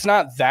it's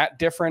not that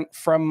different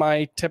from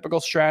my typical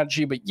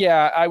strategy, but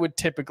yeah, I would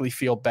typically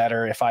feel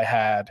better if I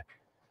had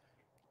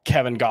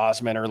Kevin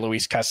Gosman or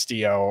Luis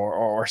Castillo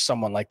or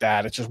someone like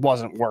that. It just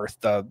wasn't worth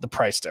the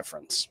price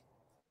difference.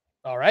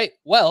 All right.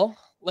 Well,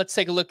 let's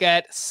take a look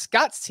at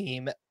Scott's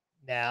team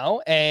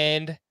now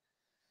and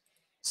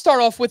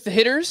start off with the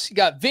hitters. You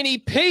got Vinny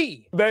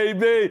P.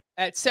 Baby.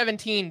 At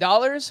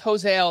 $17,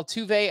 Jose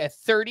Altuve at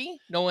 30,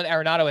 Nolan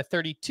Arenado at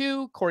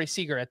 32, Corey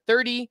Seager at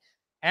 30,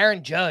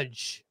 Aaron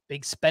Judge,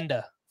 big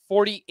spender,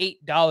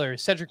 $48,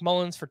 Cedric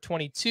Mullins for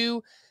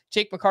 22,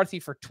 Jake McCarthy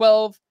for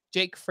 12,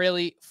 Jake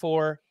Fraley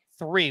for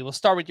 3. We'll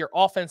start with your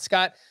offense,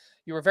 Scott.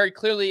 You were very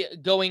clearly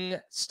going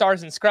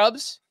stars and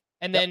scrubs,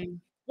 and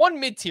then one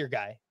mid-tier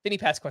guy, Vinny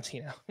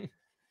Pasquantino.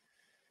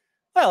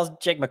 Well,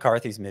 Jake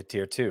McCarthy's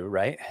mid-tier too,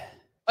 right?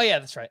 Oh yeah,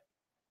 that's right.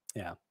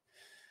 Yeah.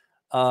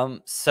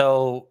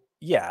 So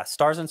yeah,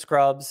 stars and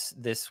scrubs.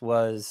 This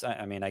was,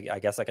 I mean, I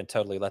guess I can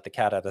totally let the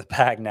cat out of the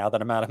bag now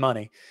that I'm out of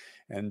money,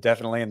 and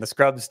definitely in the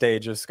scrub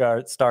stage of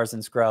stars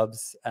and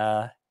scrubs.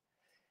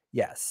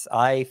 Yes,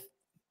 as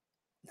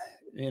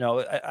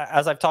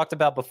I've talked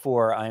about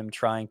before, I'm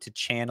trying to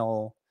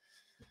channel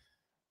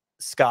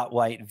Scott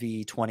White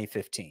v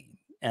 2015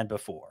 and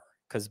before,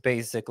 because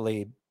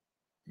basically,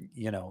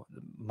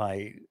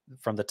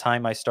 from the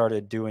time I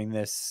started doing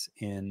this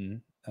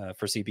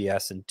for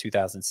CBS in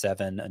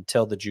 2007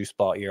 until the juice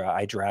ball era,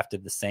 I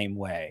drafted the same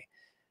way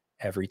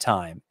every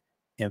time,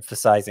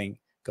 emphasizing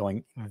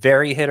going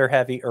very hitter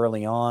heavy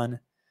early on,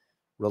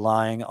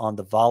 relying on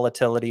the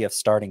volatility of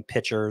starting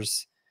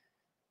pitchers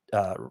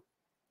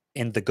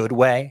in the good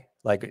way,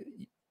 like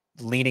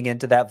leaning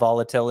into that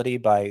volatility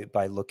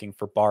by looking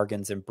for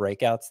bargains and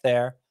breakouts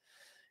there.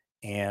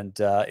 And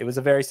it was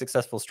a very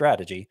successful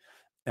strategy.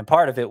 And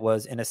part of it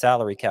was in a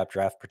salary cap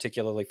draft,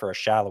 particularly for a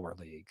shallower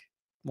league.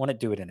 Want to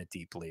do it in a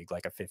deep league,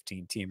 like a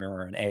 15-teamer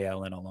or an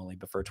AL, and I'll only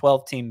prefer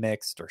 12-team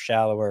mixed or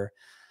shallower,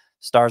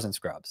 stars and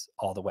scrubs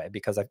all the way,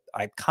 because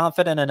I'm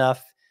confident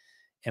enough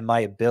in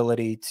my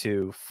ability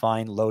to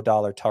find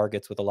low-dollar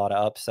targets with a lot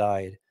of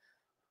upside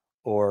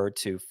or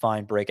to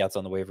find breakouts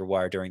on the waiver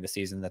wire during the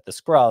season that the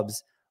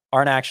scrubs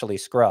aren't actually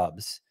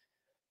scrubs.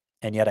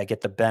 And yet I get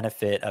the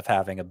benefit of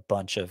having a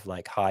bunch of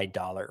like high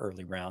dollar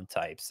early round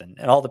types and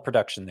all the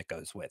production that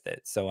goes with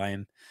it. So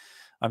I'm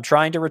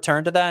trying to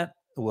return to that.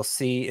 We'll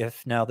see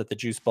if now that the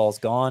juice ball's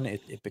gone,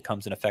 it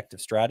becomes an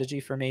effective strategy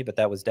for me, but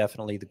that was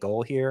definitely the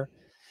goal here.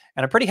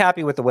 And I'm pretty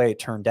happy with the way it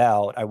turned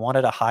out. I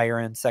wanted a higher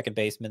end second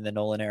baseman than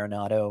Nolan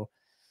Arenado.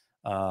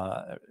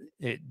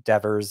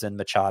 Devers and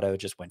Machado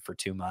just went for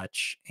too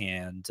much.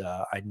 And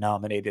I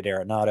nominated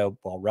Arenado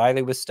while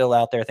Riley was still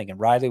out there, thinking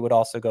Riley would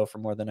also go for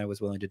more than I was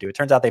willing to do. It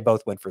turns out they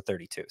both went for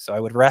 32. So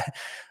I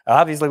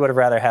obviously would have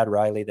rather had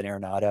Riley than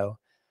Arenado.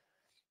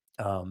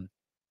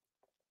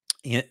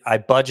 I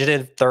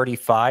budgeted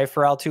 35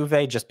 for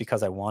Altuve just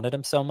because I wanted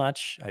him so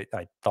much.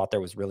 I thought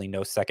there was really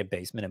no second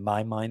baseman in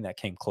my mind that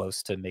came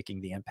close to making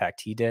the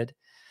impact he did.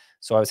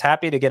 So I was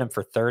happy to get him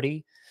for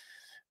 30.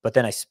 But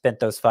then I spent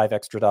those $5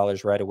 extra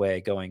right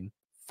away, going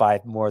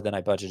 5 more than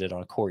I budgeted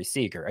on Corey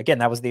Seager. Again,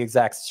 that was the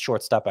exact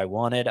shortstop I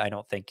wanted. I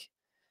think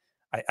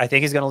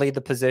he's going to lead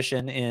the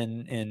position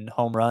in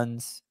home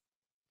runs.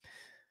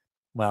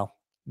 Well,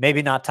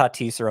 maybe not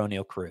Tatis or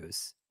O'Neal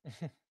Cruz.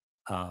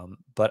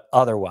 But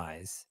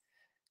otherwise,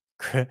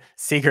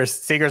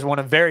 Seager's one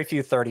of very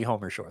few 30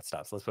 homer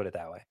shortstops. Let's put it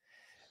that way.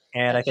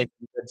 And I think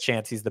there's a good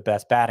chance he's the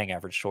best batting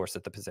average source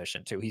at the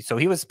position too.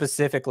 He was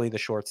specifically the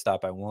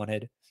shortstop I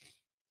wanted.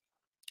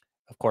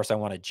 Of course, I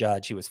want to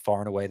Judge. He was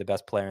far and away the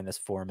best player in this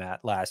format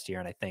last year,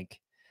 and I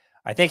think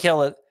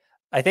he'll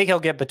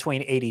get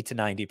between 80 to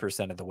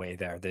 90% of the way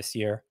there this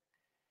year.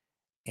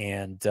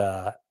 And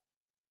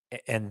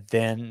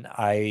then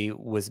I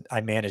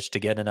managed to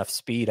get enough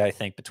speed, I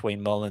think,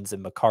 between Mullins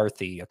and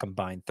McCarthy, a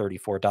combined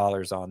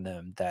 $34 on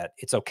them, that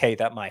it's okay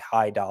that my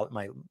high dollar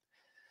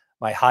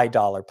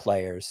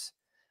players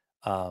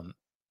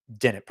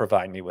didn't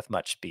provide me with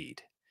much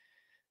speed.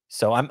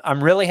 So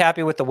I'm really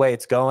happy with the way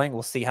it's going.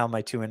 We'll see how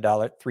my $2 and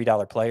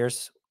 $3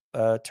 players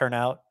turn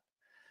out.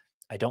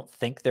 I don't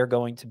think they're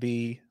going to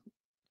be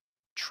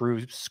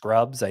true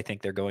scrubs. I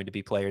think they're going to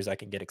be players I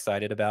can get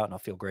excited about, and I'll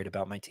feel great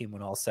about my team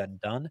when all's said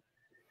and done.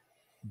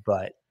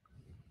 But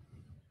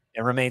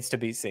it remains to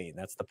be seen.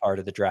 That's the part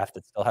of the draft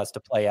that still has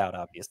to play out,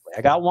 obviously.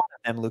 I got one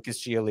of them,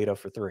 Lucas Giolito,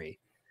 for 3,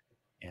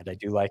 and I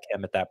do like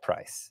him at that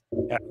price.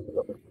 Yeah,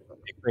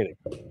 really.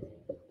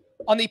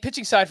 On the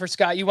pitching side for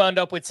Scott, you wound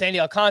up with Sandy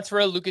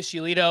Alcantara, Lucas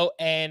Giolito,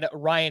 and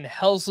Ryan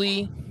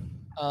Helsley.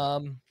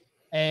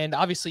 And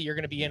obviously you're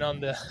going to be in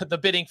on the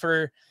bidding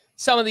for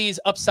some of these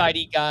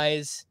upsidey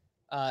guys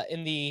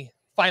in the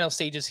final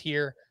stages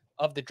here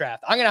of the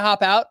draft. I'm going to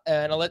hop out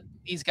and I'll let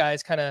these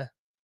guys kind of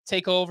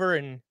take over,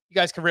 and you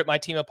guys can rip my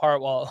team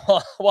apart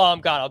while I'm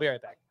gone. I'll be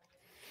right back.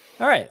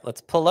 All right, let's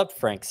pull up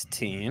Frank's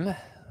team.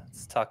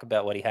 Let's talk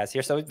about what he has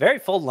here. So very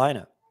full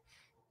lineup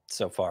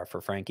so far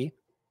for Frankie.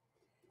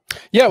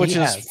 Yeah, which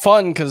is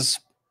fun because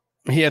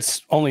he had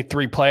only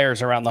 3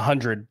 players around the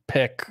 100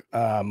 pick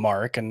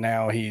mark, and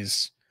now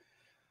he's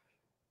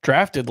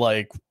drafted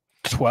like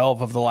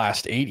 12 of the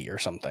last 80 or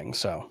something.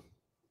 So,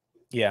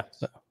 yeah.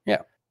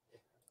 yeah.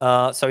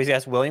 So he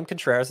has William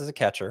Contreras as a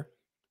catcher,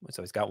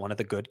 So he's got one of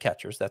the good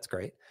catchers. That's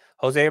great.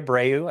 Jose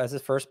Abreu as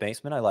his first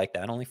baseman. I like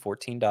that. Only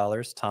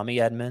 $14. Tommy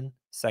Edman,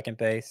 second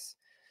base.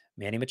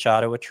 Manny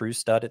Machado, a true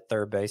stud at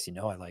third base.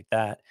 I like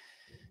that.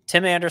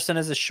 Tim Anderson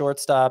is a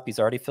shortstop. He's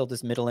already filled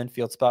his middle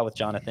infield spot with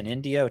Jonathan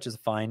India, which is a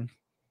fine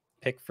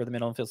pick for the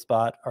middle infield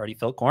spot. Already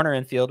filled corner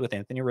infield with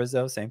Anthony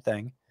Rizzo. Same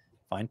thing.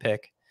 Fine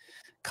pick.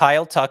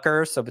 Kyle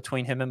Tucker. So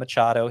between him and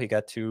Machado, he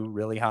got two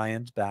really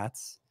high-end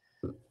bats.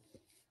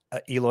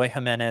 Eloy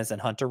Jimenez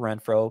and Hunter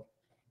Renfroe.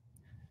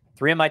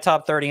 3 of my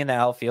top 30 in the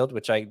outfield,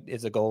 which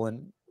is a goal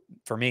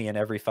for me in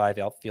every 5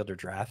 outfielder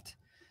draft.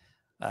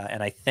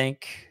 And I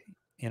think,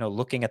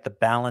 looking at the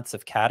balance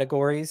of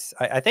categories,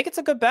 I think it's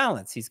a good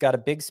balance. He's got a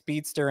big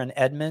speedster in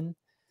Edman.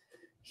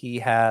 He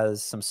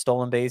has some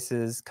stolen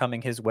bases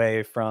coming his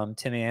way from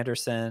Timmy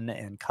Anderson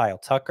and Kyle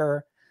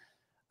Tucker.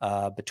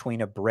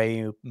 Between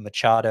Abreu,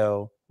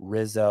 Machado,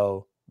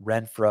 Rizzo,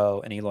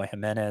 Renfroe, and Eloy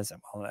Jimenez,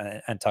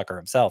 and Tucker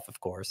himself, of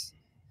course.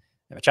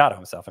 And Machado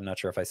himself. I'm not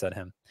sure if I said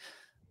him.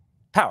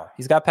 Power.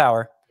 He's got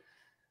power.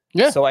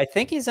 Yeah. So I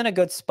think he's in a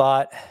good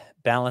spot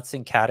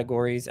balancing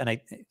categories. And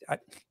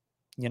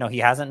he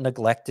hasn't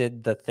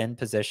neglected the thin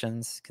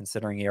positions,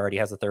 considering he already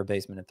has a third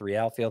baseman and 3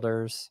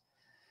 outfielders.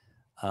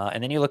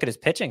 And then you look at his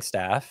pitching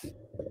staff,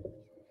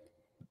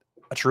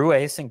 a true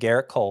ace in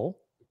Garrett Cole,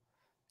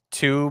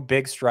 2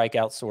 big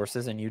strikeout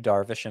sources in Yu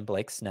Darvish and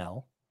Blake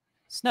Snell.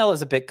 Snell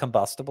is a bit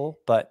combustible,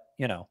 but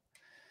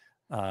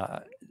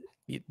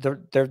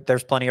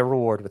there's plenty of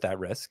reward with that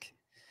risk.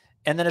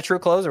 And then a true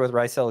closer with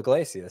Raisel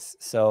Iglesias.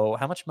 So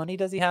how much money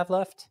does he have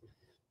left?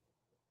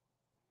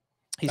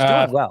 He's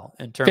doing well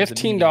in terms of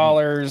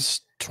 $15,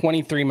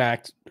 23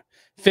 max,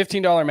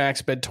 $15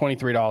 max bid,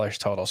 $23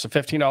 total. So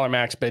 $15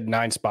 max bid,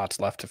 9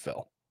 spots left to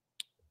fill.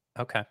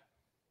 Okay.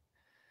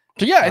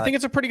 So yeah, I think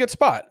it's a pretty good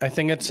spot. I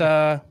think it's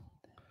like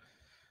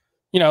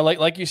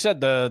you said,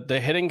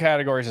 the hitting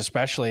categories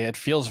especially, it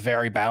feels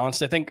very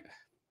balanced. I think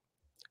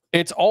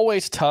it's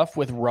always tough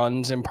with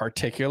runs in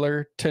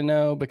particular to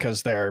know,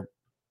 because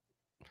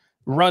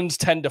runs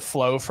tend to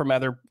flow from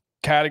other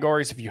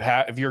categories.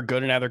 If you're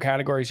good in other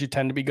categories, you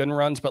tend to be good in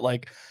runs. But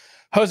like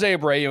Jose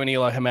Abreu and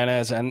Eloy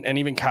Jimenez and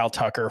even Kyle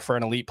Tucker for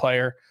an elite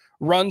player,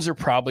 runs are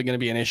probably going to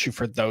be an issue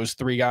for those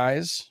 3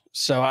 guys.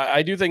 So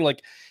I do think,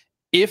 like,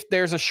 if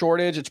there's a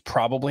shortage, it's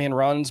probably in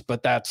runs,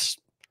 but that's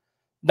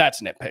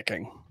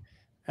nitpicking.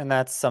 And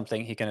that's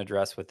something he can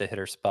address with the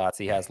hitter spots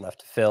he has left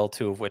to fill,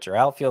 2 of which are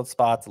outfield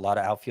spots. A lot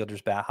of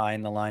outfielders bat high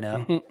in the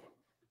lineup. Mm-hmm.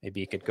 Maybe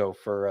he could go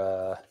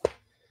for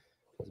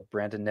is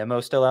Brandon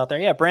Nimmo still out there?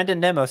 Yeah, Brandon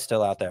Nimmo's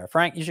still out there.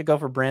 Frank, you should go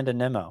for Brandon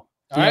Nimmo.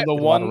 The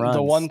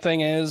one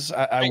thing is,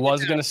 I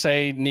was going to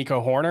say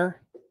Nico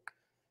Horner,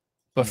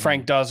 but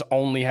Frank does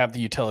only have the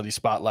utility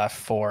spot left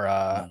for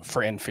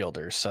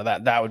infielders, so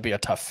that would be a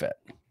tough fit.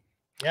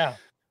 Yeah.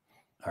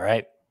 All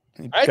right.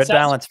 Good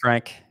balance,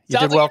 Frank. You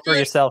did well for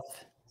yourself.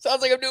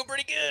 Sounds like I'm doing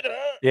pretty good,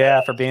 huh?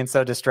 Yeah, for being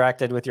so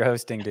distracted with your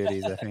hosting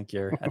duties. I think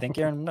you're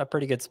in a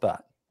pretty good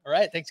spot. All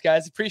right. Thanks,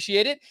 guys.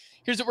 Appreciate it.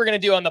 Here's what we're going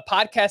to do on the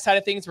podcast side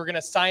of things. We're going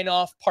to sign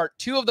off part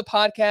 2 of the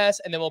podcast,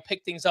 and then we'll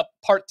pick things up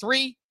part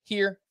 3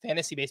 here,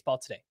 Fantasy Baseball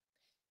Today.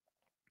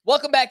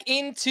 Welcome back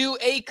into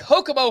a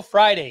Kokomo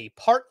Friday,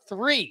 part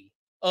 3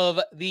 of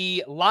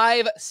the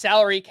live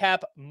salary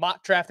cap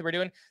mock draft that we're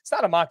doing. It's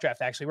not a mock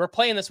draft, actually. We're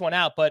playing this one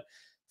out, but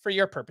for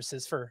your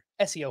purposes, for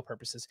SEO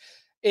purposes,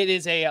 it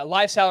is a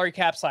live salary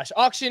cap /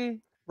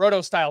 auction,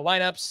 roto style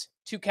lineups,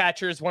 2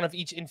 catchers, 1 of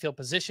each infield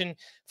position,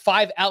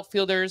 5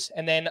 outfielders,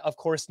 and then, of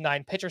course,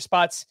 9 pitcher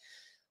spots.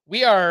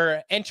 We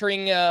are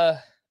entering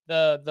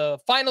the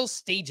final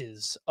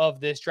stages of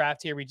this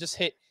draft here. We just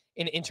hit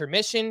an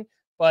intermission,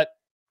 but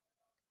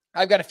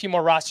I've got a few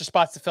more roster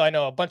spots to fill. I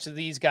know a bunch of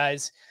these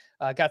guys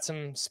got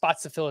some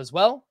spots to fill as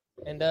well.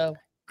 And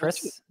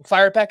Chris, we'll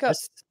fire it back up.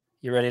 Chris,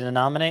 you ready to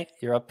nominate?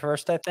 You're up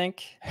first, I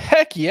think.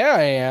 Heck yeah,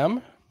 I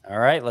am. All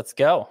right, let's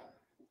go.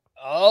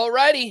 All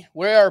righty,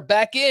 we are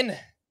back in. We're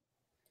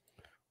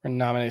going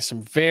to nominate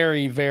some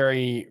very,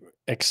 very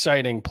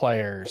exciting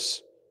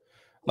players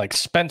like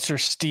Spencer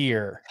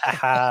Steer.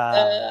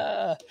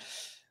 All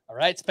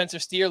right, Spencer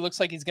Steer looks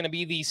like he's going to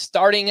be the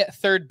starting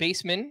third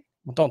baseman.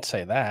 Well, don't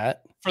say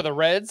that. For the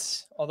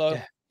Reds, although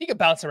he could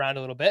bounce around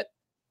a little bit.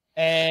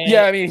 And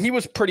yeah, I mean, he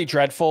was pretty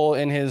dreadful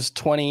in his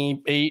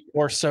 28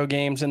 or so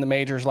games in the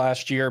majors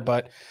last year,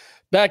 but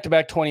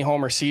back-to-back 20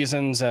 homer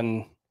seasons,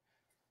 and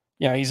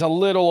he's a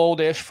little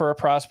oldish for a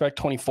prospect,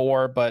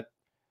 24, but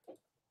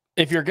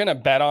if you're going to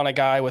bet on a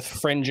guy with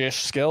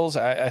fringe-ish skills,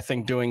 I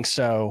think doing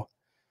so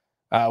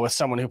with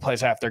someone who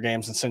plays half their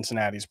games in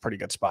Cincinnati is a pretty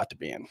good spot to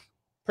be in.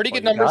 Pretty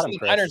good numbers in the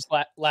Niners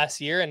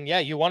last year, and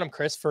you won him,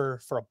 Chris, for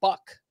 $1.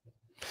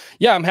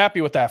 Yeah, I'm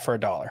happy with that for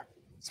 $1.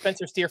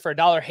 Spencer Steer for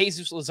 $1.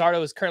 Jesus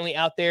Luzardo is currently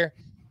out there.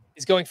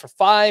 He's going for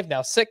 5,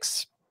 now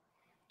 6.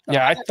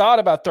 Yeah, I thought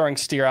about throwing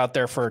Steer out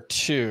there for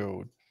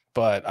 2,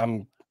 but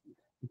I'm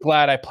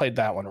glad I played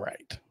that one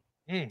right.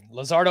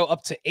 Luzardo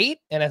up to 8,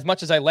 and as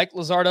much as I like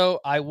Luzardo,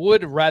 I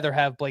would rather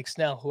have Blake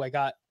Snell, who I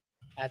got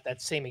at that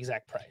same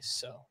exact price.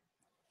 So,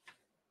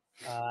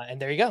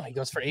 and there you go. He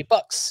goes for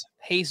 $8.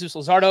 Jesus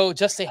Luzardo,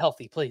 just stay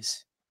healthy,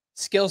 please.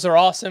 Skills are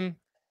awesome.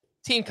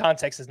 Team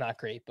context is not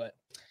great, but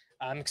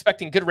I'm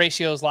expecting good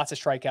ratios, lots of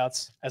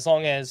strikeouts, as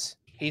long as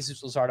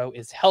Jesus Luzardo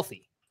is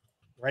healthy,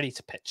 ready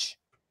to pitch.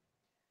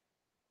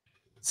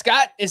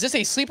 Scott, is this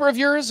a sleeper of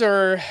yours,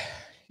 or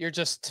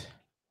is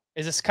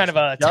this kind of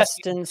a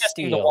testing the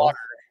Steele water?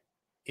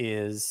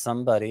 is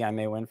somebody I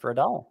may win for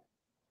 $1.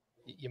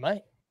 You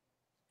might.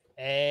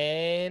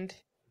 And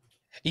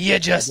you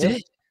just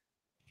did.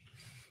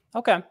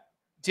 Okay.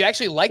 Do you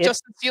actually like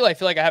Justin Steele? I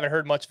feel like I haven't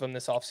heard much of him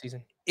this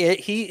offseason.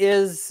 He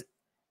is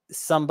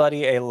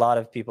somebody a lot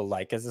of people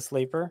like as a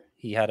sleeper.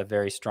 He had a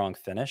very strong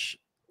finish.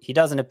 He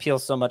doesn't appeal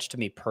so much to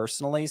me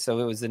personally, so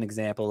it was an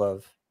example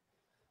of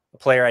a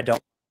player I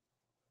don't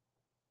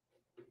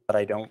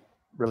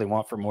really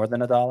want for more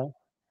than $1.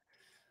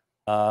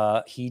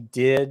 He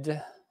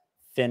did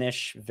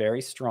finish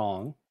very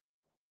strong.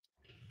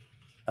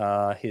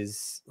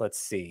 Let's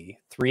see,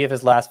 3 of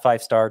his last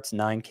 5 starts,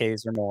 9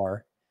 Ks or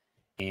more.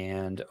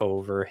 And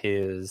over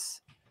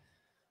his,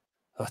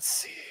 let's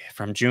see,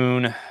 from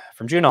June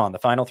on, the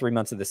final 3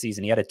 months of the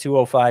season, he had a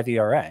 2.05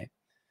 ERA. A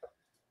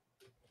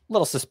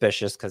little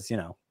suspicious because,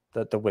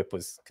 the whip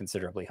was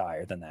considerably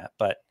higher than that.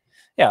 But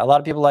yeah, a lot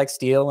of people like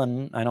Steele,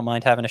 and I don't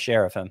mind having a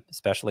share of him,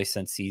 especially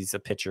since he's a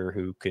pitcher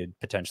who could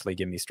potentially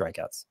give me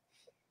strikeouts.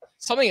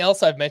 Something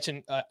else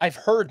I've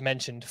heard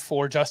mentioned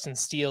for Justin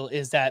Steele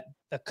is that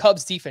the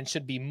Cubs defense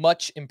should be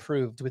much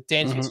improved with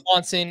Dansby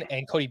Swanson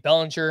and Cody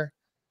Bellinger,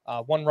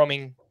 one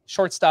roaming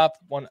shortstop,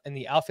 one in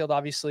the outfield,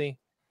 obviously.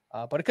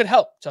 But it could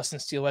help. Justin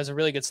Steele has a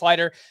really good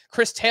slider.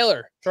 Chris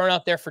Taylor thrown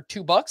out there for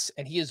 $2,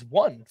 and he is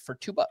 1 for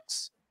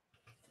 $2.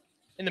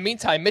 In the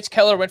meantime, Mitch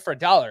Keller went for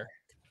 $1.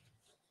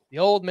 The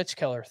old Mitch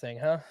Keller thing,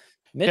 huh?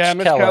 Mitch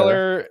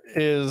Keller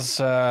is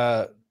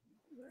him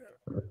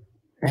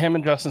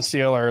and Justin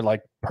Steele are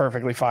like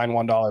perfectly fine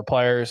 $1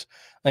 players.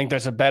 I think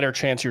there's a better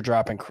chance you're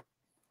dropping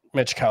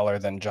Mitch Keller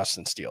than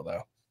Justin Steele,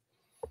 though.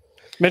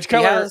 Mitch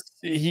Keller,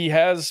 he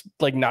has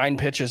like 9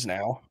 pitches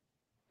now.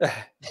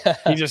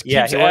 He just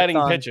keeps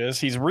adding pitches.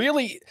 He's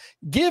really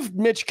give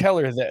Mitch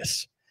Keller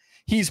this.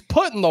 He's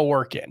putting the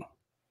work in.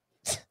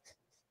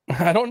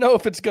 I don't know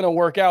if it's going to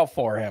work out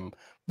for him,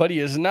 but he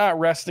is not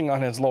resting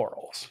on his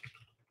laurels.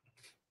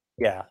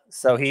 Yeah.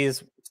 So he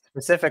has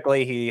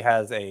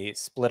a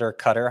splitter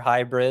cutter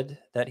hybrid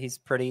that he's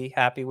pretty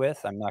happy with.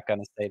 I'm not going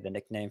to say the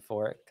nickname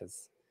for it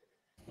because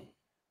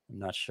I'm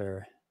not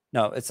sure.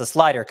 No, it's a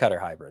slider cutter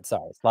hybrid.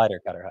 Sorry, slider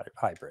cutter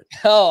hybrid.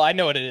 Oh, I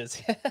know what it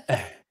is.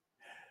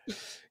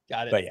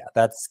 Got it. But yeah,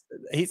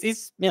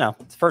 he's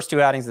first 2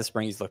 outings this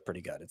spring, he's looked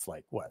pretty good. It's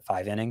like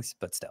 5 innings,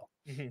 but still.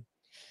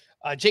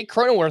 Jake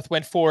Cronenworth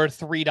went for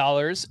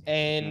 $3,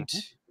 and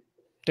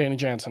Danny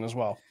Jansen as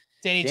well.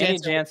 Danny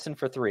Jansen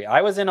for 3.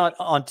 I was in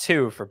on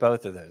 2 for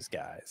both of those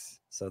guys.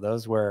 So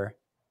those were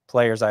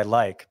players I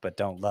like but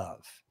don't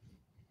love.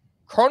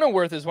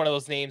 Cronenworth is one of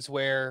those names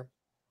where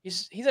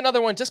he's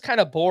another one, just kind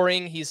of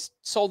boring. He's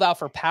sold out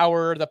for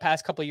power the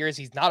past couple of years.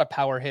 He's not a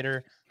power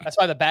hitter. That's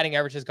why the batting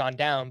average has gone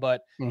down,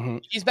 but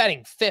he's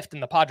batting 5th in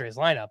the Padres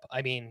lineup.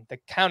 I mean, the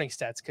counting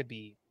stats could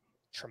be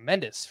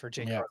tremendous for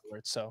Jake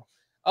Cronenworth. So,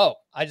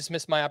 I just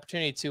missed my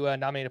opportunity to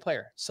nominate a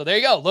player. So there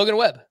you go, Logan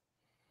Webb.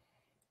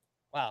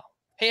 Wow.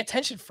 Pay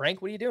attention,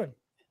 Frank. What are you doing?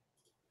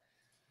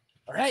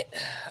 All right.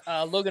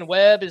 Logan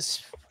Webb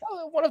is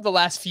one of the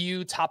last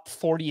few top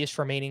 40-ish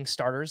remaining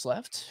starters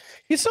left.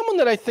 He's someone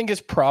that I think is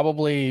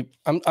probably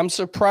I'm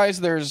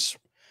surprised there's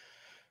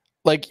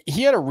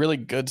he had a really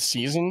good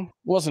season.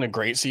 It wasn't a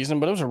great season,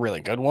 but it was a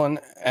really good one.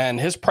 And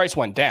his price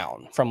went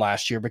down from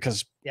last year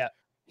because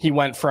he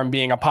went from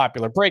being a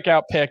popular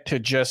breakout pick to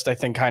just, I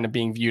think, kind of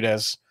being viewed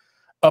as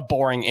a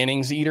boring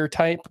innings eater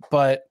type.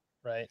 But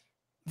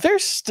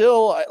there's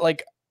still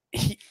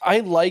I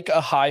like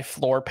a high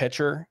floor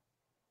pitcher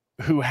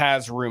who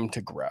has room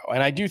to grow.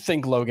 And I do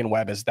think Logan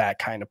Webb is that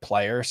kind of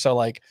player. So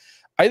I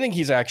think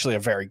he's actually a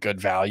very good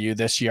value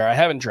this year. I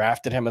haven't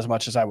drafted him as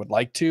much as I would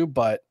like to,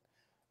 but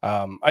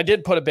I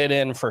did put a bid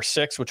in for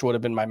 6, which would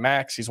have been my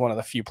max. He's one of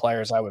the few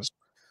players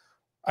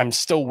I'm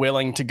still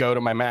willing to go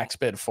to my max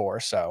bid for.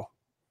 So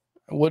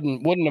I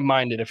wouldn't have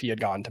minded if he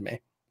had gone to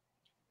me.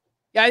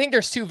 Yeah, I think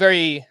there's 2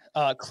 very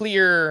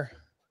clear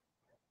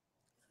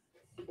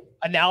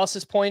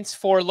analysis points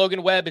for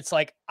Logan Webb. It's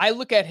like, I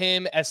look at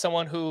him as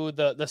someone who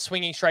the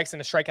swinging strikes and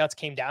the strikeouts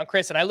came down,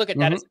 Chris, and I look at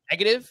that as a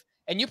negative,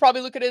 and you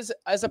probably look at it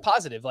as a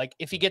positive. Like,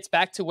 if he gets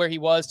back to where he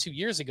was 2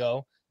 years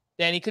ago,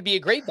 then he could be a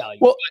great value.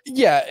 Well,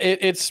 yeah,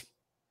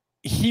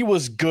 he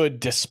was good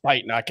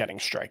despite not getting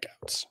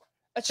strikeouts.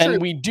 That's true.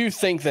 And we do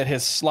think that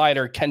his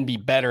slider can be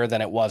better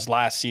than it was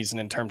last season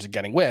in terms of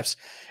getting whiffs.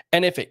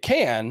 And if it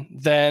can,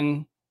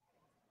 then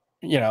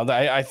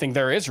I think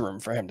there is room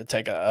for him to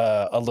take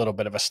a little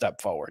bit of a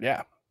step forward.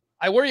 Yeah.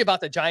 I worry about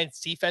the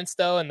Giants defense,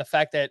 though, and the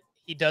fact that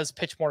he does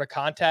pitch more to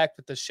contact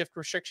with the shift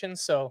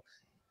restrictions. So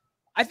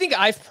I think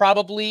I've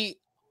probably,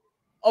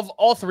 of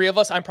all 3 of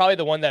us, I'm probably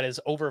the one that is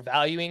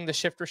overvaluing the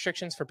shift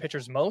restrictions for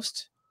pitchers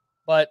most.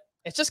 But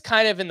it's just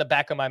kind of in the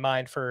back of my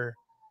mind for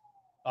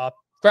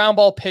ground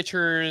ball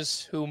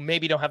pitchers who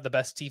maybe don't have the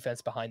best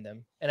defense behind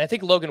them. And I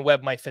think Logan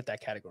Webb might fit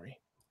that category.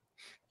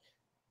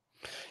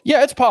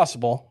 Yeah, it's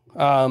possible.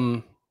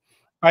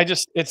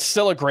 It's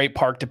still a great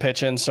park to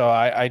pitch in. So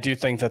I do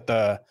think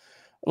that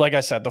like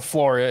I said, the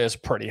floor is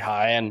pretty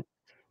high, and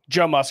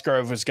Joe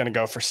Musgrove was going to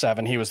go for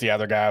 7. He was the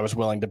other guy I was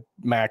willing to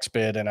max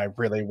bid. And I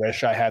really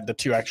wish I had the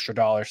 $2 extra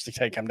to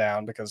take him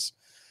down, because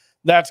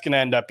that's going to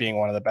end up being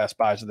one of the best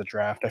buys of the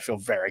draft. I feel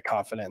very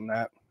confident in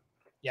that.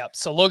 Yep.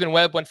 So Logan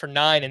Webb went for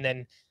 9, and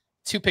then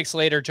 2 picks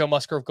later, Joe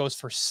Musgrove goes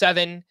for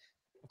 7.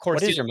 Of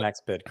course, what is your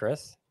max bid,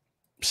 Chris?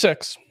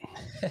 6.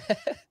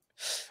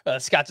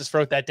 Scott just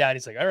wrote that down.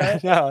 He's like, all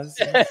right. No, He's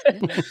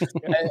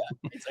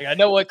like, I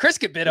know what Chris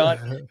could bid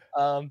on.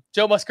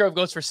 Joe Musgrove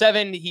goes for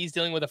 7. He's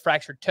dealing with a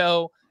fractured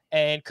toe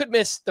and could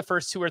miss the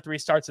first 2 or 3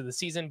 starts of the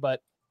season,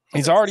 but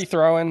he's already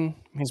throwing.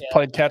 He's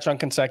played catch on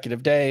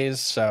consecutive days.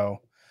 So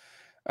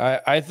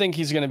I think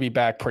he's going to be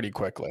back pretty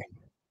quickly.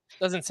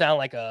 Doesn't sound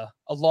like a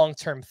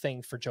long-term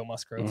thing for Joe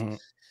Musgrove. Mm-hmm.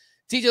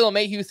 DJ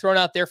LeMahieu thrown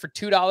out there for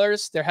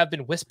 $2. There have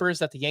been whispers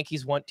that the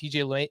Yankees want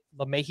DJ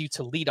LeMahieu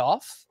to lead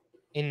off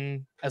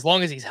in as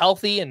long as he's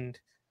healthy and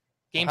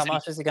games. How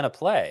much is he going to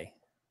play?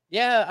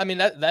 Yeah, I mean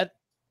that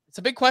it's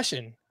a big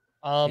question.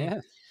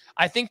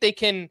 I think they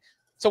can.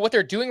 So what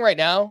they're doing right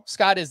now,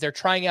 Scott, is they're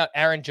trying out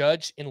Aaron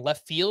Judge in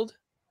left field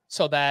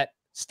so that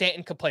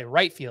Stanton could play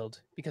right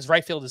field, because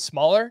right field is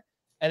smaller.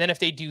 And then if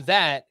they do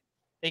that,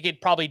 they could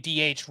probably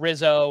DH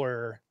Rizzo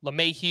or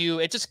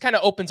LeMahieu. It just kind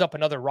of opens up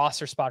another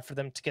roster spot for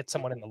them to get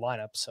someone in the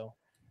lineup. So,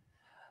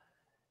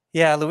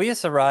 yeah,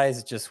 Luis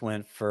Ariz just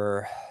went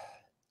for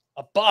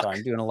 $1. Sorry,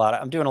 I'm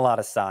doing a lot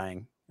of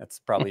sighing. That's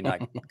probably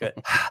not good.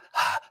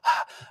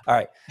 All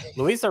right,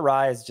 Luis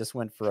Ariz just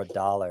went for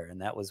 $1,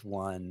 and that was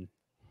one.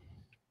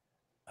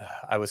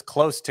 I was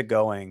close to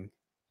going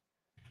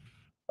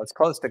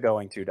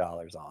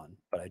 $2 on,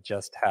 but I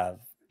just have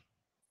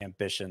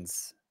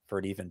ambitions for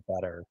an even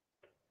better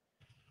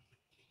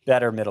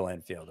middle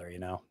infielder,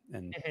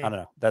 and I don't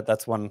know,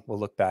 that's one we'll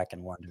look back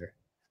and wonder.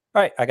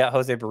 All right, I got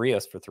Jose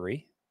Barrios for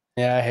 3.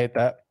 Yeah, I hate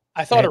that.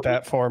 I thought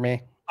that for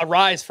me. A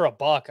rise for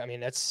 $1. I mean,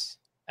 that's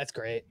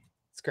great.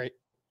 It's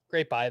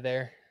great buy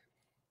there.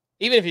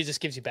 Even if he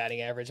just gives you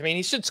batting average. I mean,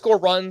 he should score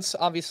runs,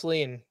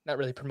 obviously, and not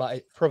really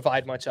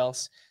provide much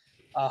else.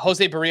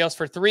 Jose Barrios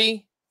for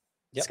 3.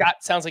 Yep. Scott,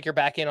 sounds like you're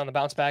back in on the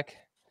bounce back.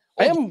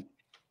 I am.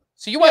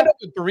 So you wound up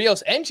with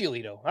Barrios and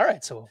Giolito. All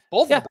right, so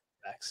both of the bounce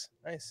backs.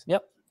 Nice.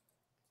 Yep.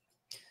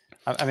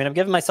 I mean, I'm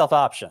giving myself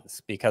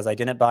options because I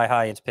didn't buy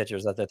high-end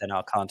pitchers other than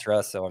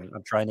Alcantara, so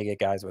I'm trying to get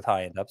guys with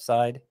high-end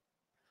upside.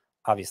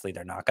 Obviously,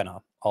 they're not going to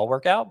all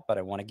work out, but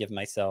I want to give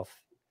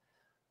myself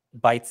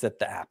bites at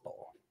the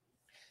apple.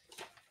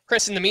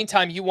 Chris, in the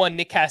meantime, you won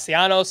Nick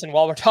Castellanos, and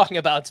while we're talking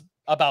about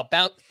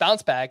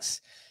bounce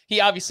backs, he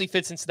obviously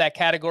fits into that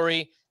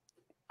category.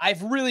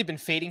 I've really been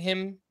fading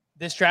him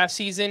this draft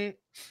season,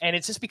 and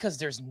it's just because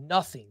there's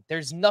nothing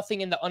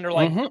in the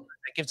underlying that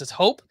gives us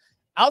hope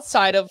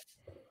outside of,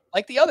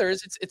 like the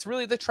others, it's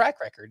really the track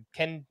record.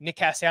 Can Nick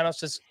Castellanos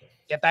just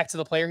get back to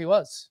the player he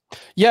was?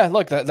 Yeah,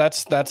 look,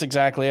 that's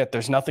exactly it.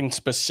 There's nothing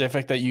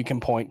specific that you can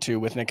point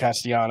to with Nick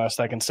Castellanos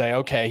that can say,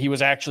 okay, he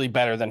was actually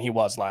better than he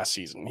was last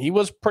season. He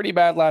was pretty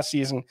bad last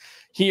season.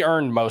 He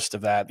earned most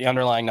of that. The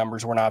underlying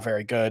numbers were not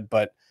very good,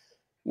 but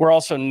we're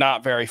also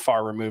not very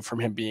far removed from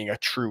him being a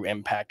true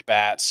impact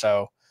bat.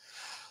 So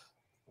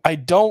I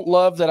don't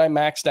love that I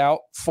maxed out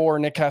for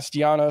Nick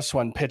Castellanos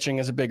when pitching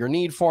is a bigger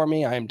need for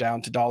me. I am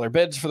down to dollar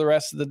bids for the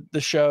rest of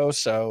the show,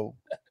 so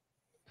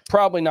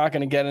probably not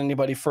going to get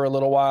anybody for a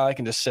little while. I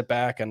can just sit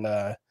back and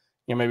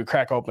maybe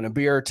crack open a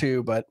beer or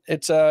two, but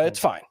it's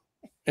fine.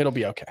 It'll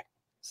be okay.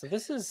 So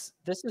this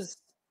is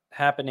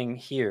happening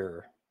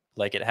here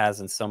like it has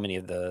in so many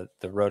of the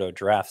Roto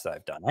drafts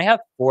I've done. I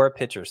have 4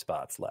 pitcher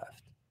spots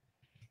left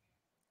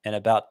and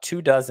about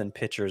 24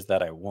 pitchers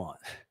that I want.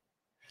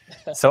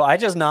 So I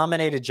just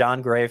nominated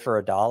John Gray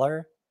for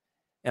 $1,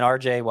 and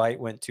RJ White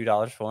went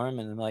 $2 for him.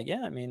 And I'm like,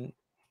 yeah, I mean,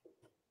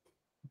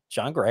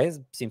 John Gray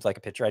seems like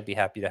a pitcher I'd be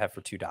happy to have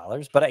for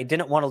 $2, but I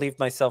didn't want to leave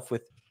myself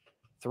with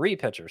 3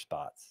 pitcher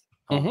spots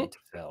only to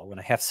fill when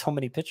I have so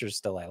many pitchers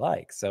still I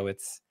like. So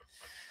this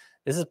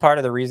is part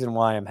of the reason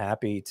why I'm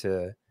happy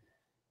to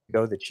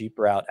go the cheap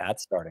route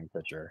at starting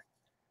pitcher.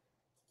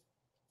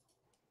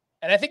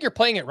 And I think you're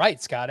playing it right,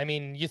 Scott. I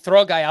mean, you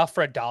throw a guy out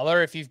for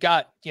 $1. If you've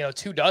got,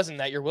 24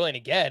 that you're willing to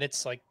get,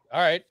 it's like,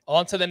 all right,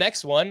 on to the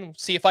next one.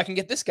 See if I can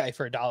get this guy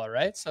for $1,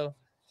 right? So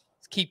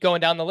let's keep going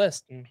down the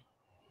list and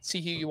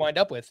see who you wind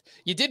up with.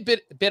 You did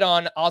bid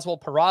on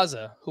Oswald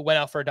Peraza, who went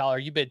out for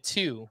 $1. You bid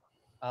 2,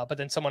 but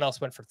then someone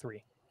else went for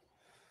 3.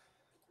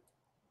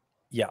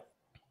 Yeah.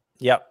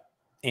 Yep.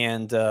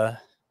 And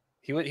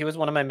he was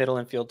one of my middle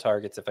infield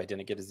targets if I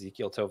didn't get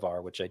Ezekiel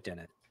Tovar, which I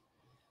didn't.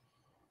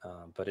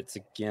 But it's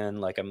again,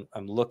 like I'm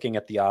looking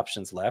at the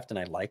options left and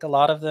I like a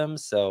lot of them.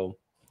 So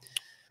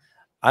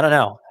I don't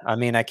know. I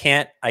mean,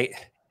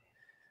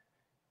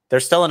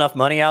 there's still enough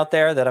money out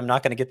there that I'm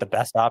not going to get the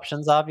best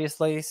options,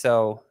 obviously.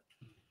 So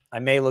I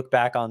may look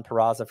back on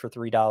Peraza for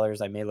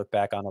 $3. I may look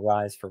back on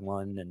Ariz for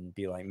 $1 and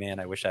be like, man,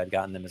 I wish I had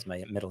gotten them as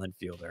my middle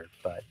infielder.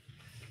 But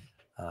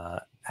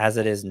as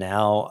it is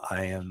now,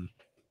 I am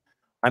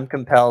I'm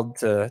compelled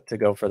to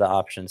go for the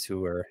options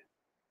who are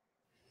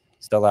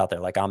still out there,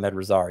 like Ahmed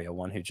Rosario,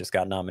 one who just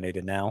got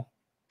nominated now.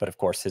 But of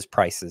course, his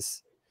price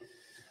is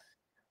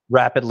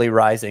rapidly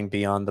rising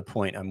beyond the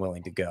point I'm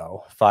willing to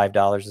go.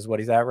 $5 is what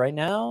he's at right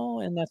now,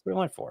 and that's what we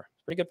went for.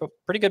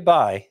 Pretty good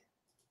buy,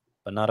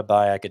 but not a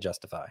buy I could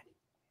justify.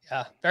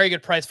 Yeah, very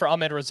good price for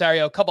Ahmed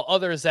Rosario. A couple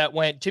others that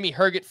went: Jimmy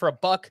Herget for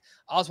 $1,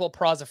 Oswald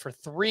Peraza for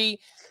 $3,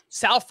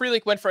 Sal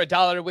Frelick went for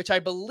 $1, which I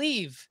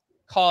believe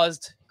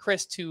caused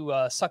Chris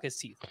to suck his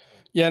teeth.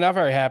 Yeah, not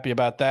very happy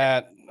about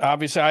that.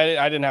 Obviously,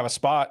 I didn't have a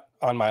spot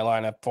on my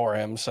lineup for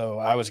him, so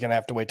I was going to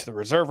have to wait to the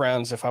reserve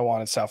rounds if I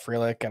wanted Sal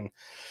Frelick, and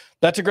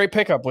that's a great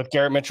pickup with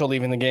Garrett Mitchell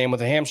leaving the game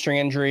with a hamstring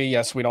injury.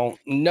 Yes, we don't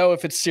know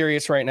if it's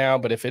serious right now,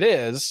 but if it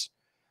is,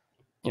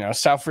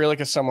 Sal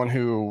Frelick is someone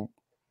who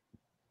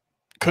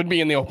could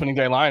be in the opening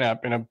day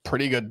lineup in a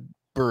pretty good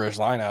Brewers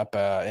lineup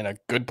in a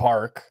good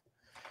park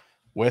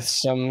with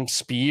some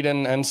speed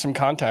and some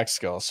contact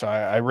skills. So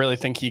I really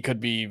think he could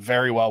be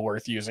very well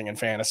worth using in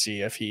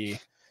fantasy if he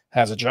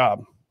has a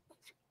job.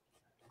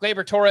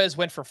 Gleyber Torres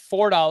went for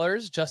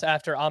 $4 just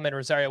after Ahmed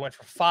Rosario went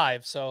for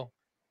 $5. So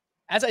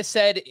as I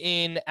said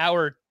in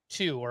hour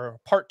 2 or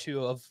part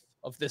 2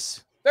 of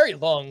this very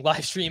long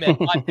live stream and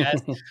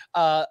podcast,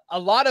 a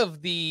lot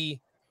of the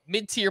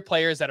mid-tier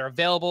players that are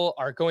available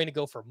are going to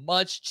go for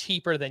much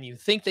cheaper than you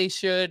think they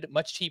should,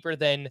 much cheaper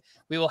than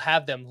we will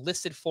have them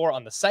listed for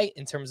on the site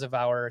in terms of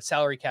our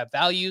salary cap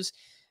values.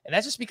 And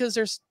that's just because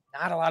there's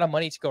not a lot of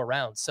money to go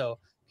around. So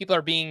people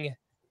are being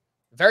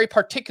very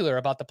particular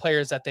about the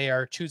players that they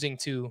are choosing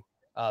to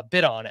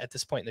bid on at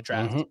this point in the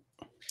draft.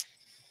 Mm-hmm.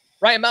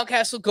 Ryan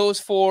Mountcastle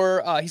goes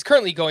for, he's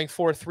currently going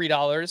for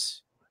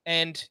 $3.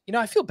 And,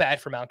 I feel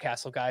bad for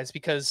Mountcastle, guys,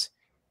 because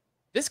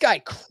this guy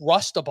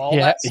crushed the ball.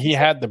 He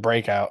had the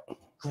breakout.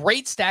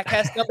 Great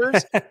StatCast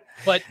numbers,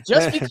 but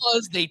just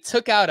because they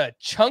took out a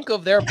chunk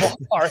of their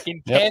ballpark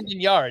in Camden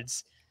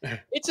Yards,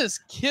 it just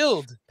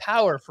killed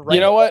power for Ryan.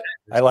 You know what?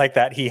 I like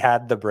that he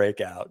had the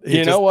breakout.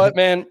 You know what,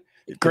 man?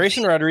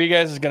 Grayson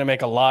Rodriguez is going to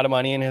make a lot of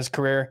money in his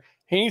career.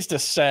 He needs to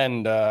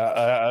send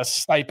a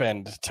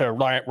stipend to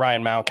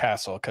Ryan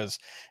Mountcastle because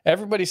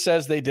everybody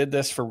says they did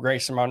this for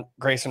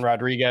Grayson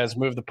Rodriguez,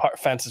 move the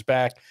fences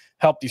back,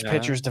 help these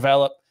pitchers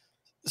develop.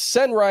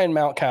 Send Ryan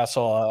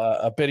Mountcastle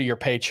a bit of your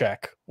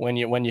paycheck when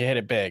you hit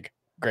it big,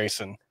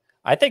 Grayson.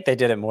 I think they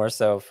did it more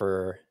so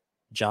for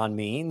John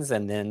Means,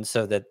 and then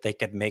so that they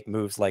could make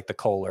moves like the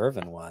Cole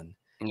Irvin one.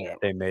 Yeah,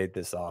 they made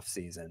this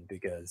offseason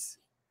because,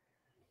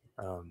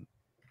 I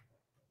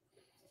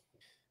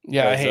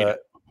hate it.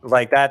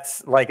 Like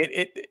that's like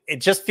it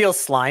just feels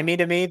slimy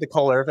to me, the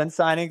Cole Irvin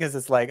signing, because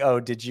it's like, oh,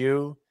 did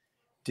you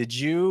do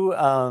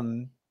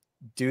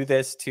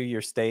this to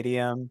your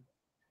stadium?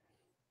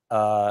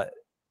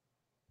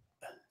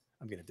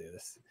 I'm going to do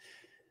this.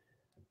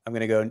 I'm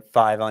going to go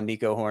 5 on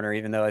Nico Horner,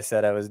 even though I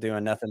said I was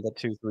doing nothing but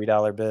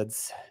 $2-3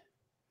 bids.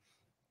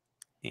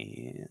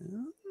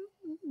 And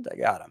I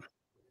got him.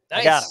 Nice.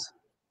 I got him.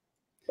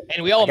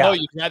 And we all know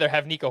you'd rather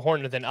have Nico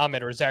Horner than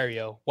Ahmed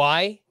Rosario.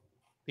 Why?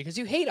 Because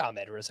you hate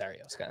Ahmed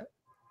Rosario, Scott.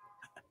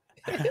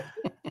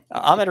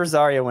 Ahmed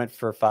Rosario went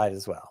for 5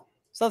 as well.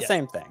 So the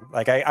same thing.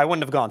 Like I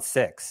wouldn't have gone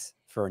 6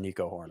 for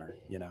Nico Horner,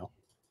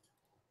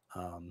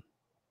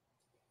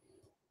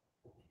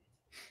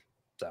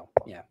 So,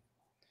 yeah.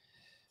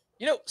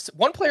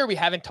 One player we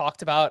haven't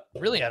talked about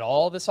really at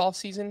all this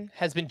offseason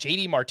has been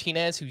JD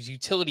Martinez, who's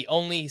utility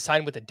only. He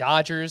signed with the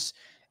Dodgers.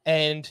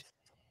 And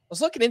I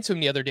was looking into him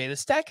the other day. The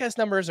StatCast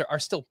numbers are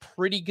still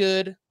pretty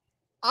good.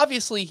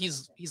 Obviously,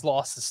 he's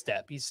lost a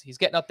step. He's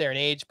getting up there in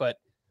age, but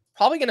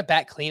probably going to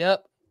bat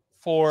cleanup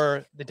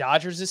for the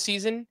Dodgers this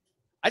season.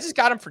 I just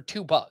got him for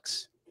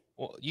 $2.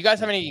 Well, you guys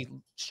have any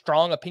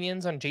strong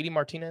opinions on JD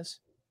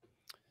Martinez?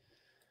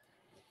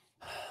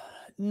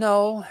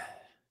 No.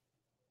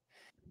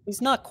 He's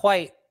not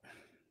quite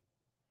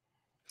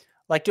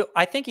like,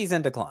 I think he's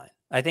in decline.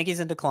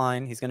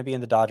 He's going to be in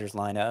the Dodgers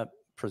lineup,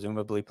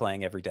 presumably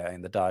playing every day.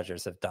 And the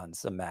Dodgers have done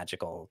some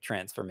magical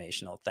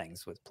transformational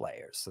things with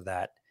players. So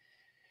that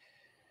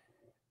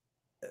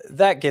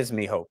gives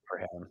me hope for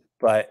him.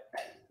 But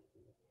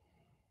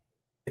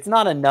it's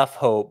not enough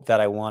hope that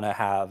I want to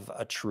have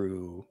a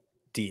true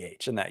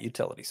DH in that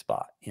utility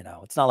spot.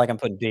 It's not like I'm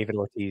putting David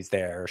Ortiz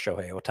there or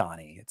Shohei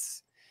Ohtani.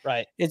 It's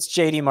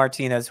JD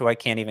Martinez, who I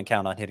can't even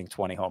count on hitting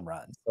 20 home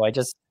runs. So I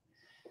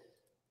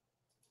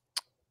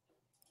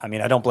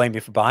don't blame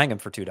you for buying him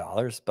for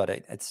 $2, but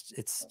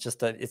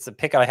it's a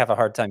pick I have a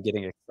hard time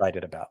getting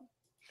excited about.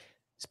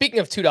 Speaking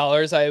of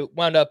 $2, I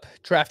wound up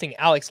drafting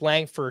Alex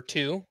Lang for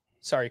 $2.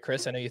 Sorry,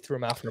 Chris, I know you threw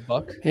him out for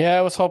 $1. Yeah,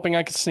 I was hoping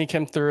I could sneak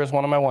him through as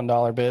one of my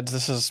 $1 bids.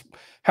 This is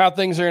how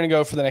things are going to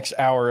go for the next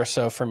hour or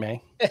so for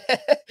me.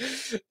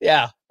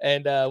 Yeah,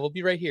 and we'll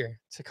be right here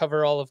to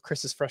cover all of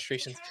Chris's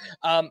frustrations.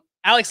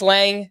 Alex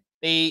Lang,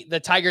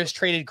 the Tigers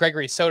traded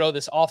Gregory Soto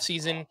this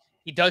offseason.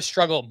 He does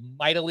struggle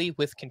mightily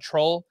with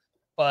control,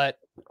 but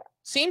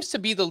seems to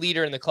be the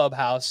leader in the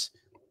clubhouse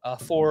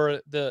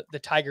for the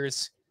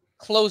Tigers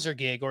closer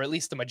gig, or at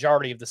least the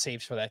majority of the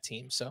saves for that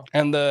team. So,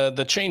 and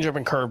the changeup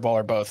and curveball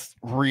are both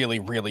really,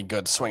 really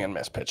good swing and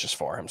miss pitches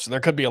for him. So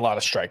there could be a lot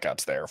of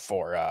strikeouts there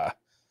for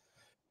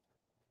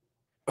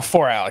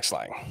Alex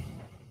Lang.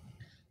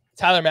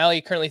 Tyler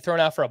Mahle currently thrown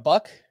out for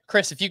 $1.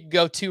 Chris, if you could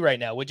go 2 right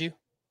now, would you?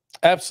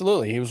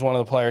 Absolutely. He was one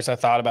of the players I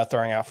thought about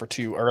throwing out for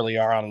 2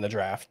 earlier on in the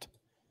draft.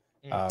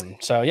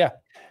 So yeah.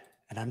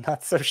 And I'm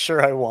not so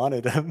sure I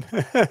wanted him.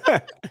 That's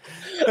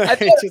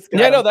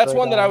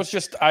one that I was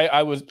just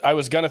I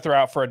was gonna throw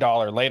out for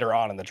 $1 later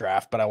on in the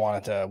draft, but I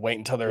wanted to wait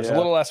until there was a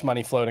little less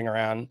money floating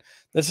around.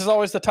 This is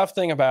always the tough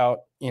thing about,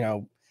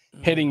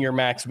 hitting your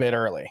max bid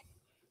early.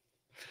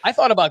 I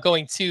thought about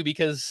going 2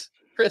 because,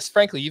 Chris,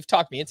 frankly, you've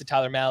talked me into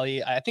Tyler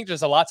Mahle. I think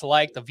there's a lot to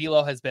like. The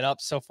velo has been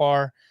up so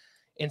far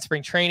in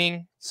spring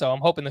training, so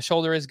I'm hoping the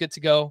shoulder is good to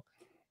go.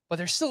 But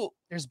there's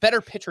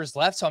better pitchers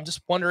left, so I'm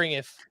just wondering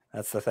if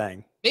that's the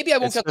thing. Maybe I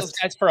won't get those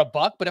guys for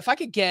 $1, but if I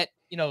could get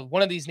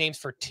one of these names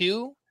for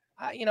 2,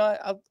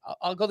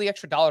 I'll go the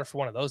extra $1 for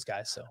one of those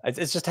guys. So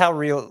it's just how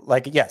real.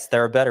 Yes,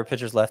 there are better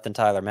pitchers left than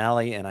Tyler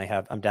Mahle, and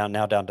I'm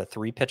down to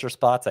 3 pitcher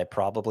spots. I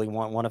probably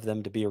want one of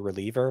them to be a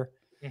reliever.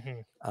 I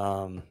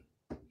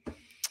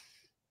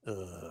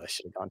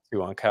should have gone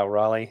 2 on Kyle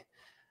Raleigh.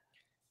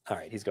 All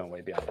right, he's going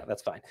way beyond that.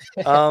 That's fine.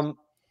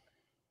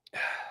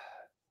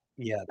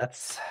 Yeah,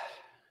 that's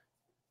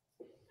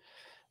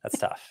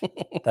tough.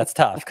 That's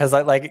tough because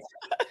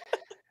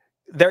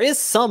there is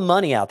some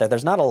money out there.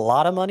 There's not a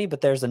lot of money, but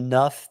there's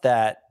enough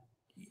that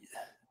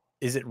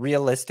is it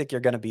realistic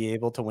you're going to be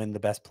able to win the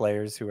best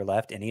players who are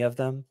left, any of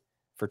them,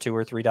 for $2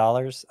 or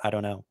 $3? I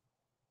don't know.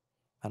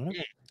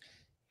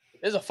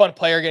 There's a fun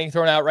player getting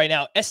thrown out right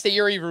now.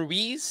 Esteury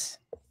Ruiz.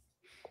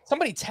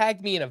 Somebody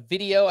tagged me in a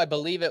video. I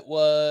believe it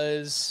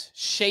was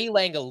Shea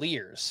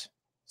Langoliers.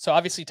 So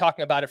obviously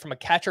talking about it from a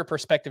catcher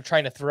perspective,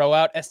 trying to throw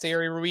out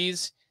Esteury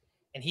Ruiz.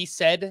 And he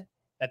said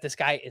that this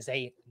guy is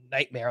a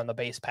nightmare on the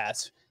base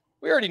pass.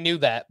 We already knew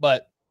that,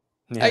 but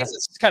I guess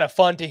it's kind of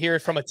fun to hear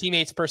it from a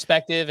teammate's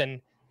perspective.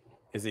 And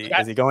is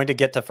he going to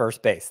get to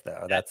first base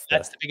though? That's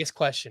the biggest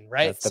question,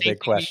 right? That's the big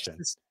question.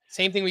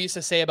 Same thing we used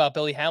to say about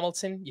Billy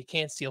Hamilton. You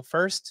can't steal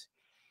first.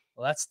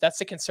 Well, that's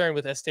the concern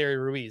with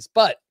Esteury Ruiz,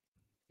 but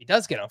he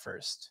does get on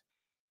first.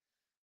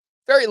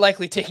 Very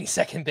likely taking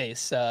second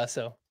base.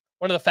 So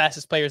one of the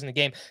fastest players in the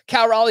game.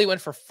 Cal Raleigh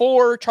went for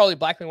 4. Charlie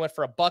Blackmon went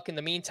for $1 in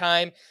the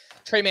meantime.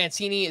 Trey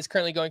Mancini is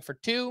currently going for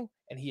 2,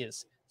 and he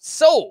is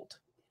sold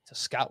to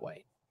Scott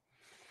White.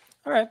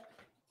 All right.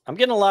 I'm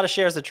getting a lot of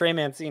shares of Trey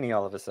Mancini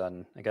all of a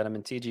sudden. I got him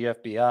in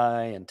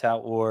TGFBI and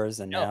Tout Wars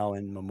and now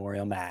in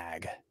Memorial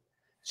Mag.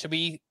 Should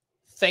we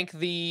thank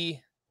the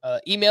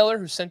emailer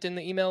who sent in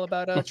the email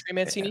about Trey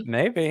Mancini?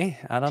 Maybe.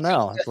 I don't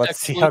know. Let's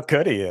see how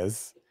good he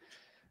is.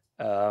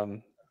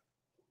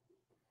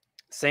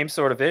 Same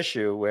sort of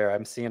issue where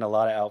I'm seeing a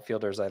lot of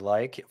outfielders I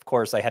like. Of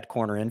course, I had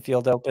corner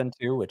infield open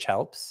too, which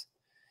helps.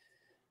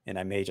 And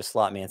I may just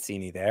slot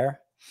Mancini there.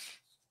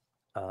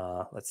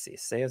 Let's see.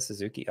 Seiya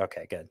Suzuki.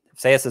 Okay, good. If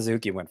Seiya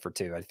Suzuki went for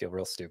 2, I'd feel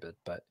real stupid.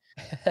 But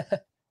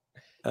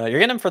you're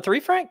getting him for 3,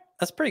 Frank?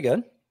 That's pretty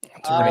good.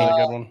 That's a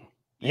really good one.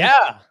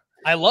 Yeah.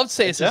 I loved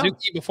Seiya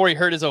Suzuki before he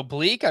hurt his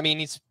oblique. I mean,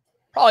 he's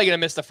probably going to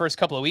miss the first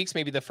couple of weeks,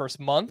 maybe the first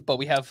month. But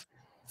we have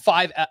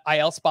 5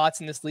 IL spots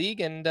in this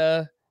league. And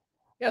so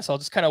I'll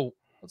just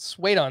let's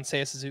wait on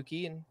Seiya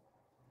Suzuki and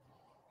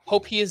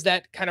hope he is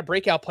that kind of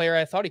breakout player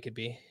I thought he could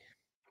be.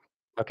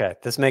 Okay,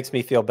 this makes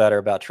me feel better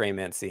about Trey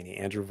Mancini.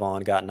 Andrew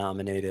Vaughn got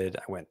nominated.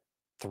 I went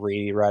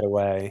 3 right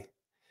away.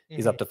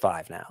 He's up to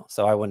 5 now,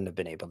 so I wouldn't have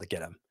been able to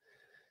get him.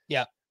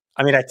 Yeah.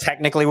 I mean, I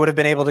technically would have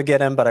been able to get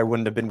him, but I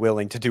wouldn't have been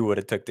willing to do what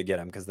it took to get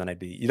him because then I'd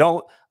be,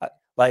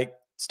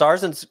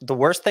 stars and the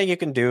worst thing you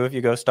can do if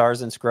you go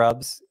stars and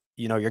scrubs,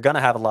 you're going to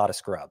have a lot of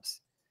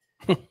scrubs.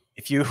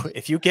 If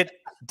you get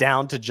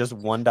down to just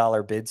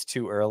 $1 bids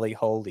too early,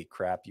 holy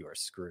crap, you are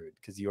screwed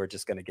because you are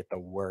just going to get the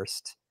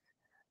worst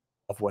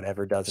of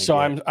whatever doesn't. So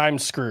I'm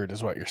screwed,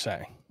 is what you're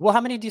saying. Well, how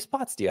many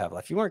spots do you have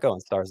left? You weren't going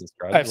stars and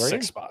scrubs. I have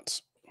 6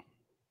 spots.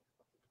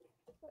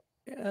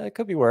 Yeah, it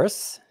could be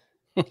worse.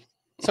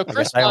 So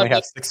Chris, I only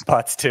have 6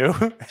 spots too.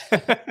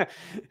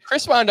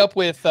 Chris wound up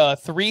with 3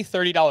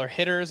 $30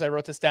 hitters. I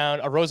wrote this down.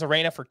 A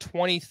Rosarena for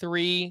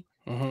 23,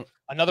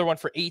 another one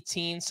for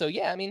 18. So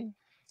yeah, I mean,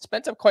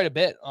 spent up quite a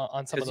bit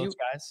on some of those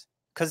guys.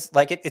 Because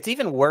it's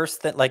even worse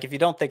than if you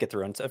don't think it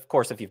through. And of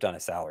course, if you've done a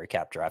salary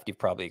cap draft, you've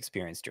probably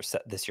experienced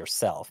this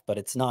yourself. But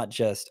it's not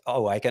just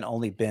I can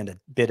only bid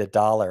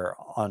 $1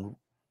 on.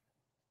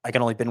 I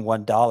can only bid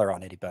 $1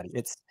 on anybody.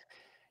 It's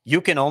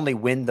you can only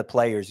win the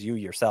players you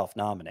yourself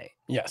nominate.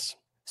 Yes.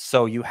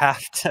 So you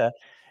have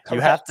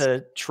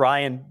to try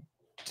and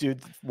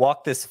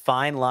walk this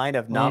fine line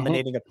of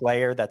nominating a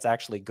player that's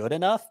actually good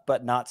enough,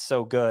 but not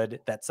so good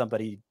that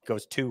somebody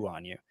goes 2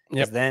 on you.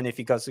 Because then if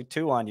he goes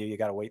 2 on you, you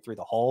got to wait through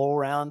the whole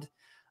round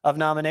of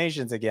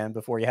nominations again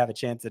before you have a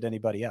chance at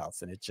anybody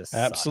else. And it just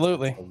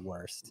absolutely the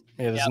worst.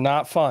 It is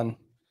not fun.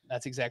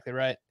 That's exactly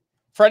right.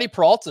 Freddie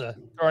Peralta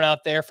thrown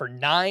out there for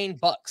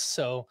 $9.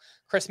 So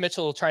Chris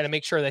Mitchell trying to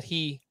make sure that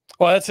he.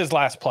 Well, that's his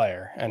last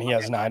player, and he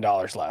has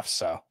 $9 left.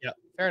 So yeah,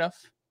 fair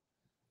enough.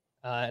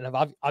 And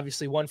I've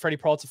obviously won Freddie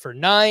Peralta for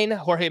 9.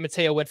 Jorge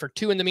Mateo went for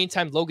 2 in the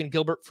meantime. Logan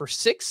Gilbert for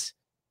 6.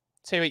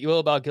 Say what you will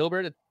about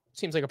Gilbert. It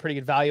seems like a pretty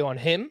good value on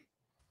him.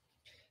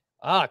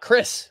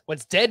 Chris,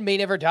 what's dead may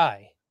never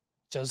die.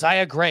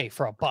 Josiah Gray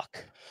for $1.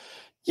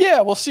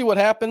 Yeah, we'll see what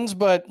happens,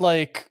 but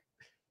like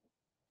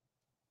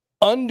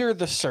under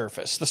the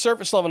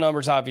surface level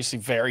numbers obviously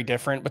very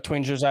different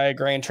between Josiah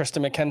Gray and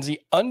Tristan McKenzie.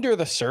 Under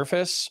the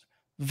surface,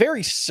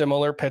 very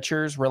similar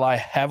pitchers, rely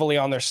heavily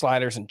on their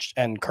sliders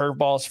and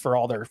curveballs for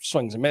all their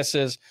swings and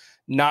misses.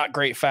 Not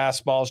great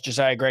fastballs.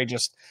 Josiah Gray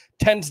just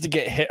tends to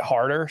get hit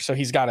harder, so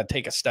he's got to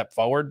take a step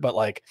forward. But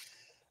like,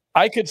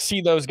 I could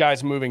see those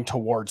guys moving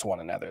towards one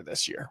another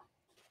this year.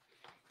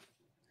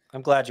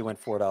 I'm glad you went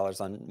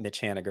 $4 on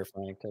Mitch Haniger,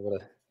 Frank.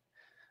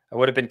 I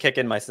would have been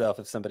kicking myself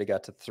if somebody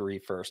got to 3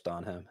 first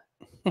on him.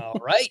 All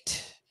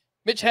right.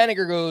 Mitch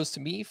Haniger goes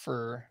to me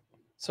for,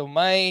 so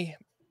my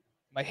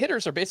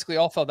hitters are basically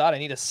all filled out. I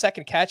need a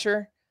second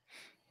catcher.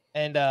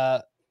 And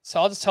so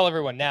I'll just tell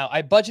everyone now,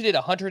 I budgeted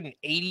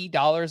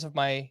 $180 of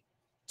my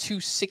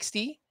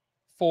 $260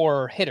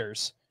 for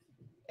hitters.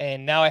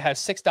 And now I have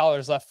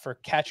 $6 left for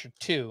catcher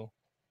 2.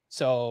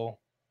 So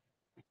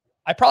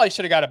I probably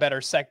should have got a better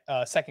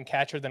second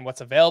catcher than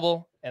what's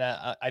available. And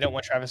I don't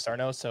want Travis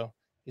d'Arnaud, so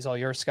he's all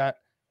yours, Scott.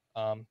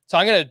 So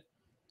I'm going to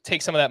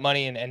take some of that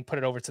money and put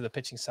it over to the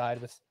pitching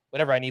side with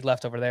whatever I need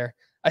left over there.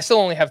 I still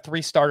only have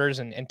 3 starters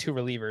and 2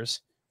 relievers.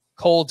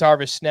 Cole,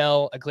 Darvish,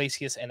 Snell,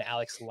 Iglesias, and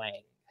Alex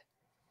Lang.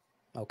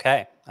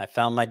 Okay. I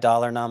found my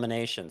dollar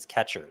nominations.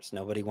 Catchers.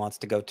 Nobody wants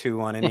to go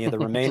 2 on any of the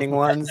remaining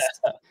ones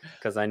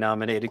because I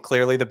nominated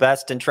clearly the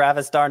best in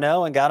Travis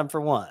d'Arnaud and got him for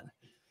 1.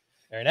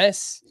 Very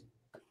nice.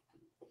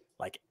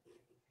 Like it.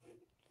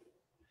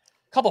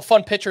 Couple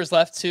fun pitchers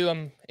left too.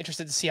 I'm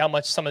interested to see how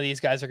much some of these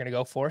guys are going to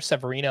go for.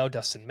 Severino,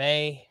 Dustin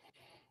May.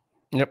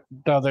 Yep.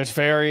 No, there's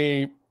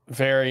very,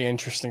 very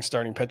interesting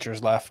starting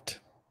pitchers left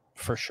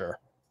for sure.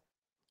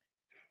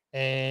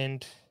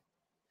 And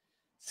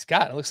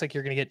Scott, it looks like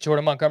you're going to get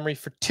Jordan Montgomery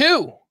for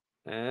 2.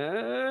 I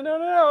don't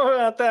know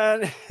about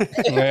that.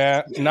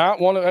 Yeah, not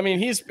one of. I mean,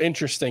 he's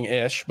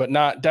interesting-ish, but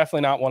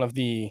definitely not one of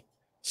the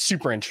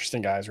super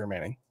interesting guys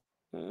remaining.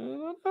 I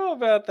don't know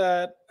about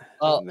that.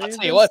 Well, I'll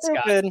tell you what,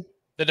 Scott.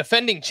 The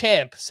defending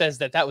champ says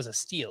that was a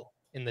steal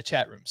in the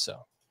chat room. So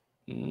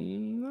I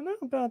don't know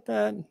about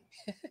that.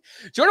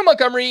 Jordan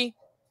Montgomery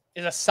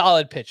is a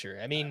solid pitcher.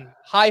 I mean,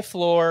 high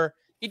floor.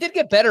 He did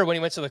get better when he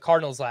went to the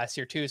Cardinals last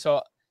year too.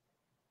 So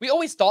we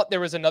always thought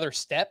there was another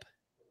step.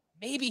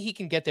 Maybe he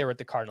can get there with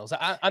the Cardinals.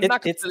 I'm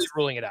not completely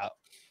ruling it out.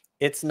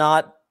 It's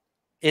not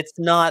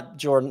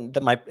Jordan.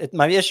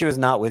 My issue is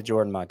not with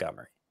Jordan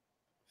Montgomery.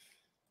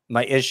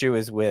 My issue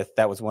is with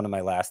that was one of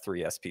my last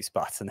 3 SP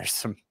spots, and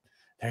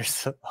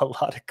there's a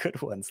lot of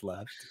good ones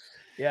left.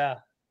 Yeah,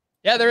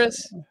 there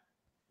is.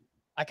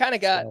 I got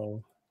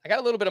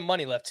a little bit of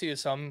money left too,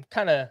 so I'm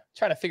kind of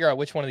trying to figure out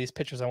which one of these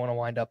pitchers I want to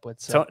wind up with.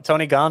 So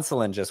Tony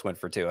Gonsolin just went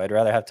for 2. I'd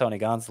rather have Tony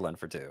Gonsolin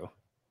for 2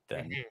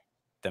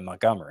 than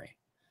Montgomery.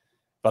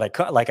 But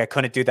I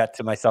couldn't do that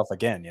to myself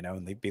again,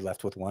 and be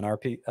left with 1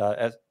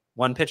 as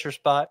 1 pitcher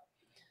spot.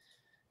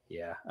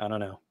 Yeah, I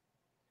don't know.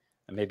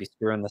 I may be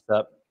screwing this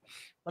up.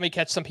 Let me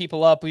catch some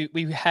people up.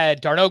 We had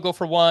d'Arnaud go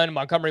for 1.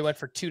 Montgomery went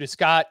for 2 to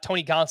Scott.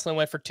 Tony Gonsolin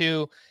went for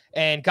 2.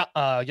 And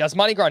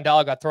Yasmani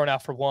Grandal got thrown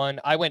out for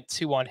 1. I went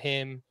 2 on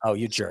him. Oh,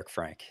 you jerk,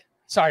 Frank.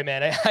 Sorry,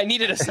 man. I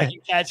needed a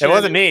second catcher. It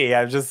wasn't me.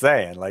 I was just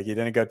saying. Like, you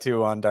didn't go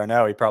 2 on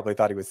d'Arnaud. He probably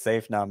thought he was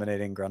safe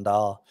nominating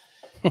Grandal.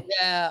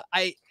 Yeah,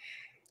 I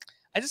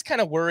just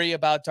kind of worry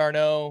about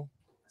d'Arnaud.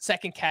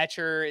 Second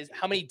catcher is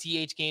how many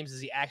DH games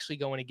is he actually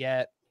going to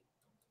get?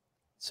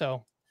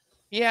 So,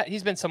 yeah,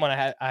 he's been someone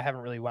I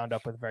haven't really wound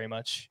up with very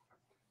much.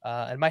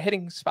 And my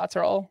hitting spots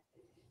are all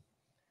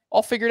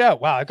figured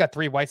out. Wow, I've got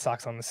 3 White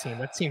Sox on the scene.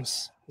 It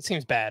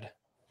seems bad.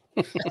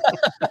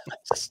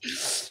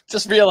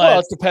 just realized. Well,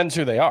 it depends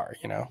who they are,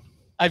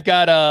 I've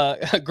got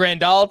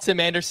Grandal, Tim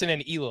Anderson,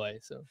 and Eloy.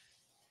 So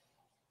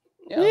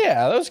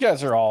yeah, those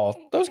guys are all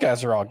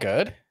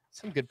good.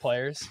 Some good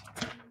players.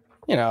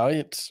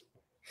 It's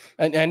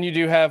and you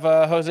do have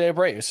Jose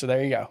Abreu, so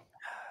there you go.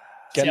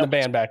 Getting the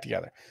band back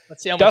together.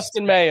 Let's see how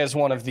Dustin May is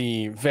one of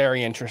the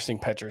very interesting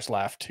pitchers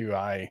left who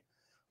I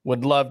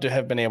would love to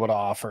have been able to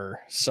offer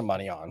some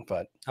money on,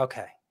 but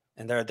okay.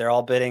 And they're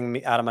all bidding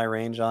me out of my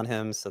range on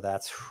him, so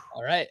that's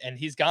all right. And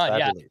he's gone.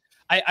 Yeah,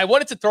 I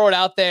wanted to throw it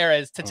out there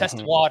as to test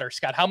the water,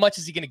 Scott. How much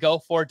is he going to go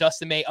for?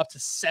 Dustin May up to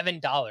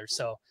 $7.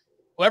 So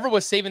whoever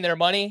was saving their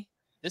money,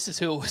 this is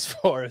who it was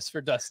for. It's for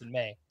Dustin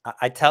May.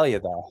 I tell you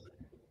though.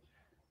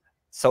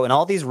 So in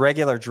all these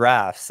regular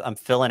drafts, I'm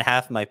filling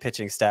half my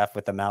pitching staff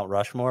with the Mount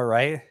Rushmore,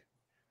 right?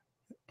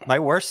 My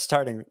worst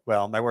starting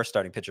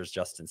pitcher is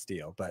Justin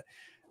Steele, but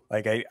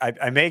like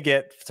I may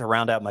get to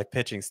round out my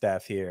pitching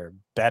staff here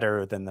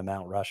better than the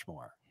Mount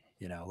Rushmore.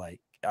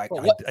 I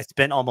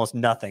spent almost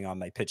nothing on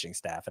my pitching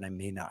staff, and I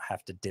may not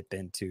have to dip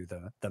into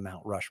the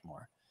Mount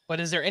Rushmore. But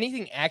is there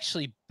anything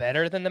actually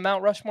better than the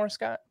Mount Rushmore,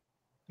 Scott?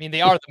 I mean,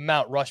 they are the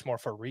Mount Rushmore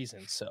for a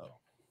reason. So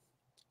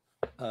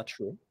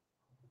true.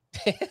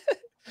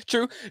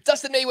 True.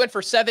 Dustin May went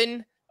for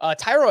 7.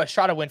 Tyro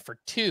Estrada went for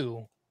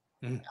 2.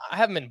 Mm. I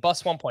have him in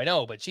bus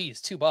 1.0, but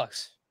geez, $2.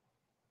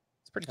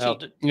 It's pretty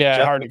cheap. Yeah,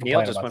 Jeff hard to McNeil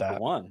complain just about went that.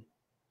 for 1.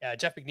 Yeah,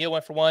 Jeff McNeil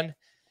went for 1.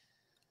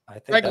 I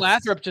think Greg that's-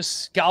 Lathrop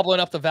just gobbling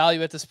up the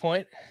value at this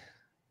point,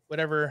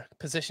 whatever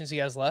positions he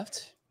has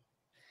left.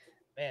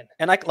 Man.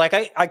 And I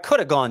could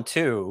have gone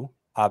 2,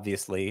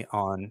 obviously,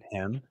 on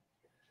him,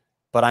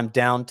 but I'm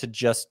down to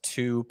just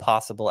 2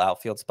 possible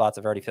outfield spots.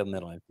 I've already filled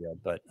middle infield,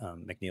 but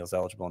McNeil's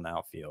eligible in the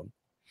outfield.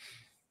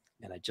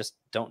 And I just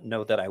don't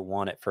know that I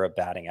want it for a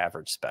batting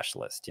average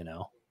specialist, you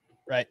know?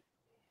 Right.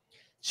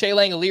 Shea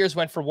Langoliers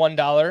went for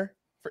 $1.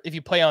 If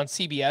you play on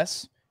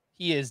CBS,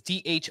 he is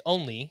DH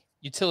only,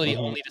 utility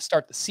only to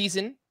start the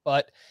season,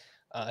 but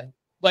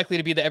likely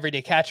to be the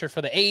everyday catcher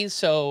for the A's.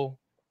 So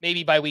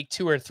maybe by week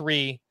 2 or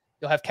 3,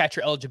 you'll have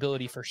catcher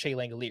eligibility for Shea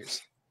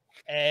Langoliers.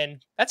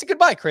 And that's a good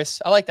buy,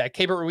 Chris. I like that.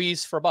 Keibert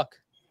Ruiz for $1.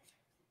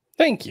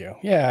 Thank you.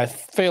 Yeah, I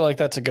feel like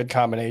that's a good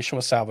combination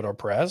with Salvador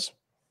Perez.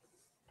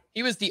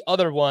 He was the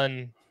other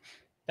one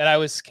that I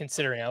was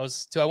considering.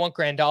 Do I want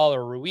Grandal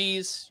or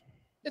Ruiz?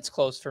 It's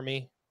close for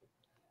me.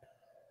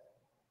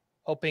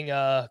 Hoping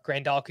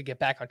Grandal could get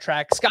back on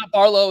track. Scott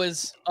Barlow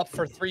is up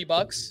for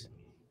 $3.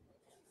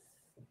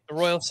 The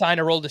Royals signed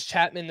Aroldis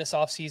Chapman this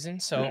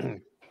offseason, so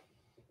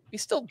we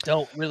still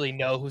don't really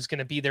know who's going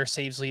to be their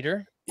saves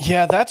leader.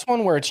 Yeah, that's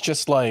one where it's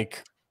just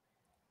like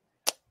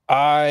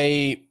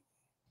I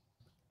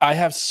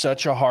have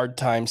such a hard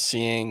time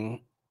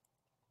seeing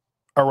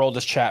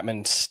Aroldis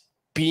Chapman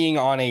being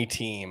on a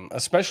team,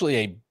 especially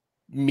a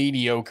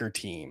mediocre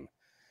team,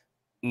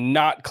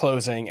 not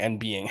closing and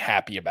being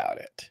happy about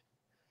it.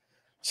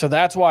 So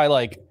that's why,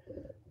 like,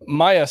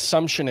 my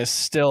assumption is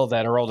still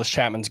that Aroldis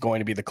Chapman's going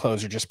to be the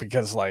closer, just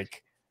because,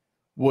 like,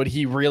 would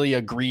he really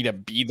agree to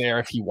be there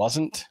if he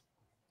wasn't?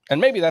 And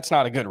maybe that's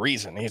not a good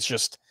reason. It's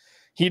just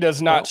he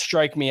does not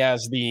strike me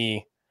as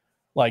the,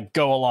 like,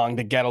 go along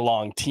to get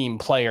along team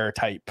player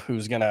type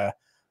who's going to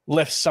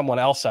lift someone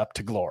else up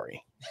to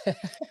glory.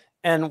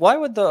 And why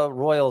would the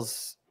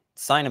Royals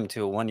sign him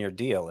to a 1-year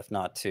deal if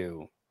not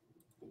to,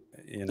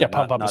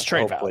 pump up his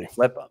trade value,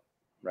 flip him,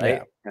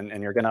 right? Yeah.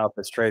 And you're going to up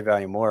his trade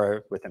value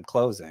more with him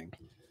closing.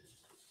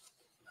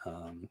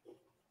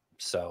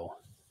 So,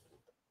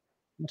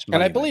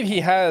 and I believe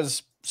he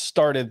has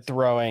started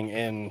throwing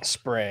in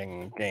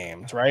spring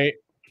games, right?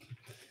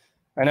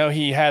 I know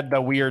he had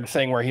the weird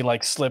thing where he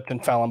like slipped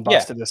and fell and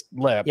busted his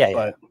lip.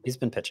 But he's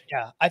been pitching.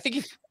 Yeah, I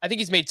think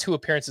he's made 2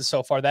 appearances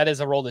so far. That is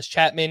Aroldis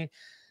Chapman.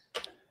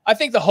 I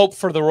think the hope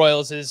for the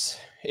Royals is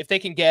if they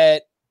can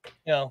get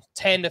 10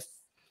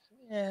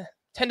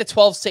 to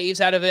 12 saves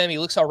out of him, he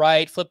looks all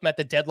right. Flip him at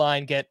the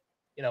deadline, get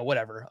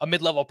whatever, a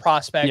mid-level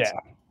prospect. Yeah,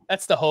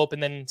 that's the hope,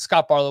 and then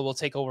Scott Barlow will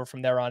take over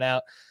from there on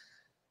out.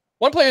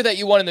 One player that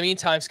you won in the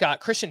meantime, Scott,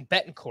 Christian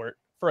Betancourt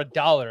for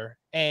 $1,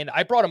 and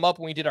I brought him up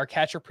when we did our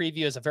catcher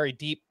preview as a very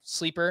deep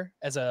sleeper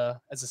as a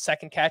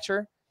second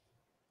catcher,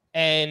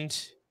 and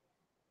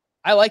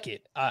I like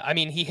it. I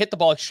mean, he hit the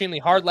ball extremely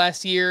hard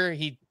last year.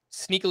 He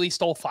sneakily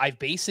stole 5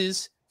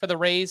 bases for the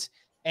Rays,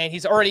 and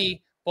he's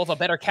already both a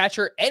better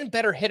catcher and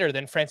better hitter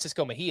than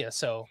Francisco Mejia.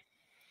 So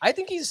I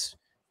think he's,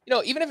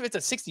 even if it's a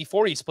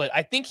 60-40 split,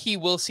 I think he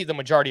will see the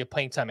majority of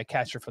playing time at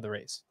catcher for the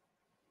Rays.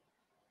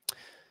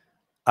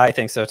 I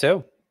think so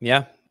too.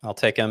 Yeah, I'll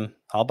take him.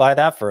 I'll buy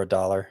that for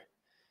 $1.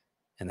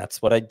 And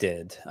that's what I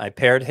did. I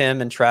paired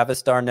him and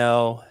Travis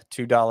d'Arnaud,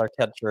 $2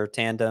 catcher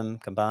tandem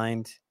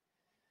combined.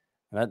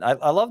 And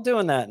I love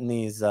doing that in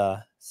these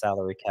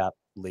salary cap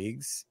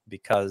leagues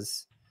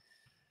because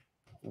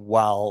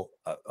while,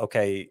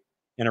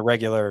 in a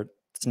regular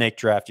snake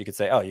draft, you could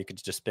say, you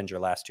could just spend your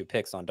last 2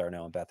 picks on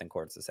d'Arnaud and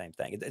Betancourt. It's the same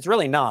thing. It's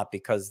really not,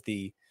 because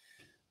the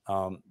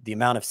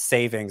amount of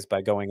savings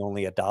by going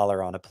only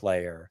 $1 on a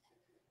player,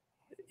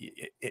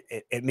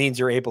 it means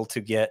you're able to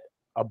get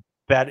a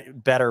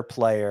better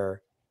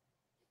player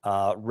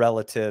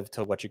relative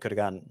to what you could have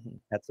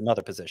gotten at some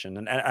other position.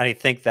 And I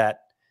think that,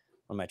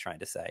 what am I trying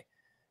to say?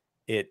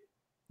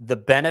 The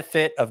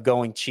benefit of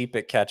going cheap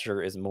at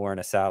catcher is more in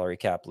a salary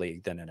cap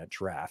league than in a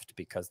draft,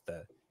 because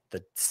the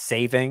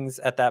savings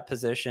at that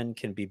position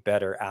can be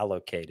better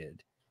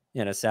allocated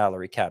in a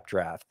salary cap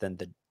draft than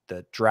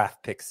the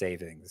draft pick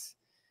savings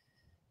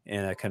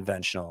in a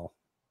conventional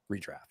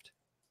redraft.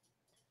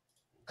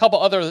 A couple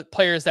other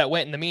players that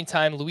went in the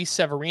meantime. Luis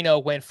Severino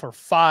went for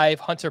 $5.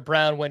 Hunter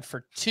Brown went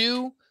for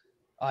 $2.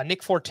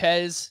 Nick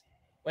Fortes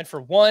went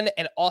for $1.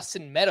 And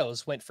Austin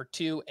Meadows went for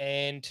 $2.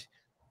 And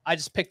I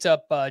just picked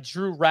up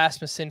Drew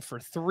Rasmussen for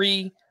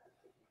 $3,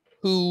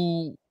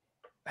 who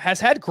has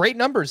had great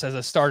numbers as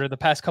a starter the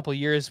past couple of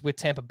years with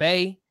Tampa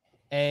Bay.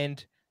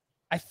 And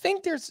I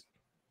think there's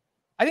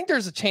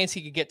a chance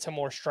he could get to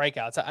more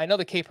strikeouts. I know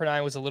the K per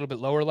 9 was a little bit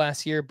lower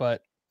last year,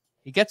 but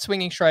he gets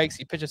swinging strikes.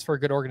 He pitches for a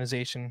good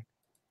organization.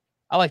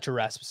 I like Drew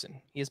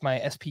Rasmussen. He is my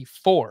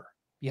SP4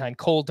 behind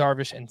Cole,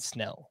 Darvish, and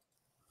Snell.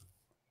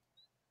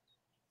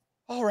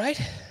 All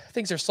right.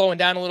 Things are slowing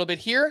down a little bit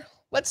here.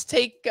 let's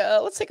take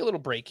a little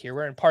break here.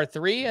 We're in part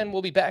 3, and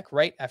we'll be back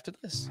right after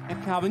this. Hey,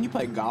 Calvin, you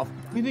play golf.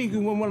 You think you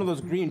can win one of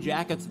those green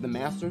jackets at the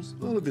Masters?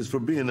 Well, if it's for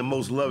being the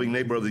most loving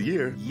neighbor of the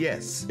year,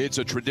 yes. It's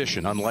a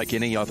tradition unlike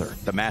any other.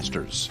 The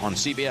Masters on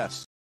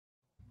CBS.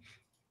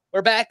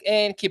 We're back,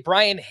 and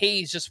Brian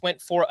Hayes just went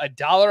for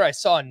 $1. I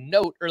saw a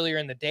note earlier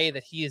in the day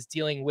that he is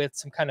dealing with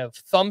some kind of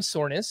thumb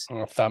soreness.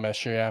 Thumb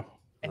issue, yeah.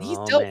 And he's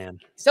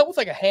dealt with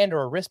like a hand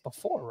or a wrist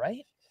before,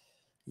 right?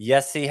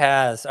 Yes, he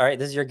has. All right,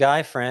 this is your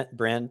guy,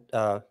 Brandon.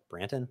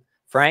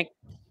 Frank,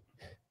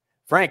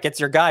 it's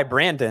your guy,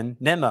 Brandon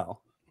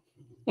Nimmo.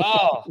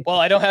 Oh, well,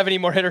 I don't have any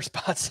more hitter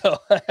spots, so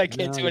I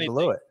can't do anything. You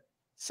blew it.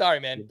 Sorry,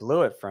 man. You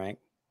blew it, Frank.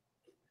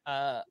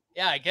 Yeah,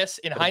 I guess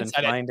in Could've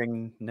hindsight, been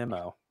finding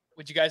Nimmo.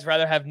 Would you guys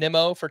rather have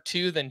Nimmo for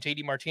 2 than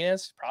JD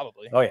Martinez?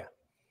 Probably. Oh, yeah.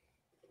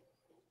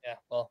 Yeah,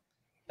 well,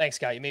 thanks,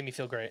 Scott. You made me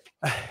feel great.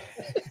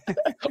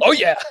 Oh,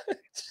 yeah.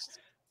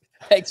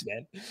 Thanks,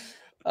 man.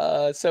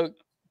 So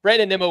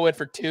Brandon Nimmo went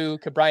for 2.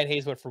 Brian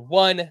Hayes went for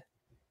 1.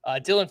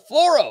 Dylan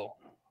Floro.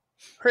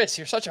 Chris,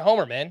 you're such a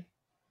homer, man.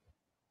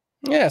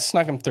 Yeah,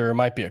 snuck him through.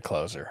 Might be a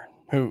closer.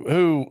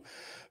 Who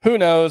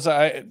knows?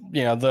 The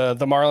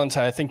Marlins,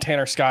 I think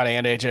Tanner Scott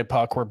and AJ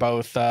Puck were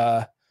both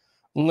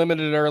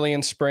limited early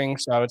in spring,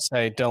 so I would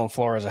say Dylan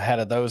Floro is ahead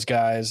of those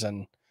guys,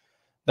 and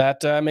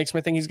that makes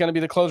me think he's going to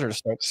be the closer to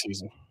start the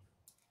season.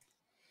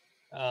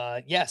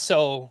 Yeah,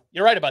 so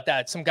you're right about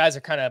that. Some guys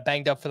are kind of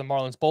banged up for the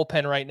Marlins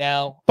bullpen right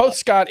now. Both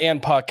Scott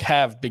and Puck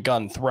have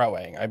begun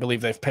throwing. I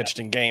believe they've pitched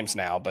in games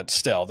now, but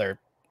still they're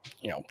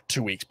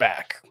 2 weeks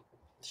back.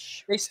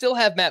 They still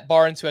have Matt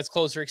Barnes, who has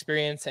closer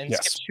experience, and Yes.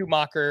 Skip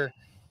Schumacher,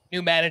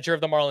 new manager of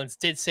the Marlins,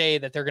 did say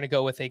that they're going to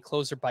go with a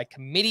closer by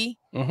committee.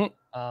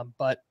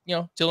 But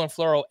Dylan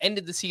Floro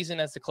ended the season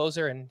as the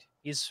closer, and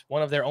he's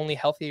one of their only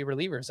healthy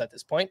relievers at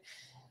this point.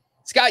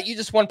 Scott, you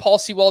just won Paul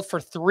Sewald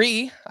for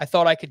 3. I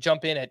thought I could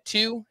jump in at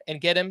 2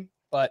 and get him,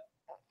 but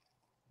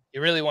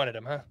you really wanted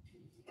him, huh?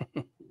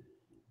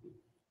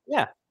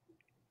 Yeah,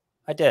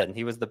 I did.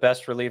 He was the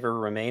best reliever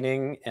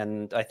remaining,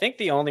 and I think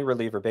the only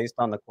reliever based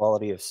on the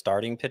quality of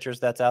starting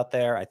pitchers that's out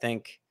there. I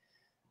think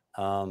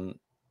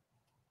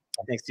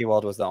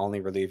Sewald was the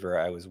only reliever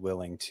I was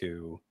willing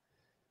to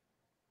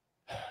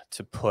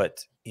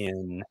put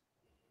in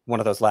one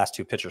of those last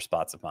 2 pitcher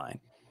spots of mine.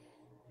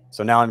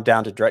 So now I'm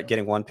down to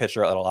getting one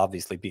pitcher. It'll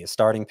obviously be a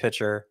starting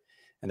pitcher.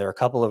 And there are a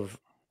couple of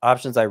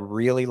options I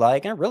really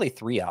like, and really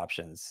 3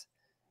 options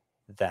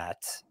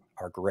that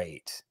are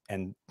great.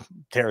 And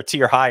they're a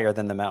tier higher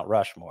than the Mount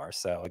Rushmore.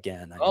 So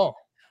again,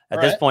 at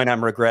this point,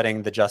 I'm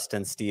regretting the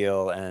Justin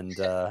Steele and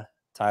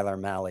Tyler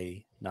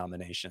Mahle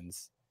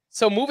nominations.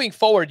 So moving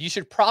forward, you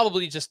should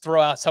probably just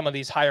throw out some of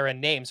these higher end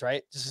names,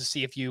 right? Just to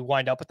see if you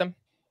wind up with them.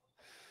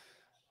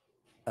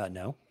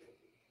 No.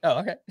 Oh,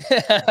 okay.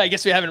 I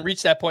guess we haven't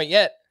reached that point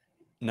yet.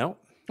 No.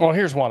 Well,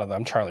 here's one of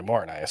them, Charlie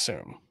Morton, I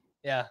assume.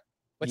 Yeah.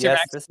 What's your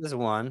max? This is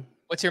one.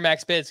 What's your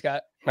max bid,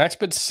 Scott? Max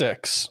bid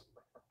 6.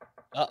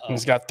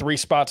 He's got 3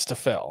 spots to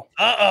fill.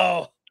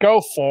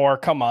 Go 4.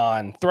 Come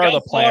on. Throw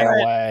the plan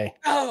away.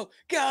 Go.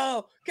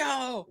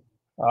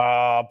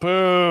 Oh,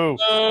 boo.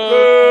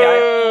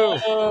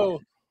 Boo.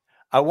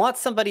 I want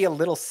somebody a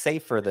little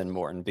safer than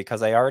Morton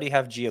because I already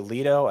have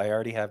Giolito. I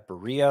already have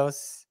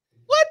Barrios.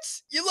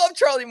 What? You love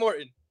Charlie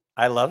Morton?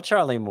 I love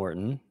Charlie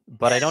Morton,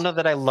 but I don't know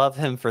that I love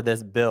him for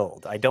this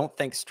build. I don't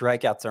think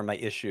strikeouts are my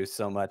issue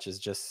so much as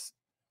just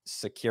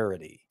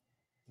security.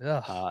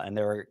 And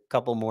there are a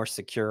couple more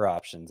secure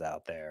options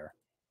out there.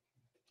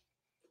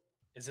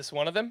 Is this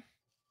one of them?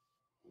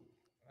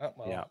 Oh,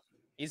 well, yeah.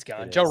 He's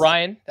gone. Joe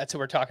Ryan, that's who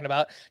we're talking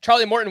about.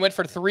 Charlie Morton went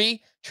for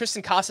 3.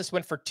 Tristan Casas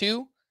went for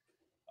 2.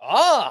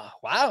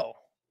 Wow.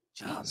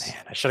 Jeez. Oh,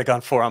 man. I should have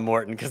gone 4 on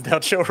Morton because now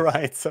Joe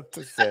Ryan's up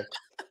to 6.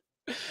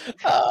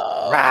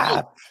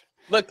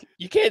 Look,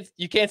 you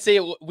can't say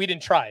we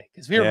didn't try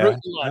because we were rooting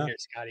you on here,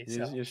 Scotty.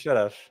 So. You should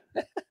have.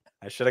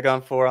 I should have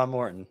gone 4 on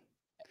Morton.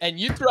 And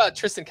you threw out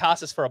Tristan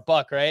Casas for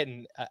 $1, right?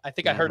 And I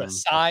think I heard a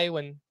sigh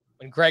when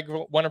Greg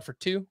won him for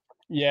 2.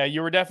 Yeah,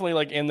 you were definitely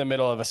like in the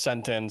middle of a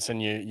sentence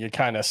and you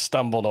kind of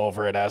stumbled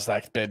over it as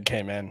that bid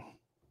came in.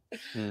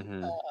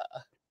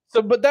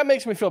 But that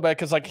makes me feel bad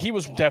because like he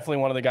was definitely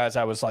one of the guys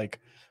I was like,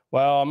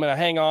 well, I'm going to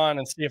hang on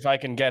and see if I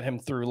can get him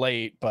through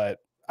late. But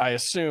I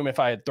assume if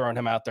I had thrown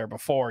him out there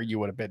before, you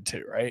would have bid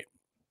 2, right?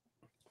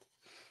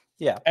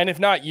 Yeah. And if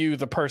not you,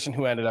 the person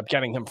who ended up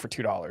getting him for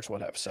 $2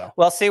 would have. So,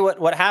 well, see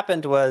what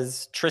happened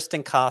was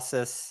Tristan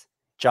Casas,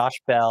 Josh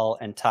Bell,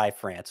 and Ty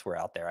France were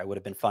out there. I would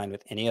have been fine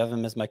with any of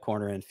them as my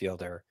corner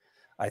infielder.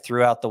 I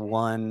threw out the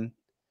one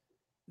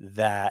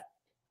that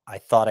I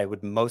thought I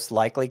would most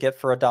likely get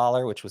for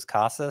 $1, which was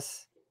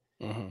Casas.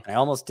 I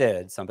almost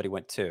did. Somebody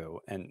went 2.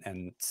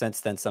 And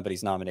since then,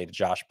 somebody's nominated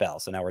Josh Bell.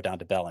 So now we're down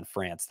to Bell and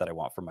France that I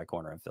want for my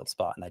corner infield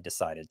spot. And I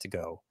decided to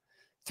go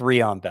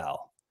 3 on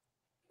Bell.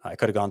 I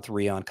could have gone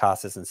 3 on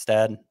Casas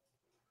instead.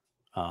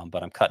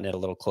 But I'm cutting it a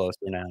little closer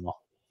now.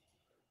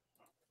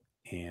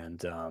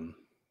 And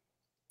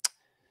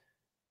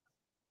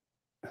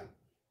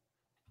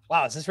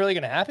wow, is this really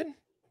going to happen?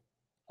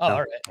 Oh, all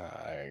right.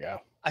 There you go.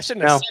 I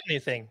shouldn't have said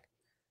anything.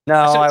 No,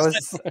 I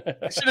was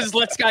I should have just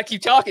let Scott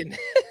keep talking.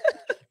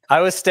 I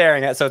was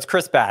staring at. So it's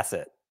Chris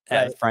Bassett.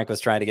 Right. And Frank was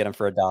trying to get him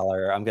for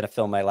 $1. I'm going to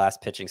fill my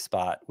last pitching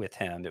spot with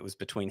him. It was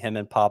between him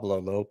and Pablo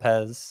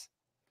Lopez.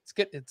 It's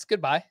good. It's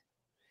goodbye.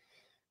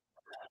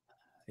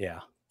 Yeah,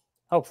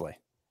 hopefully.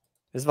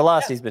 His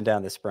velocity's been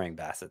down this spring,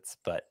 Bassett's,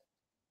 but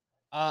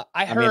I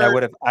mean,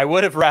 I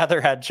would have rather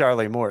had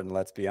Charlie Morton.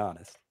 Let's be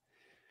honest.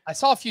 I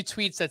saw a few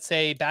tweets that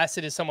say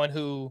Bassett is someone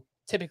who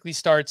typically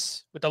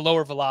starts with a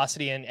lower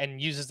velocity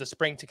and uses the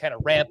spring to kind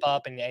of ramp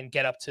up and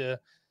get up to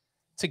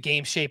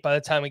game shape by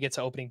the time we get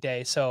to opening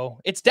day. So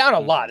it's down a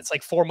lot. It's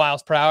like 4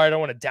 miles per hour. I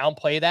don't want to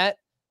downplay that,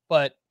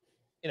 but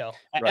you know,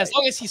 as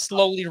long as he's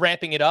slowly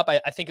ramping it up, I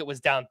think it was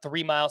down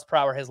 3 miles per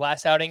hour his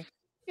last outing.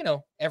 You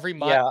know, every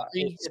mile.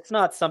 Yeah, it's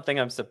not something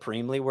I'm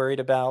supremely worried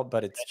about,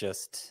 but it's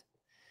just,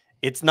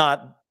 it's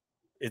not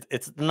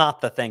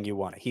the thing you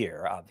want to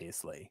hear,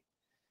 obviously.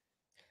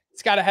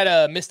 Scott, I had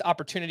a missed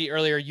opportunity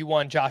earlier. You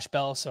won Josh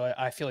Bell, so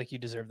I feel like you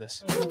deserve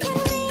this.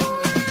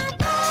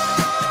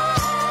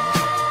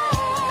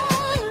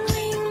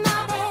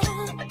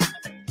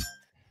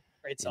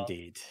 Great song.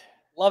 Indeed.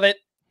 Love it.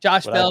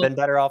 Josh Would Bell. I've been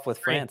better off with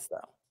France,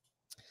 though.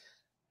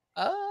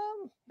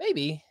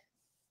 Maybe.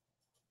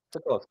 It's a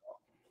close call.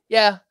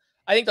 Yeah,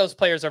 I think those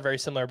players are very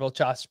similar, both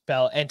Josh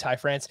Bell and Ty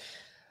France.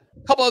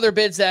 A couple other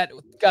bids that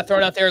got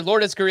thrown out there.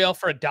 Lourdes Gurriel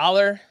for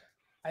 $1.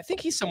 I think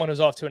he's someone who's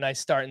off to a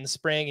nice start in the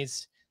spring.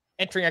 He's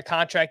entering a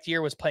contract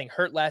year, was playing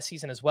hurt last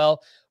season as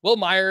well. Will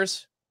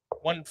Myers,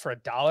 one for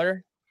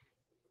 $1.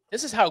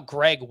 This is how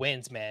Greg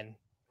wins, man.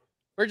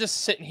 We're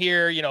just sitting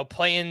here, you know,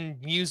 playing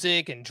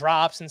music and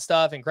drops and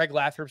stuff, and Greg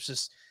Lathrop's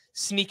just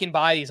sneaking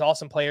by these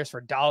awesome players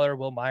for $1.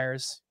 Will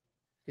Myers,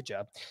 good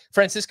job.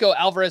 Francisco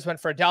Alvarez went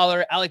for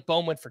 $1. Alec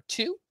Bohm went for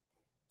 $2.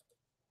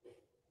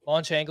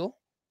 Launch angle.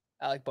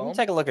 Alec Bohm.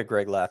 Take a look at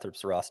Greg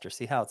Lathrop's roster.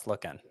 See how it's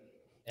looking.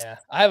 Yeah,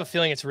 I have a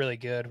feeling it's really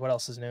good. What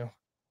else is new?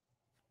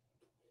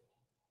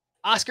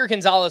 Oscar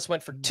Gonzalez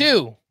went for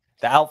 $2.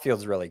 The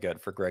outfield's really good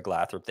for Greg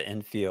Lathrop. The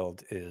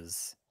infield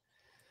is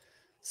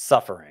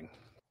suffering.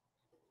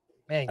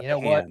 Man, you know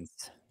what?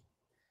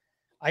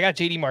 I got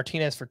JD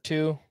Martinez for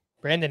 $2.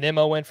 Brandon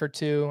Nimmo went for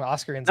 $2.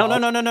 Oscar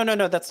Gonzalez.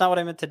 No. That's not what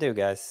I meant to do,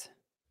 guys.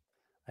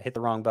 I hit the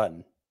wrong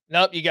button.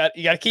 Nope, you got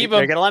to keep him.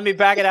 You're gonna let me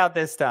back it out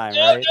this time,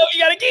 no, right? No, you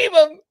got to keep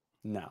him.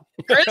 No.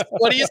 Chris,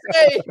 what do you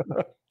say?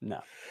 No.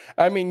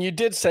 I mean, you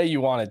did say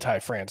you wanted Ty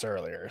France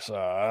earlier, so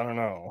I don't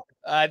know.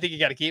 I think you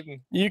got to keep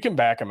him. You can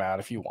back him out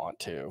if you want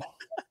to.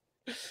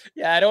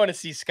 Yeah, I don't want to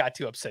see Scott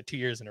too upset 2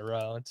 years in a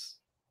row. It's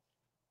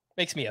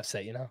makes me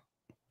upset, you know.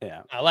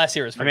 Yeah. Last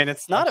year was. I mean,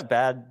 it's not a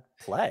bad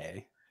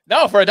play.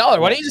 No, for $1.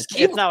 Why don't you just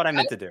keep? It's not what I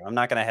meant to do. I'm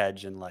not going to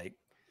hedge and like.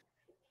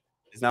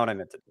 It's not what I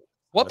meant to do.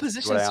 What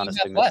positions do you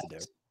have left?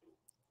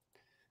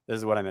 This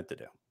is what I meant to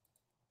do.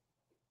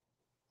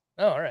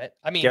 Oh, all right.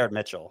 I mean, Garrett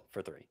Mitchell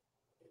for $3.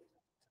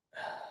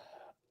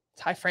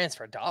 Ty France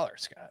for $1,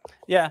 Scott.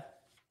 Yeah,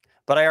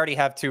 but I already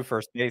have 2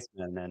 first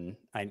basemen, and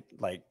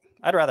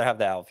I'd rather have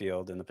the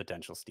outfield and the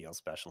potential steal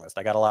specialist.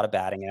 I got a lot of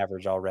batting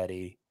average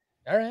already.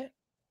 All right.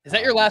 Is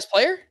that your last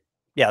player?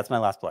 Yeah, it's my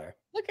last player.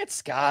 Look at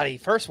Scotty.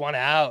 First one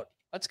out.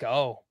 Let's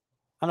go.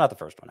 I'm not the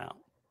first one out.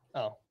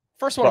 Oh,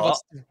 first one of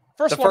us.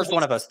 First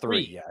one of us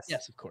three. Yes.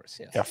 Yes, of course.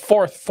 Yes. Yeah,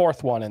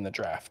 fourth one in the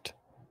draft.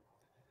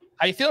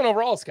 How you feeling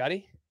overall,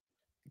 Scotty?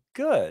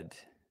 Good.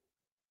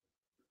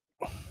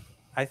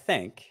 I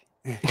think.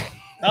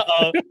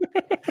 Uh-oh.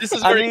 This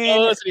is where he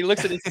goes and he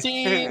looks at his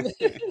team.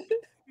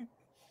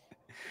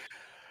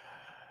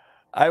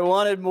 I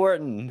wanted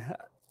Morton.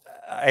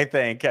 I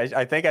think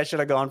I should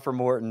have gone for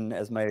Morton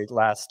as my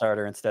last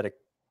starter instead of,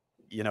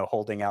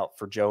 holding out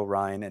for Joe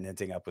Ryan and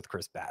ending up with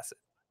Chris Bassett.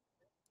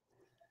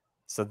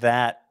 So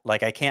that,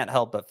 I can't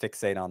help but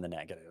fixate on the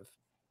negative.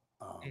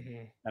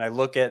 And I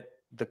look at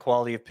the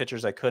quality of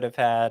pitchers I could have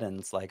had, and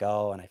it's like,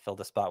 oh, and I filled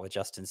a spot with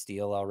Justin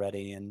Steele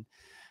already. And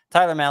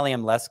Tyler Mahle,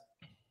 I'm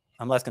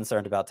less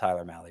concerned about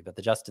Tyler Mahle, but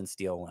the Justin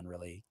Steele one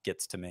really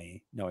gets to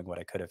me, knowing what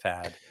I could have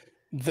had.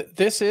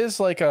 This is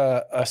like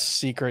a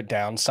secret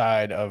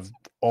downside of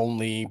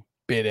only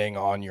bidding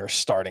on your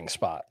starting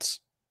spots.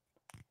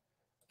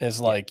 Is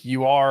like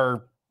you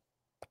are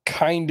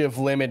kind of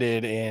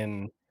limited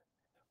in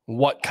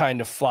what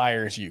kind of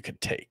flyers you could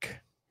take.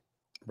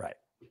 Right.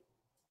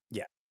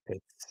 Yeah.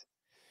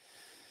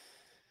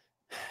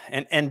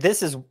 And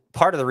this is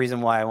part of the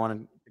reason why I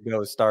want to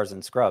go stars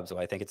and scrubs. So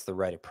I think it's the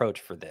right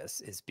approach for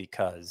this, is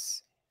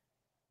because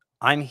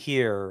I'm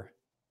here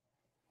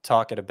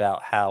talking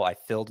about how I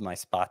filled my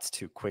spots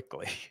too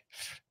quickly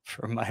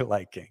for my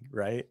liking,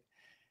 right?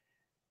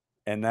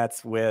 And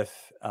that's with,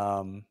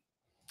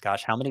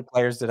 how many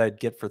players did I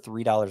get for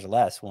 $3 or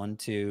less? 1,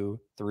 2,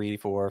 3,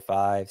 4,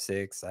 5,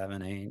 6,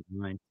 7, 8,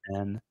 9,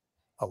 10,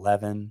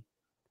 11,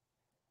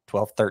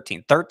 12,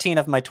 13. 13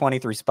 of my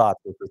 23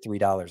 spots were for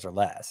 $3 or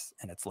less.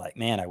 And it's like,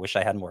 man, I wish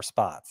I had more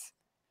spots.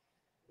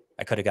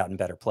 I could have gotten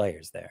better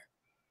players there.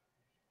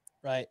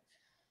 Right.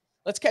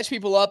 Let's catch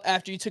people up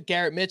after you took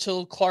Garrett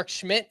Mitchell. Clark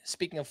Schmidt,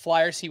 speaking of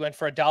flyers, he went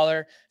for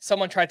 $1.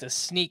 Someone tried to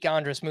sneak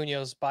Andres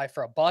Munoz by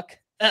for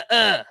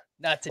 $1.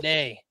 Not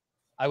today.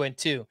 I went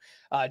 2.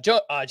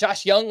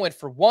 Josh Young went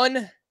for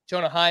 1.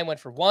 Jonah Heim went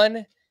for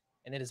 1.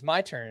 And it is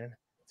my turn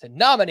to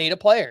nominate a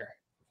player.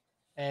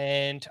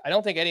 And I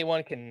don't think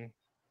anyone can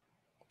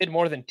bid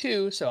more than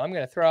 2. So I'm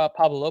going to throw out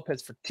Pablo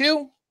Lopez for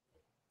 2.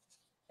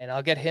 And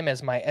I'll get him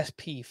as my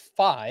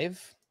SP5.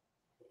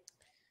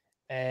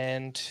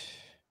 And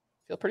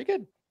feel pretty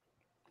good.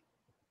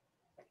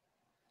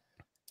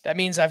 That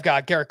means I've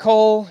got Garrett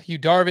Cole, Yu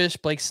Darvish,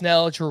 Blake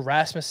Snell, Drew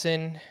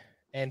Rasmussen,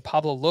 and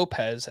Pablo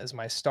Lopez as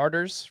my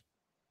starters.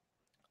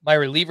 My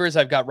relievers,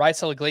 I've got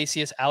Raisel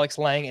Iglesias, Alex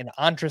Lang, and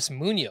Andres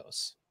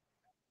Munoz.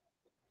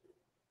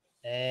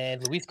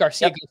 And Luis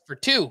Garcia goes for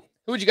 2.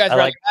 Who would you guys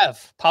rather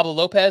have? Pablo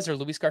Lopez or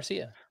Luis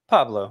Garcia?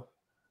 Pablo.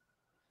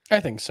 I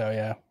think so,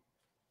 yeah.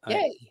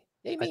 Yay.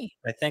 Yay me.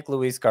 I think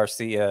Luis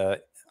Garcia,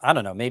 I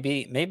don't know,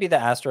 maybe the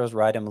Astros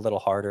ride him a little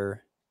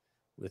harder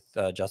with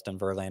Justin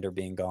Verlander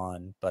being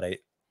gone, but I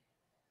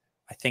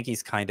think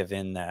he's kind of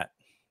in that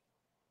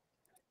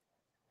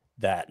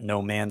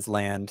no man's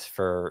land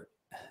for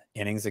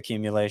innings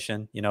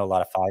accumulation, a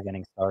lot of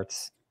 5-inning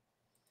starts.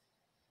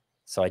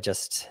 So I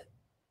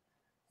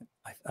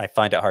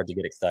find it hard to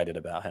get excited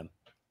about him.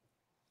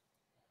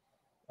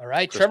 All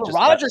right, Chris, Trevor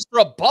Rogers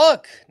for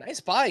 $1.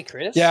 Nice buy,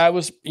 Chris. Yeah,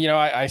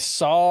 I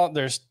saw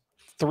there's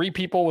 3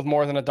 people with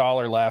more than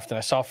 $1 left, and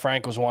I saw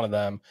Frank was one of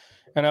them.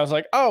 And I was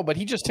like, oh, but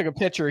he just took a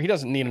pitcher. He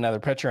doesn't need another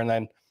pitcher. And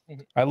then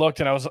I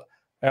looked and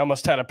I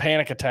almost had a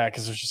panic attack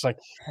because it was just like,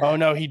 oh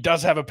no, he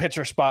does have a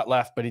pitcher spot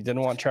left, but he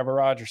didn't want Trevor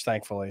Rogers,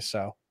 thankfully.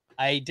 So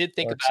I did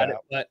think about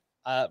it,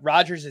 but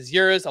Rogers is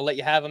yours. I'll let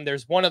you have him.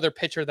 There's one other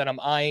pitcher that I'm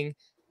eyeing.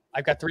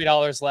 I've got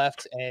 $3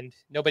 left, and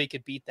nobody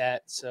could beat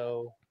that.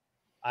 So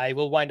I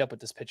will wind up with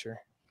this pitcher.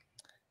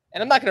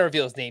 And I'm not going to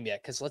reveal his name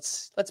yet because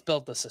let's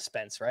build the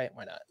suspense, right?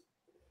 Why not?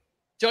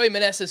 Joey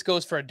Meneses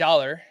goes for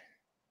 $1.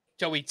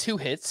 Joey 2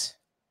 hits.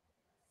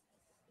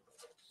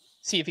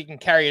 See if he can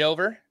carry it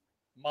over.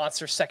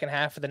 Monster second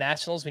half for the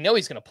Nationals. We know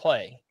he's going to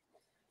play.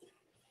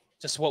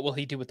 Just what will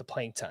he do with the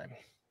playing time?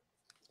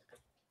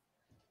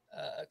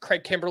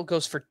 Craig Kimbrell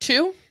goes for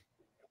 2.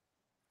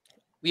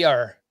 We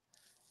are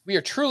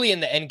truly in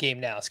the end game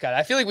now, Scott.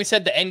 I feel like we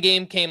said the end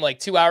game came like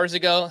 2 hours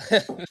ago.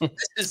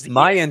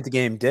 My end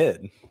game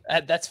did.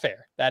 That's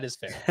fair. That is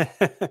fair.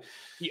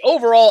 The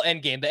overall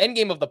end game, the end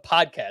game of the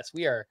podcast,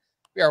 we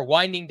are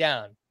winding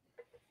down.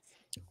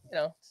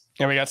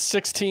 Yeah, we got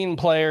 16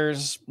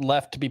 players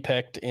left to be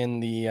picked in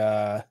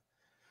the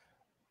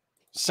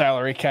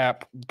salary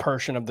cap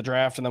portion of the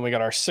draft, and then we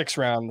got our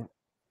 6-round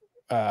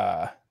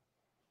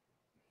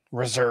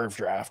reserve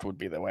draft would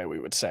be the way we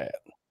would say it.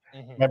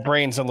 Mm-hmm. My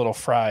brain's a little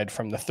fried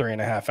from the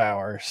 3.5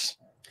 hours.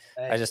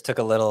 I just took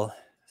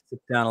sit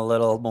down a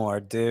little more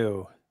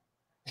dew,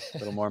 a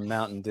little more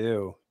Mountain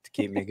Dew to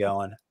keep me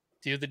going.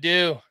 Do the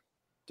dew.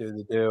 Do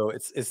the dew.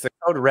 It's the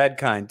code red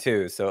kind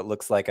too, so it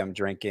looks like I'm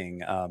drinking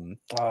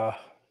not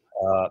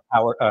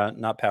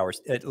power.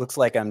 It looks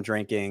like I'm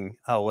drinking.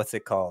 Oh, what's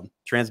it called?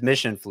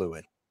 Transmission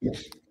fluid.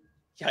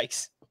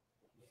 Yikes!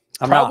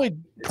 Probably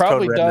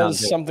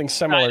does something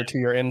similar to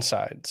your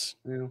insides.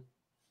 Yeah.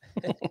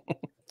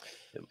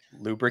 It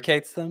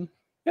lubricates them.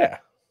 Yeah.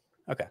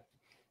 Okay.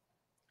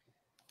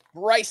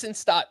 Bryson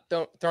Stott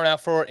thrown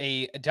out for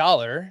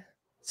 $1.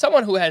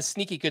 Someone who has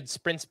sneaky good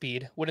sprint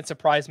speed. Wouldn't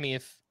surprise me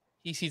if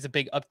he sees a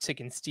big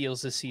uptick in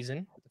steals this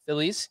season with the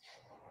Phillies.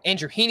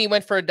 Andrew Heaney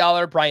went for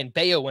 $1. Brian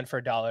Bayo went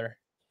for $1.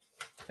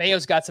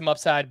 Bayo's got some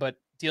upside, but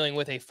dealing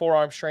with a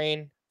forearm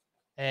strain,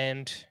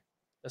 and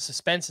the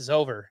suspense is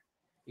over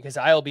because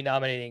I will be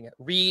nominating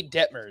Reed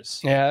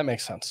Detmers. Yeah, that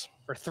makes sense.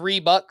 For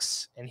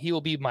 $3, and he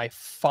will be my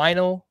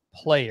final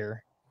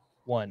player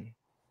 1.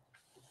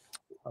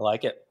 I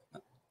like it.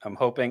 I'm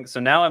hoping. So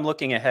now I'm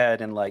looking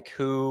ahead and like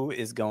who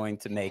is going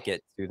to make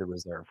it to the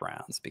reserve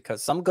rounds,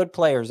 because some good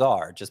players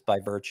are just by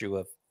virtue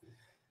of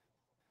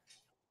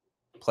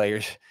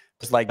players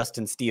just like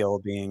Justin Steele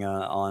being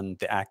on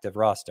the active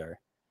roster.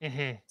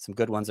 Mm-hmm. Some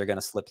good ones are going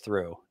to slip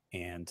through.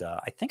 And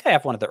I think I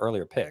have one of the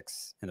earlier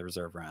picks in the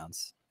reserve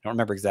rounds. I don't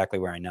remember exactly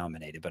where I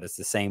nominated, but it's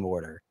the same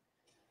order.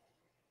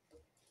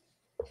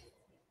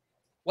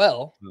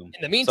 Well, in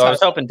the meantime, so I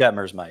was hoping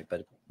Detmers might,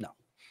 but no.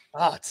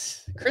 Oh,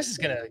 Chris is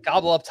going to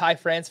gobble up Ty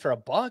France for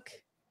 $1.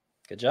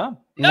 Good job.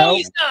 No,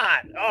 he's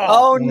not.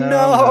 Oh,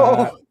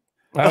 no.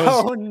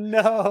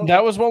 No.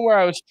 That was one where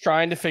I was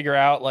trying to figure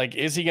out, like,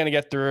 is he going to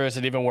get through? Is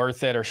it even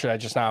worth it? Or should I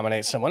just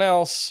nominate someone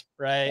else?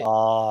 Right.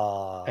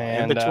 Oh,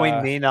 and in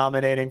between me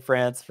nominating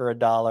France for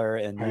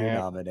 $1 and you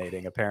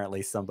nominating,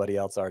 apparently somebody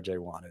else RJ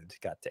wanted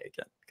got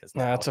taken.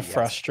 That's a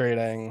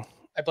frustrating.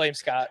 I blame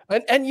Scott.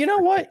 And you know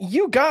what?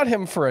 You got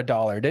him for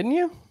 $1, didn't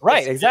you?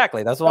 Right.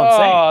 Exactly. That's what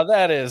I'm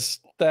saying.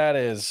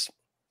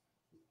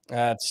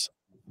 That's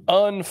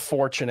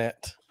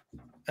unfortunate.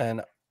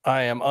 And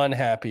I am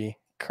unhappy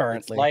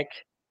currently.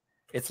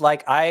 It's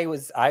like I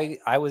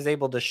was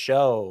able to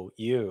show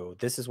you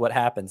this is what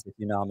happens if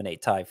you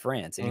nominate Ty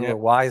France, and you were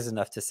wise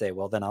enough to say,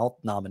 well, then I'll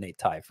nominate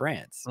Ty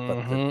France.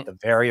 But the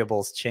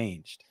variables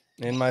changed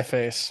in my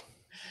face.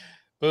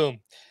 Boom.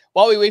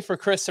 While we wait for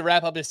Chris to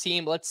wrap up his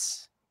team,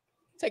 let's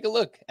take a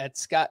look at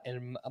Scott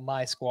and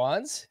my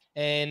squads.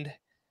 And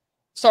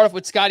Start off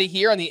with Scotty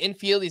here on the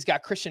infield. He's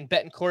got Christian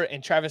Betancourt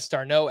and Travis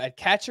d'Arnaud at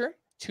catcher.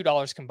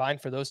 $2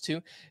 combined for those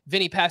two.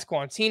 Vinny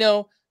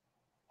Pasquantino,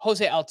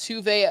 Jose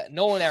Altuve,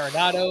 Nolan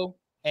Arenado,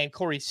 and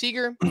Corey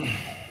Seager.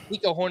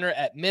 Nico Horner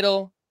at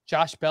middle,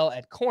 Josh Bell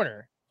at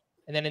corner.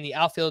 And then in the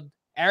outfield,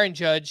 Aaron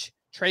Judge,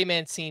 Trey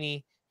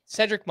Mancini,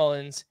 Cedric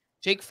Mullins,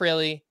 Jake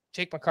Fraley,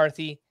 Jake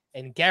McCarthy,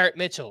 and Garrett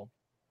Mitchell.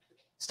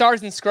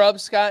 Stars and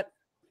scrubs, Scott,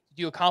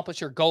 did you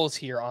accomplish your goals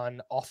here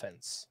on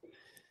offense?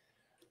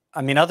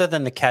 I mean, other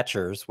than the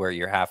catchers where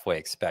you're halfway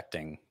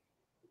expecting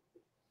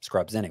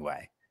scrubs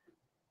anyway,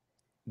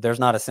 there's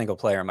not a single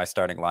player in my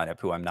starting lineup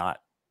who I'm not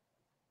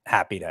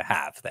happy to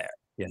have there.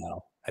 You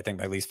know, I think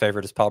my least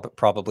favorite is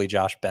probably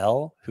Josh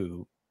Bell,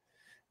 who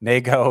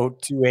may go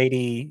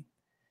 280,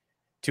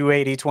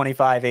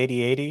 25,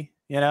 80, 80,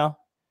 you know?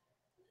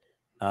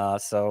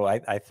 So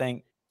I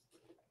think,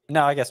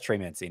 no, I guess Trey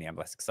Mancini I'm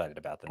less excited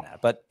about than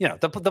that. But, you know,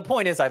 the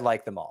point is I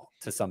like them all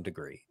to some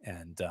degree.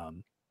 And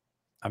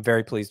I'm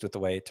very pleased with the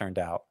way it turned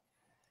out.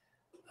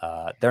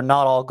 They're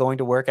not all going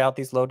to work out,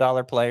 these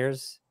low-dollar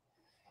players,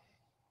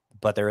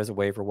 but there is a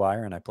waiver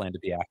wire, and I plan to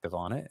be active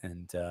on it.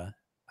 And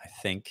I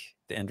think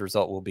the end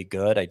result will be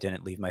good. I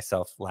didn't leave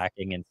myself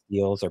lacking in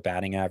steals or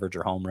batting average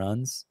or home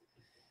runs.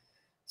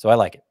 So I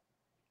like it.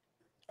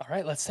 All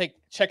right, let's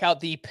check out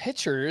the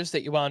pitchers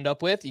that you wound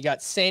up with. You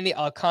got Sandy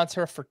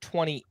Alcantara for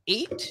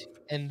 28,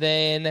 and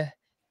then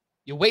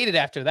you waited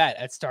after that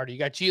at starter. You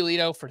got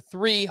Giolito for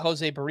 3,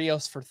 Jose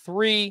Barrios for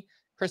 3,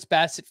 Chris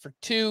Bassett for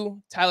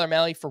 2, Tyler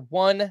Mahle for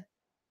 1,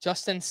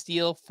 Justin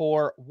Steele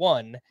for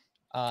 1,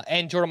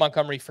 and Jordan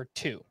Montgomery for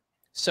 2.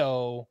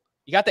 So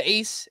you got the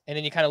ace, and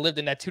then you kind of lived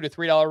in that $2 to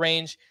 $3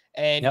 range.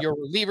 And your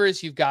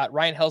relievers, you've got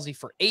Ryan Helsley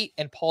for 8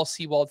 and Paul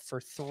Sewald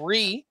for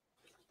 3.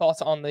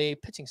 Thoughts on the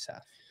pitching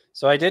staff?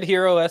 So I did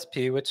Hero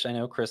SP, which I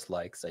know Chris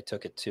likes. I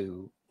took it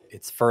to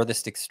its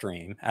furthest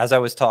extreme. As I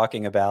was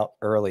talking about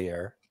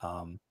earlier,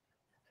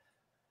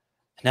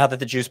 now that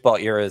the juice ball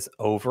era is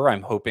over,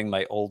 I'm hoping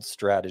my old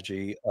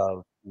strategy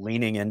of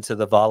leaning into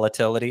the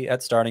volatility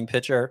at starting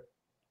pitcher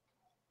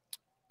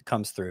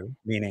comes through,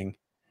 meaning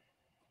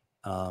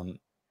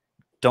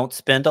don't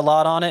spend a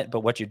lot on it, but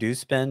what you do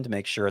spend,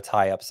 make sure it's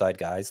high upside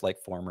guys like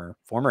former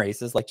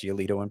aces like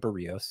Giolito and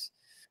Barrios.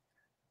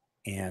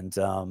 And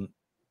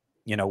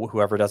you know,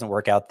 whoever doesn't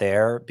work out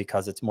there,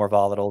 because it's more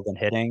volatile than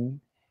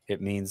hitting,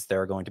 it means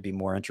there are going to be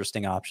more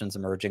interesting options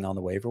emerging on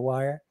the waiver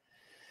wire.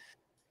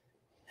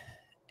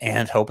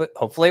 And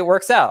hopefully it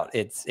works out.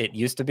 It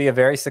used to be a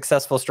very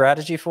successful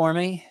strategy for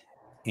me,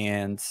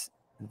 and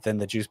then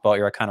the juice ball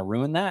era kind of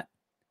ruined that.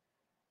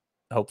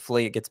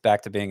 Hopefully it gets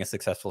back to being a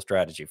successful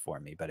strategy for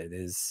me, but it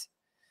is,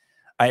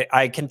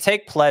 I can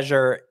take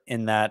pleasure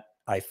in that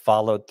I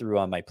followed through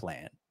on my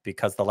plan,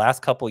 because the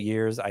last couple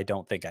years, I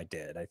don't think I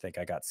did. I think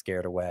I got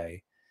scared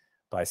away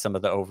by some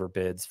of the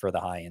overbids for the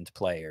high-end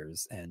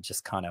players and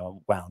just kind of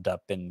wound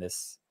up in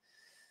this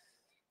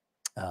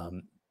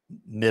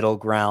middle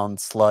ground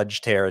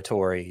sludge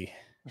territory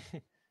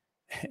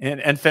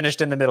and finished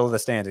in the middle of the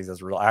standings.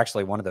 As real,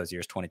 actually, one of those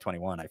years,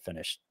 2021, I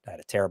had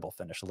a terrible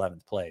finish,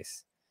 11th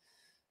place.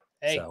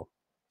 Hey, so,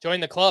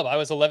 join the club. I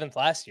was 11th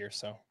last year,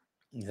 so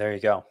there you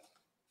go.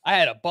 I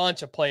had a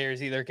bunch of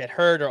players either get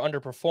hurt or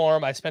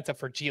underperform. I spent up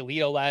for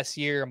Giolito last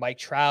year. Mike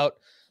Trout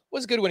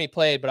was good when he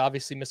played, but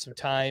obviously missed some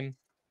time.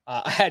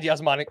 I had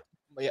Yasmani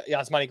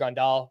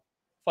Grandal,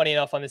 funny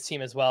enough, on this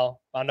team as well.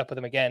 Wound up with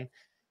him again.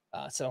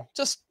 So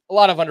just a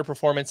lot of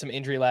underperformance, some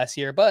injury last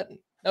year, but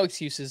no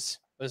excuses.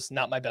 It was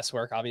not my best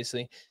work,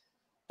 obviously.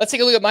 Let's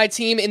take a look at my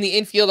team. In the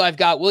infield, I've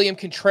got William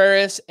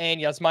Contreras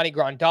and Yasmani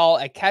Grandal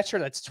at catcher.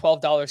 That's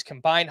 $12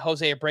 combined.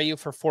 Jose Abreu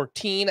for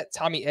 14,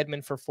 Tommy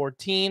Edman for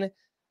 14,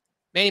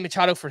 Manny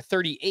Machado for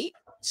 38,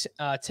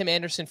 Tim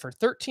Anderson for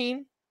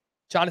 13,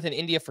 Jonathan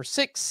India for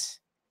 6,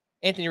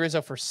 Anthony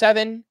Rizzo for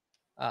 7.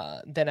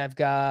 Then I've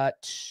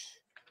got,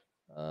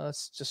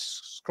 let's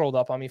just scrolled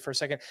up on me for a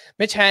second,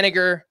 Mitch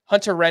Haniger,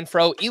 Hunter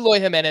Renfroe, Eloy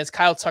Jimenez,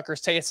 Kyle Tucker,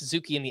 Seiya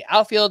Suzuki in the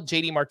outfield,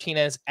 JD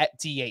Martinez at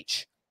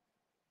DH.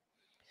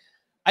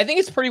 I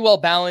think it's pretty well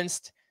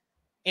balanced.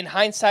 In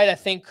hindsight, I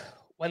think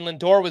when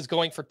Lindor was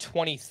going for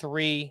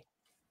 23,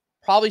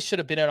 probably should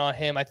have been in on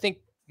him. I think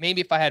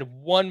maybe if I had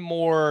one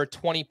more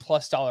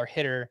 $20+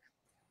 hitter,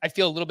 I'd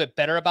feel a little bit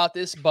better about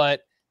this.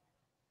 But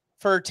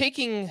for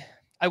taking,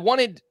 I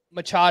wanted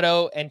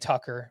Machado and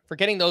Tucker, for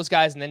getting those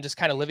guys and then just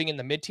kind of living in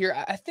the mid-tier,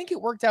 I think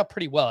it worked out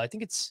pretty well. I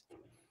think it's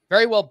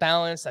very well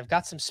balanced. I've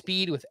got some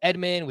speed with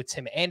Edman, with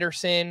Tim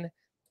Anderson.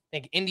 I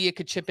think India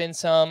could chip in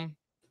some.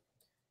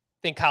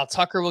 I think Kyle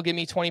Tucker will give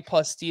me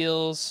 20+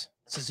 steals.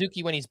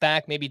 Suzuki, when he's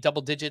back, maybe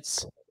double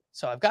digits.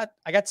 So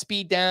I got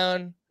speed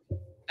down.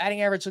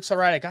 Batting average looks all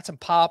right. I got some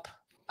pop.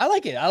 I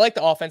like it. I like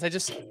the offense.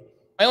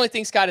 My only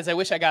thing, Scott, is I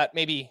wish I got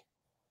maybe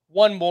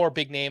one more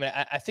big name.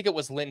 I think it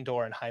was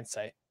Lindor in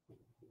hindsight.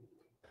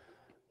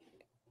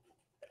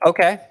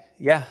 Okay.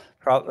 Yeah.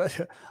 Probably.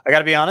 I got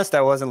to be honest,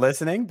 I wasn't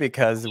listening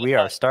because we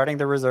are starting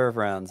the reserve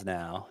rounds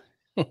now.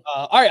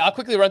 All right, I'll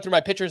quickly run through my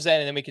pitchers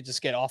then, and then we could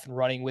just get off and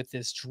running with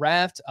this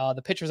draft.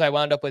 The pitchers I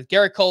wound up with: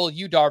 Garrett Cole,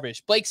 Yu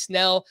Darvish, Blake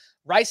Snell,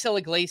 Raisel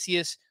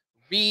Iglesias,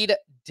 Reed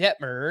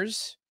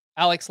Detmers,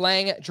 Alex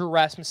Lang, Drew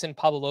Rasmussen,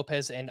 Pablo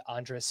Lopez, and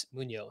Andres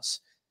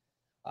Munoz.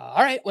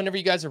 All right, whenever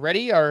you guys are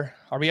ready, are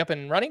we up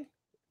and running?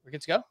 We're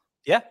good to go?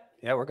 Yeah,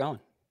 we're going.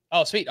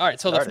 Oh, sweet. All right,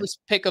 so the first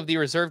pick of the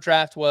reserve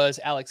draft was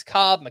Alex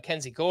Cobb,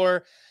 Mackenzie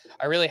Gore.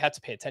 I really had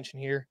to pay attention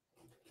here.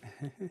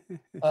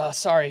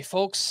 Sorry,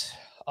 folks.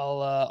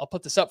 I'll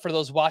put this up for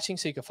those watching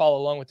so you can follow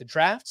along with the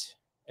draft.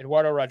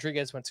 Eduardo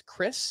Rodriguez went to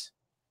Chris.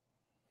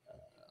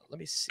 Let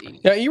me see.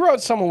 Yeah, you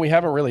wrote someone we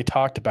haven't really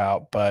talked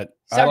about, but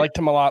I liked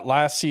him a lot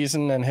last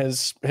season, and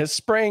his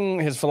spring,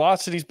 his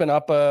velocity's been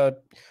up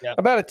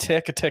about a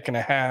tick and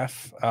a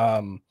half.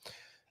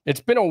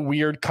 It's been a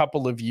weird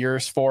couple of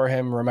years for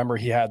him. Remember,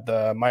 he had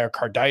the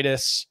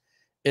myocarditis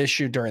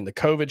issue during the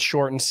COVID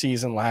shortened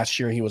season. Last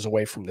year, he was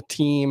away from the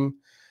team.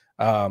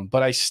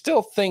 But I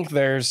still think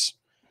there's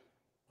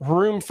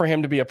room for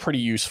him to be a pretty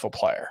useful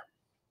player.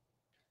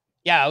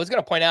 Yeah, I was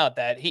going to point out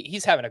that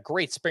he's having a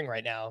great spring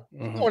right now.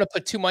 I don't want to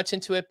put too much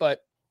into it, but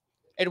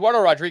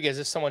Eduardo Rodriguez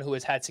is someone who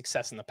has had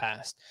success in the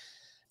past.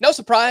 No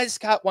surprise,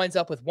 Scott winds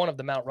up with one of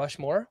the Mount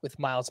Rushmore with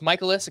Miles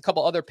Michaelis. A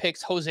couple other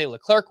picks. Jose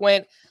Leclerc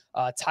went.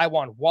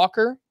 Taiwan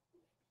Walker.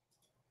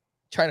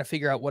 Trying to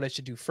figure out what I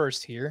should do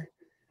first here.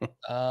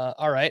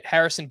 All right.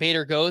 Harrison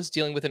Bader goes,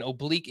 dealing with an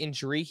oblique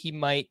injury. He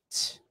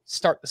might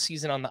start the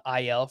season on the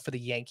IL for the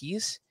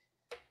Yankees.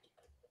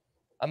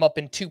 I'm up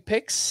in 2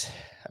 picks.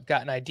 I've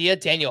got an idea.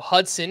 Daniel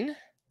Hudson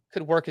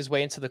could work his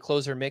way into the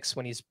closer mix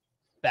when he's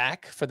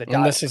back for the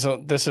Dodgers.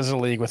 This is a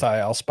league with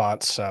IL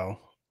spots, so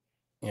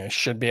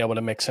should be able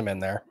to mix him in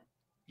there.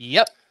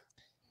 Yep.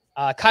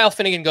 Kyle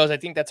Finnegan goes. I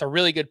think that's a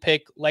really good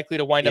pick, likely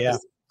to wind up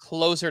as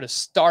closer to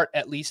start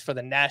at least for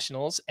the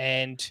Nationals.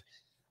 And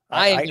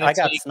I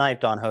got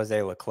sniped on Jose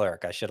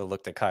Leclerc. I should have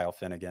looked at Kyle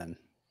Finnegan.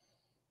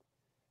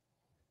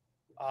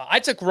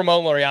 I took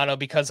Ramon Laureano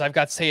because I've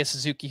got Seiya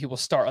Suzuki who will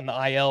start on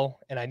the IL,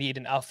 and I need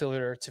an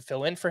outfielder to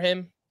fill in for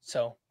him.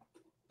 So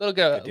a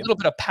little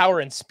bit of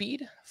power and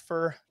speed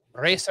for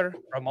Racer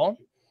Ramon.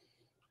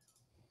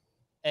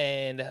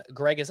 And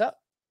Greg is up.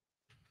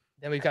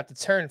 Then we've got the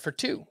turn for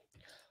 2.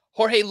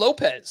 Jorge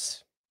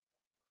Lopez.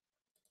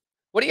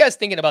 What are you guys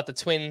thinking about the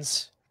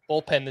Twins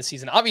bullpen this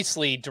season?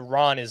 Obviously,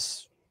 Duran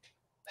is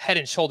head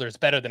and shoulders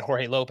better than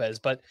Jorge Lopez,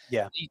 but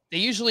yeah, they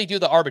usually do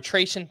the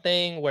arbitration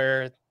thing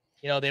where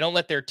they don't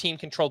let their team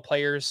control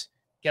players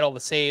get all the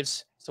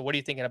saves. So what are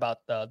you thinking about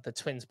the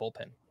Twins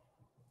bullpen?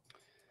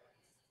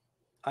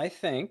 What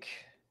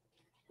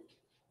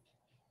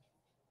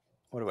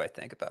do I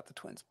think about the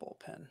Twins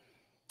bullpen?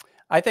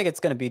 I think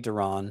it's going to be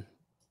Duran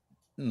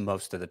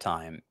most of the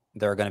time.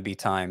 There are going to be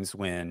times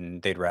when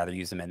they'd rather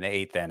use him in the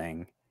 8th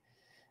inning,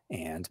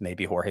 and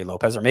maybe Jorge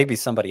Lopez or maybe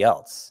somebody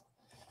else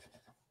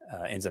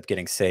ends up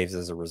getting saves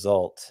as a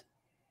result.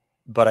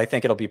 But I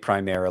think it'll be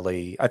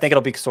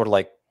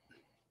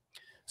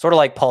sort of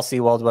like Paul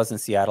Sewald was in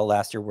Seattle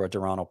last year, where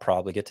Duran will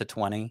probably get to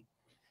 20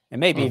 and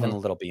maybe even a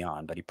little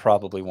beyond, but he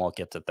probably won't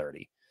get to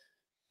 30.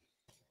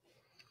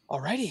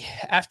 All righty.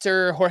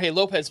 After Jorge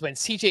Lopez went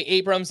CJ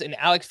Abrams and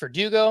Alex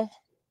Verdugo.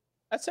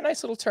 That's a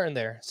nice little turn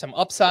there. Some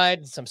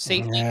upside, some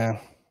safety. Yeah.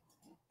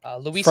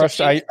 Luis.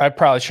 I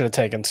probably should have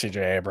taken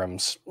CJ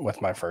Abrams with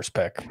my first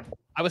pick.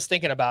 I was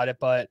thinking about it,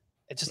 but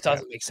it just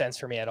doesn't make sense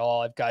for me at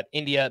all. I've got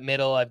India at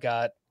middle. I've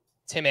got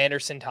Tim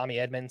Anderson, Tommy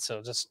Edmonds,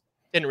 so just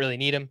didn't really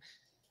need him.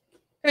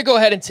 I'm going to go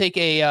ahead and take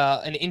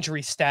an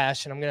injury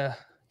stash, and I'm going to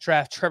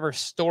draft Trevor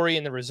Story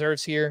in the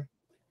reserves here.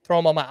 Throw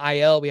him on my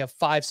IL. We have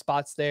 5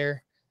 spots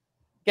there.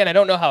 Again, I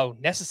don't know how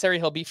necessary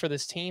he'll be for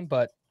this team,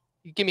 but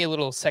you give me a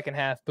little second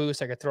half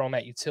boost. I could throw him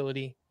at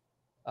utility.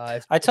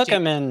 I took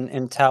him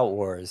in Tout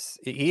Wars.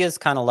 He is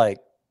kind of like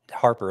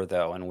Harper,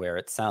 though, and where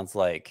it sounds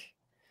like,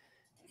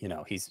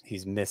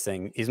 he's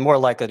missing. He's more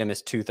likely to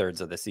miss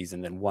 2/3 of the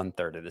season than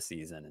 1/3 of the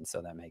season, and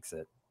so that makes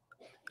it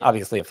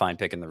obviously a fine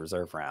pick in the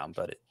reserve round,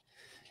 but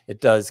it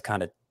does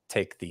kind of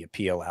take the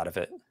appeal out of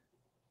it.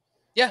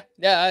 Yeah,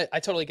 I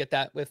totally get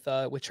that with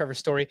Trevor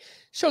Story.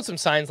 Showed some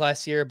signs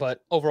last year,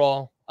 but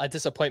overall, a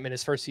disappointment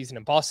his first season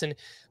in Boston.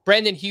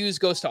 Brandon Hughes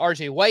goes to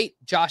RJ White.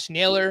 Josh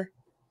Naylor,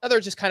 another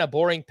just kind of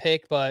boring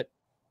pick, but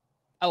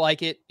I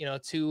like it.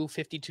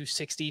 250,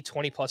 260,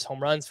 20+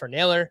 home runs for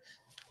Naylor.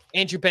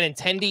 Andrew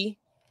Benintendi.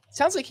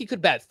 Sounds like he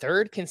could bat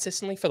third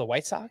consistently for the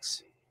White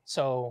Sox.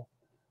 So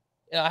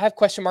I have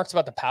question marks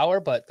about the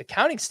power, but the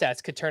counting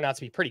stats could turn out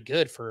to be pretty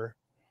good for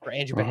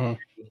Andrew Benintendi.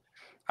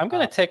 I'm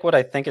going to take what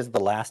I think is the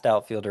last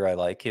outfielder I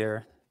like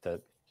here,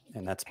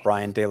 and that's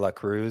Brian De La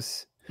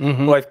Cruz,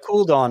 who I've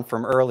cooled on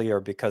from earlier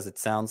because it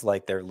sounds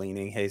like they're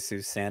leaning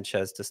Jesus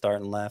Sanchez to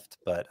start and left,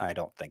 but I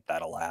don't think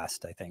that'll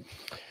last. I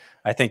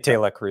think De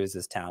La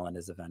Cruz's talent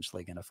is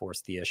eventually going to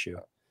force the issue.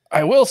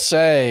 I will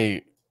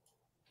say,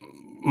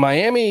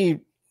 Miami,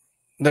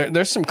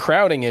 there's some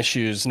crowding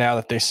issues now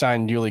that they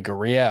signed Yuli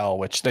Gurriel,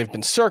 which they've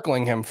been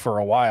circling him for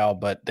a while,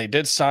 but they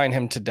did sign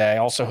him today.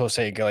 Also,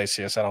 Jose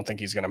Iglesias, I don't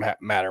think he's going to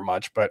matter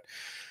much, but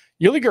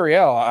Yuli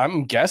Gurriel,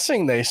 I'm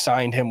guessing they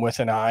signed him with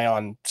an eye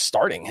on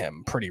starting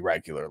him pretty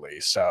regularly.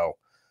 So,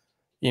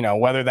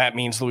 whether that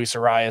means Luis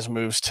Arias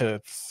moves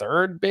to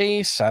third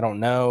base, I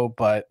don't know,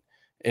 but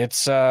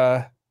it's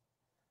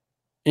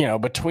you know,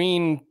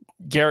 between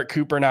Garrett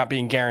Cooper not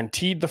being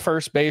guaranteed the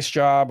first base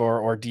job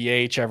or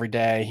DH every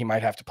day, he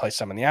might have to play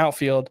some in the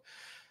outfield.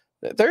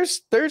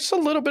 There's a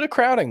little bit of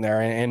crowding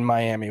there in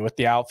Miami with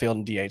the outfield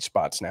and DH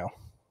spots now.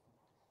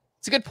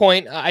 It's a good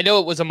point. I know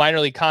it was a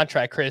minor league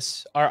contract,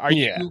 Chris. Are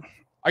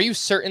you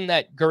certain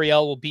that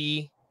Gurriel will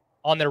be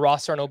on their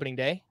roster on opening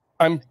day?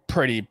 I'm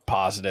pretty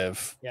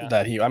positive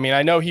that I mean,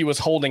 I know he was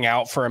holding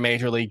out for a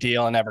major league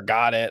deal and never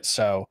got it.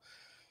 So,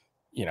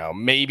 you know,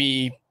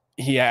 maybe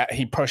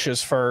he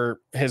pushes for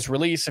his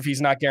release if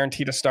he's not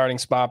guaranteed a starting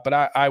spot, but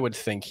I would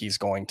think he's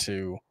going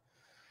to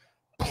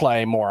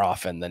play more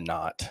often than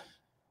not.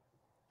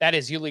 That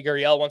is Yuli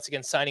Gurriel once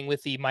again signing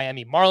with the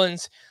Miami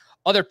Marlins.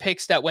 Other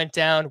picks that went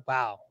down.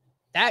 Wow.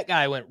 That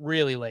guy went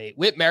really late.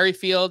 Whit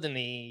Merrifield in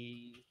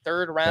the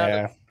third round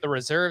of the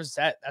reserves.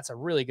 That's a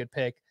really good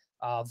pick.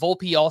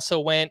 Volpe also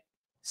went.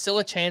 Still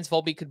a chance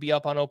Volpe could be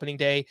up on opening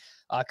day.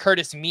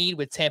 Curtis Mead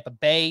with Tampa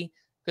Bay.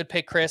 Good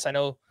pick, Chris. I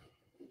know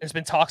there's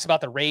been talks about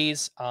the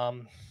Rays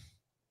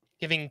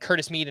giving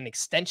Curtis Mead an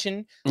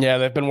extension. Yeah,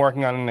 they've been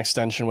working on an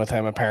extension with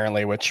him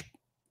apparently, which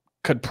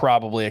could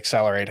probably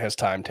accelerate his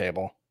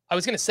timetable. I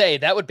was going to say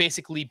that would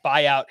basically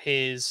buy out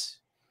his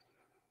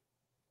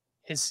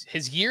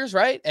years,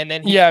 right? And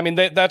then I mean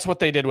that's what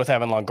they did with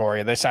Evan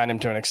Longoria. They signed him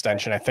to an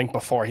extension, I think,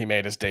 before he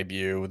made his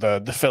debut.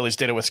 The Phillies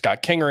did it with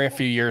Scott Kingery a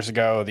few years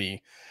ago.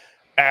 The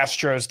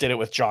Astros did it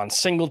with John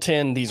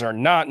Singleton. These are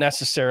not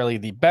necessarily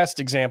the best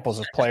examples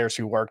of players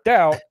who worked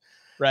out,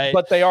 right?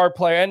 But they are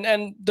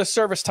and the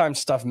service time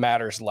stuff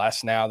matters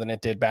less now than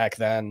it did back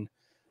then.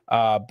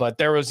 But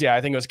there was, I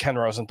think it was Ken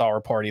Rosenthal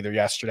report either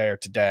yesterday or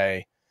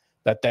today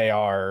that they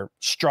are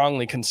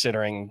strongly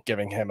considering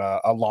giving him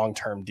a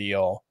long-term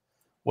deal,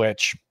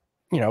 which,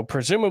 you know,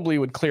 presumably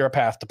would clear a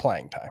path to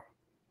playing time.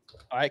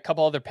 All right, a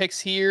couple other picks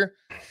here.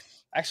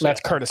 Actually,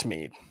 that's Curtis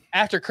Mead.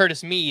 After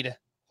Curtis Mead,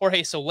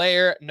 Jorge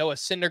Soler, Noah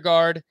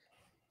Syndergaard,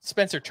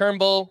 Spencer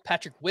Turnbull,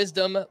 Patrick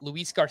Wisdom,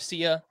 Luis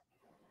Garcia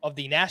of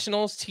the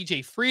Nationals,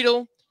 TJ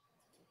Friedel,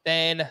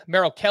 then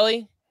Merrill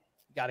Kelly.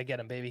 Got to get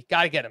him, baby.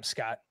 Got to get him,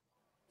 Scott.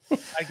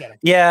 I get him.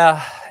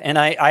 Yeah, and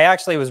I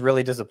actually was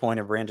really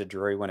disappointed. Brandon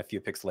Drury went a few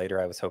picks later.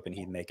 I was hoping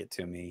he'd make it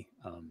to me.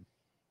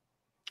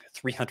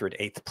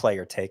 308th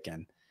player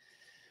taken.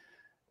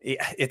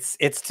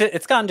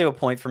 It's gotten to a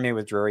point for me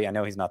with Drury. I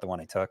know he's not the one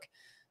I took,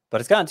 but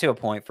it's gotten to a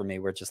point for me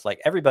where just like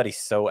everybody's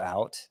so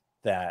out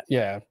that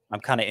I'm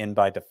kind of in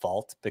by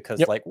default because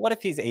like, what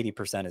if he's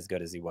 80% as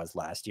good as he was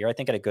last year? I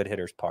think at a good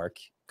hitter's park,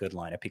 good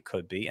lineup, he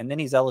could be, and then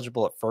he's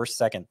eligible at first,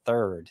 second,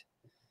 third,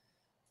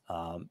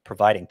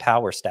 providing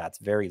power stats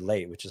very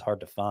late, which is hard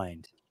to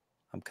find.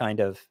 I'm kind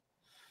of,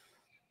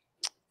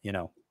 you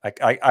know,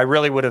 I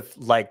really would have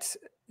liked.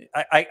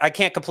 I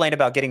can't complain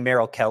about getting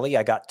Merrill Kelly.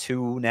 I got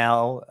two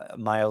now,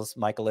 Miles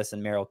Michaelis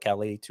and Merrill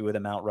Kelly, two of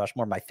them Mount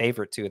Rushmore, my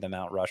favorite two of them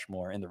Mount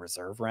Rushmore in the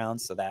reserve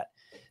round. So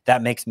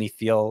that makes me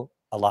feel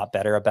a lot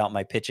better about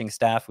my pitching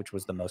staff, which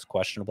was the most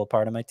questionable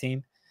part of my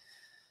team.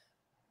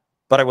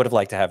 But I would have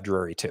liked to have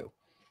Drury too.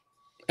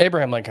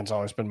 Abraham Lincoln's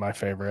always been my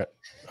favorite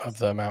of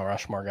the Mount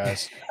Rushmore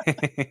guys.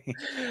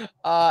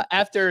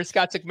 After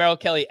Scott took Merrill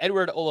Kelly,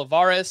 Edward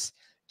Olivares,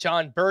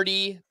 John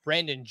Birdie,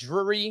 Brandon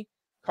Drury,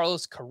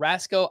 Carlos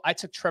Carrasco. I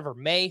took Trevor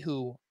May,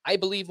 who I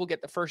believe will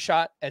get the first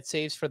shot at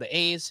saves for the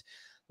A's.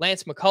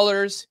 Lance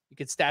McCullers, you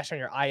could stash on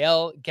your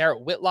IL.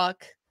 Garrett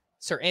Whitlock,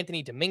 Sir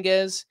Anthony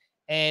Dominguez,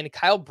 and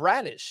Kyle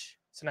Bradish.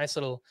 It's a nice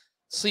little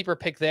sleeper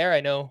pick there.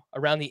 I know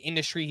around the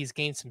industry he's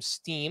gained some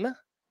steam.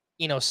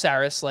 Eno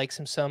Saris likes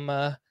him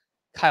some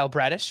Kyle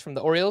Bradish from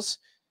the Orioles.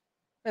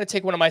 I'm going to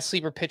take one of my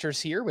sleeper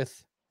pitchers here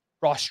with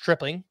Ross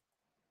Stripling.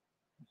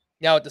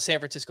 Now at the San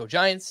Francisco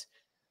Giants.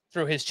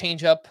 Throw his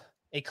changeup.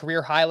 A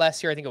career high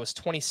last year. I think it was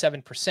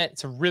 27%.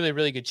 It's a really,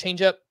 really good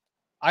changeup.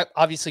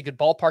 Obviously good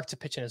ballpark to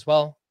pitch in as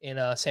well in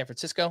San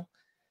Francisco.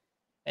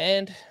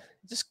 And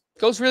it just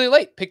goes really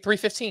late. Pick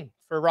 315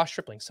 for Ross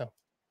Stripling. So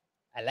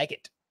I like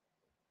it.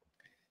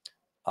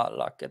 I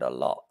like it a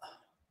lot.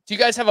 Do you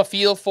guys have a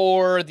feel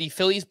for the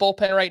Phillies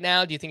bullpen right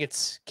now? Do you think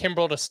it's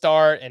Kimbrel to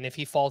start? And if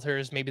he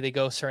falters, maybe they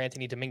go Sir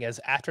Anthony Dominguez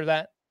after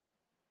that?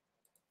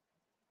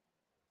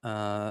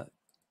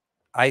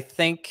 I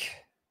think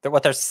that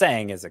what they're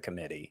saying is a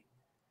committee.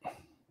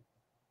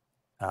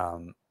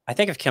 I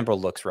think if Kimbrel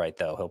looks right,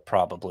 though, he'll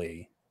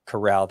probably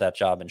corral that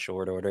job in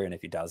short order. And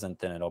if he doesn't,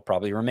 then it'll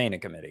probably remain a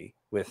committee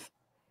with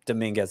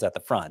Dominguez at the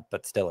front,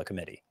 but still a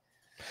committee.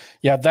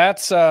 Yeah,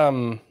 that's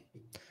kind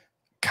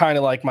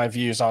of like my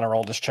views on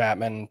Aroldis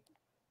Chapman.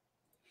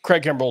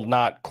 Craig Kimbrel,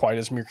 not quite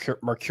as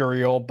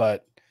mercurial,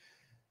 but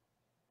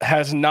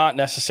has not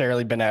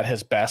necessarily been at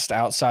his best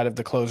outside of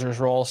the closer's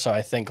role. So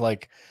I think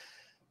like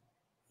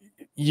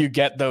you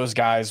get those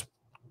guys,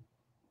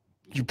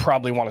 you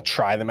probably want to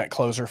try them at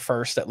closer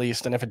first, at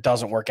least. And if it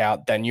doesn't work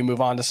out, then you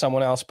move on to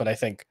someone else. But I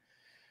think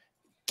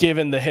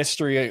given the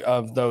history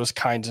of those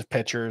kinds of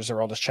pitchers,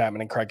 Aroldis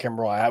Chapman and Craig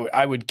Kimbrel,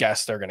 I would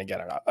guess they're going to get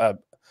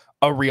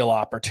a real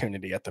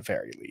opportunity at the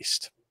very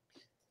least.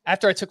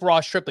 After I took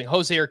Ross Stripling,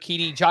 Jose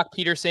Urquidy, Jock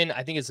Peterson,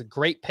 I think is a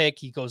great pick.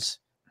 He goes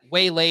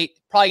way late.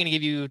 Probably going to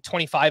give you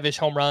 25-ish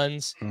home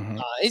runs.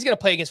 He's going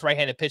to play against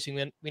right-handed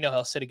pitching. We know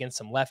he'll sit against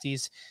some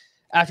lefties.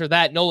 After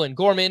that, Nolan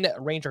Gorman,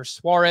 Ranger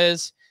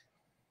Suarez,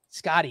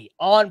 Scotty,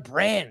 on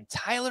brand,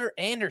 Tyler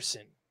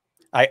Anderson.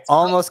 I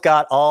almost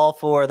got all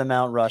 4 of the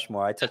Mount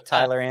Rushmore. I took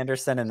Tyler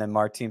Anderson, and then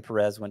Martin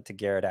Perez went to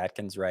Garrett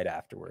Atkins right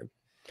afterward.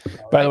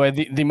 By the way,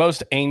 the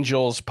most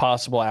Angels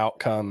possible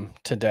outcome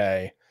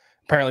today,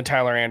 apparently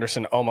Tyler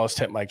Anderson almost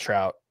hit Mike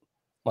Trout,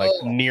 like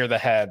near the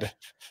head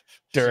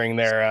during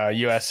their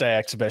USA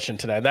exhibition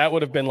today. That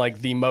would have been like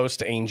the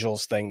most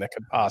Angels thing that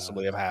could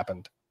possibly have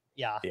happened.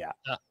 Yeah.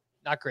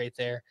 Not great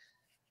there.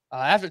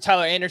 After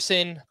Tyler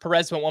Anderson,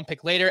 Perez went 1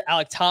 pick later.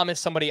 Alec Thomas,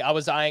 somebody I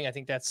was eyeing. I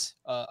think that's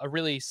a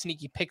really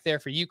sneaky pick there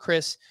for you,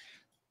 Chris.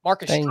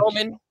 Marcus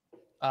Stroman.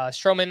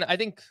 Stroman, I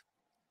think,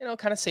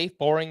 kind of safe,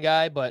 boring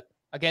guy, but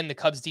again, the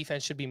Cubs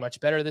defense should be much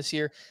better this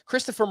year.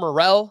 Christopher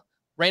Morel,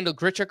 Randall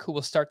Grichuk, who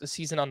will start the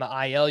season on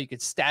the IL. You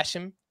could stash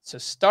him to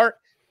start.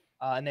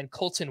 And then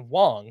Colton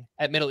Wong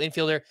at middle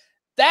infielder.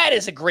 That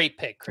is a great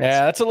pick, Chris.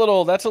 Yeah, that's a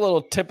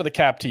little tip of the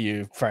cap to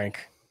you, Frank.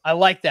 I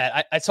like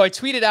that. So I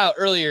tweeted out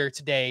earlier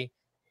today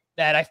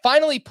that I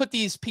finally put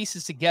these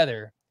pieces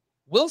together.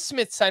 Will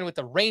Smith signed with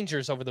the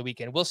Rangers over the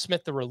weekend. Will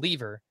Smith, the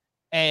reliever,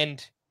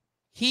 and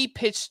he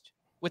pitched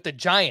with the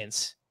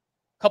Giants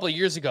a couple of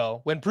years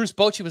ago when Bruce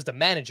Bochy was the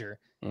manager.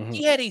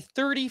 He had a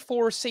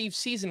 34 save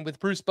season with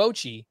Bruce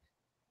Bochy,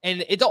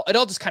 and it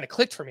all just kind of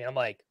clicked for me. I'm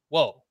like,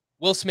 whoa,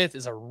 Will Smith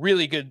is a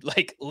really good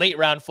late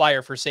round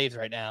flyer for saves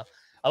right now.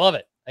 I love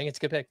it. I think it's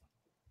a good pick.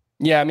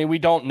 Yeah, I mean, we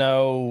don't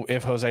know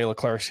if Jose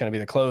Leclerc's going to be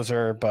the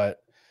closer, but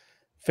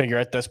figure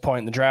at this point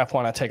in the draft,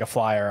 want to take a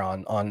flyer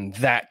on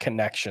that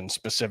connection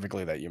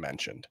specifically that you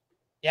mentioned.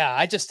 Yeah,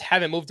 I just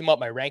haven't moved him up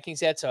my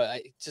rankings yet, so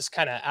I just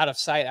kind of out of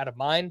sight, out of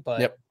mind, but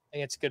I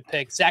think it's a good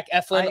pick. Zach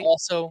Eflin,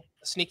 also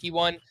a sneaky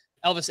one.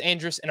 Elvis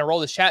Andrus and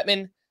Aroldis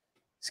Chapman.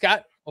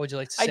 Scott, what would you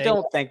like to say? I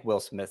don't think Will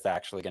Smith's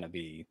actually going to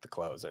be the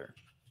closer.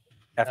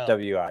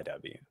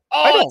 FWIW.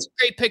 Oh, that's a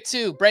great pick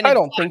too. Brendan. I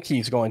don't think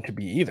he's going to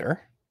be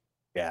either.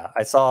 Yeah,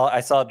 I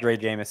saw Dre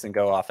Jameson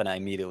go off, and I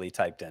immediately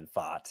typed in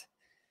Fott.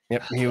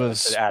 Yep, he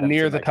was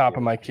near the top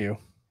of my queue.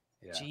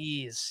 Yeah.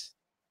 Jeez.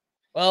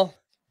 Well,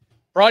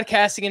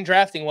 broadcasting and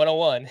drafting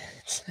 101.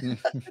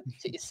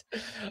 Jeez.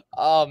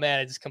 Oh, man,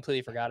 I just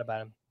completely forgot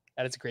about him.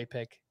 That is a great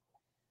pick.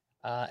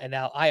 And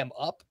now I am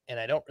up, and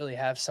I don't really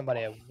have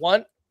somebody I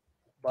want,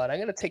 but I'm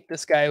going to take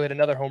this guy with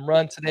another home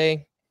run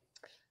today.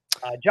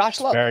 Josh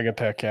Love. Very good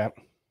pick, yeah.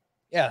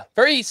 Yeah,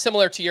 very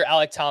similar to your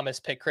Alec Thomas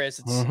pick, Chris.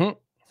 It's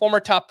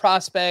former top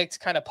prospect,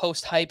 kind of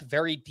post-hype,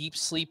 very deep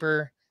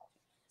sleeper.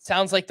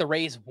 Sounds like the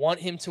Rays want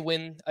him to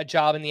win a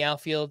job in the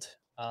outfield.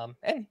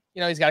 And,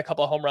 he's got a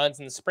couple of home runs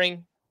in the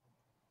spring.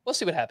 We'll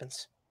see what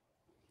happens.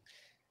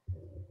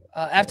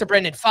 After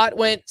Brendan Fott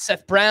went,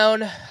 Seth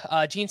Brown,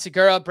 Gene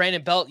Segura,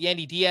 Brandon Belt,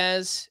 Yandy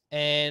Diaz,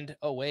 and,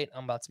 oh, wait,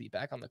 I'm about to be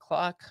back on the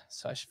clock,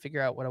 so I should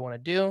figure out what I want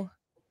to do.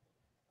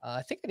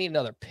 I think I need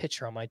another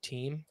pitcher on my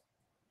team.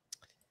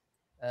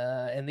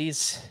 And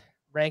these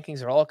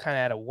rankings are all kind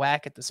of out of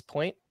whack at this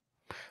point.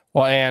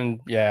 Well, and,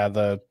 yeah,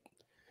 the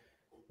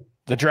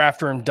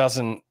draft room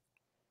doesn't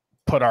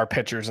put our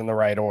pitchers in the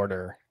right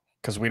order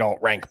because we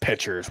don't rank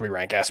pitchers. We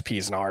rank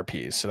SPs and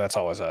RPs. So that's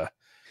always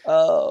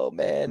oh,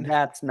 man.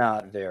 That's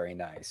not very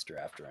nice,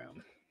 draft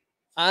room.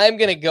 I'm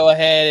going to go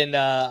ahead and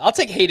I'll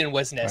take Hayden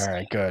Wesneski. All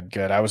right,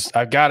 good.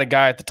 I've got a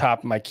guy at the top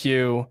of my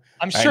queue.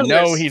 I'm sure I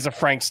know he's a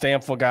Frank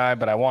Stampfl guy,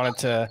 but I wanted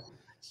to.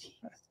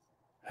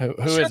 Who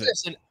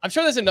is it? I'm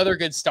sure there's another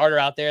good starter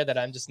out there that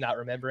I'm just not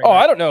remembering. Oh,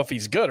 I don't know if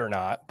he's good or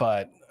not,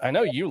 but I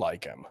know you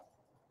like him.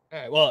 All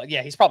right. Well,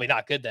 yeah, he's probably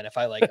not good then if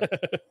I like him.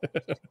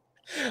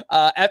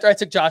 After I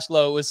took Josh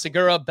Lowe, it was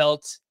Segura,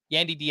 Belt,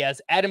 Yandy Diaz,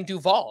 Adam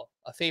Duvall,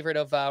 a favorite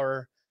of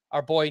our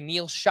boy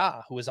Neil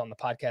Shah, who was on the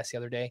podcast the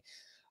other day.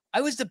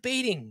 I was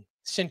debating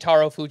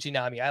Shintaro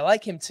Fujinami. I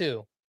like him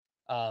too.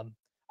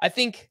 I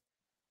think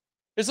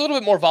there's a little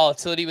bit more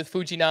volatility with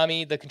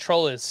Fujinami. The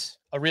control is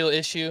a real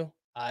issue.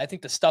 I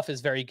think the stuff is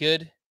very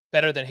good,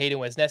 better than Hayden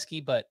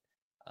Wesneski, but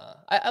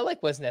I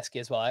like Wesneski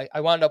as well.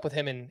 I wound up with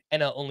him in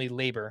NL only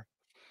labor.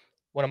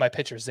 One of my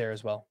pitchers there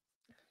as well.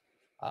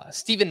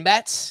 Steven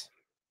Matz,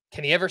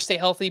 can he ever stay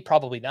healthy?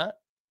 Probably not.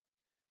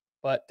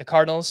 But the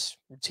Cardinals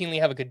routinely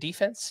have a good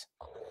defense.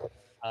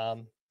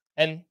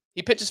 And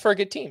he pitches for a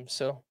good team.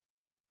 So,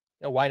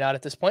 why not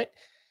at this point?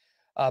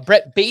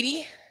 Brett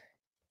Beatty.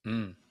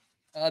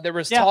 There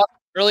was talk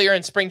earlier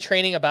in spring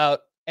training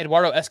about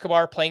Eduardo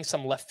Escobar playing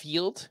some left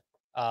field.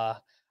 I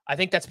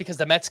think that's because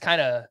the Mets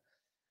I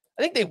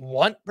think they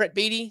want Brett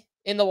Beatty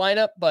in the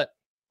lineup, but,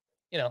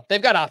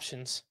 they've got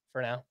options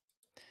for now.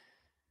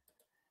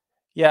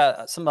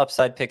 Yeah, some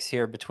upside picks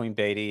here between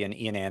Beatty and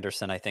Ian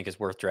Anderson, I think, is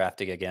worth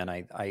drafting again.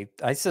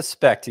 I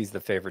suspect he's the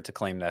favorite to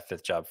claim that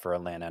 5th job for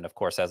Atlanta, and of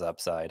course has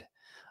upside.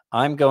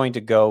 I'm going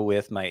to go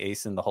with my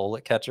ace in the hole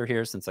at catcher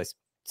here, since I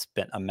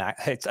spent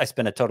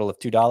a total of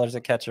 $2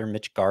 at catcher,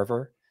 Mitch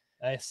Garver.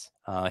 Nice.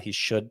 He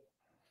should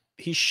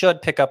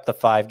pick up the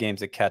 5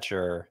 games at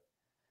catcher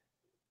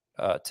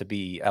to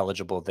be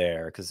eligible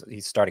there, because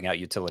he's starting out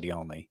utility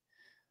only.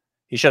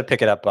 he should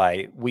pick it up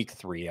by week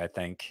 3, I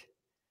think.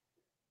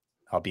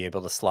 I'll be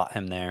able to slot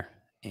him there.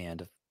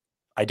 And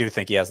I do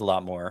think he has a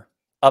lot more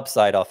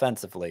upside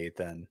offensively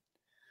than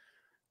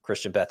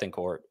Christian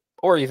Bethancourt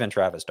or even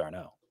Travis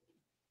d'Arnaud.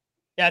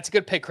 Yeah, it's a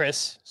good pick,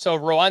 Chris. So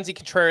Roansy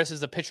Contreras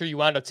is the pitcher you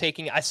wound up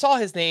taking. I saw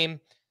his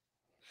name.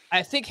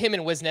 I think him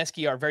and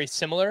Wisniewski are very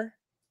similar,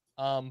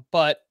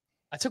 but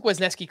I took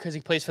Wisniewski because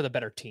he plays for the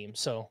better team.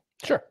 So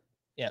sure.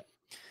 Yeah.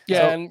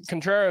 Yeah, and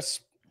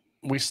Contreras,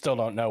 we still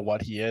don't know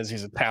what he is.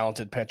 He's a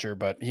talented pitcher,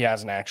 but he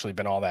hasn't actually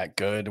been all that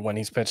good when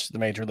he's pitched at the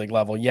major league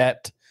level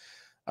yet.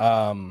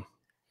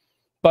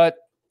 But,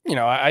 you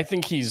know, I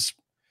think he's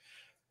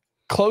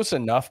close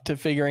enough to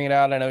figuring it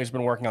out. I know he's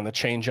been working on the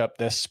changeup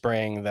this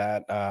spring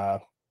that,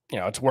 you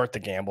know, it's worth the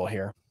gamble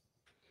here.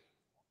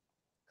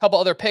 Couple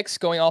other picks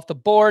going off the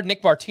board.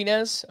 Nick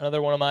Martinez,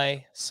 another one of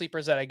my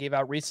sleepers that I gave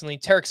out recently.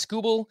 Tarek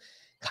Skubal,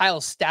 Kyle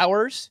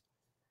Stowers,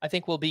 I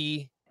think will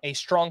be a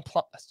strong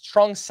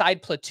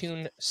side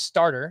platoon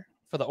starter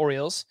for the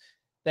Orioles.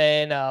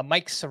 Then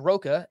Mike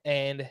Soroka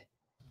and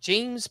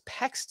James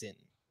Paxton.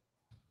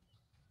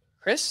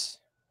 Chris,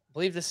 I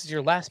believe this is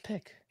your last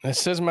pick.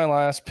 This is my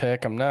last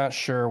pick. I'm not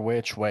sure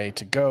which way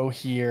to go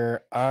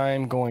here.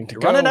 I'm going to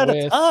go running out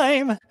with of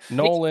time.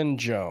 Nolan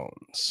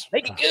Jones.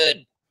 Make it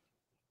good.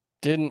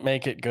 Didn't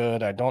make it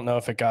good. I don't know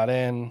if it got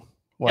in.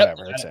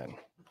 Whatever, it's in.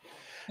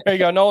 There you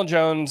go. Nolan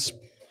Jones,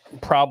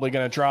 probably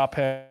going to drop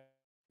him.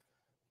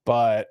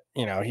 But,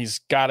 you know, he's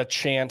got a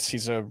chance.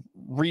 He's a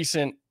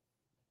recent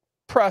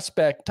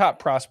prospect, top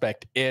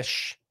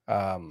prospect-ish.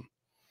 A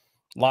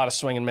lot of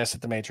swing and miss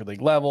at the major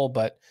league level,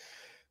 but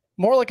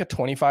more like a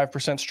 25%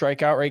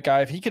 strikeout rate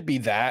guy. If he could be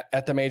that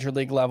at the major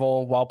league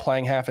level while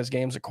playing half his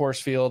games at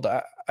Coors Field,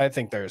 I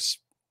think there's,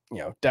 you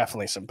know,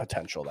 definitely some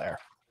potential there.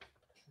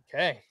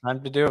 Okay.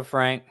 Time to do it,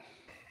 Frank.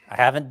 I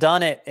haven't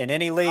done it in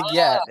any league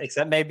yet,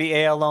 except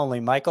maybe AL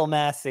only. Michael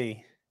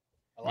Massey.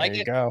 I like there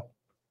you it. Go.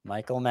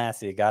 Michael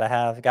Massey. Gotta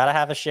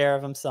have a share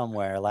of him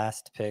somewhere.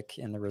 Last pick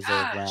in the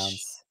reserve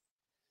rounds.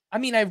 I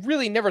mean, I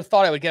really never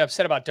thought I would get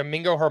upset about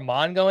Domingo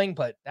Germán going,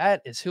 but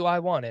that is who I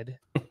wanted.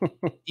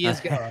 He is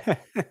gone.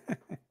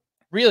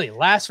 Really,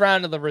 last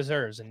round of the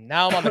reserves, and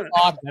now I'm on the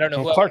clock. I don't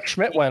know who Clark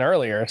Schmidt went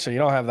earlier, so you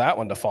don't have that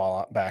one to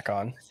fall back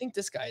on. I think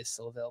this guy is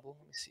still available.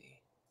 Let me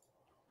see.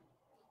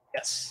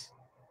 Yes.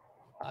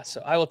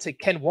 So I will take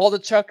Ken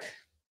Waldichuk.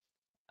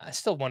 I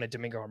still wanted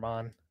Domingo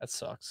Germán. That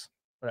sucks.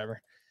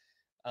 Whatever.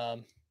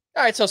 All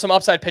right, so some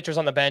upside pitchers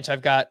on the bench.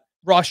 I've got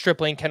Ross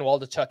Stripling, Ken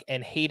Waldichuk,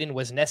 and Hayden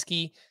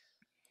Wisniewski.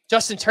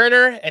 Justin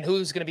Turner, and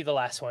who's going to be the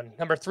last one?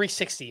 Number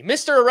 360,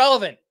 Mr.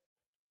 Irrelevant.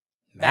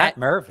 Matt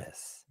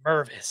Mervis.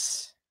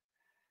 Mervis.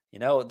 You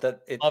know,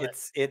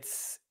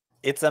 it's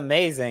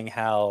amazing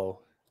how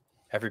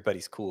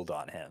everybody's cooled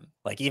on him.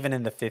 Like even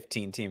in the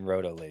 15-team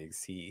Roto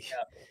leagues, he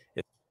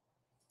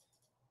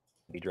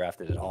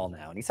drafted it all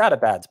now, and he's had a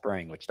bad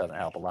spring, which doesn't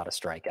help. A lot of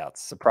strikeouts,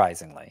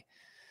 surprisingly.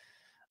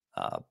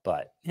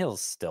 But he'll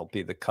still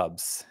be the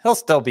Cubs. He'll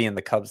still be in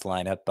the Cubs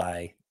lineup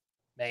by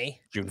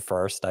June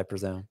 1st, I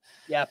presume.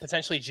 Yeah,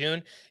 potentially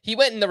June. He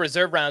went in the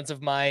reserve rounds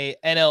of my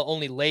NL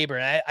only labor,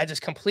 and I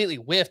just completely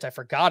whiffed. I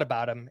forgot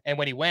about him, and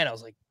when he went, I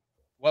was like,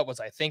 "What was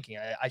I thinking?"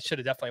 I should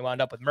have definitely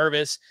wound up with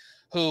Mervis,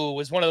 who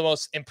was one of the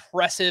most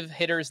impressive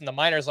hitters in the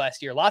minors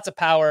last year. Lots of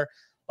power,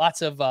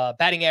 lots of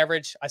batting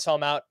average. I saw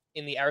him out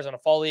in the Arizona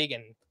Fall League,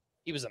 and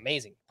he was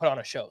amazing. Put on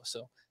a show.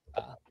 So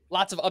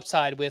lots of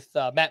upside with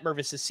Matt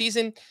Mervis this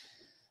season.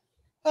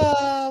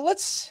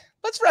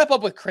 Let's wrap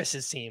up with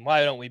Chris's team.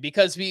 Why don't we?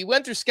 Because we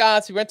went through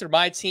Scott's, we went through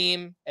my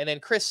team, and then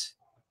Chris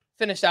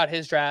finished out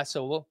his draft.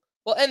 So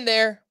we'll end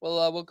there.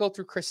 We'll go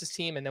through Chris's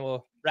team, and then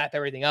we'll wrap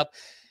everything up.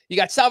 You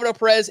got Salvador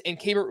Perez and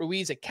Keibert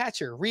Ruiz at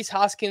catcher, Rhys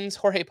Hoskins,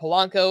 Jorge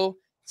Polanco,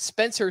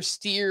 Spencer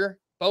Steer,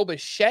 Bo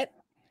Bichette,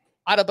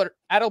 Adalberto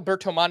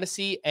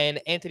Mondesi,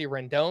 and Anthony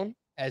Rendon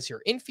as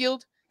your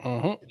infield.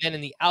 Mm-hmm. And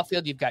in the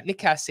outfield, you've got Nick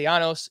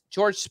Castellanos,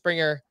 George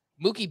Springer,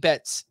 Mookie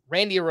Betts,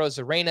 Randy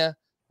Arozarena,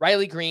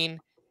 Riley Green,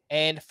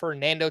 and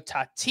Fernando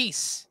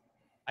Tatis.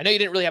 I know you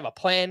didn't really have a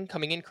plan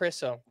coming in, Chris,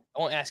 so I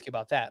won't ask you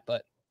about that.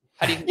 But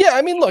how do you? Yeah,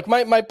 I mean, look,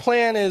 my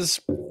plan is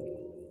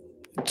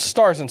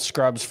stars and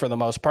scrubs for the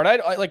most part. I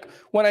like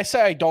when I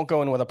say I don't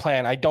go in with a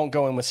plan, I don't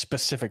go in with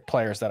specific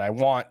players that I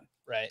want,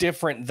 right,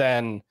 different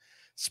than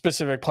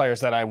specific players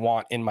that I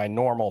want in my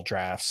normal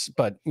drafts.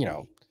 But you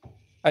know,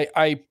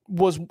 I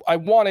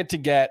wanted to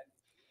get,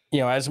 you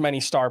know, as many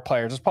star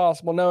players as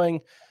possible, knowing,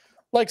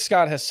 like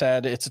Scott has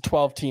said, it's a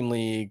 12-team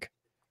league.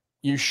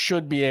 You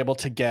should be able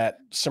to get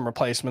some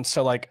replacements.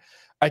 So like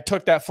I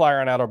took that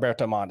flyer on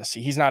Adalberto Mondesi.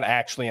 He's not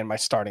actually in my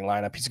starting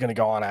lineup. He's going to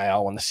go on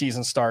IL when the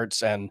season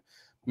starts, and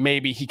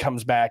maybe he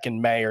comes back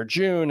in May or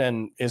June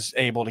and is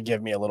able to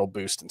give me a little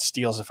boost in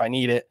steals if I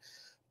need it.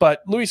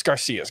 But Luis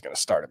Garcia is going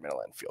to start at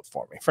middle infield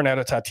for me.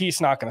 Fernando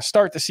Tatis not going to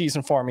start the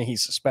season for me.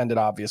 He's suspended,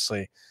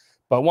 obviously.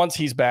 But once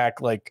he's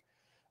back, like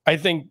I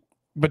think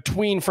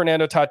between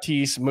Fernando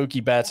Tatis,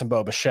 Mookie Betts, and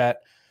Bo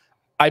Bichette,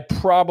 I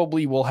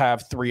probably will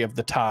have 3 of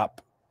the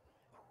top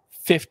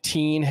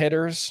 15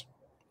 hitters,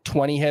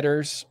 20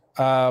 hitters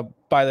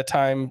by the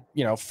time,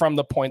 from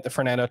the point that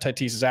Fernando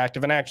Tatis is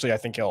active. And actually, I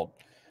think he'll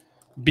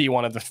be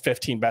one of the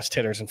 15 best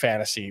hitters in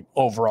fantasy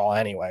overall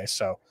anyway.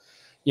 So,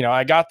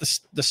 I got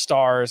the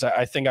stars.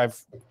 I think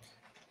I've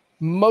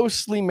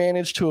mostly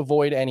managed to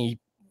avoid any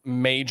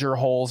major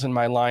holes in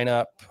my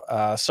lineup.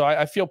 So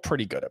I feel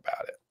pretty good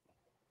about it.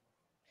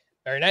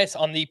 Very nice.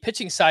 On the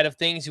pitching side of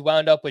things, you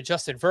wound up with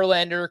Justin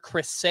Verlander,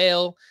 Chris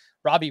Sale,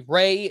 Robbie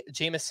Ray,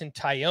 Jamison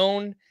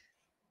Tyone,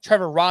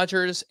 Trevor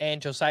Rogers,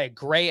 and Josiah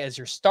Gray as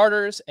your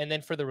starters. And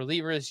then for the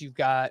relievers, you've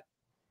got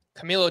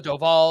Camilo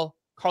Doval,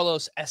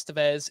 Carlos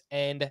Estevez,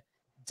 and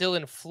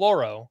Dylan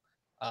Floro.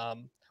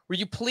 Were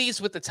you pleased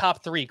with the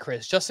top three,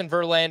 Chris? Justin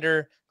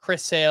Verlander,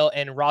 Chris Sale,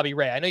 and Robbie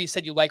Ray. I know you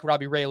said you like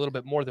Robbie Ray a little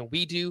bit more than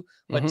we do,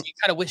 but do you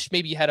kind of wish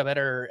maybe you had a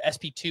better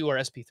SP2 or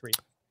SP3?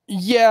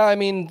 Yeah, I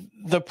mean,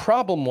 the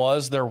problem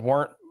was there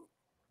weren't,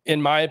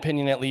 in my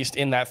opinion, at least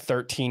in that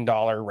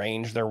 $13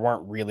 range, there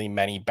weren't really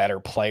many better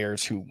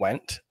players who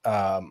went.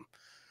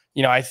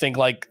 I think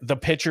like the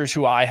pitchers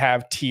who I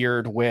have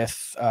tiered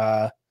with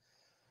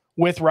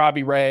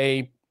Robbie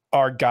Ray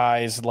are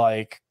guys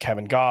like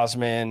Kevin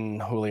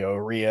Gausman, Julio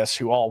Urias,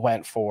 who all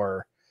went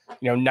for,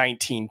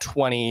 19,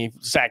 20.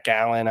 Zach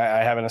Gallen,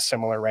 I have in a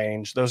similar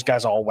range. Those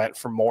guys all went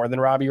for more than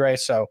Robbie Ray.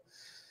 So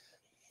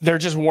there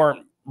just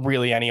weren't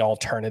really any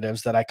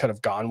alternatives that I could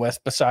have gone with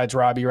besides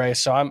Robbie Ray.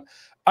 So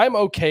I'm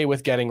okay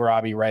with getting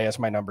Robbie Ray as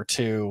my number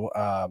 2.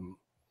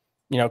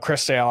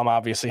 Chris Sale, I'm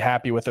obviously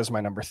happy with as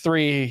my number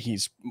 3.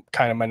 He's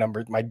kind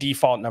of my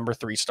default number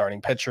 3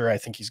 starting pitcher. I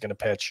think he's going to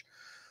pitch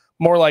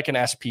more like an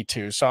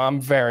SP2. So I'm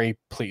very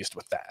pleased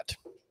with that.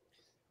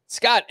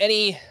 Scott,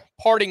 any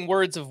parting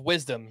words of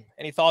wisdom?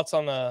 Any thoughts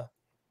on the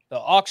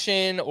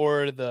auction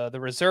or the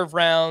reserve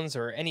rounds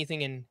or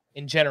anything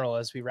in general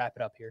as we wrap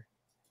it up here?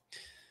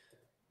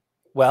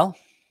 Well,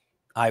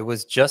 I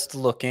was just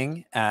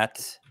looking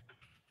at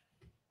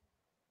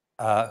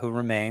who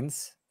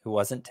remains, who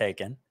wasn't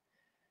taken.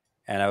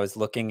 And I was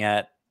looking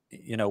at,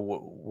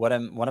 what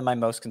am I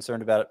most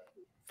concerned about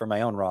for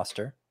my own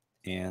roster?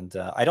 And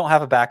I don't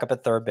have a backup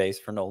at third base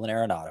for Nolan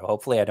Arenado.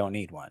 Hopefully I don't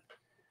need one.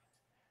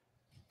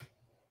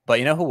 But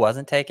you know who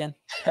wasn't taken?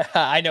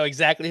 I know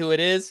exactly who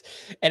it is.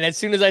 And as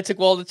soon as I took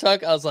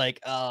Waldichuk, I was like,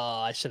 oh,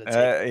 I should have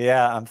taken it.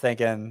 Yeah, I'm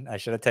thinking I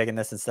should have taken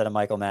this instead of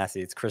Michael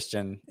Massey. It's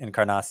Christian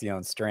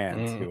Encarnacion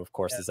Strand, who, of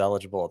course, is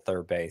eligible at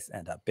third base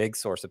and a big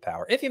source of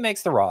power. If he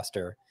makes the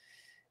roster,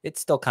 it's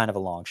still kind of a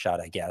long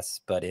shot, I guess,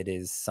 but it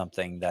is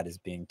something that is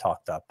being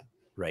talked up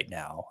right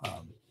now.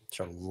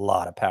 Showed a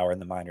lot of power in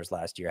the minors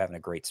last year, having a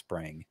great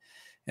spring.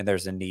 And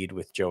there's a need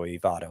with Joey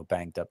Votto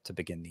banged up to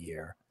begin the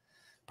year.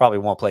 Probably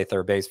won't play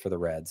third base for the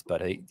Reds,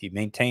 but he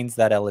maintains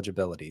that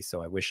eligibility.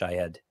 So I wish I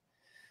had,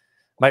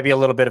 might be a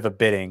little bit of a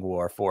bidding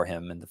war for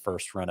him in the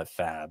first run of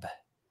Fab.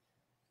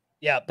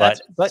 Yeah, but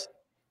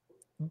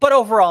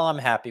overall, I'm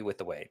happy with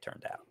the way it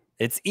turned out.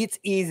 It's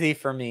easy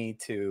for me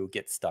to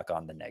get stuck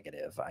on the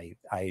negative.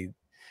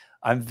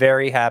 I'm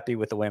very happy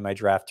with the way my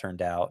draft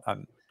turned out.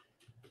 I'm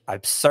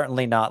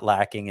certainly not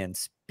lacking in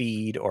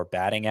speed or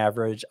batting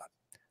average.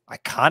 I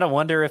kind of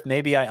wonder if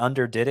maybe I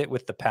underdid it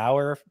with the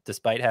power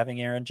despite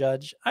having Aaron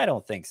Judge. I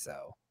don't think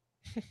so,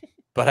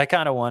 but I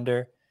kind of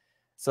wonder.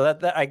 So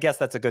that I guess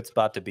that's a good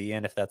spot to be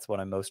in if that's what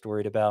I'm most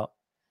worried about.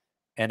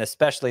 And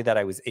especially that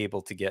I was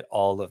able to get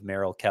all of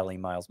Merrill Kelly,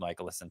 Miles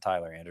Michaelis, and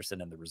Tyler Anderson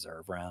in the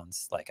reserve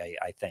rounds. Like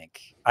I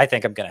think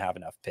I'm going to have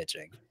enough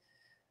pitching.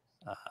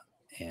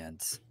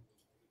 And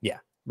yeah,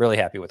 really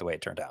happy with the way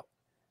it turned out.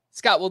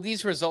 Scott, will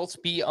these results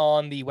be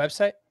on the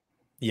website?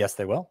 Yes,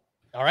 they will.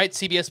 All right,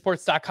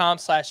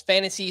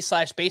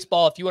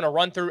 cbssports.com/fantasy/baseball. If you want to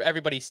run through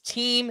everybody's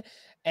team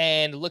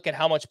and look at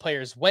how much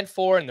players went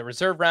for in the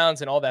reserve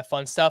rounds and all that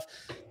fun stuff,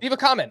 leave a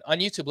comment on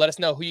YouTube. Let us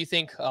know who you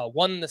think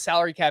won the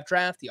salary cap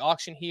draft, the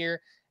auction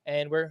here,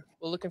 and we're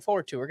looking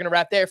forward to it. We're going to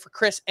wrap there for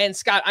Chris and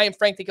Scott. I am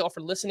Frank. Thank you all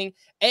for listening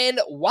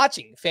and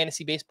watching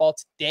Fantasy Baseball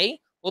today.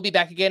 We'll be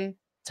back again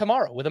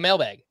tomorrow with a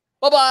mailbag.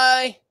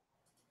 Bye-bye.